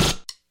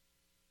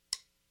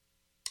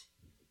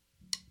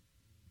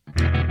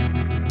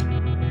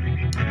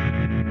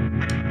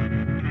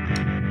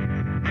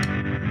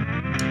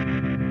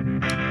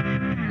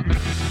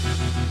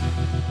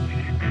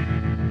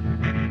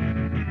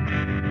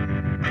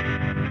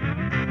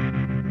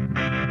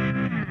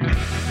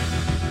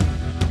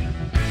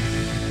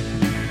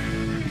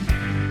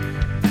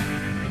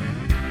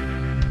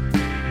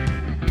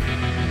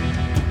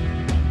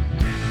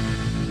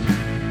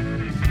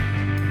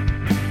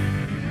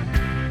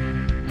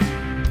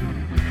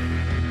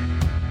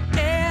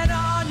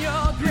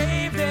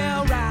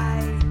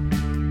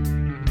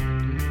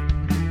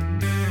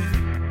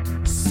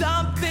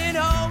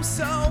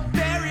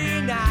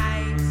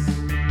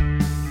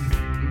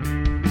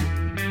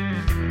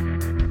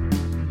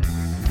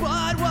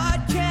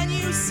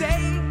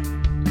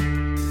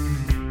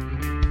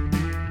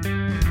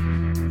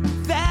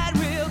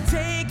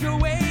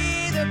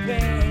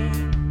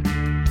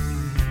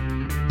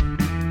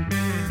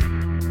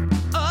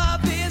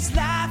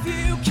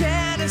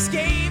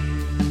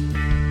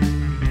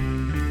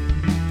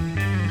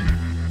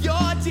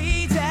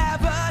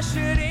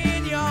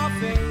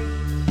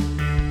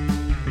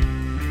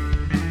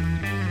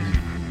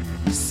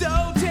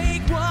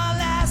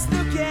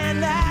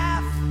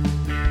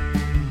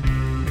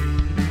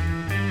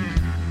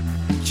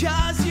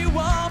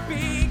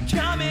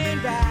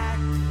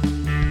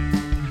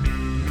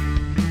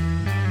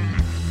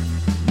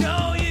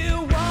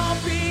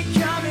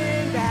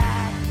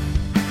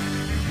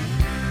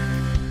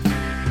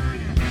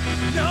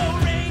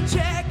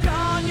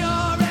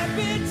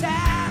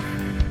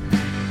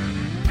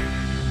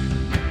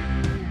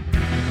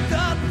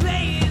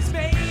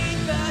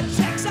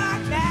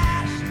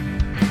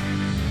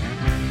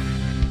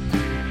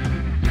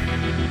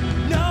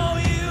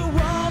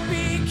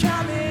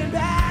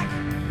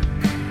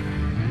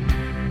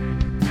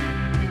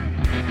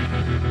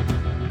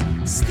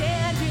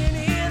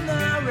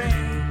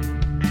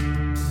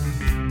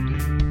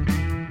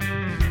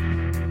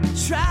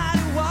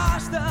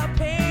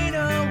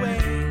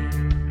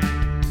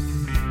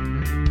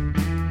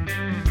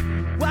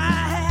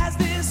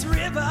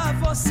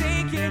 never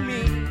forsaken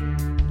me.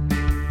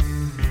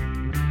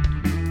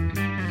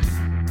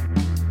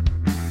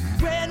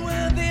 When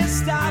will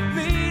this stop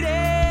beating?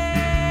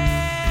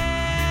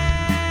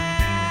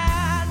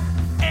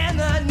 And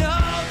the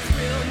notes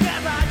will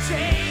never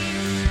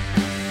change.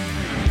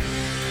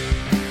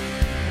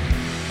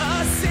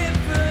 A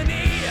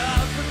symphony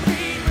of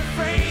repeat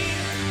refrain.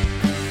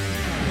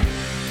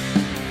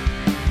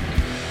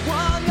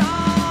 One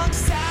long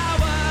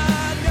sour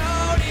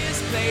note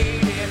is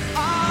played in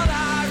all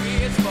our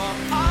ears for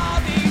all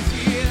these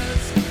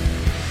years.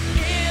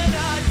 In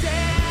a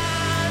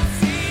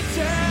dance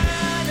eternally.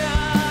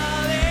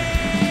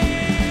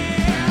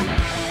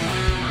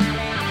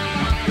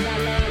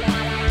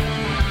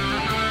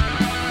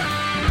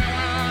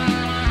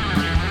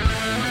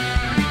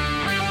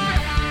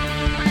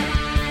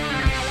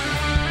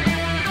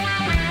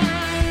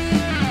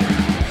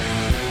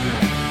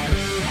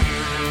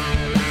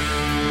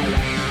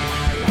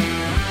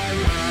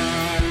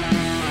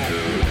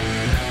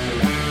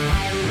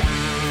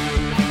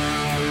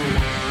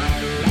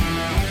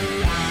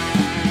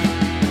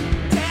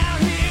 Down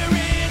here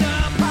in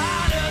a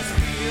potter's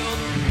field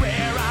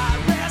where I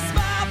rest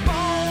my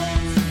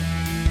bones.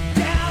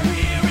 Down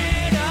here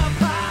in a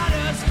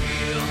potter's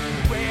field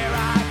where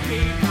I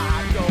keep my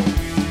gold.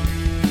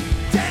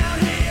 Down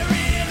here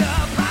in a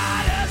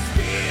potter's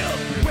field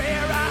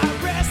where I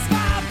rest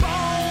my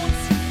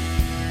bones.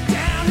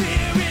 Down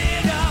here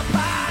in a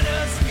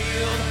potter's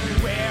field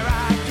where I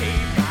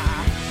keep my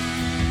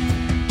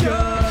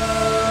gold.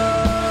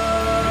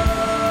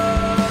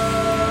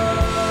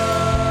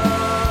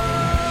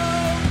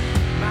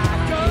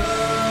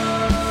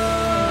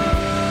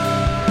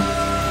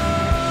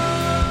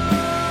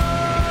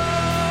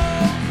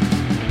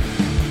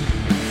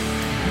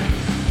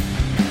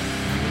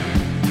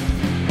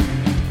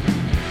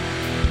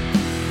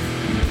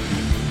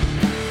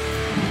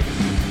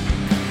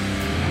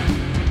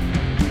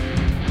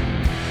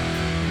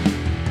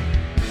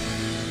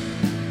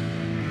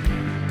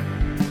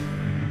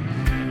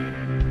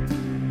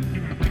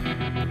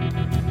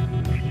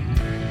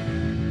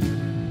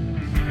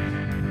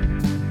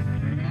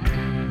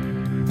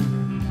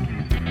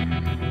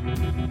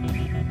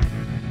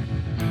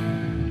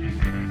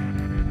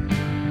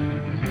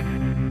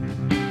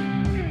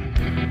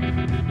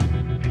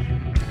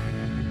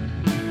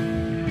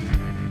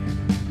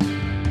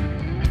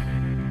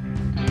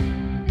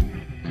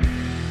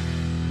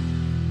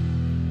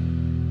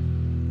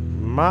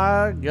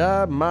 My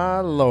God, my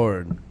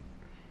Lord.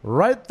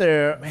 Right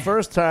there,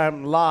 first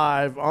time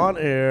live on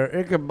air,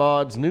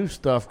 Ichabod's new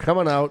stuff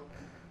coming out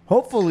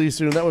hopefully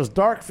soon. That was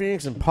Dark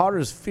Phoenix and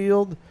Potter's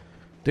Field.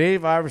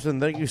 Dave Iverson,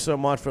 thank you so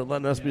much for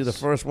letting us be the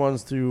first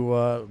ones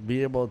to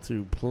be able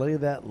to play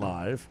that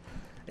live.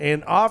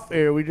 And off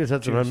air, we just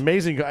had some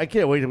amazing. I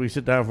can't wait till we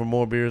sit down for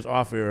more beers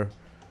off air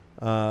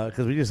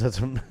because we just had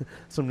some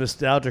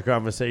nostalgia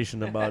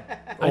conversation about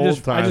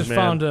old times. I just man.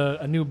 found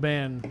a new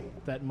band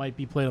that might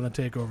be played on the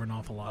Takeover an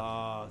awful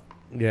lot.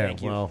 Yeah,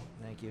 Thank you. well,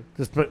 Thank you.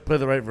 Just play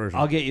the right version.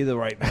 I'll get you the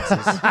right mixes.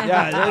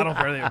 Yeah, I don't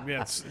care.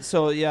 Yeah,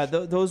 so yeah,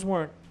 those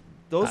weren't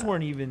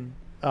even.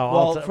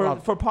 Oh, well,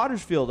 for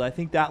Potter's Field, I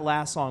think that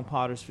last song,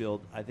 Potter's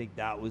Field, I think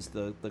that was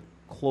the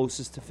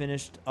closest to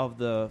finished of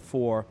the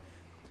four.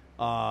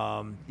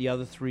 The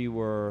other three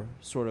were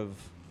sort of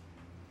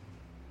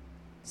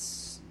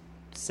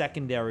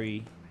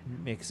secondary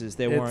mixes.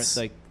 They weren't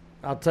like.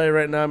 I'll tell you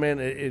right now, man.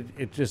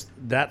 It just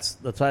that's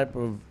the type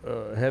of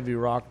heavy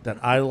rock that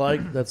I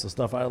like. That's the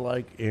stuff I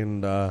like,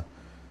 and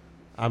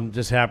I'm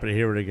just happy to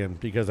hear it again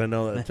because I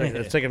know that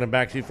it's taken a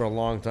backseat for a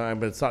long time,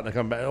 but it's starting to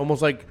come back.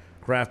 Almost like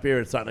craft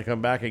beer, it's starting to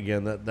come back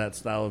again. That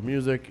style of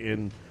music,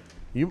 and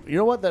you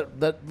know what,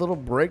 that little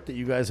break that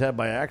you guys had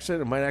by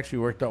accident, it might actually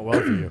worked out well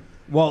for you.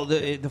 Well,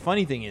 the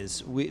funny thing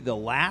is, the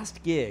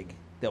last gig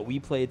that we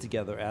played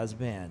together as a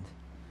band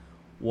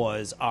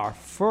was our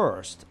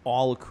first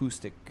all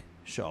acoustic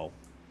show,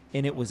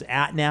 and it was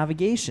at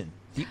Navigation,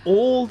 the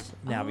old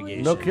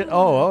Navigation. No kid.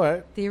 Oh, all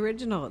right. The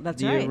original.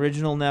 That's the right.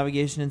 original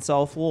Navigation in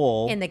South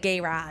Lowell. In the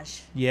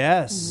garage.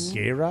 Yes.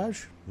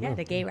 Garage? Yeah,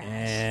 the garage.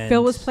 And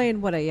Phil was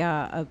playing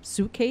a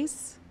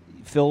suitcase.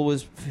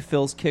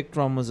 Phil's kick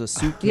drum was a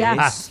suitcase.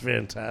 That's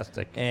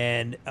fantastic.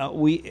 And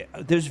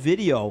there's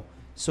video.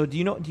 So do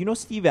you know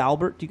Steve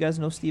Albert? Do you guys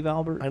know Steve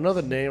Albert? I know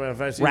the name.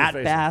 If I see Rat the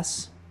face.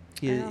 Bass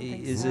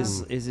is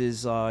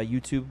his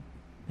YouTube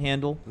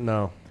handle.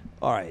 No.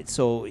 All right,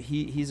 so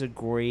he's a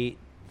great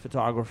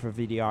photographer,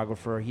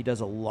 videographer. He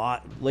does a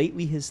lot.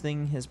 Lately, his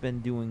thing has been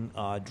doing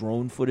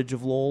drone footage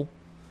of Lowell.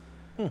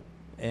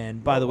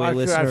 And by the way,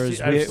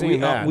 listeners,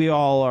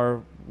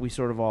 we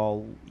sort of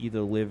all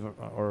either live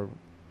or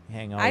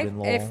hang out in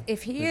Lowell.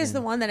 If he is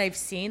the one that I've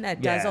seen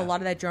that does a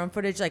lot of that drone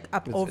footage, like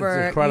up It's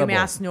over incredible.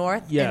 UMass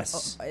North,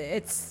 Yes.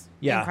 it's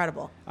Yeah.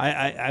 incredible.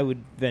 I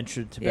would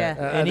venture to bet.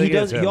 Yeah. And I think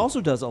it's he him.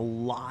 also does a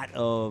lot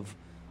of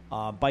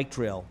bike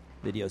trail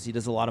videos. He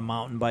does a lot of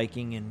mountain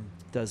biking and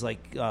does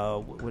like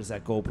what is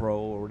that, GoPro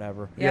or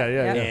whatever. Yeah.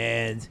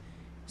 And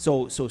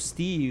so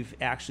Steve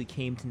actually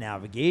came to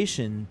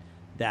Navigation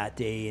that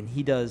day, and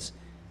he does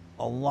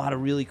a lot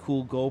of really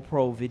cool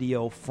GoPro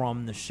video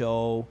from the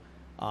show.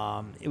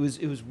 It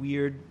was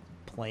weird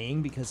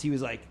playing because he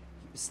was like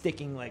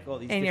sticking like all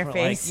these in your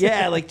different, face.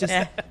 like, like just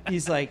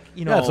he's like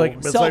it's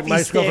like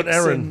my girlfriend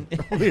Erin.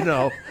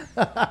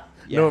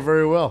 Know it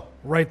very well.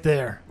 Right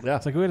there. Yeah,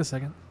 it's like wait a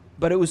second.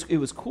 But it was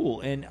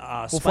cool, and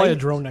we'll fly a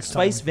drone next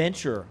Spice time.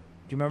 Venture.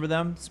 Do you remember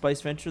them?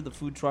 Spice Venture, the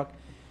food truck.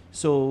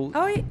 So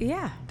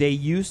yeah, they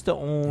used to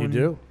own. You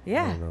do?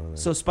 Yeah.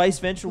 So Spice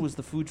Venture was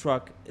the food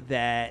truck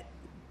that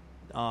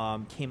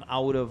came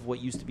out of what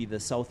used to be the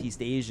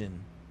Southeast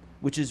Asian,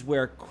 which is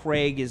where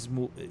Craig is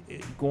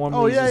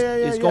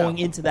going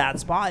into that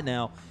spot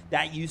now.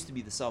 That used to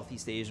be the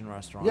Southeast Asian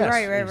restaurant. Yes,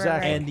 right,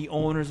 exactly. And the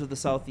owners of the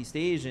Southeast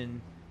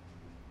Asian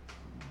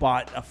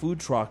bought a food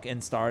truck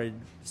and started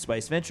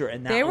Spice Venture,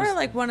 and they were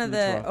like one of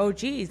the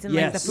OGs in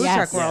like the food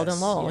truck world in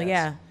Lowell.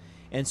 Yeah.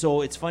 And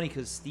so it's funny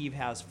because Steve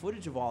has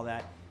footage of all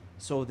that.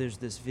 So there's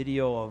this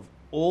video of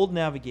old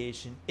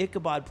Navigation,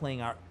 Ichabod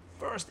playing our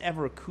first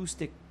ever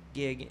acoustic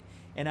gig.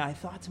 And I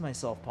thought to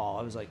myself, Paul,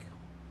 I was like,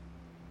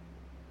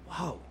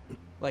 wow,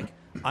 like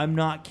I'm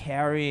not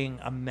carrying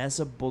a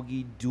Mesa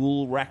Boogie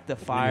dual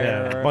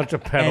rectifier, a bunch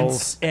of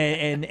pedals,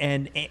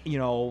 and you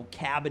know,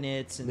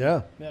 cabinets, and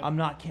yeah. I'm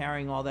not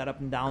carrying all that up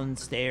and down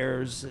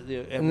stairs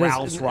at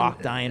Ralph's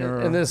Rock Diner.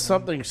 And there's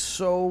something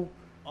so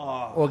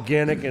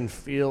organic and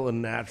feel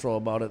and natural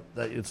about it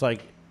that it's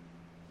like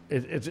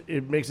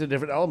it makes a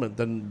different element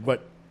than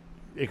what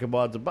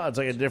Ichabod's about. It's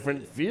like a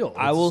different feel.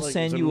 I will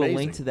send you a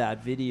link to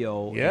that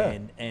video. Yeah,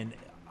 and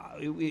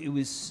it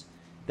was.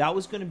 That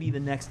was going to be the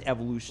next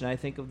evolution, I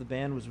think, of the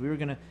band.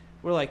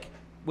 We're like,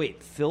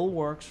 wait, Phil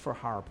works for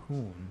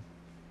Harpoon.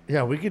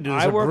 Yeah, we could do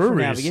this. I at work breweries.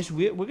 for Navigation.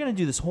 We're going to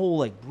do this whole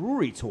like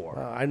brewery tour.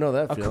 I know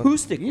that feeling.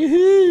 Acoustic.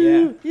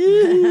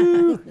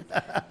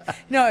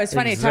 No, it's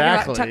funny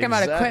talking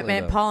about exactly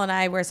equipment. though. Paul and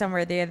I were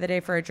somewhere the other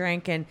day for a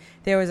drink, and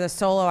there was a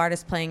solo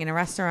artist playing in a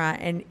restaurant,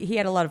 and he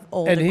had a lot of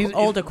old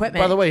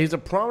equipment. By the way, he's a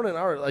prominent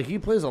artist. Like he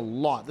plays a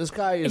lot. This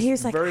guy is and he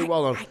was like, very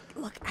well known.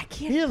 I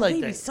can't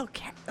believe he's still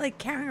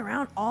carrying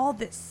around all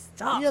this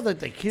stuff. Yeah, like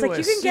the QSCs like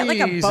you can get like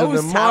a and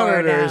Bose the tower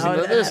monitors now,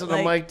 and the this, and like,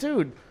 I'm like,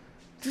 dude,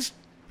 just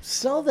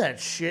sell that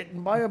shit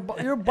and buy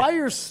you're by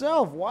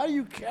yourself. Why are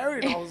you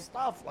carrying all this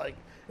stuff? Like,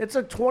 it's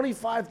a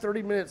 25,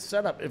 30-minute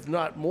setup, if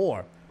not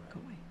more,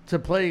 to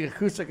play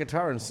acoustic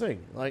guitar and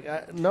sing.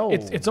 Like, no.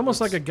 It's almost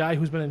like a guy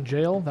who's been in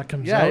jail that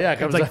comes Yeah, out. yeah,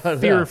 comes it's like out,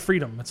 fear yeah. of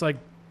freedom. It's like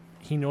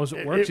he knows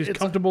it works. He's It's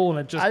comfortable, and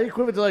it just I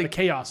equate it to like the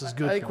chaos is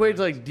good. I for equate him.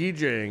 to like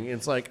DJing.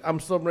 It's like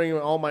I'm still bringing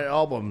all my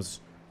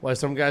albums while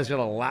some guy's got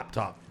a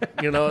laptop.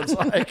 You know, it's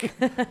like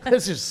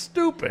this is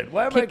stupid.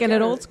 Why am Kicking I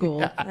it old school.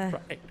 Yeah,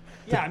 right.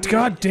 Yeah, I mean,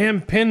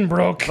 goddamn pin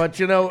broke. But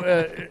you know,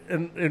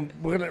 and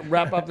we're gonna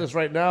wrap up this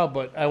right now.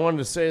 But I wanted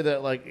to say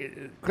that like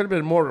it could have been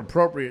a more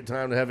appropriate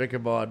time to have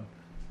Ichabod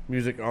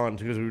music on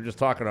because we were just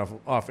talking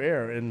off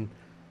air. And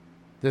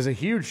there's a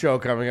huge show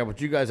coming up,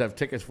 which you guys have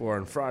tickets for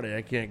on Friday.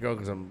 I can't go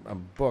because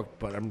I'm booked,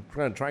 but I'm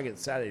trying to get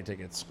Saturday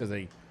tickets because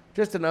they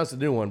just announced a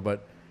new one.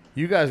 But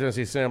you guys are gonna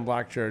see Sam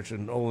Blackchurch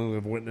and Only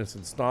Live Witness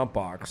and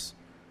Stompbox.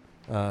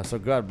 So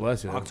God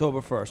bless you.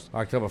 October 1st.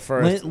 October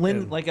 1st.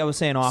 Lynn, like I was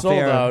saying off sold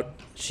air, out.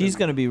 She's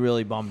going to be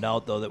really bummed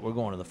out, though, that we're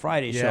going to the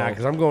Friday show. Yeah,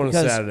 because I'm going to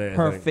Saturday.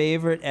 Her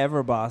favorite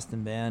ever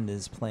Boston band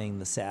is playing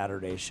the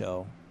Saturday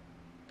show.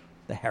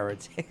 The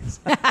Heretics.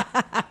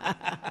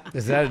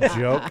 Is that a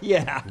joke?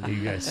 Yeah.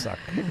 You guys suck.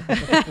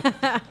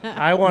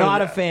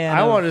 Not a fan.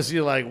 I want to see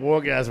like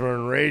Wargasm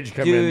and Rage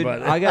come Dude, in,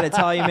 but I got to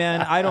tell you,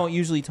 man, I don't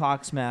usually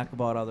talk smack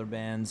about other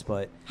bands,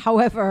 but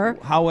However,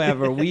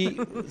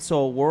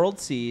 so World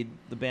Seed,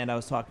 the band I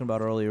was talking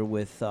about earlier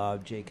with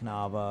Jay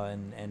Canava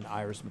and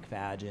Iris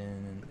McFadgen,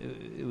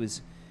 and it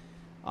was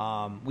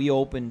we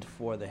opened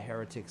for the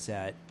Heretics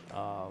at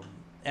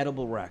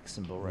Edible Rex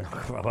in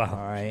Billerica. Wow. All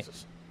right.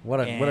 What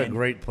a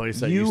great place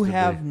that you used to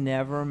have be.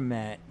 never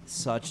met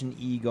such an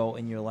ego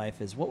in your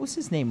life as, what was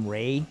his name,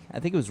 Ray? I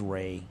think it was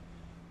Ray,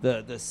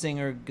 the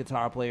singer,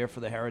 guitar player for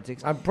the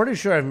Heretics. I'm pretty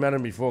sure I've met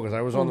him before because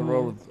I was on the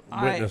road with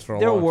Witness for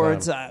a long time. Their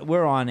words,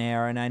 we're on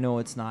air, and I know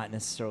it's not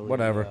necessarily...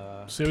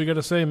 Whatever. See what we got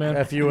to say, man.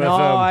 FUFM. No,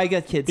 I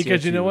got kids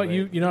because here you know too, what?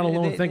 right? You're not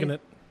alone thinking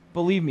it.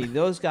 Believe me,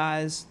 those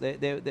guys,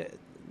 they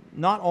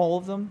not all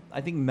of them.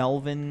 I think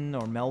Melvin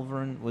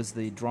was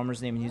the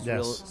drummer's name, and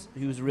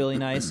he was really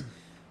nice.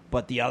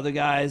 But the other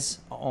guys,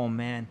 oh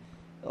man,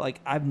 like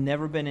I've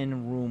never been in a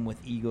room with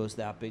egos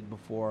that big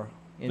before.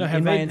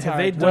 Have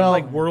they done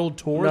like world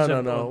tours?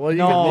 No. Well,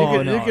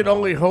 you can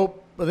only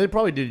hope. Well, they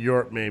probably did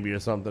Europe maybe or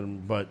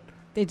something, but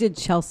they did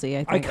Chelsea.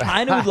 I think. I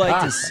kind of would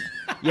like to.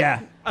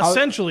 Yeah,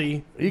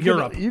 essentially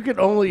Europe. You can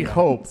only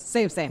hope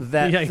same.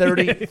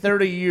 That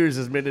 30 years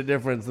has made a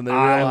difference, and they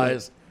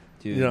realize.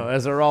 Dude. You know,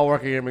 as they're all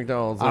working at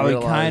McDonald's, I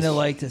would kind of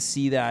like to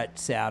see that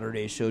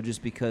Saturday show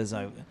just because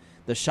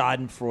the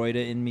Schadenfreude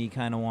in me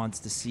kind of wants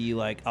to see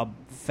like a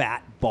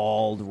fat,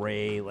 bald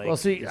Ray. Like, well,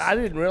 see, I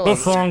didn't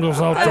realize the song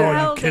goes out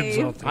there, you kids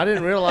out there. I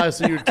didn't realize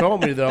that you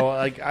told me though.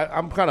 Like,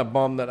 I'm kind of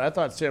bummed that I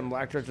thought Sam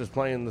Blackchurch was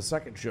playing the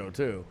second show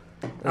too.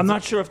 I'm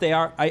not sure if they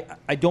are.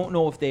 I don't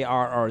know if they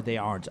are or they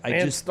aren't.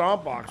 And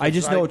Stompbox. I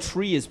just know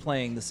Tree is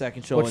playing the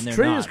second show, and they're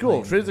Tree not. is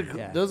cool.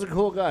 Like, Those are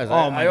cool guys.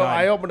 Oh, my God.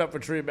 I opened up for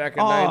Tree back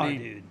in 90.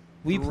 Dude.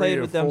 We played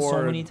with them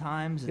so many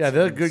times. Yeah,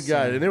 they're good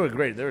guys, and they were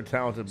great. They were a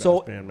talented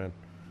band, man.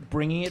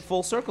 Bringing it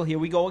full circle, here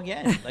we go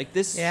again. Like,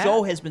 this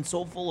show has been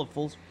so full of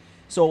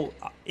So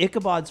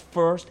Ichabod's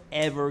first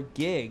ever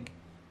gig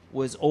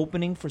was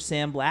opening for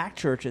Sam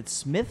Blackchurch at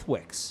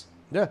Smithwick's.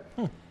 Yeah.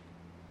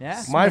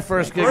 Yeah. My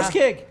first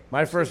gig.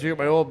 My first gig,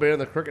 my old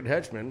band, the Crooked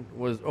Henchmen,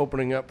 was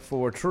opening up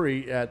for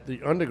Tree at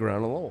the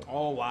Underground in Lowell.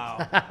 Oh, wow.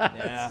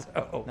 Yeah.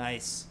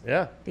 Nice.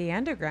 Yeah. The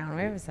Underground,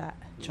 where was that?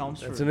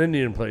 Chelmsford. It's an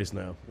Indian place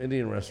now.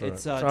 Indian restaurant.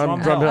 It's on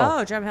Drum Hill.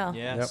 Oh, Drum Hill.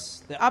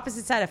 Yes. The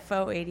opposite side of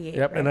Faux 88.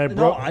 Yep, right? and I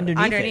broke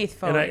underneath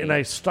Faux 88. and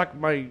I stuck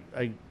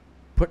I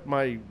put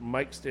my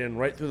mic stand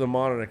right through the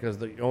monitor because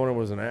the owner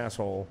was an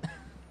asshole.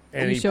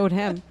 And you showed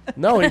him.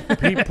 No, he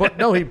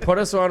put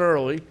us on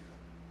early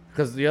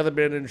because the other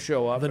band didn't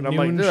show up. And I'm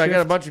like, dude, I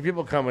got a bunch of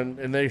people coming,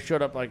 and they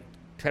showed up like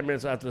 10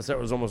 minutes after the set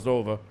was almost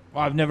over.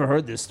 Well, I've never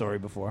heard this story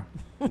before.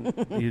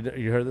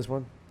 You heard this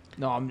one?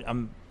 No,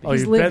 I'm. Oh,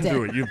 you've been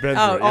through it. You've been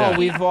through it. Yeah. Oh,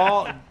 we've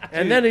all. And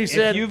dude, then he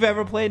said, if you've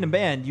ever played in a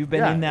band, you've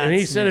been in that. And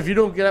he said, if you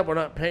don't get up, we're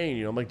not paying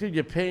you. I'm like, dude,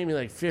 you're paying me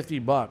like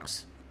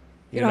 $50.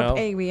 You're not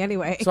paying me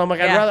anyway. So I'm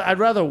like, I'd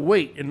rather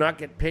wait and not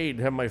get paid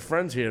and have my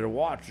friends here to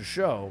watch the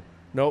show.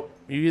 Nope,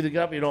 you either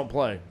get up or you don't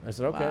play. I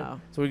said, okay.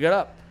 Wow. So we got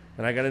up,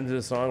 and I got into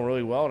the song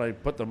really well, and I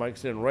put the mic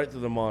stand right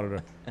through the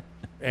monitor.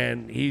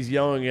 And he's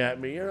yelling at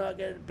me, "You're not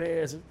getting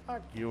paid." I said,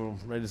 "Fuck you!"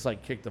 And I just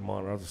like kicked the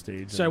monitor off the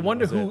stage. So I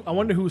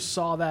wonder who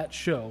saw that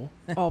show.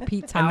 Oh,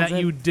 Pete and Townsend.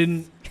 that you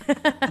didn't.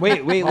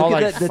 Wait!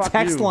 Look at the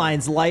text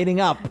lines lighting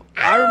up.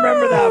 I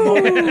remember that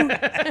moment.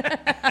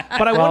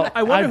 But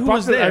I wonder who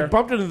was there. I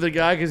bumped into the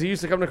guy because he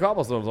used to come to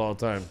Cobblestones all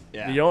the time.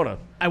 Yeah. The owner.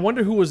 I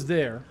wonder who was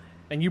there,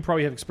 and you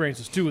probably have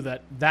experiences too.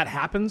 That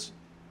happens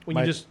when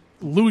you just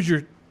lose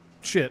your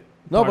shit.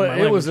 No, Pardon but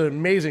my it was language. an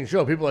amazing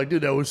show. People were like,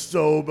 dude, that was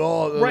so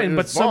bad. Right,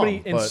 but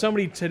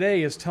somebody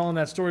today is telling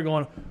that story,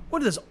 going,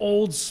 "What is this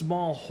old,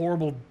 small,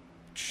 horrible,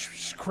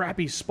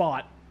 crappy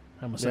spot?"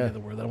 I almost said the other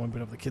word. I don't want to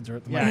put up the kids are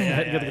at the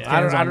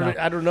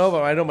I don't know,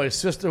 but I know my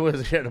sister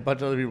was here and a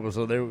bunch of other people,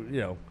 so they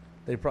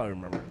probably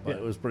remember. But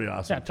it was pretty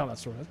awesome. Yeah, tell that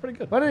story. That's pretty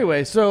good. But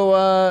anyway,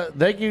 so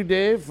thank you,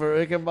 Dave, for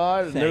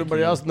Ichabod and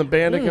everybody else in the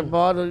band.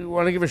 Ichabod, you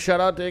want to give a shout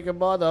out to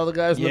Ichabod, the other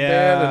guys in the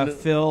band? And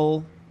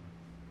Phil,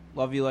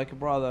 love you like a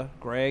brother.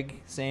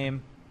 Greg,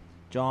 same.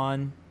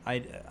 John,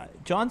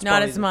 John's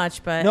not as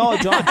much, but no,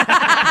 John.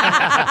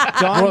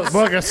 John's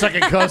more like a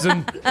second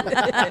cousin.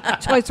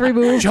 Twice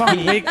removed.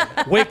 John,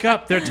 wake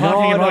up! They're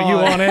talking about you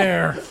on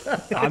air.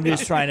 I'm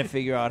just trying to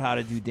figure out how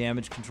to do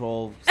damage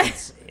control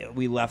since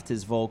we left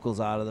his vocals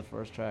out of the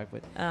first track.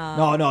 But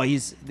no,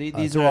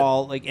 these are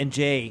all like. And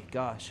Jay,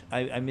 gosh,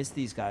 I miss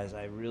these guys.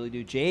 I really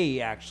do.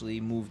 Jay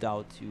actually moved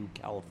out to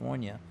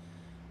California.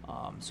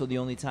 So the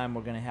only time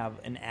we're going to have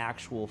an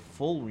actual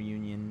full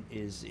reunion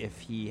is if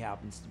he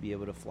happens to be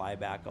able to fly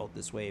back out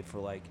this way for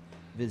like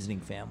visiting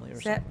family or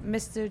Is something. that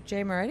Mr.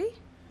 J. Moretti?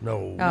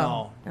 No.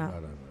 No. No.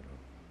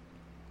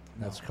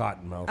 That's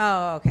Cottonmouth.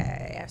 Oh,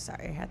 okay. I'm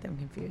sorry. I had them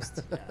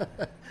confused.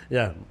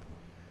 Yeah.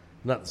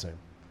 Not the same.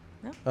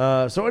 No.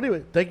 So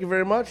anyway, thank you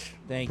very much.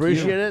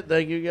 Appreciate it.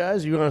 Thank you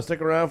guys. You want to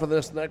stick around for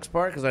this next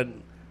part? Because I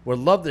would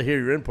love to hear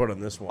your input on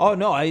this one. Oh,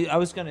 no. I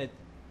was going to...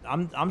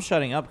 I'm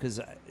shutting up because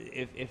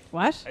if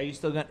what are you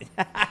still gonna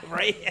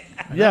right?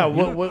 Yeah.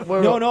 What,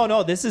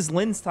 no. This is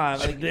Lynn's time.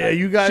 Like, yeah,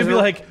 you guys should be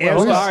like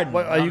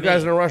are you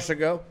guys in a rush to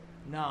go?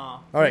 No.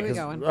 All right.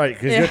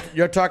 Because Yeah.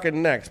 you're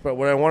talking next. But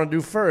what I want to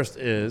do first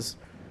is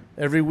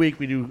every week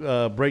we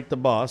do Break the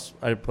Boss.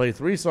 I play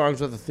 3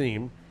 songs with a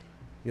theme.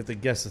 You have to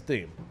guess the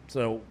theme.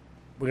 So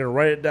we're gonna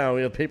write it down.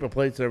 We have paper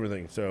plates and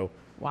everything. So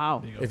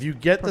wow. If you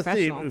get the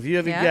theme, if you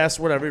have a guess,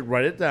 whatever,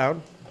 write it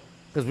down.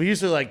 Because we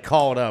used to like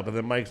call it up, and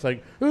then Mike's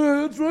like,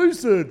 "That's what I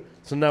said."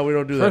 So now we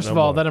don't do that. First of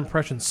all, that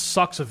impression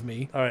sucks of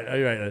me. All right,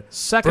 you're right.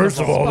 Second First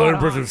of all, that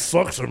impression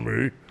sucks of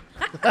me.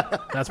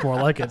 That's more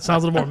like it.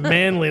 Sounds a little more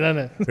manly,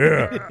 doesn't it?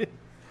 Yeah.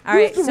 All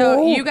right,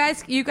 so you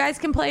guys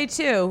can play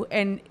too,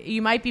 and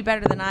you might be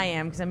better than I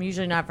am because I'm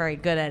usually not very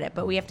good at it.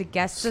 But we have to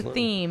guess the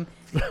theme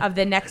of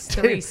the next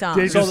 3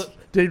 songs.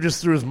 Dave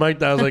just threw his mic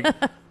down. I was like,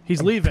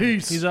 he's leaving.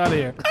 Peace. He's out of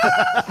here.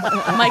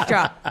 Mic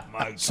drop.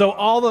 So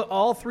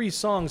all 3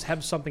 songs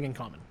have something in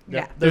common.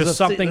 Yeah. There's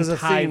something there's a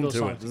tied theme those to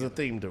it. songs. There's a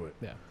theme to it.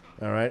 Yeah.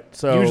 All right.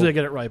 So usually I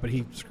get it right, but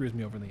he screws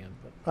me over in the end.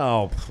 But.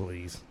 Oh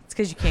please. It's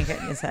because you can't get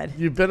in his head.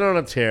 You've been on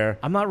a tear.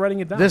 I'm not writing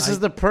it down. This is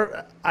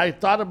I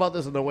thought about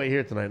this on the way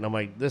here tonight, and I'm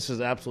like, this is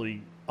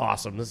absolutely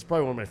awesome. This is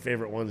probably one of my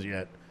favorite ones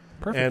yet.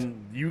 Perfect.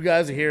 And you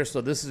guys are here, so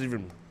this is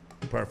even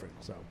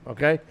perfect. So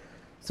okay.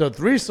 So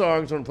 3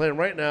 songs. I'm playing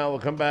right now. We'll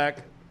come back.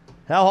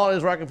 Hal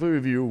Holiday's Rock and Food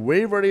Review,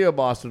 Wave Radio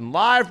Boston,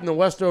 live from the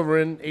Westover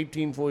Inn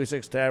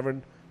 1846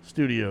 Tavern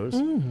Studios.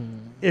 Mm-hmm.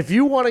 If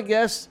you want to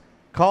guess,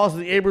 call us to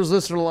the Abrams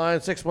listener line,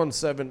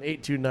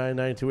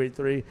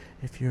 617-829-9283.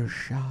 If you're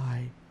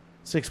shy,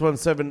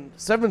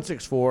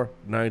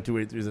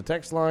 617-764-9283 is the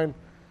text line.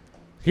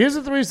 Here's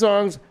the 3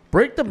 songs.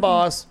 Break the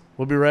Boss.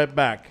 We'll be right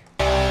back.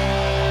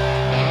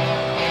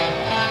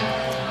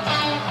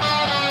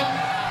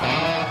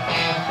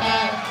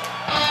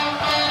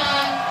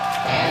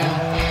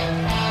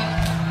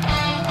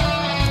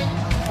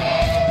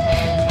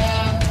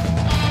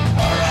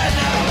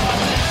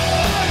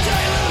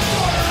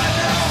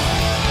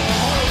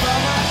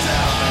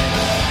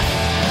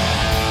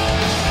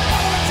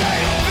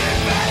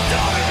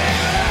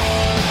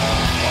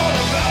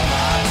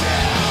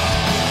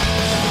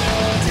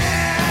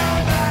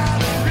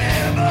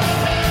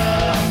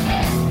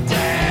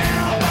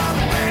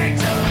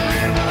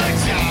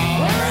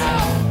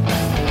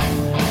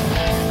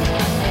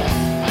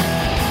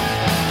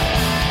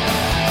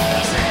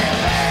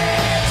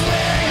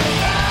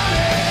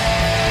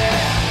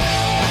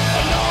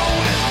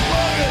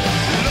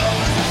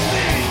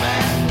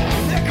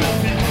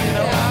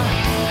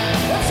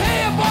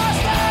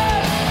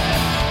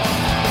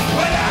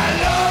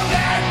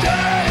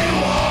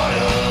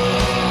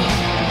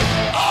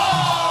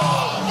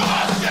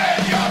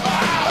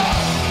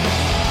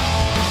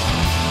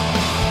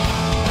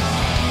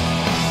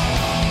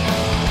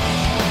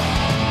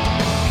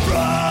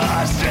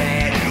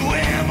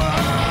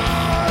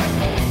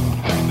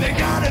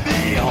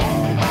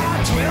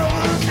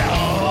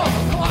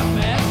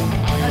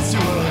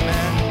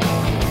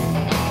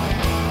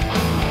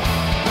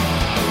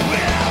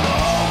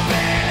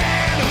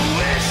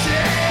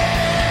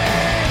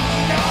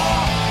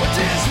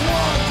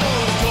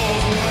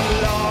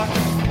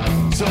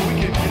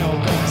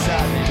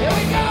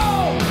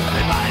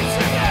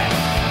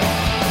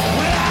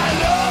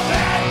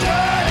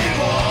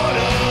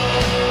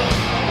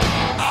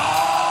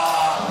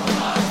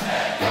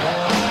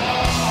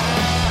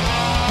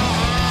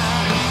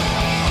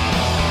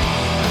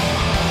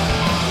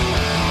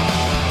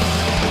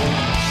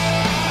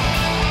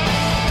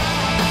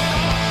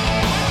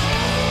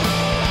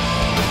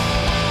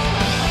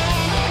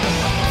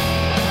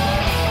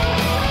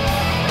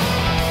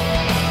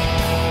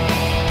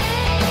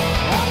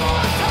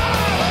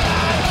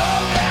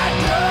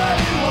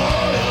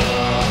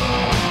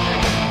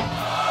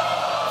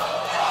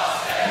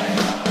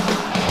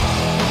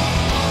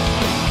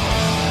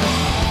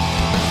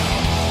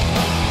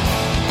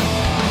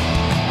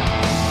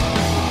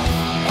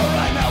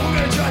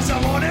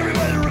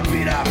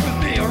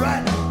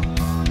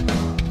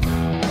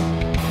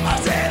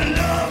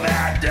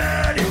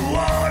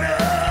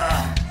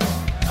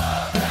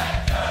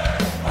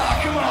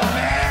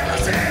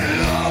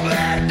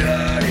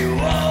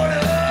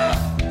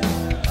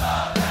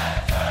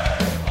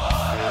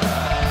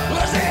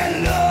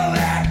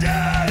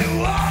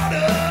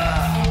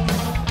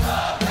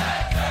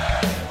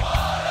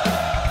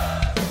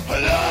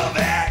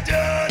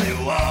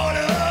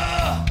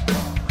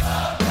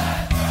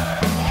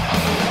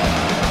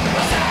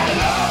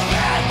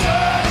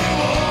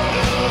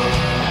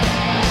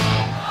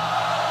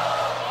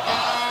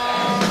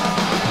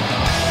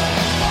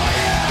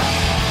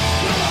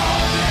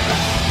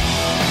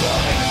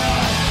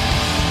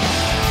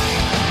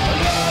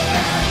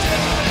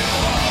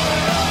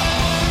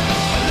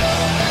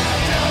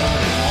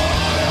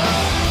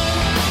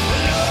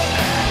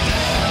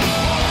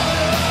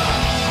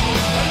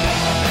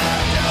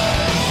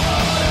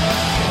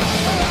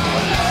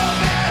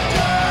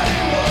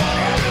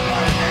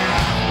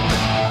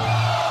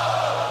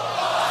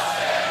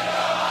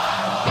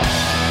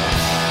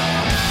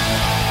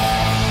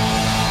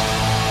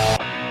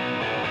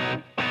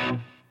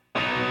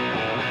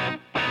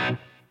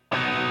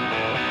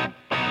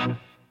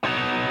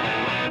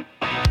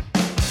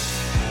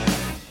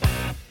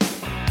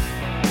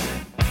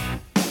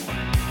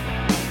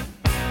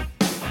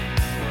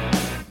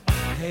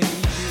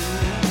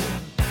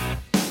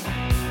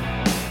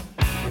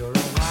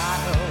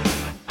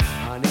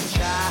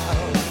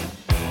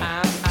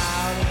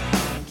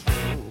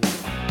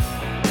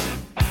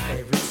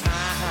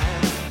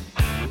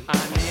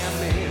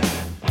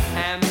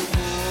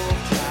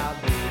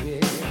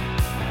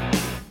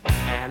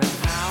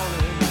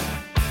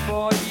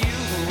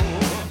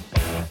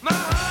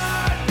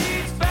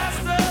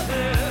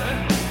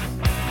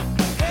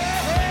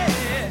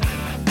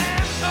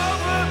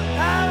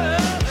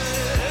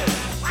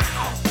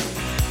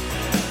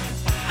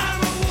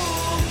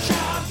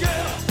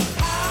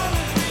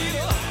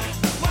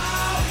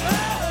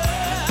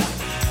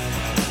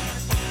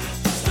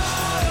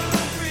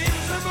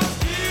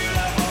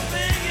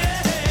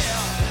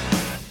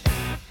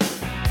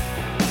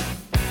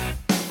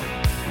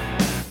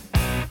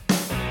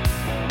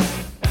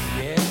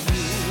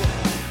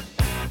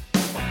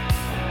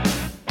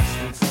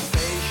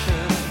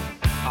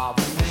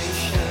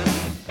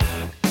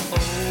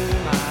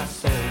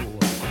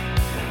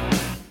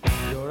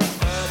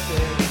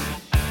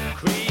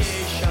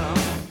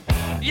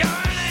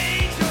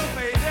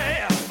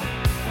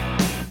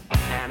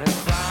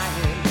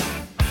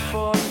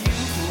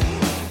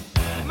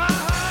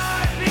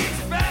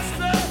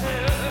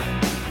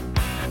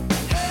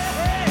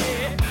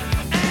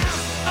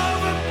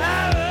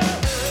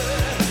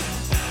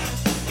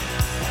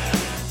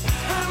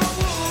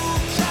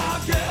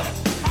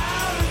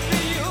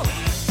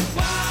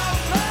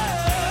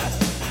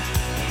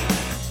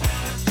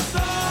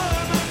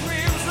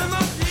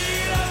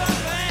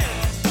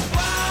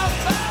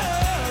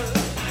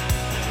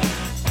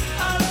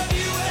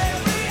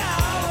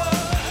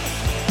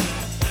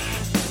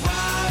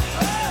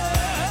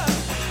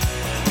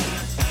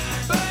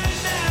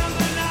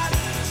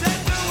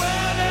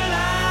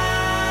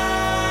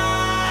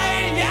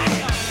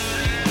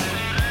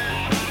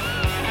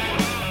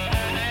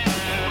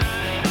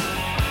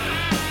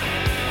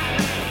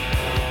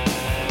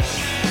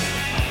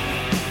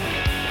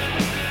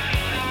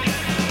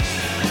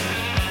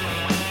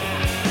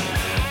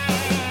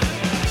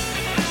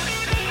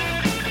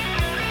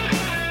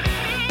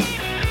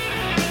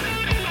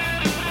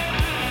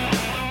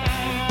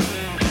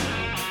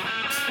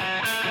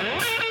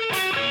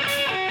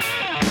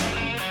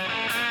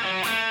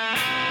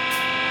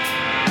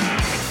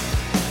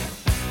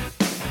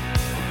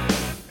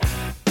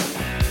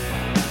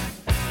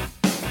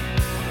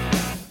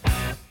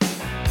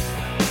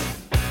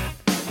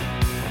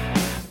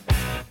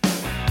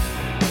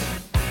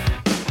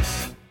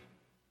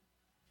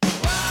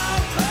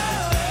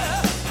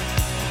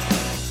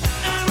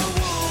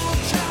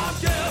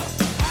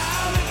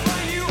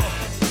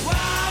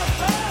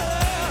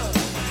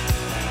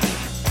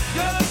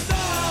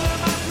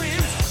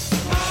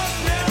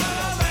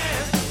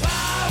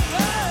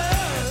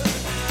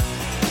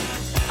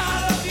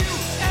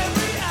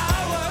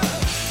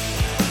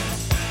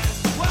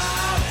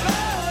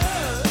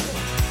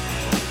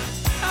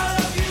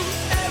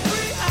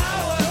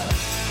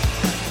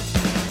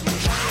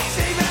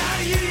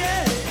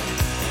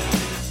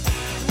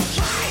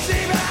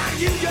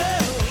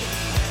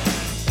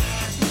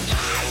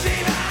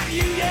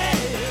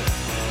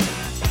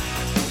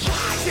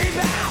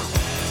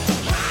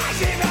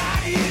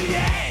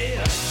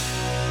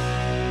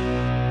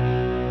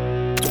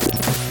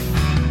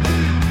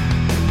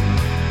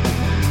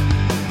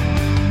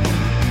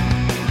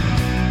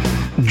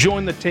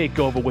 Join the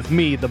takeover with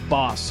me, the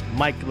boss,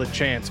 Mike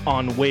LaChance,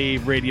 on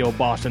Wave Radio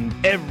Boston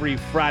every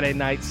Friday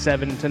night,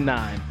 7 to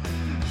 9.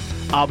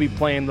 I'll be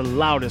playing the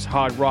loudest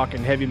hard rock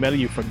and heavy metal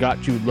you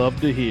forgot you'd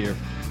love to hear.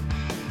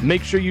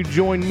 Make sure you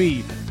join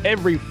me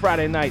every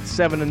Friday night,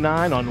 7 to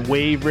 9 on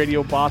Wave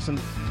Radio Boston,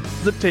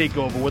 the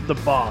takeover with the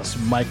boss,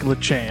 Mike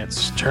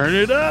LaChance. Turn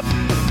it up!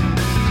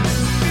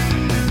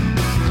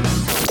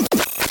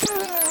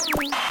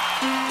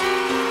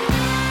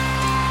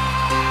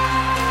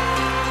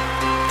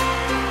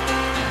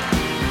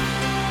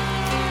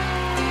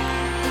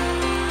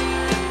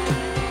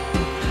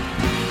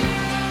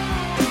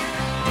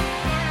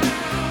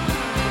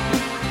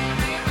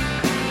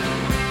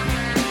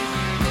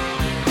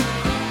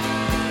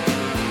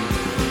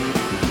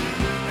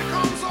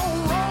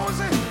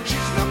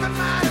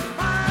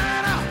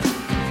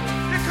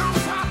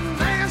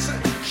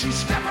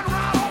 She's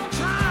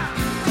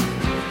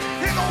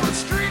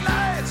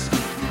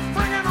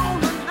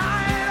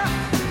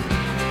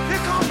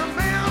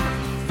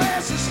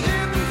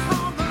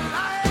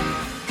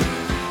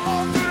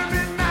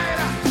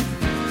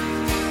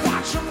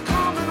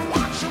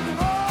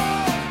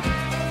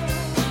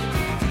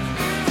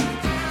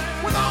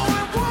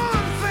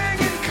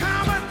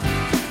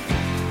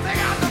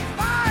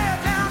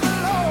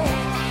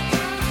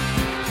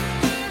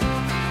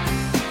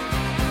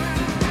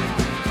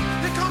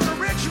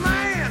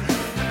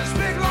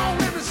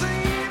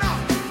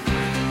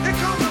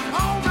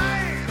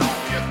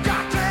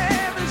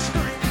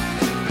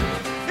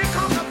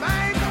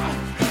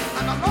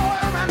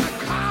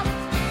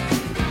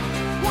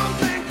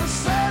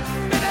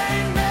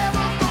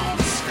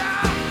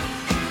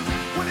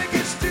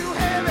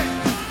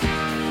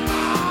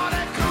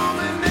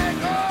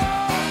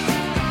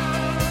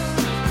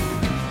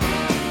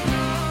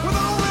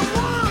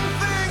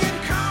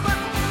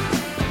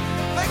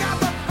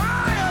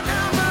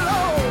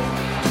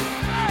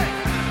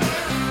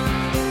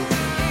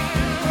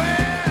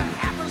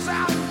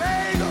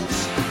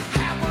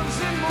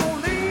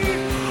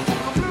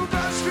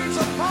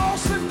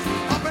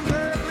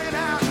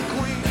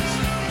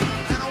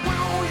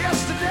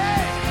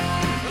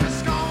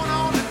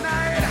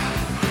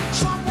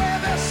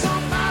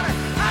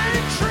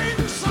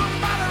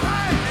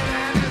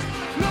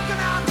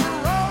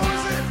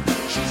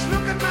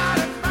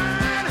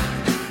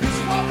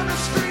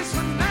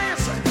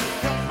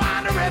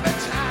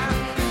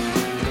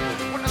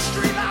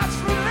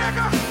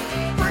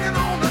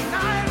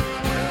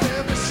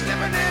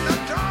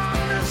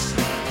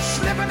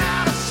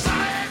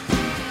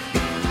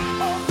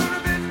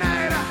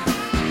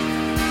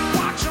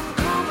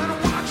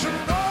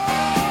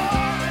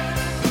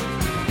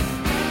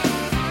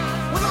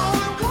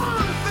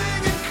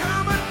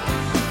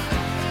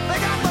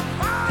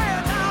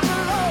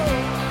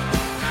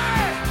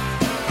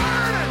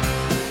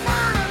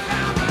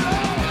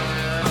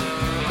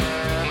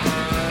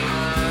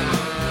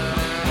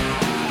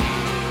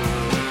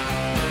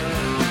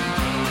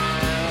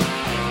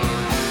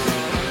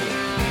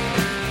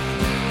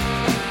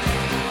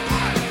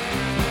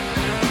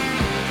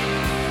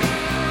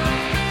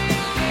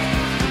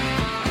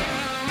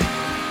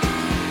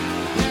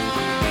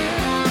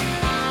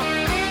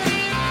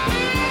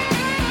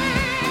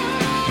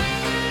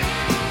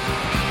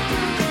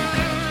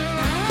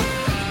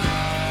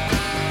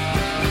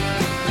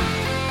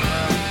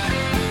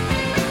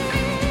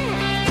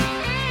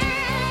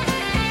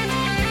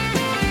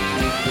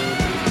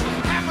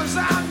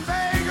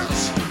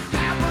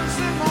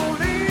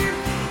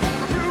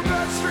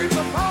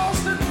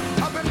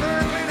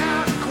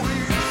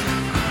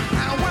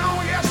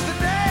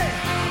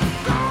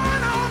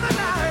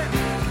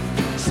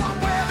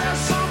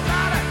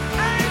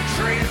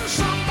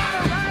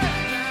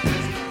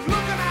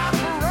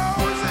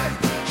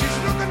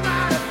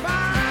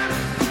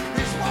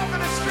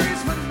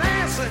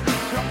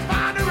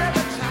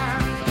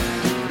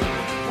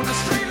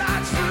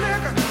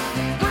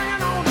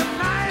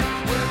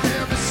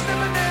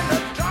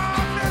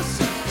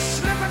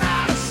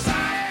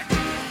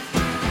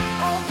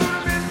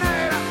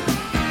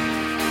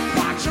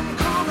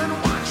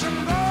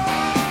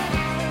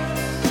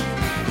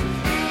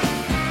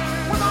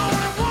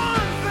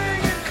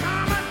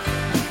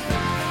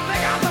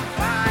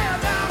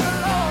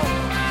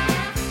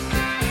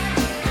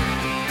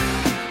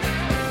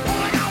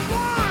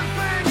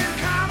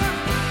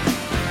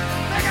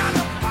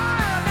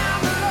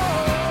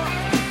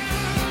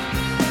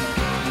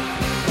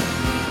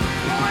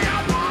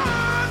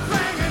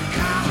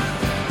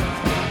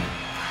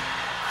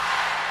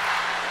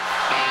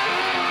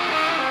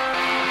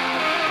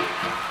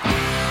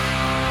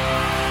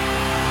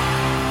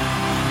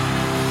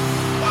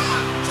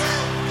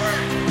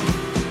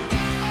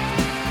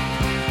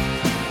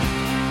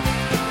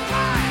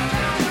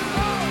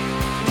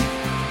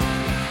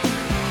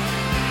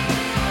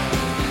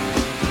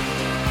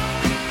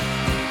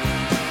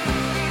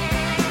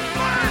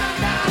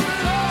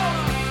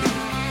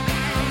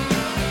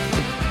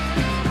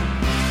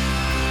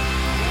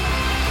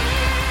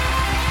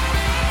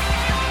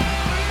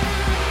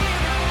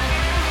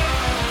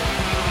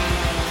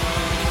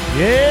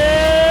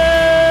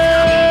Yeah,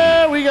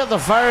 we got the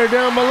fire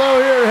down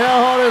below here at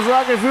Hal Hollis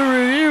Rocket Food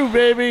Review,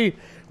 baby.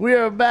 We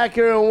are back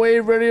here on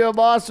Wave Radio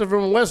Boston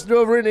from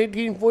Westover in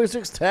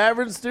 1846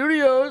 Tavern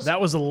Studios.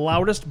 That was the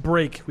loudest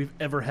break we've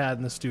ever had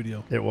in the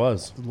studio. It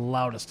was. The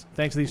loudest.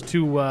 Thanks to these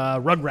two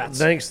rugrats.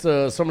 Thanks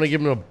to somebody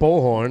giving a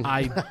bullhorn.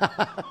 I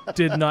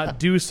did not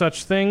do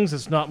such things.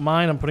 It's not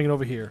mine. I'm putting it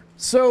over here.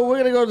 So we're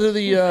going to go to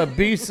the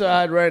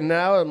B-side right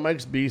now,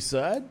 Mike's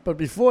B-side. But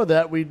before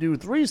that, we do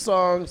 3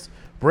 songs.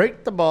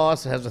 Break the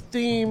Boss. It has a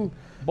theme.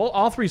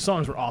 All 3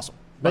 songs were awesome.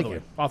 By the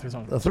way, all 3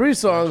 songs. The 3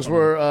 songs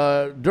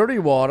were Dirty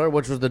Water,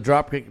 which was the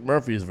Dropkick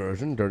Murphys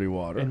version, Dirty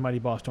Water. And Mighty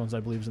Boss Tones, I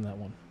believe, is in that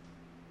one.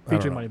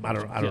 Featuring Mighty Boss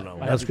Tones. I don't know.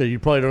 That's good. You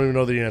probably don't even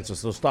know the answer,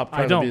 so stop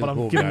trying to be the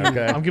cool guy,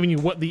 okay? I'm giving you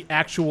what the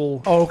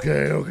actual...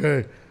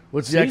 Okay.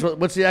 What's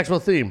the actual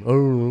theme?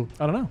 Oh,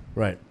 I don't know.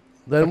 Right.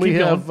 Then we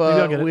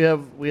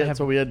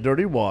had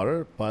Dirty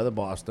Water by the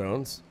Boss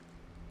Tones,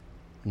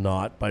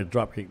 not by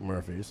Dropkick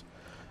Murphys.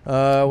 It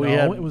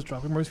was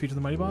Dropkick Murphys featuring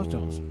the Mighty Boss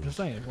Tones. Just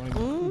saying. I want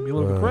to be a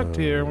little bit correct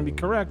here. I want to be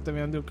correct. I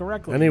mean, do it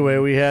correctly. Anyway,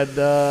 we had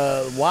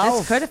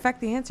This could affect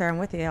the answer. I'm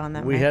with you on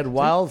that. We had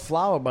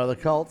Wildflower by the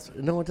Cult.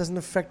 No, it doesn't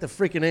affect the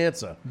freaking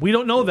answer. We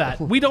don't know that.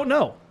 We don't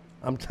know.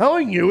 I'm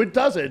telling you, it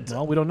doesn't.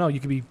 Well, we don't know.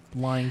 You could be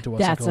lying to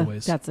us like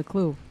always. That's a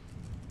clue.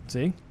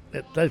 See?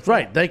 That's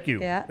right. Thank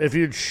you. Yeah. If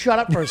you'd shut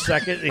up for a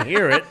second and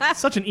hear it.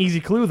 Such an easy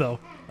clue, though.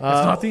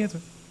 That's not the answer.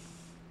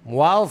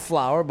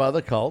 Wildflower by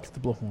the Cult. The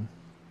blowhorn.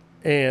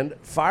 And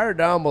Fire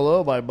Down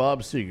Below by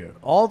Bob Seger.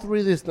 All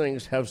 3 of these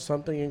things have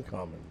something in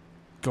common.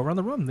 Go around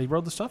the room. They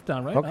wrote the stuff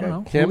down, right? Okay. I don't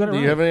know. Kim, do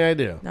you have any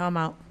idea? No, I'm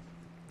out.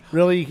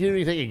 Really? You can't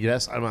even take a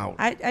guess? I'm out.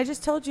 I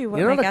just told you what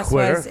You're my not a guess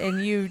quitter. was,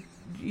 and you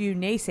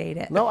naysayed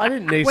it. No, I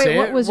didn't naysay Wait, it.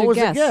 what was your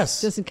the guess?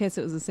 Just in case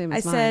it was the same I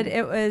as mine. said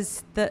it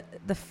was the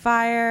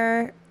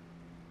fire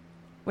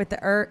with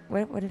the earth.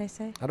 What did I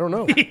say? I don't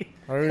know.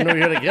 I don't even know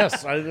you had a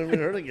guess. I didn't even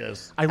heard a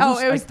guess. It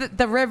was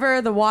the river,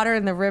 the water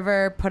in the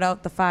river put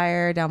out the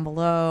fire down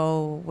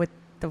below with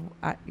the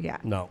yeah.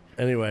 No.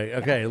 Anyway,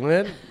 okay,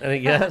 Lynn, any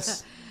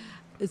guess?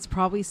 It's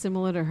probably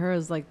similar to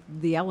hers, like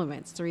the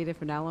elements, 3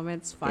 different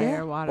elements: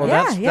 fire, water.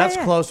 Well, that's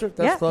closer.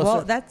 That's closer.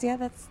 Well, that's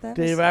that.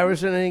 Dave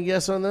Iverson, any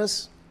guess on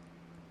this?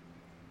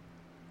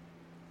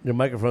 Your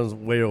microphone's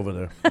way over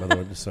there, by the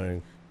way, just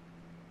saying.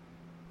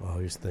 Oh,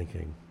 he's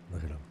thinking.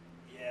 Look at him.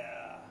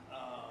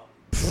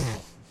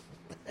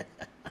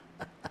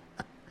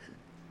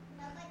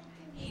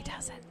 He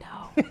doesn't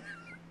know.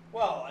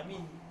 Well, I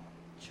mean,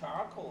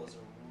 charcoal is a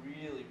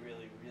really,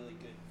 really, really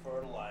good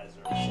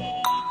fertilizer. So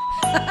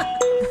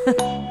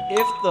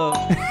if the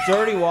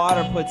dirty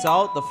water puts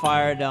out the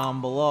fire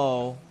down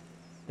below,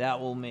 that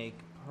will make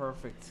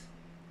perfect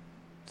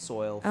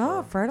soil.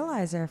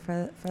 Fertilizer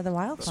for the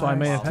wildflowers. So I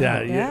may have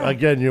had Yeah.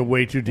 Again, you're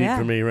way too deep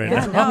for me right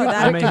now.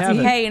 No,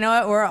 hey, you know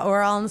what?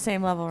 We're all on the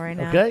same level right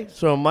now. Okay,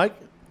 so Mike,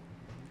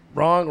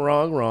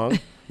 wrong.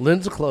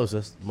 Lynn's the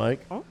closest.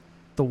 Mike?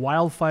 The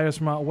wildfires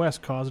from out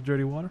west caused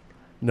dirty water?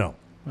 No.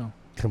 No.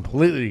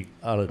 Completely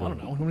out of I don't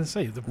know. What am I going to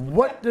say?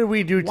 What did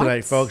we do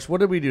tonight, folks? What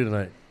did we do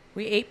tonight?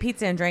 We ate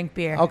pizza and drank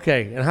beer.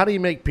 Okay, and how do you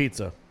make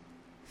pizza?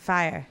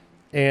 Fire.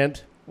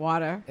 And?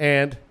 Water.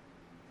 And?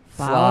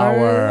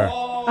 Flour.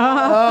 Oh.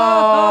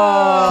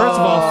 First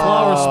of all,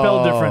 flour is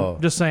spelled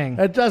different. Just saying.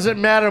 It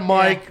doesn't matter,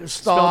 Mike. Yeah.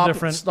 Stop. Spelled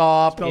different.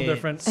 Stop. Spelled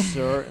different.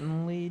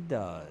 Certainly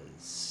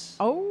does.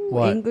 Oh,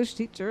 What? English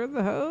teacher of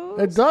the house.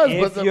 It does,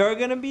 If but you're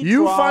gonna be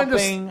you find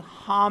dropping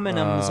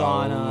homonyms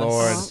on us,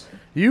 Lord.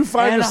 You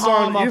find and a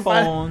song. You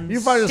find homophones.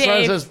 a song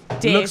that says,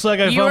 Dave, looks like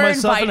I you found are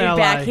myself an invited ally.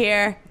 back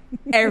here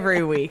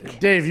every week.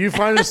 Dave, you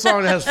find a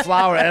song that has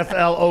flower,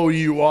 Flour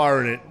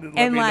in it. Let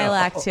And me know.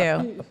 lilac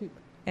too.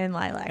 And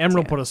lilac.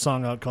 Emerald too. put a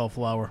song out called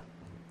Flower.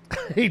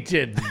 He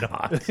did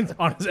not.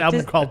 On his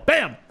album called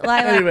BAM!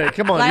 Lilac. Anyway,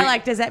 come on.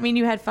 Lilac, does that mean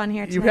you had fun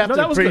here tonight? You have No,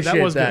 to that was good. That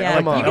appreciate was good. that. Yeah,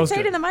 Come on. you can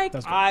say it in the mic.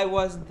 I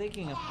wasn't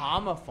thinking of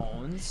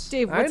homophones.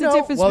 Dave, I what's know. the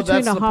difference Well, between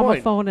a that's the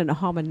point. homophone and a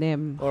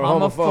homonym? Or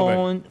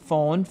homophobic.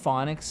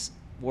 Phonics,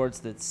 words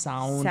that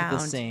sound the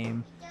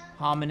same.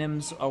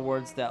 Homonyms are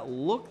words that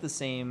look the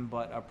same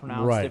but are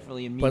pronounced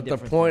differently and mean But the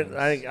different point,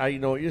 things. I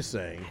know what you're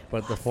saying,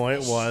 but the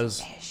point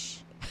was,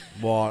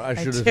 well, I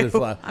should have do.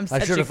 said, I'm I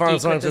such should a have found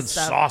geek something with that this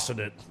said stuff. sauce in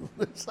it.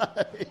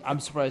 I'm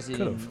surprised you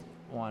didn't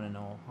want to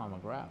know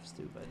homographs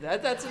too, but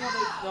that's another.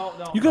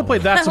 No. You could have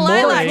played That's Amore.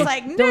 Lilac's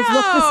like, no. Those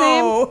look the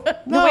same?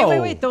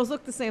 No. Wait. Those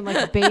look the same,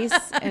 like bass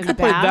and You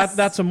played bass.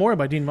 That's Amore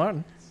by Dean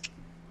Martin.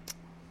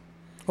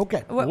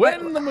 Okay.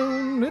 When the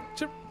moon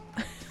hits your...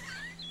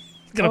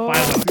 Gonna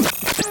find it.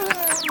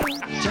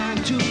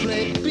 Time to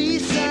play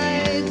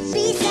B-sides.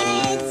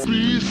 B-sides.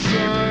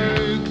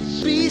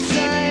 B-sides.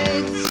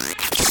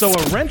 B-sides. So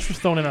a wrench was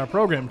thrown in our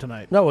program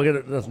tonight. No,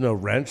 there's no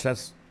wrench.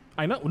 That's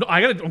I know. No,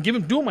 I'm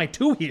doing my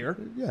 2 here.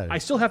 Yeah. I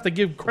still have to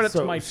give credit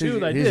to my 2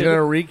 that I did. He's going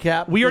to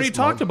recap. We already this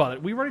talked month. about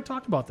it. We already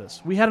talked about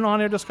this. We had an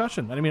on-air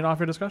discussion. I didn't mean an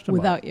off-air discussion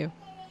Without about it. you.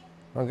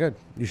 Oh, good.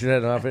 You should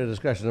have an off-air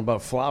discussion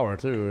about flour,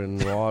 too,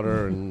 and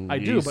water and I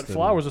do, yeast but and-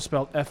 flowers are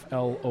spelled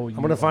Flou. I'm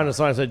going to find a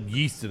sign that said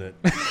yeast in it.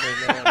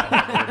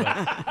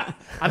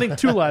 I think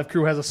Two Live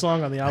Crew has a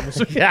song on the album.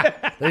 So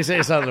Yeah, they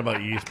say something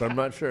about yeast, but I'm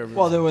not sure.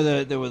 Well, there were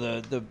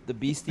the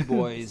Beastie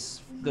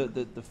Boys,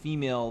 the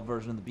female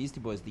version of the Beastie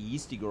Boys, the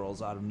Yeasty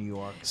Girls out of New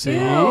York. See?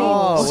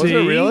 Oh, was it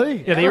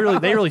really? Yeah,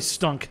 they really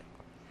stunk.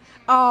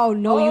 Oh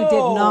no, you did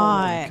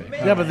not.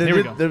 Okay. Yeah, but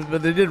Here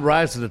they did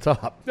rise to the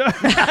top.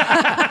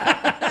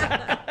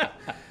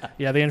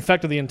 Yeah, they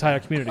infected the entire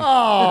community.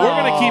 Oh.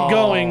 We're going to keep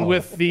going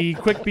with the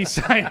quick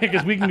B-side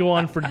because we can go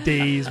on for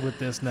days with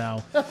this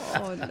now.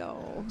 Oh,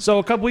 no. So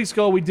a couple weeks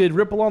ago, we did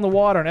Ripple on the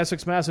Water in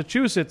Essex,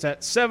 Massachusetts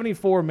at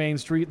 74 Main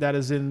Street. That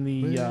is in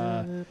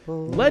the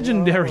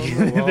legendary,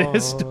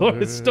 the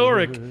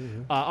historic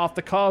off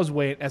the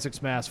Causeway in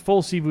Essex, Mass.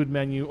 Full seafood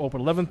menu,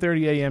 open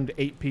 11:30 a.m. to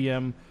 8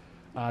 p.m.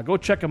 Go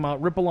check them out.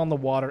 Ripple on the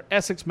Water,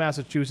 Essex,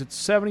 Massachusetts,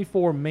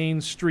 74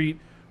 Main Street.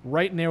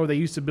 Right near where they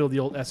used to build the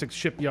old Essex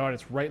shipyard.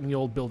 It's right in the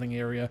old building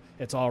area.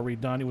 It's all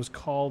redone. It was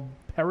called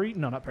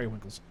not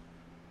Periwinkles.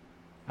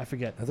 I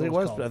forget. I think it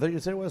was. I think you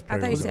said it was. I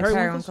thought you said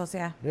Periwinkles,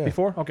 yeah.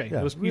 Before? Okay. Yeah.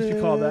 It was used to be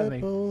called that.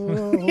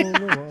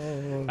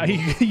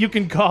 You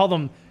can call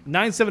them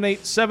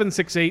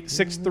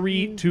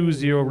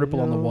 978-768-6320.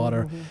 Ripple on the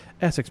Water,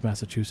 Essex,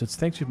 Massachusetts.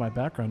 Thanks for my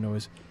background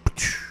noise.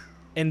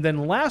 And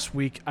then last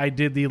week, I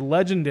did the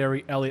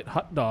legendary Elliott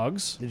Hot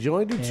Dogs. Did you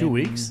only do 2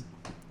 weeks?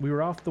 We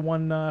were off the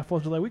one 4th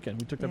of July weekend.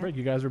 We took that break.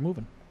 You guys were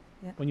moving.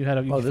 Yeah. When you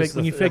had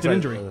you faked an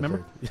injury,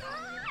 remember?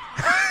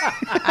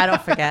 I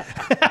don't forget.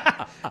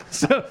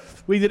 So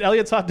we did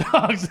Elliott's Hot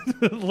Dogs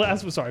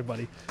last. Sorry,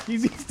 buddy.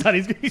 He's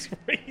done. He's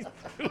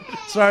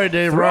sorry,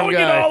 Dave. Throwing wrong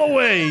guy. it all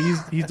away. He's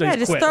Yeah,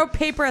 just quit. throw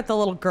paper at the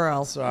little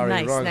girl. Sorry,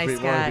 nice wrong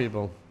guy.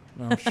 people.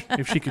 Well,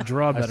 if she could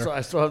draw better. I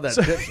still have that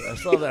pitch. I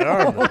still have that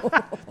arm.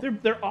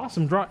 They're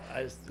awesome drawing.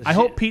 I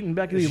hope Pete and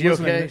Becky Is she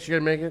listening. okay? She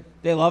gonna make it?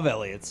 They love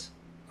Elliott's.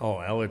 Oh,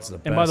 Elliott's the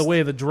best. And by the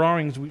way, the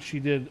drawings she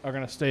did are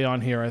going to stay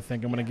on here, I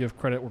think. I'm going to give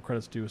credit where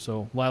credit's due.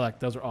 So, Lilac,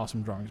 those are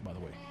awesome drawings, by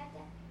the way.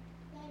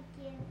 Thank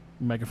you.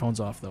 Microphone's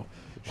off, though.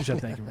 She said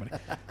thank you,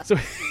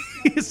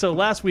 everybody. So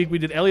last week we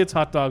did Elliott's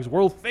Hot Dogs,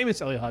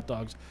 world-famous Elliott Hot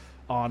Dogs,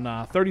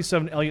 on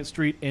 37 Elliott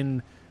Street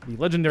in the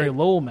legendary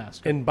Lowell,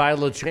 Mass. And by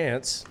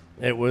LaChance,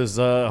 it was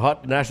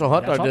National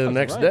Hot Dog Day the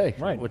next day.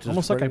 Right, which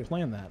almost is like I pretty-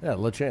 planned that. Yeah,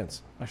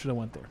 LaChance. I should have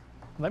went there.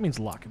 Well, that means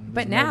luck.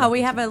 But now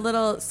we have a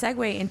little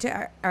segue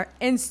into our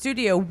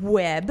in-studio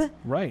web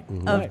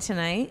of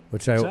tonight.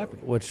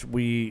 Which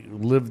we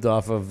lived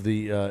off of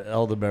the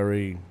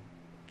elderberry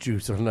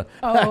juice. The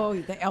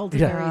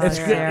elderberry it's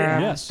syrup. good.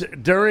 Yes.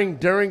 During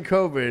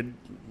COVID,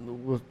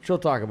 she'll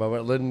talk about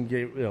it. Lynn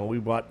gave, we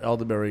bought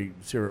elderberry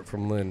syrup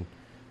from Lynn,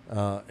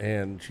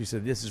 and she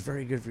said this is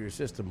very good for your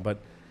system, but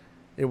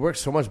it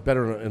works so much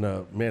better in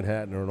a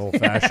Manhattan or an old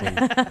fashioned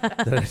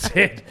than it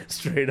did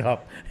straight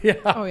up. Yeah.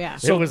 Oh yeah.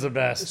 It was the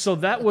best. So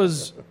that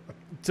was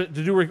to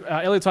do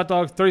Elliott's Hot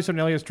Dogs, 37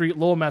 Elliott Street,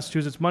 Lowell,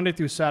 Massachusetts, Monday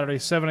through Saturday,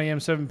 7 a.m.,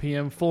 7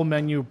 p.m. Full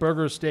menu: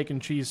 burgers, steak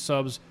and cheese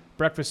subs,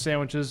 breakfast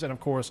sandwiches, and of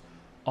course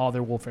all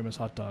their world famous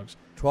hot dogs.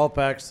 12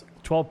 packs,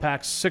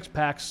 6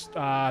 packs.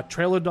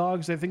 Trailer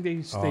dogs. I think they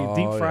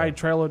deep fried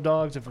trailer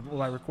dogs if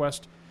I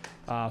request.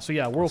 So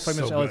yeah, world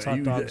famous so Elliott's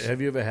good. Hot Dogs. Have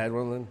you ever had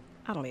one, Lynn?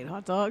 I don't eat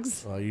hot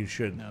dogs. Oh, you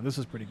should. No, this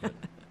is pretty good.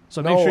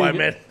 So no, make sure I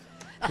meant.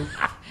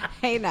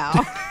 Hey now.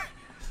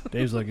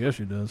 Dave's like, yes,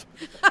 she does.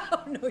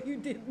 Oh no, you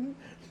didn't.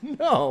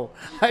 No,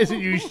 I said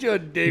you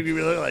should, Dave. You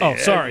were like, Oh, yeah,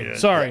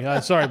 sorry, yeah.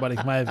 sorry, buddy.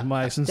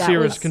 My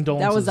sincerest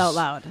condolences. That was out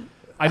loud.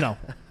 I know.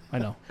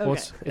 Well,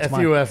 it's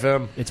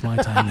FUFM. It's my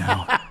time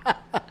now.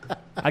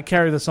 I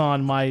carry this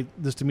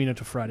demeanor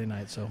to Friday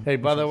night. So hey,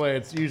 by the way,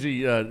 it's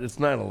usually it's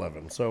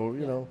 9/11,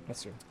 so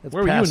that's true. It's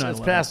Where were you? past,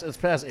 9/11? It's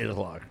past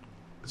 8:00.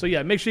 So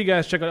yeah, make sure you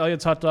guys check out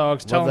Elliott's Hot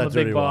Dogs. Tell Love them that the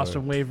Big dirty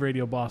Boston water. Wave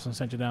Radio Boston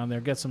sent you down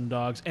there. Get some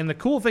dogs. And the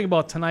cool thing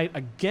about tonight,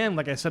 again,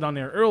 like I said on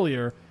there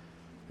earlier,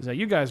 is that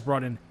you guys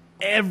brought in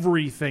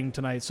everything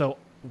tonight. So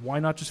why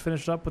not just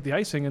finish it up with the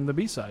icing and the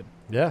B-side?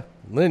 Yeah,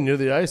 Lynn, you're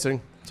the icing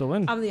So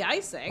Lynn, On the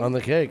icing. on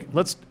the cake.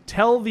 let's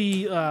tell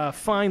the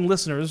fine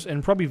listeners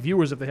and probably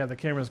viewers if they have the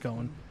cameras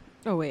going.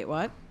 Oh wait,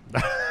 what?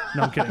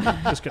 No, I'm kidding.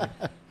 Just kidding.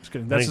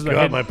 Thank is a God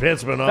hidden- my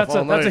pants been off that's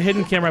all a, that's a night.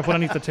 hidden camera I put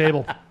underneath the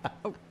table.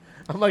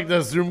 I'm like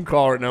the Zoom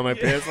call right now. My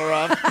pants are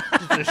off,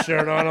 just a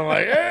shirt on. I'm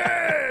like,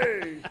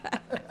 hey.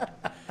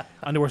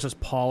 Underwear says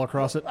Paul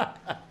across it.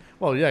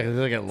 Well, yeah, because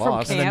I get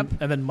lost. camp.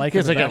 And then Mike.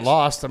 Because in I the get back.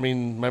 lost. I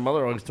mean, my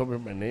mother always told me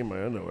my name,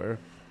 my underwear.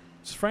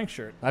 It's Frank's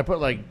shirt. I put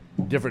like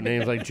different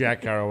names, like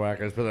Jack Kerouac.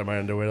 I just put that in my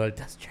underwear. Like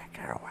that's Jack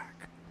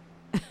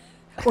Kerouac.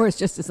 Or it's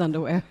just his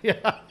underwear.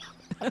 Yeah.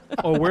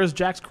 Oh, where's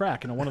Jack's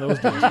crack? One of those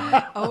days.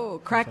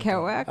 Oh, crack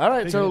Kerouac. All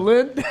right, so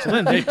Lynn. So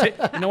Lynn, hey,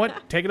 you know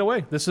what? Take it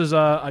away. This is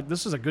a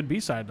good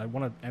B-side. I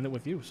want to end it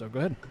with you. So go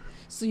ahead.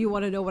 So you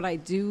want to know what I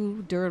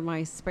do during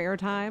my spare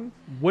time?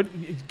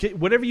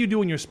 Whatever you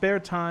do in your spare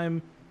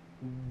time,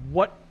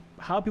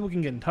 how people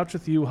can get in touch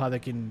with you, how they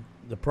can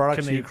The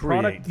products you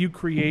create. product you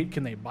create,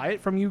 can they buy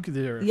it from you? Is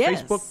there a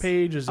Yes, Facebook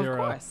page? Is there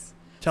of course.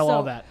 tell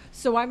all that?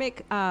 So I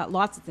make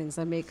lots of things.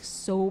 I make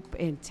soap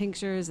and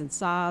tinctures and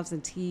salves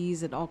and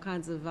teas and all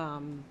kinds of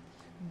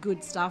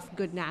good stuff,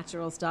 good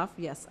natural stuff.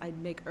 Yes, I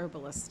make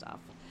herbalist stuff.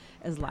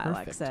 as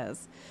Lilac Perfect.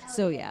 says.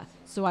 So yeah.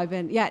 So I've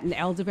been and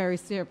elderberry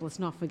syrup. Let's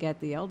not forget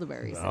the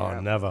elderberry syrup. Oh,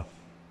 never.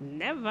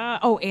 Never.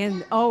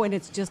 And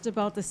it's just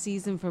about the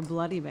season for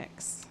Bloody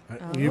Mix.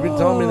 You've been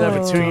telling me that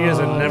for 2 years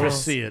and never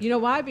see it. You know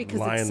why? Because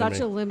Lying it's to such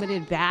me. a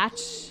limited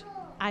batch.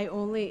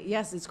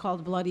 It's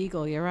called Blood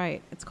Eagle. You're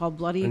right. It's called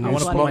Blood And Eagle you,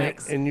 Bloody smoke,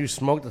 Mix. and you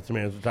smoke the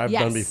tomatoes, which I've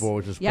done before,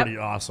 which is pretty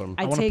awesome.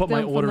 I want to take put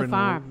my them from order the in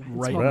farm.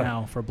 right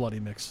now for Bloody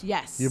Mix.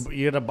 Yes.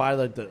 You got to buy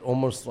like the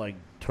almost like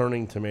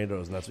turning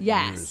tomatoes, and that's what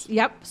you use.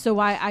 Yep. So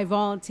I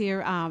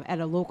volunteer at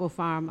a local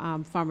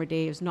farm, Farmer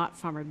Dave's, not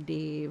Farmer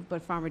Dave,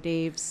 but Farmer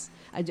Dave's.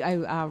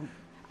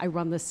 I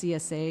run the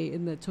CSA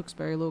in the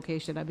Tewksbury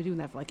location. I've been doing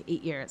that for like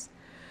 8 years.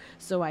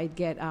 So I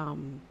get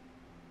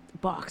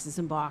boxes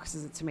and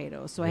boxes of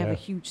tomatoes. So I have a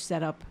huge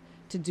setup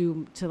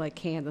to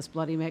can this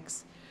Bloody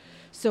Mix.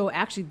 So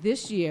actually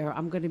this year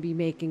I'm going to be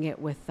making it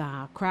with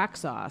crack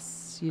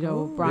sauce.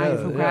 Brian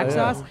from Crack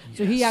Sauce.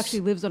 So he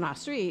actually lives on our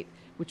street,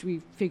 which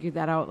we figured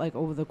that out like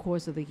over the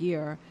course of the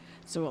year.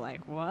 So we're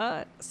like,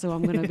 what? So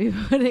I'm going to be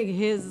putting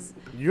his.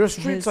 Your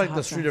street's like the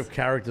hot street sauce. of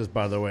characters,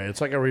 by the way.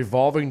 It's like a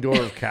revolving door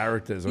of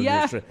characters on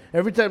your street.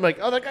 Every time, like,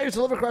 that guy used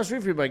to live across the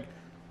street from you. I'm like,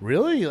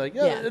 really? Like,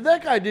 yeah,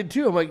 that guy did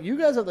too. I'm like, you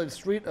guys have the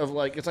street of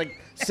like, it's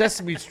like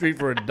Sesame Street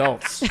for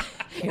adults.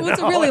 It's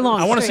a really long.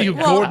 I want to see who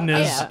Gordon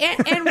is.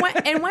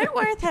 And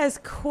Wentworth has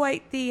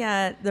quite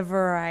the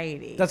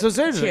variety. That's what I'm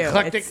saying. It's too.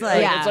 eclectic. It's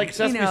like, It's like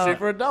Sesame Street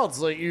for adults.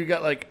 Like you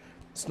got like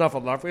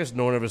Snuffleupagus,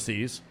 no one ever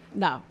sees.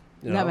 No.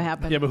 You Never know?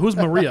 happened. Yeah, but who's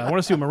Maria? I want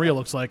to see what Maria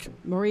looks like.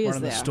 Maria's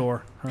running there. the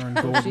store. Her and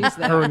Gordon. She's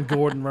there. Her and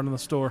Gordon running the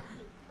store.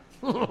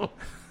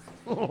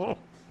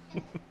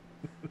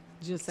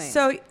 Just saying.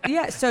 So you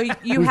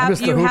Who's have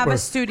Mr. you have Hooper? a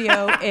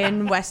studio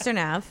in Western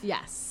Ave.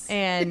 Yes.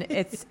 And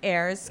it's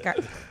Ayers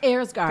Garden.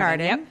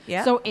 Garden.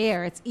 Yep. So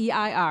Air, it's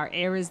EIR.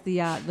 Air is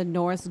the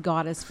Norse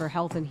goddess for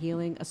health and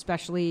healing,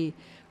 especially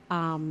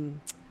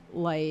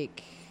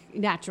like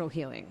natural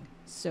healing.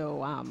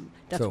 So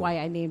that's why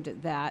I named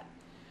it that.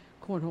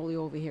 Cornholio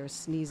over here is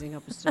sneezing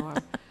up a storm.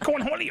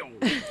 Cornholio.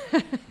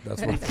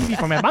 That's what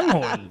from a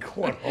bunghole.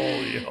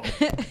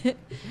 Cornholio.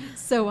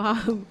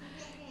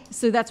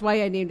 So that's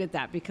why I named it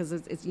that, because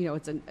it's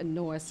a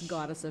Norse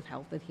goddess of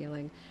health and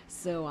healing.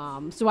 So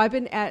I've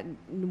been at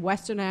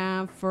Western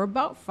Ave for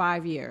about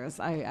 5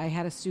 years. I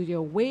had a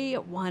studio way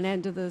at one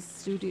end of the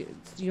studio,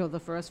 the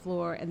first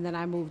floor, and then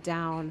I moved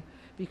down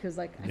because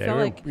I felt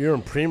like you're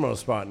in primo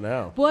spot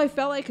now. I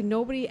felt like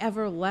nobody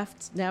ever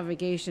left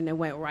navigation and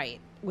went right,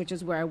 which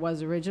is where I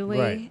was originally.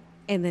 Right.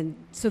 And then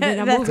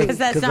I'm moving. Because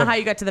that's not how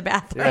you got to the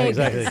bathroom. Yeah,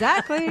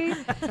 exactly. Exactly.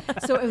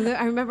 So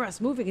I remember us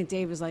moving, and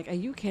Dave was like, "Are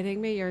you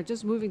kidding me? You're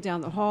just moving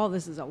down the hall.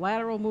 This is a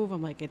lateral move."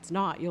 I'm like, "It's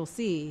not. You'll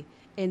see."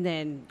 And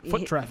then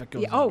Foot traffic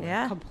goes.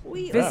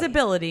 Completely.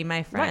 Visibility,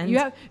 my friend.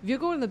 Right. If you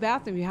go in the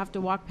bathroom, you have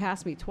to walk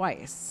past me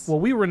twice. Well,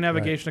 we were in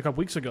navigation a couple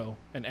weeks ago,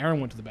 and Erin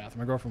went to the bathroom.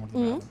 My girlfriend went to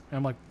the bathroom. And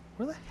I'm like,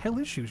 where the hell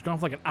is she? She's gone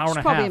for like an hour and a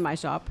half. Probably in my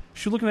shop.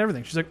 She's looking at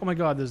everything. She's like, oh my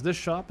God, there's this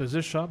shop, there's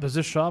this shop, there's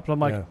this shop. And I'm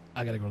like,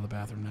 I got to go to the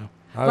bathroom now.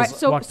 Right,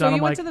 so down,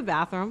 you went to the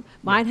bathroom.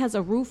 Mine has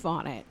a roof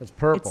on it. It's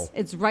purple.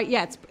 It's right.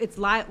 Yeah, it's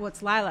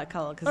lilac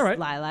color because it's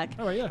lilac.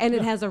 All right, yeah. And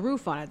it has a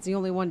roof on it. It's the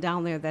only one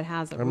down there that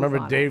has a I roof remember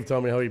on Dave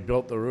told me how he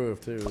built the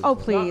roof too. Oh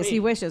please, he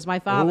wishes. My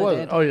father Who was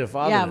did. it? Oh, your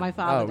father. Yeah, did. my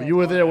father. Did. You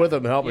were there with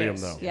him, helping him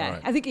though. Yeah,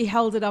 Right. I think he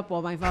held it up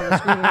while my father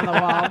screamed on the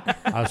wall.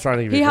 I was trying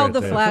to give He you held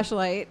credit the there.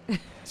 flashlight.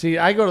 See,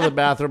 I go to the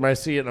bathroom, I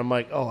see it, and I'm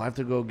like, oh, I have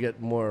to go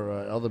get more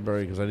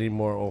elderberry because I need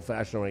more old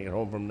fashioned when I get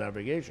home from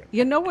navigation.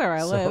 You know where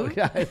I live,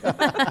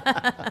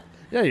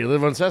 Yeah, you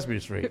live on Sesame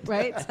Street,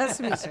 right?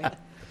 Sesame Street.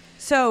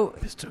 So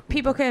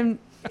people can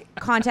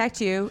contact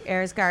you,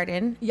 Ayers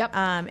Garden. Yep.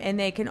 And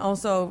they can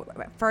also,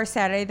 first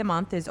Saturday of the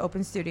month is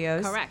open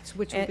studios. Correct,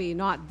 which will be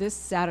not this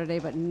Saturday,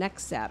 but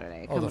next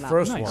Saturday. Oh, the coming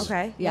first up. one.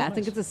 Okay. Yeah, I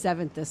think it's the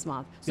 7th this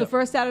month. So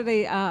first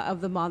Saturday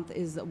of the month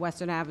is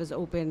Western Ave is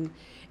open,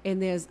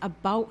 and there's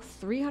about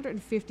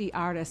 350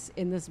 artists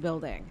in this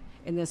building.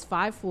 And there's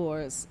 5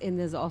 floors, and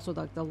there's also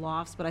like the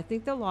lofts. But I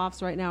think the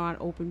lofts right now aren't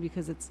open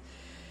because it's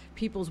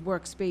people's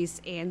workspace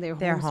and their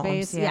home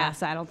homes, space. yeah.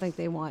 So I don't think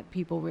they want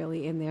people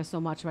really in there so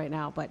much right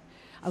now. But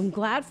I'm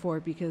glad for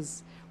it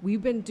because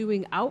we've been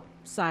doing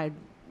outside,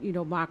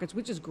 markets,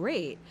 which is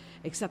great,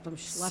 except I'm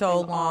schlepping So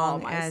all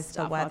long my as the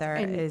stuff out. weather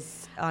And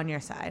is on your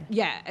side.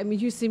 yeah, I mean,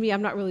 you see me,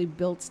 I'm not really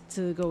built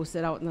to go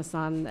sit out in the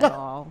sun at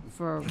all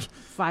for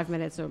 5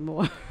 minutes or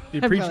more.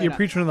 You're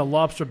preaching in the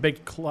lobster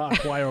baked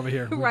choir over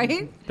here.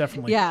 Right?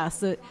 Definitely. Yeah,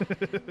 so,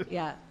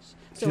 yeah.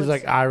 So She's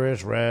it's- like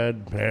Irish,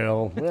 red,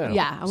 pale.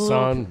 yeah, I'm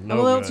sun, a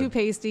little good. too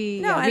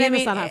pasty. No, yeah, and me I and the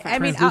mean, sun aren't friends.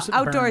 Translucent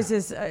outdoors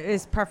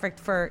is perfect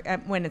for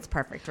when it's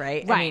perfect,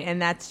 right? I Right. mean,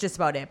 and that's just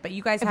about it. But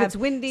you guys If have it's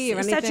windy or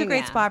it's such a anything, great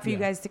yeah. spot for you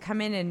guys to come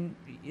in and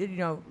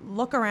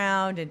look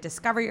around and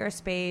discover your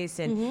space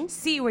and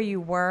see where you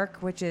work,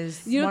 which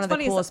is one what's of the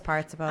funny is coolest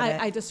parts about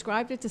it. I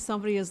described it to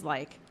somebody as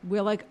like,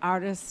 we're like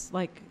artists,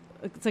 like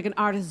it's like an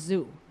artist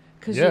zoo.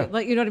 Because you know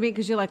what I mean?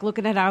 Because you're like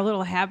looking at our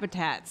little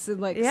habitats and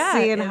like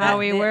seeing how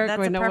we work that's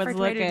when a no one's perfect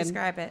way looking. to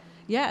describe it.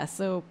 Yeah,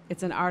 so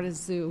it's an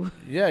artist zoo.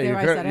 Yeah, There,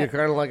 I said you're it.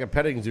 kind of like a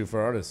petting zoo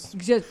for artists.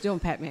 Just don't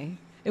pet me.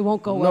 It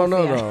won't go No, well.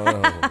 no, for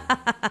you.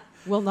 no.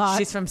 Will not.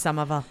 She's from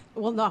Somerville.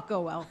 Will not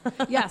go well.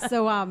 Yeah.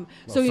 So Well,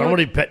 so you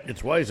somebody know, pet you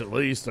twice at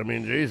least. I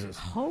mean, Jesus.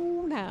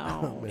 Oh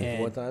no. And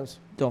 4 times.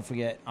 Don't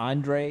forget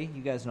Andre.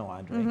 You guys know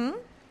Andre.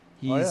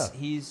 Mhm.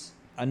 He's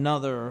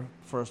another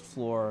first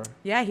floor.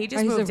 Yeah, he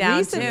just He's moved a down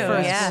recent too.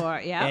 first Yeah.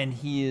 floor, yeah. And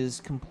he is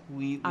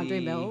completely Andre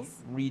Mills?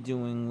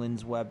 redoing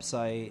Lynn's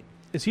website.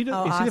 Is he the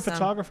awesome.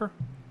 photographer?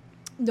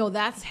 No,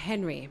 that's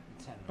Henry.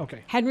 Okay.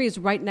 Henry is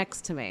right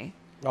next to me.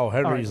 Oh,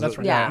 Henry's. that's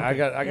right. Yeah, Yeah. I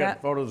got Yeah.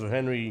 photos of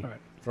Henry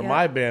from Yeah.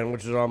 my band,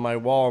 which is on my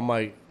wall in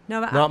my No,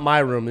 but not my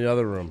room, the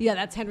other room. Yeah,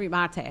 that's Henry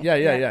Mate.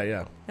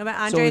 Yeah. No, but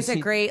So Andre's is a he-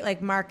 great like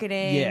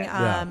marketing,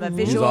 Yeah. a He's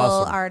visual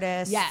awesome.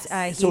 artist.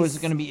 Yes. So is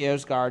it going to be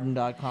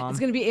airsgarden.com? It's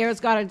going to be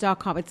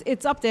airsgarden.com.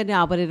 It's up there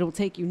now, but it'll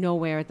take you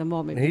nowhere at the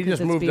moment. And he because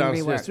just it's moved being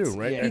downstairs reworked. too,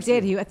 right? Yeah. He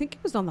did. I think he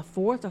was on the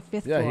 4th or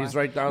 5th Yeah, floor. he's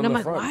right down and in I'm the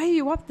like, front. why are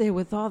you up there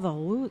with all the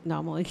loot? No,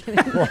 I'm only kidding.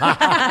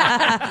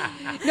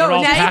 They're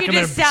all now you packing can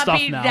their just stop stuff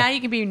being, now. now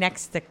you can be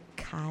next to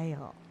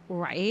Kyle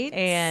Right?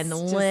 and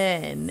Just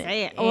Lynn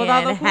say it. and With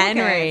all the cool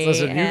Henry. kids.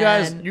 Listen,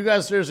 and- you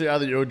guys seriously are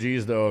the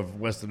OGs though of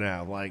Western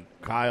Ave. Like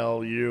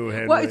Kyle, you,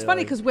 Henry. Well, it's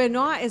funny like- because we're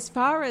not as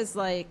far as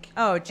like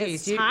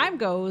geez, as time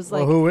goes.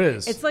 Well, Like who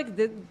is? It's like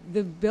the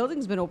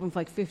building's been open for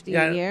like 15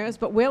 Yeah. years,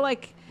 but we're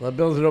like well, the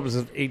building's been open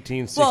since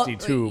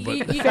 1862,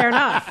 but fair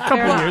enough. Couple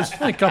years.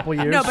 A couple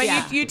years. No, but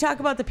Yeah. you talk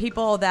about the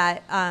people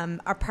that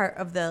are part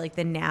of the like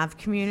the NAV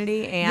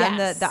community and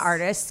Yes. the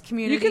artist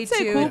community. You can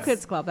say too. Cool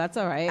Kids Club. That's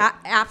all right.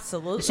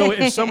 Absolutely. So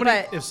if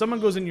But-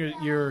 someone goes in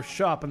your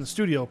shop in the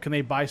studio, can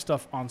they buy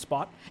stuff on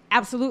spot?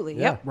 Absolutely.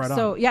 Yeah. Yep. Right on.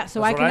 So yeah. So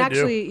That's I what can I do.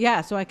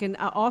 actually so I can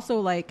also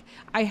like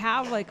I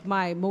have like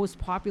my most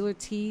popular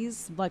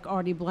teas like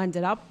already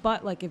blended up,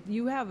 but like if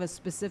you have a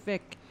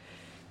specific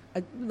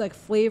like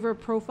flavor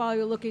profile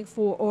you're looking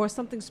for or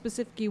something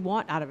specific you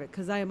want out of it,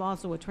 because I am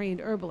also a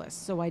trained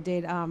herbalist. So I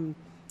did a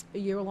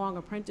year-long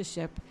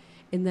apprenticeship,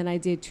 and then I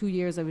did 2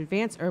 years of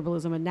advanced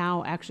herbalism, and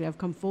now actually I've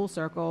come full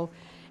circle.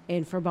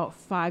 And for about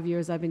 5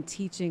 years, I've been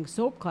teaching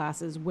soap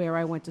classes where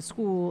I went to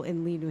school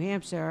in Lee, New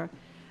Hampshire.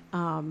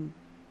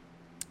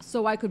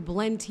 So I could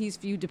blend teas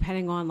for you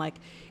depending on like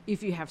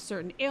if you have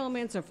certain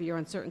ailments or if you're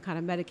on certain kind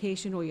of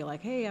medication or you're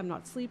like, hey, I'm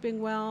not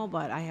sleeping well,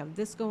 but I have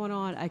this going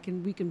on.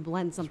 We can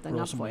blend something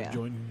Roll up for somebody's you.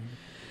 joint.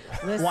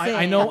 Listen.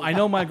 Well, I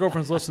know my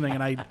girlfriend's listening,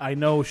 and I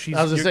know she's.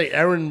 I was gonna say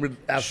Erin would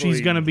absolutely.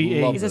 She's gonna be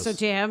love Is this a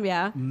jam?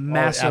 Yeah.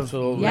 massive,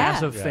 absolutely.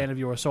 massive Yeah. fan of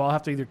yours. So I'll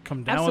have to either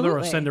come down with her or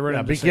Absolutely. send her in. Yeah,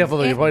 and be just say, careful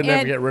though. You probably never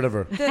and get rid of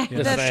her.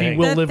 The She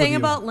will live with thing you.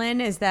 about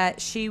Lynn is that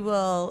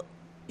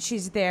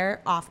she's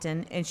there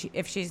often, and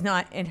if she's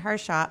not in her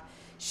shop,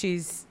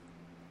 she's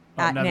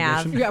at Nav.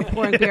 navigation. Yeah,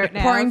 pouring beer at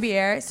Nav. Pouring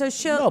beer. So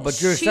she'll. No, but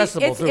you're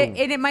accessible, too.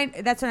 It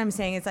might. That's what I'm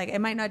saying. It's like it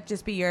might not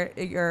just be your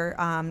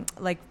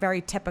like very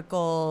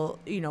typical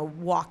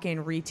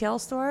walk-in retail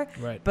store.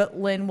 Right. But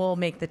Lynn will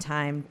make the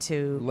time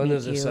to. Lynn meet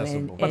is you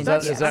accessible. and-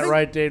 Is that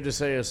right, Dave? To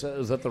say is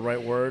that the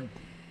right word?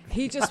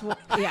 He just,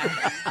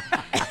 yeah.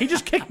 He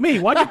just kicked me.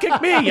 Why'd you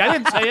kick me? I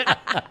didn't say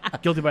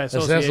it. Guilty by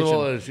association.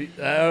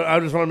 Accessible. I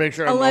just want to make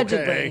sure I'm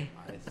Allegedly. okay.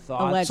 I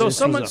thought Allegedly.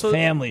 this was a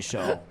family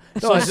show.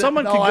 So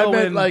someone could I go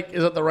meant in. like,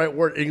 is that the right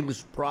word?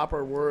 English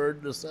proper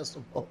word?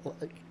 Accessible.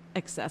 Like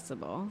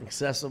Accessible.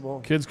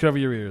 accessible. Kids, cover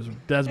your ears.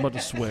 Dad's about to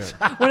swear.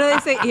 What do they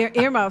say?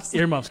 Earmuffs.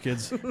 Earmuffs,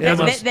 kids. They,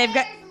 Earmuffs. they've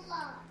got.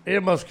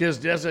 Earmuffs kids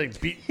just like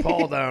beat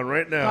Paul down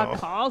right now. Got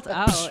called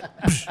out.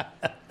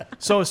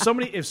 So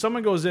if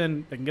someone goes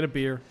in, they can get a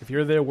beer. If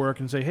you're there at work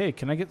and say, "Hey,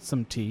 can I get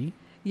some tea?"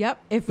 Yep.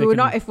 If They we're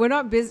can-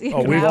 not busy, Oh,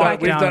 we've now, done- I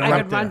could, we've done I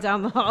right could run there.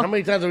 down the hall. How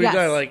many times have we Yes.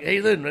 done like,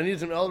 hey Lynn, I need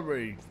some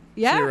elderberry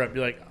Yeah. syrup?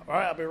 You're like, all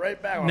right, I'll be right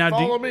back. Now,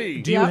 Follow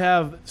me. do you Yep.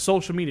 have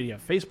social media? You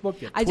have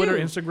Facebook, you have I Twitter,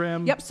 do.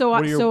 Instagram. Yep. So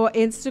What are your- so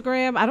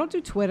Instagram. I don't do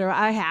Twitter.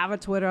 I have a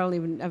Twitter.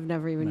 I've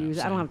never even used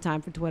it. I don't have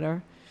time for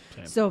Twitter.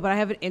 Same. So, but I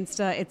have an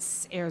Insta.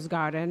 It's Airs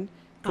Garden.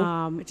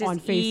 Which is on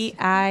Facebook.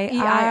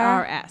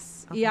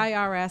 EIRS.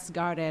 EIRS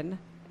Garden,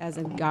 as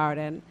in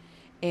garden.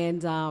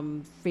 And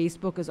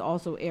Facebook is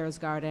also Airs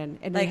Garden.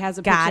 And Like it has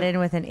a garden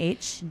with an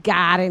H. picture.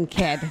 Garden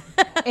kid.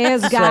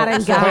 Airs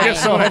Garden guy.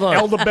 So hold on.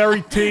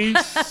 elderberry tea.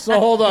 So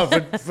hold on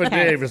for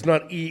Dave. It's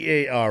not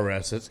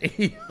EARS. It's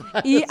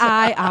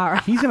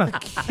EIR. He's gonna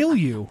kill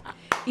you.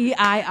 EIR.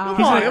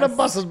 Come on, I gotta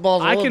bust his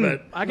balls a I little can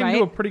bit.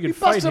 do a pretty good He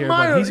fight busted here,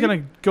 mine. but he's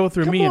gonna go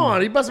through Come me. on,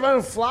 And he busted mine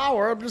with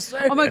flour. I'm just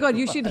saying. Oh my God,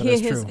 you should That hear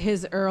is true.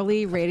 his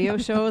early radio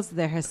shows.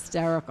 They're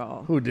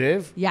hysterical. Who,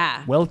 Dave?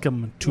 Yeah.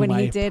 welcome to When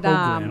my he did,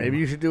 program. Maybe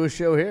you should do a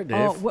show here, Dave.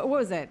 Oh, what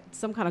was it?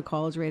 Some kind of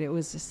college radio. It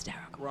was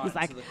hysterical. Rotten He's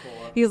like, to the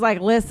core. he's like,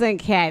 listen,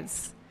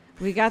 kids,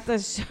 we got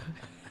this.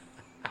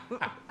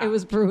 It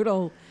was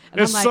brutal. And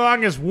This I'm like,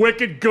 song is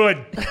wicked good.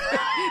 I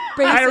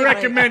basically,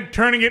 recommend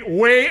turning it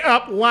way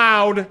up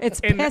loud It's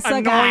and piss a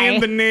annoying guy.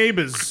 the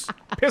neighbors,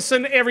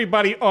 pissing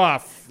everybody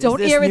off. Don't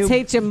There's this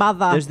irritate your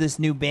mother. There's this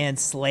new band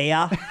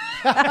Slayer.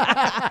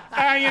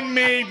 Iron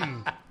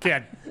Maiden,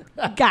 kid.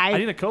 Guy. I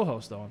need a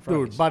co-host though. On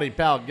Fridays. Dude, buddy,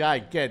 pal, guy,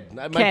 kid.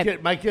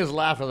 My kids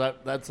laugh at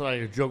that. That's what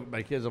I joke with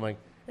my kids. I'm like,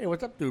 hey,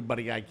 what's up, dude,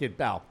 buddy, guy, kid,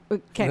 pal?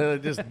 Okay. And then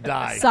they just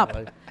die. Sup.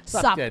 Like,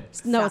 Sup. kid?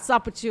 No, it's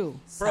up with you.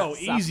 Bro,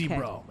 Sup, easy, kid.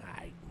 bro.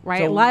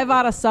 right? Live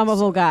out of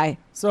Somerville guy.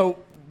 So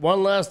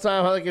one last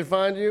time, how they can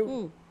find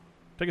you?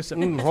 Take a sip.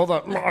 Hold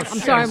on. Oh, I'm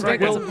shit, sorry, I'm sorry.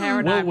 drinking some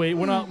Paradigm. We'll wait.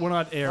 We're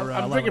not air.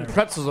 I'm drinking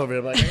pretzels over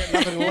here. Like, I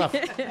got nothing left.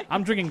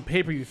 I'm drinking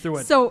paper you threw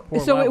at So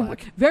poor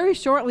Lilac. very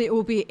shortly it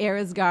will be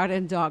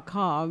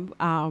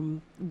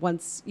airsgarden.com.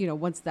 Once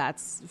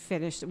that's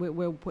finished,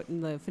 we're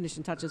putting the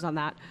finishing touches on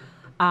that.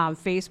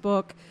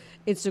 Facebook,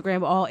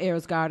 Instagram, all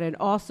Airs Garden.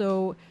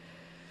 Also,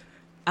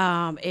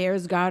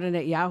 Airs Garden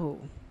at Yahoo.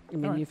 I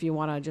mean, if you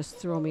want to just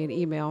throw me an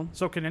email.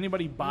 So can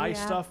anybody buy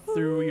stuff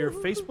through your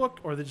Facebook,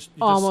 or they just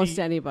Almost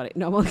see? anybody.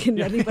 No,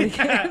 anybody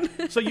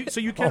can. So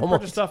you can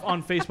purchase stuff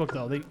on Facebook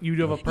though. You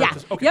do have a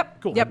purchase. Yeah. Okay.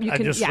 Yep. Cool. Yep. You I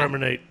can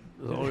discriminate.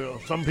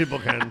 Some people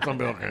can. Some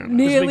people can't. There's a big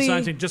Nearly,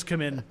 sign saying just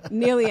come in.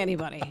 nearly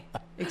anybody,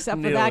 except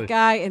for that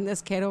guy and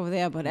this kid over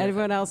there. But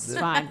everyone else is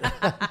fine.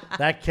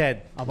 That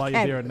kid. I'll buy you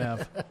a beer at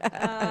Nav.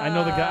 I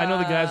know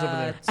the guys over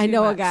there. I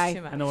know a guy.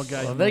 I know a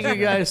guy. Well, thank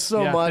you guys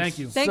so much. Thank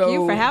you. Thank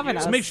you for having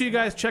us. So make sure you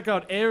guys check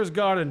out Airs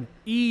Garden,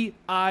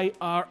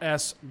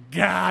 EIRS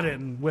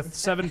Garden, with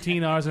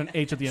 17 R's and an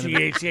H at the end of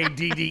it.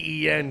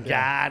 GHADDEN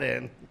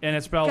Garden. And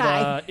it's spelled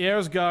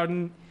Airs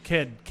Garden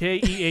Kid,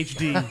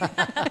 KEHD.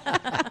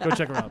 Go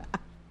check her out.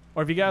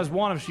 Or if you guys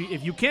want,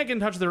 if you can't get in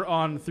touch with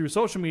her through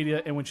social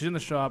media, and when she's in the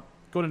shop,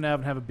 go to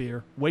Nav and have a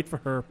beer. Wait for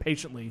her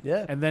patiently,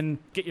 and then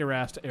get your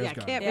ass to Airs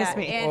Garden. Can't miss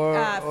me.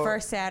 And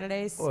First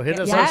Saturdays. Or hit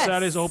us First up.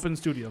 Saturday's open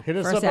studio. Hit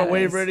us First up at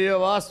Wave Saturdays.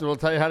 Radio Austin. We'll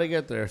tell you how to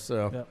get there.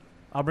 So. Yep.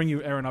 I'll bring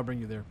you, Aaron. I'll bring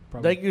you there.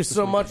 Probably Thank you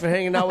so much for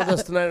hanging out with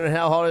us tonight on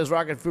Hal Holiday's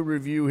Rocket Food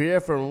Review here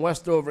from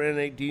Westover in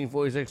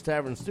 1846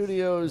 Tavern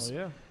Studios. Oh,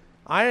 yeah.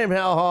 I am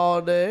Hal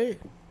Holiday.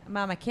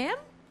 Mama Kim.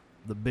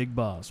 The big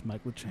boss,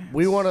 Michael Chance.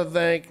 We want to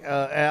thank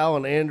Al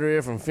and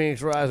Andrea from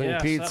Phoenix Rising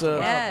Yes, Pizza.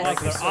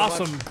 Yes. They're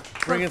awesome.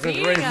 Bringing some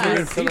feeding great food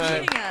us.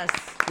 tonight. Feeding us.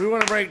 We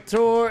want to break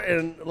tour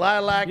and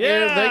Lilac in.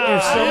 Yeah. Thank you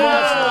so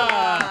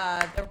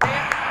much. The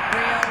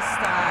real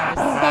stars.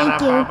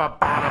 Thank you.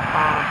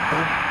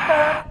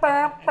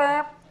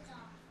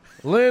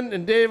 Lynn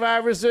and Dave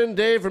Iverson,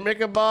 Dave from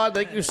Ichabod,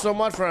 thank you so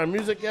much for our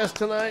music guest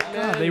tonight,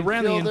 man. They You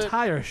ran the killed it.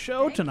 entire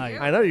show tonight.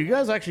 I know, you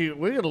guys actually,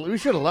 we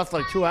should have left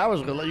like 2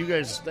 hours ago, let you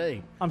guys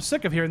stay. I'm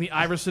sick of hearing the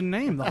Iverson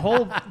name. The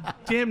whole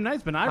damn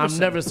night's been Iverson. I'm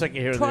never sick of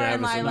hearing Tor the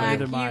and Iverson. Lilac,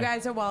 Neither you am I.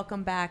 guys are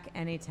welcome back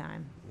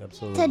anytime.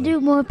 Absolutely. To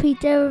do more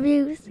pizza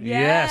reviews.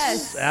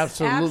 Yes,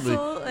 absolutely.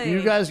 Absolutely.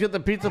 You guys get the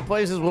pizza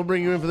places, we'll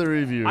bring you in for the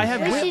reviews. I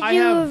have We should I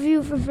do a have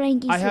review for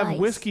Frankie's I have Slice.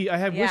 whiskey. I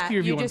have whiskey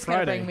review you on just gotta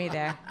Friday. bring me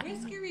there.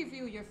 Whiskey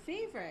review, your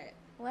favorite.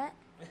 What?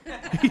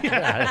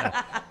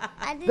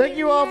 Thank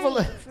you all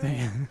for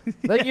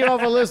thank you all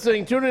for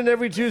listening. Tune in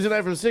every Tuesday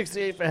night from 6 to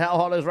 8 for Hal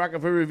Holiday's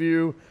Rocket Food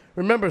Review.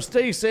 Remember,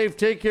 stay safe,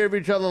 take care of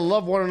each other,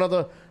 love one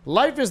another.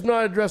 Life is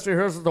not a dress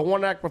rehearsal, it's a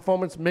one-act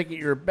performance. Make it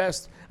your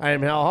best. I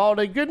am Hal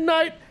Holiday. Good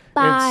night.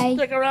 Bye. And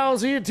stick around.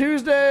 See you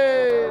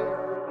Tuesday.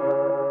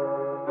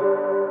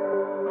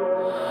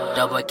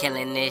 Double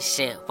killing this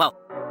shit. Whoa.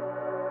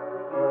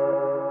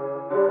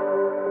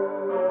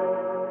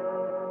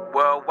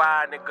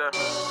 Worldwide, nigga.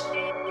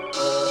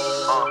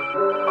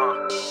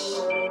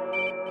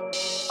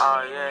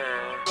 Oh,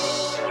 yeah.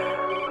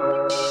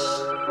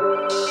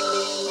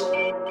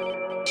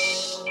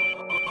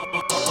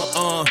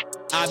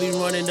 I be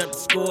running up the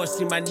score,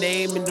 see my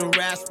name in the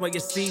raps while your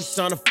seats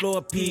on the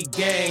floor, P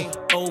gang.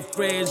 Old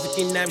friends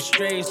looking at me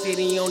strange, say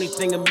the only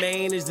thing of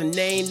main is the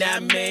name,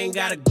 that man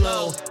gotta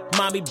glow.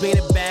 Mommy being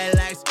a bad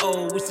likes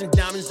old, with some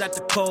diamonds out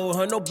the cold,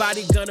 huh?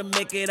 Nobody gonna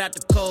make it out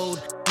the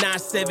cold.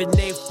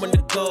 978 from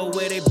the go,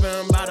 where they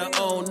burn by the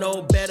own,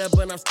 no better,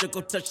 but I'm still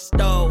gon' touch the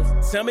stove.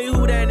 Tell me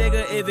who that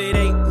nigga if it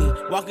ain't me.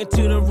 Walking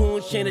to the room,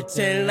 chain of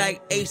 10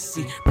 like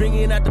AC.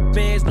 Bringing out the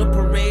bands, no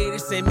parade,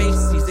 this ain't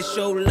Macy's. They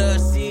show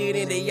love, see it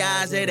in their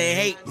eyes that they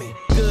hate me.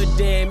 Good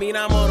damn, mean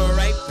I'm on the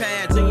right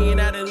path. Taking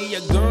out to leave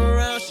your girl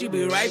around, she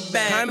be right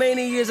back. How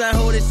many years I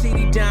hold a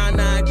CD down,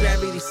 now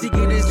gravity.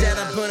 Secret is that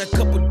I burn a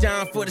couple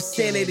down for the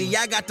sanity.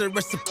 I got the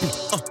recipe.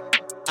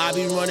 I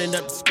be running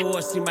up the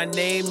score, see my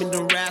name in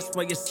the raps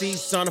while your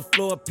seats on the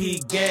floor,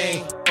 P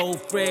gang. Old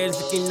friends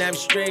looking at me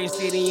strange,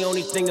 say the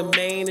only thing of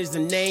main is the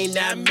name,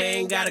 that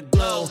man gotta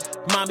glow.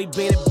 Mommy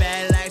being a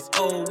bad likes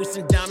old, with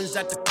some diamonds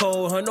out the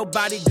cold, huh?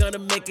 Nobody gonna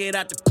make it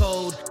out the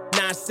cold.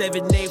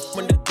 978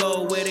 from the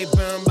go, where they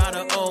burn by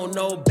the own,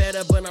 no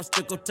better, but I'm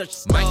still gon'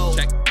 touch the stove.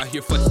 Mic check, I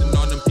hear flexing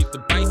on them, peep the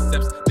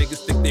biceps.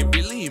 Niggas think they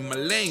really in my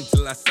lane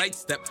till I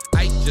sidestep.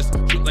 I just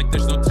shoot like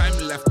there's no time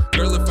left.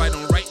 Girl, if I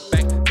don't write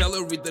back, tell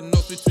her read the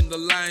notes between the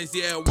lines.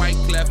 Yeah, white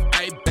clef,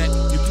 I bet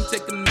you can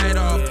take a night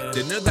off.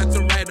 Dinner, that's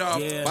a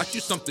write-off. Bought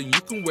you something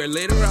you can wear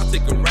later, I'll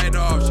take a right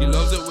off. She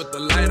loves it with the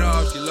light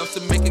off. She loves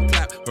to make it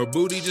clap. Her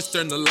booty just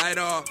turned the light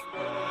off.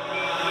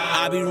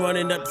 I be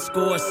running up the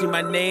score, see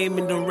my name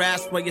in the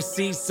raps while your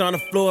seats on the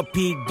floor,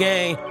 P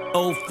gang.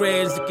 Old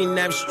friends looking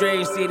at me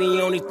strange, say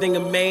the only thing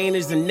of main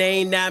is the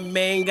name, that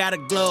man gotta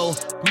glow.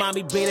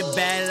 Mommy being a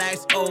bad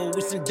likes old,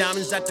 with some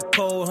diamonds out the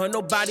cold, huh?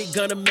 Nobody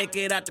gonna make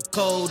it out the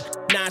cold.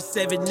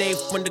 978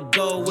 from the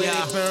goal. Where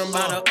they burn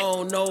by the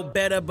own, no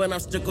better, but I'm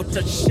still gon'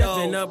 touch the show.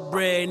 Stepping up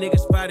bread,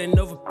 niggas fighting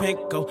over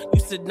Pinko. You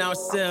sit down,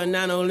 sell,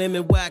 now no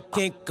limit where I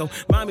can't go.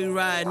 Mommy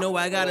ride, know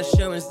I got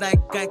insurance like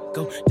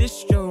Geico.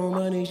 This your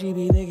money, she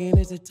be thinking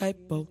it's a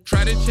typo.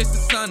 Try to chase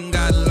the sun,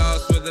 got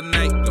lost where the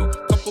night go.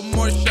 Couple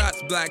more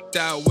shots, blacked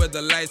out where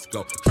the lights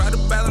go. Try to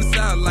balance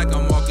out like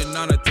I'm walking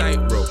on a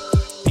tightrope.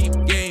 Peep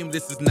game,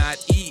 this is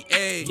not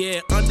EA.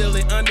 Yeah,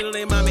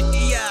 underlay, mommy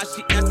EI.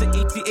 She asked the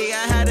ETA,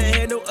 I had to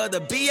handle other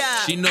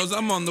BI. She knows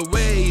I'm on the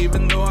way,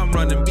 even though I'm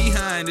running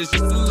behind. It's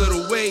just a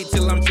little wait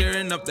till I'm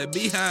tearing up that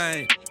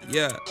behind.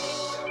 Yeah.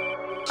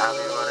 I'll be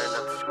running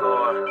up the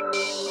score.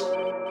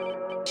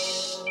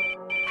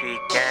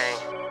 Peak game.